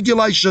 minutes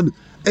regulation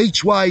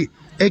each way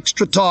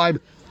extra time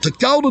to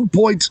golden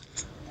point.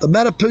 The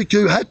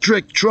Matapuku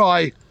hat-trick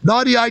try,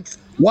 98th,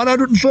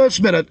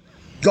 101st minute,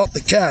 got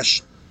the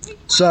cash.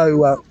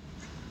 So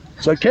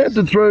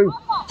Camden through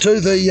to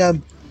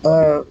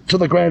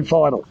the grand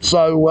final.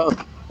 So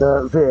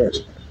there.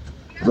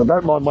 So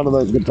don't mind one of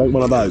those. I'm going to take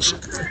one of those.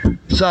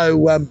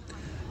 So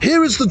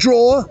here is the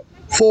draw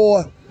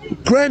for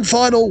grand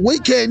final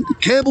weekend,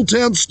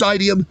 Campbelltown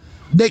Stadium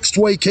next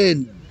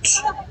weekend.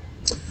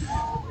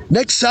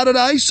 Next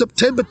Saturday,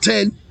 September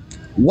 10,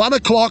 1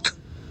 o'clock,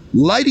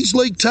 Ladies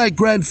League Tag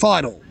Grand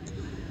Final.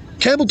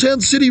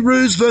 Campbelltown City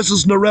Roos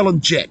versus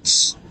Narellan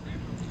Jets.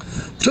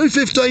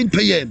 2:15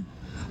 p.m.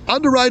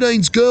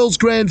 Under-18s Girls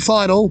Grand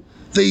Final,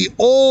 the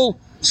all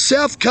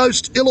South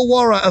Coast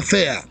Illawarra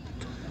affair.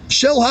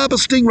 Shell Harbour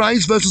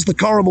Stingrays versus the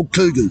Corrimal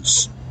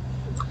Cougars.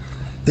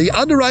 The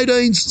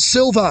Under-18s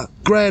Silver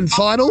Grand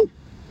Final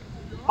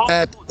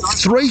at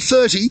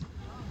 3:30,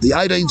 the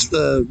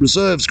 18s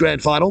Reserves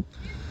Grand Final.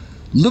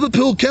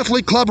 Liverpool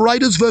Catholic Club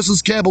Raiders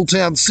versus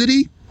Campbelltown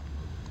City.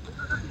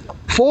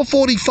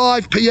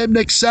 4:45 p.m.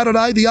 next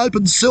Saturday, the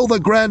Open Silver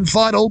Grand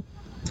Final,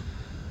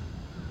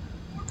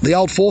 the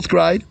old 4th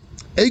grade.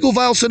 Eagle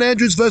Vale St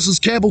Andrews versus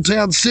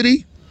Campbelltown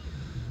City.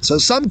 So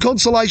some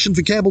consolation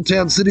for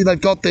Campbelltown City.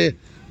 They've got 2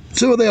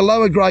 of their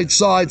lower grade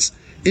sides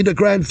into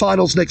grand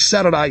finals next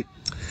Saturday.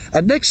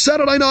 And next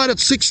Saturday night at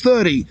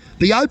 6:30,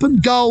 the Open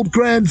Gold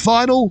Grand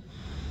Final,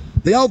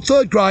 the old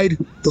 3rd grade,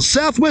 the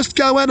Southwest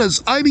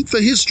Goannas aiming for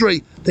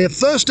history, their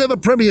first ever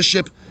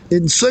premiership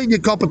in senior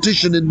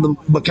competition in the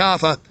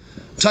Macarthur,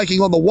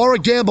 taking on the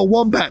Warragamba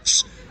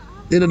Wombats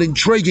in an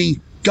intriguing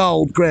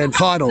Gold Grand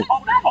Final.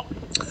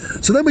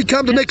 So then we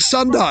come to next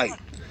Sunday,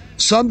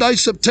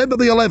 September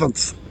the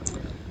 11th.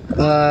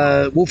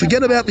 We'll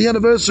forget about the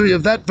anniversary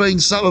of that being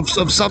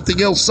of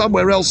something else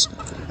somewhere else,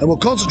 and we'll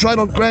concentrate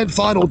on Grand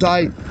Final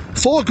Day.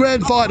 4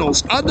 Grand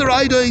Finals,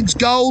 Under-18s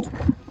Gold,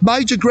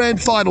 Major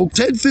Grand Final,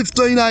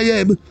 10:15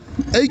 a.m,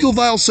 Eagle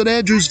Vale St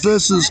Andrews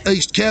versus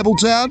East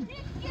Campbelltown.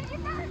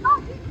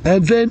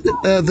 And then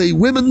the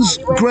Women's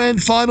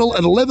Grand Final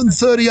at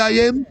 11:30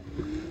 a.m,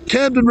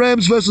 Camden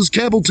Rams versus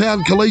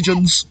Campbelltown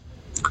Collegians.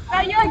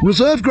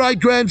 Reserve Grade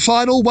Grand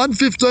Final,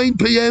 1:15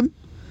 p.m,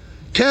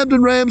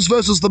 Camden Rams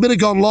versus the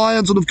Mittagong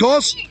Lions. And of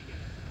course,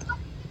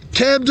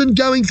 Camden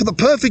going for the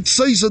perfect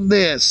season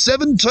there.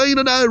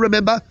 17-0,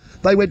 remember.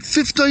 They went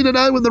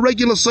 15-0 in the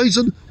regular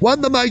season,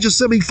 won the major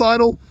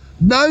semi-final.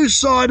 No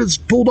side has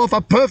pulled off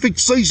a perfect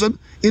season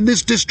in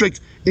this district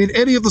in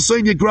any of the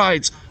senior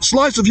grades.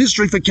 Slice of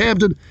history for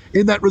Camden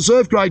in that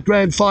reserve grade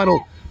grand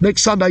final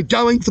next Sunday,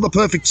 going for the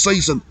perfect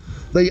season.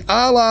 The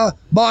a la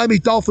Miami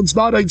Dolphins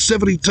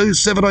 1972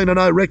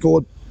 17-0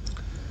 record.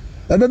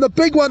 And then the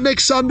big one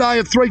next Sunday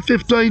at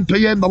 3:15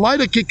 p.m, the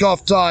later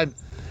kickoff time.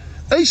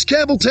 East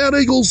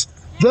Campbelltown Eagles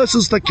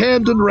versus the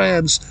Camden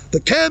Rams. The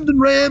Camden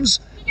Rams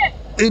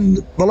in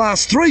the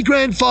last 3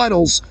 grand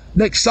finals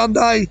next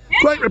Sunday.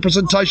 Great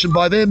representation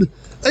by them.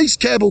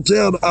 East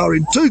Campbelltown are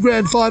in 2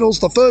 grand finals,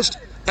 the first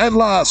and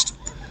last.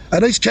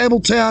 And East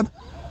Campbelltown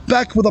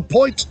back with a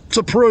point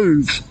to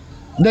prove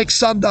next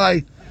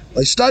Sunday.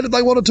 They stated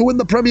they wanted to win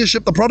the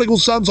premiership, the Prodigal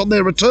Sons, on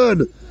their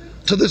return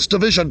to this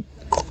division,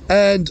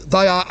 and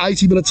they are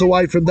 80 minutes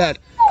away from that.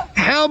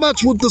 How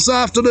much would this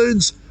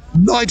afternoon's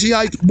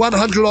 98,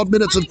 100 odd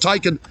minutes have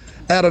taken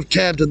out of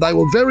Camden? They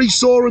were very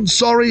sore and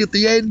sorry at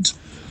the end.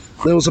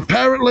 There was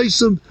apparently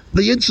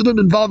the incident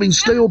involving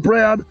Steele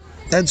Brown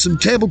and some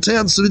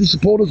Campbelltown City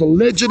supporters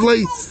allegedly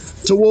in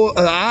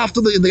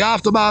the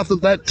aftermath of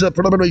that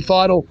preliminary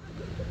final.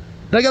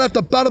 They're going to have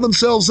to butter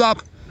themselves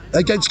up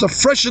against a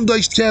freshened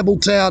East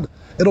Campbelltown.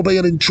 It'll be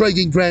an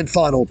intriguing grand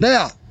final.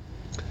 Now,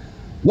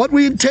 what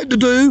we intend to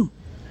do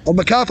on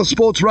Macarthur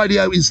Sports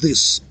Radio is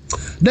this.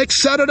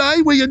 Next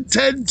Saturday, we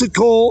intend to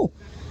call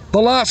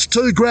the last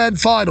 2 grand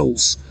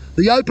finals,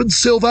 the Open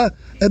Silver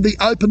and the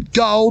Open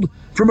Gold,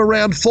 from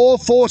around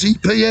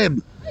 4:40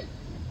 p.m.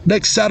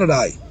 next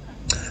Saturday.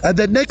 And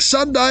then next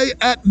Sunday,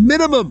 at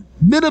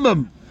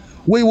minimum,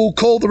 we will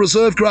call the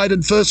reserve grade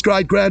and first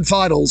grade grand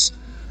finals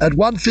at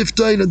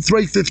 1:15 and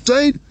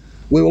 3:15.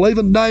 We will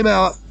even name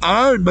our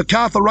own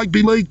Macarthur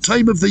Rugby League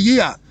Team of the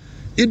Year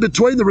in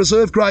between the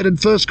reserve grade and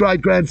first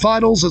grade grand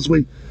finals, as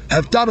we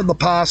have done in the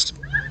past.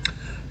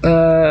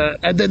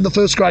 And then the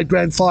first grade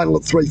grand final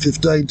at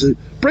 3:15 to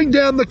bring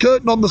down the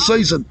curtain on the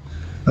season.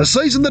 A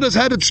season that has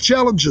had its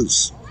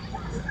challenges.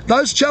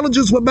 Those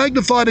challenges were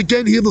magnified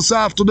again here this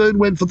afternoon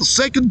when, for the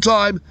second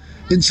time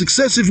in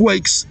successive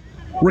weeks,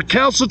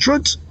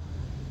 recalcitrant,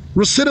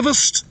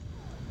 recidivist,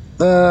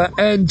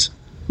 and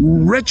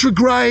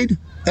retrograde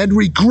and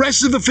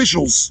regressive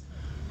officials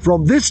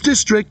from this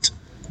district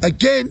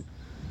again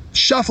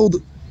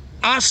shuffled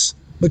us,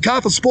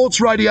 Macarthur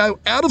Sports Radio,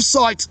 out of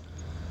sight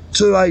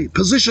to a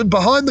position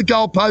behind the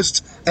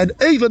goalposts and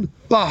even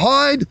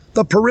behind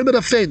the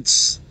perimeter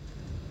fence.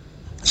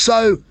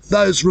 So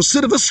those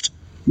recidivist,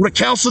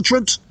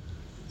 recalcitrant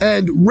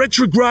and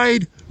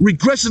retrograde,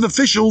 regressive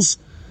officials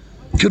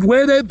could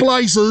wear their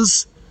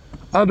blazers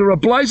under a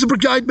Blazer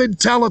Brigade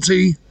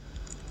mentality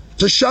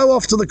to show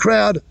off to the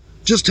crowd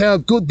just how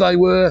good they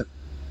were,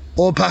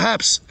 or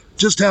perhaps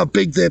just how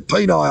big their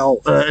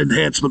penile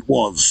enhancement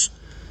was.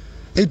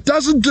 It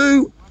doesn't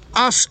do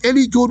us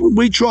any good when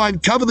we try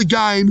and cover the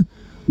game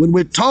when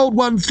we're told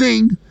one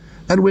thing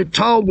and we're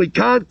told we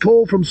can't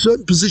call from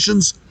certain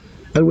positions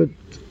and we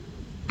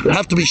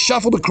have to be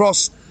shuffled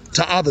across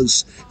to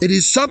others. It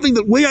is something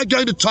that we are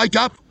going to take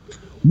up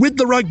with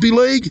the Rugby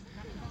League,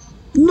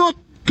 not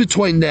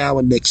between now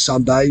and next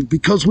Sunday,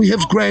 because we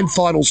have grand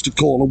finals to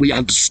call, and we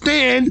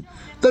understand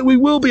that we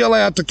will be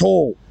allowed to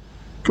call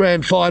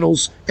grand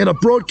finals in a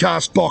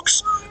broadcast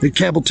box at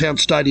Campbelltown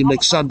Stadium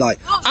next Sunday.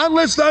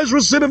 Unless those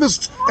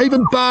recidivists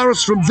even bar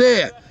us from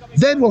there,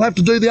 then we'll have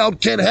to do the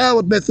old Ken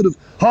Howard method of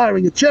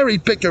hiring a cherry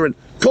picker and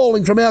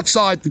calling from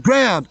outside the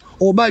ground,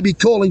 or maybe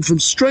calling from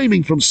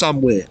streaming from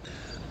somewhere.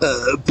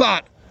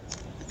 But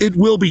it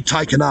will be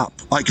taken up,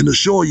 I can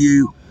assure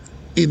you,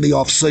 in the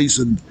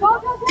off-season,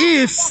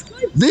 if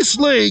this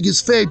league is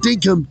fair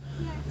dinkum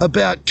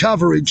about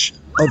coverage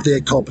of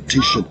their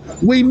competition.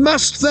 I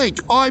must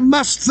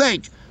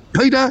thank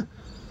Peter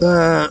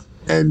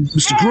and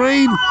Mr.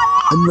 Green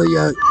and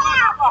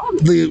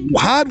the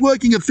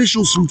hard-working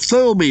officials from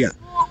Thirlmere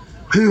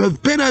who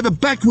have bent over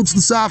backwards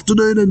this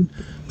afternoon and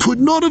could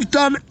not have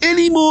done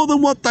any more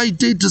than what they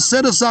did to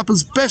set us up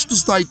as best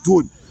as they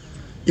could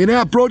in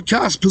our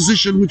broadcast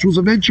position, which was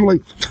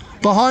eventually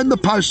behind the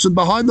posts and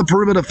behind the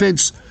perimeter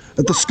fence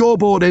at the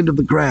scoreboard end of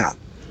the ground.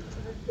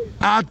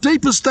 Our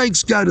deepest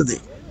thanks go to them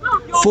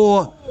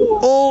for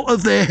all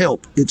of their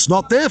help. It's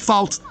not their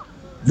fault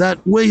that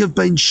we have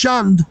been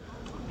shunned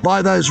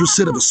by those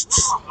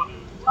recidivists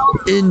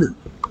in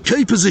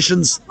key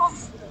positions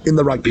in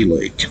the Rugby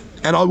League.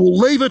 And I will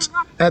leave it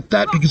at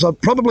that because I've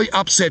probably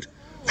upset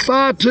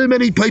far too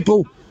many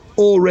people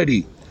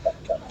already.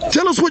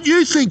 Tell us what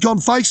you think on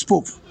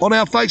Facebook, on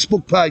our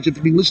Facebook page. If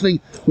you've been listening,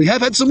 we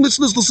have had some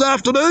listeners this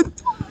afternoon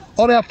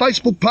on our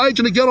Facebook page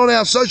and again on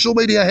our social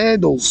media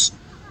handles,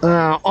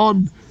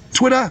 on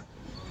Twitter,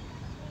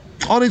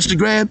 on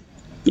Instagram,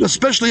 but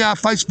especially our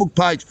Facebook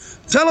page.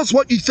 Tell us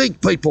what you think,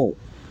 people,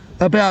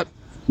 about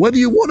whether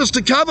you want us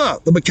to cover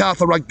the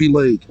Macarthur Rugby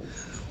League.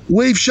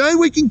 We've shown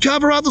we can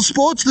cover other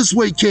sports this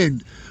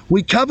weekend.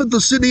 We covered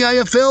the Sydney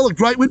AFL, a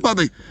great win by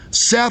the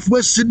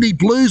Southwest Sydney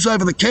Blues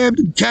over the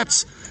Camden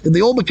Cats in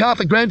the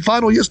All-Macarthur Grand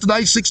Final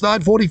yesterday,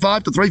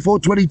 6-9-45 to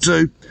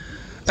 3-4-22.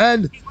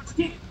 And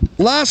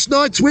last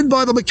night's win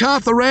by the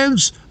Macarthur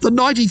Rams, the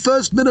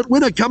 91st minute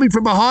winner coming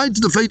from behind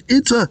to defeat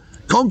Inter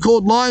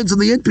Concord Lions in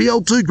the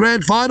NPL2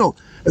 Grand Final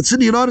at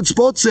Sydney United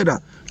Sports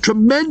Centre.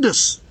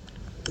 Tremendous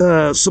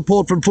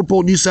support from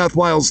Football New South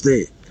Wales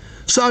there.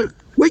 So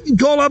we can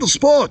call other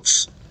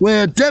sports.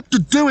 We're adept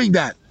at doing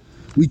that.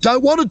 We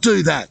don't want to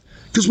do that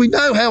because we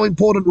know how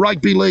important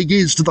rugby league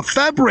is to the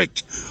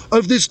fabric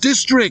of this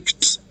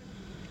district.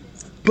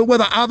 But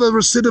whether other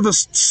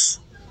recidivists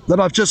that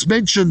I've just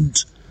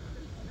mentioned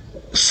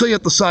see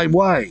it the same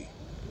way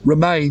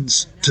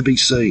remains to be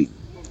seen.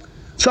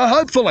 So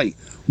hopefully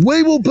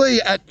We will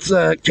be at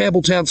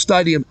Campbelltown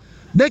Stadium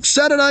next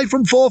Saturday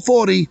from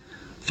 4:40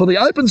 for the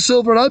Open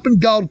Silver and Open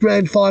Gold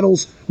Grand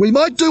Finals. We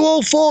might do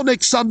all four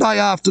next Sunday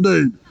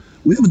afternoon.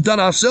 We haven't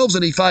done ourselves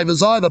any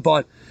favours either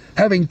by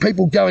having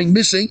people going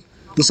missing,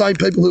 the same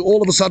people who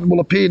all of a sudden will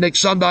appear next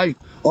Sunday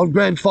on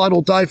Grand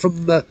Final day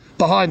from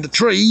behind the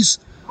trees.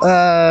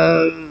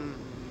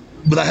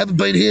 But they haven't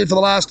been here for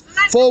the last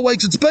 4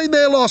 weeks. It's been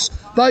their loss.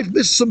 They've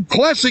missed some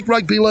classic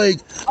rugby league.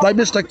 They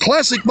missed a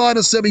classic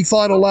minor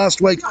semi-final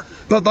last week,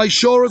 but they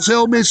sure as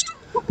hell missed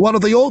one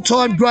of the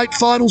all-time great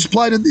finals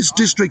played in this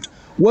district,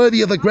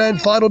 worthy of the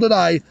grand final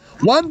today,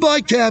 won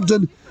by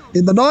Camden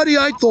in the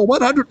 98th or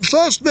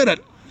 101st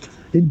minute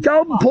in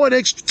Golden Point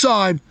extra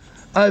time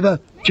over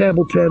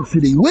Campbelltown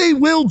City. We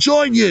will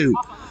join you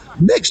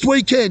next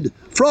weekend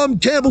from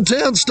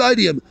Campbelltown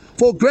Stadium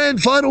for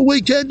grand final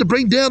weekend to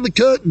bring down the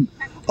curtain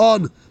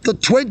on the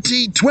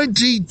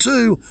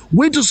 2022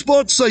 winter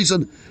sports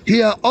season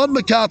here on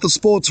Macarthur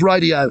Sports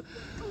Radio.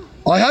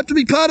 I hope to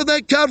be part of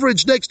that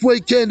coverage next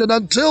weekend, and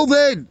until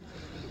then,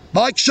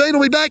 Mike Sheen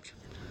will be back,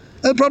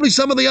 and probably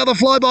some of the other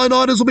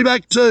fly-by-nighters will be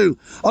back too.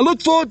 I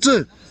look forward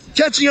to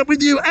catching up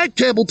with you at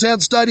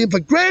Campbelltown Stadium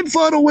for grand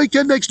final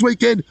weekend next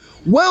weekend.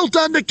 Well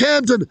done to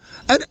Camden,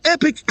 an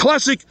epic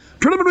classic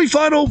preliminary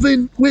final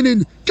win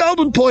in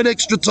Golden Point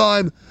extra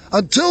time.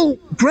 Until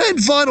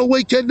grand final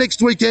weekend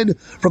next weekend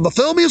from the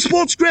Thirlmere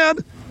Sports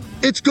Ground,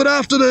 it's good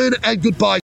afternoon and goodbye.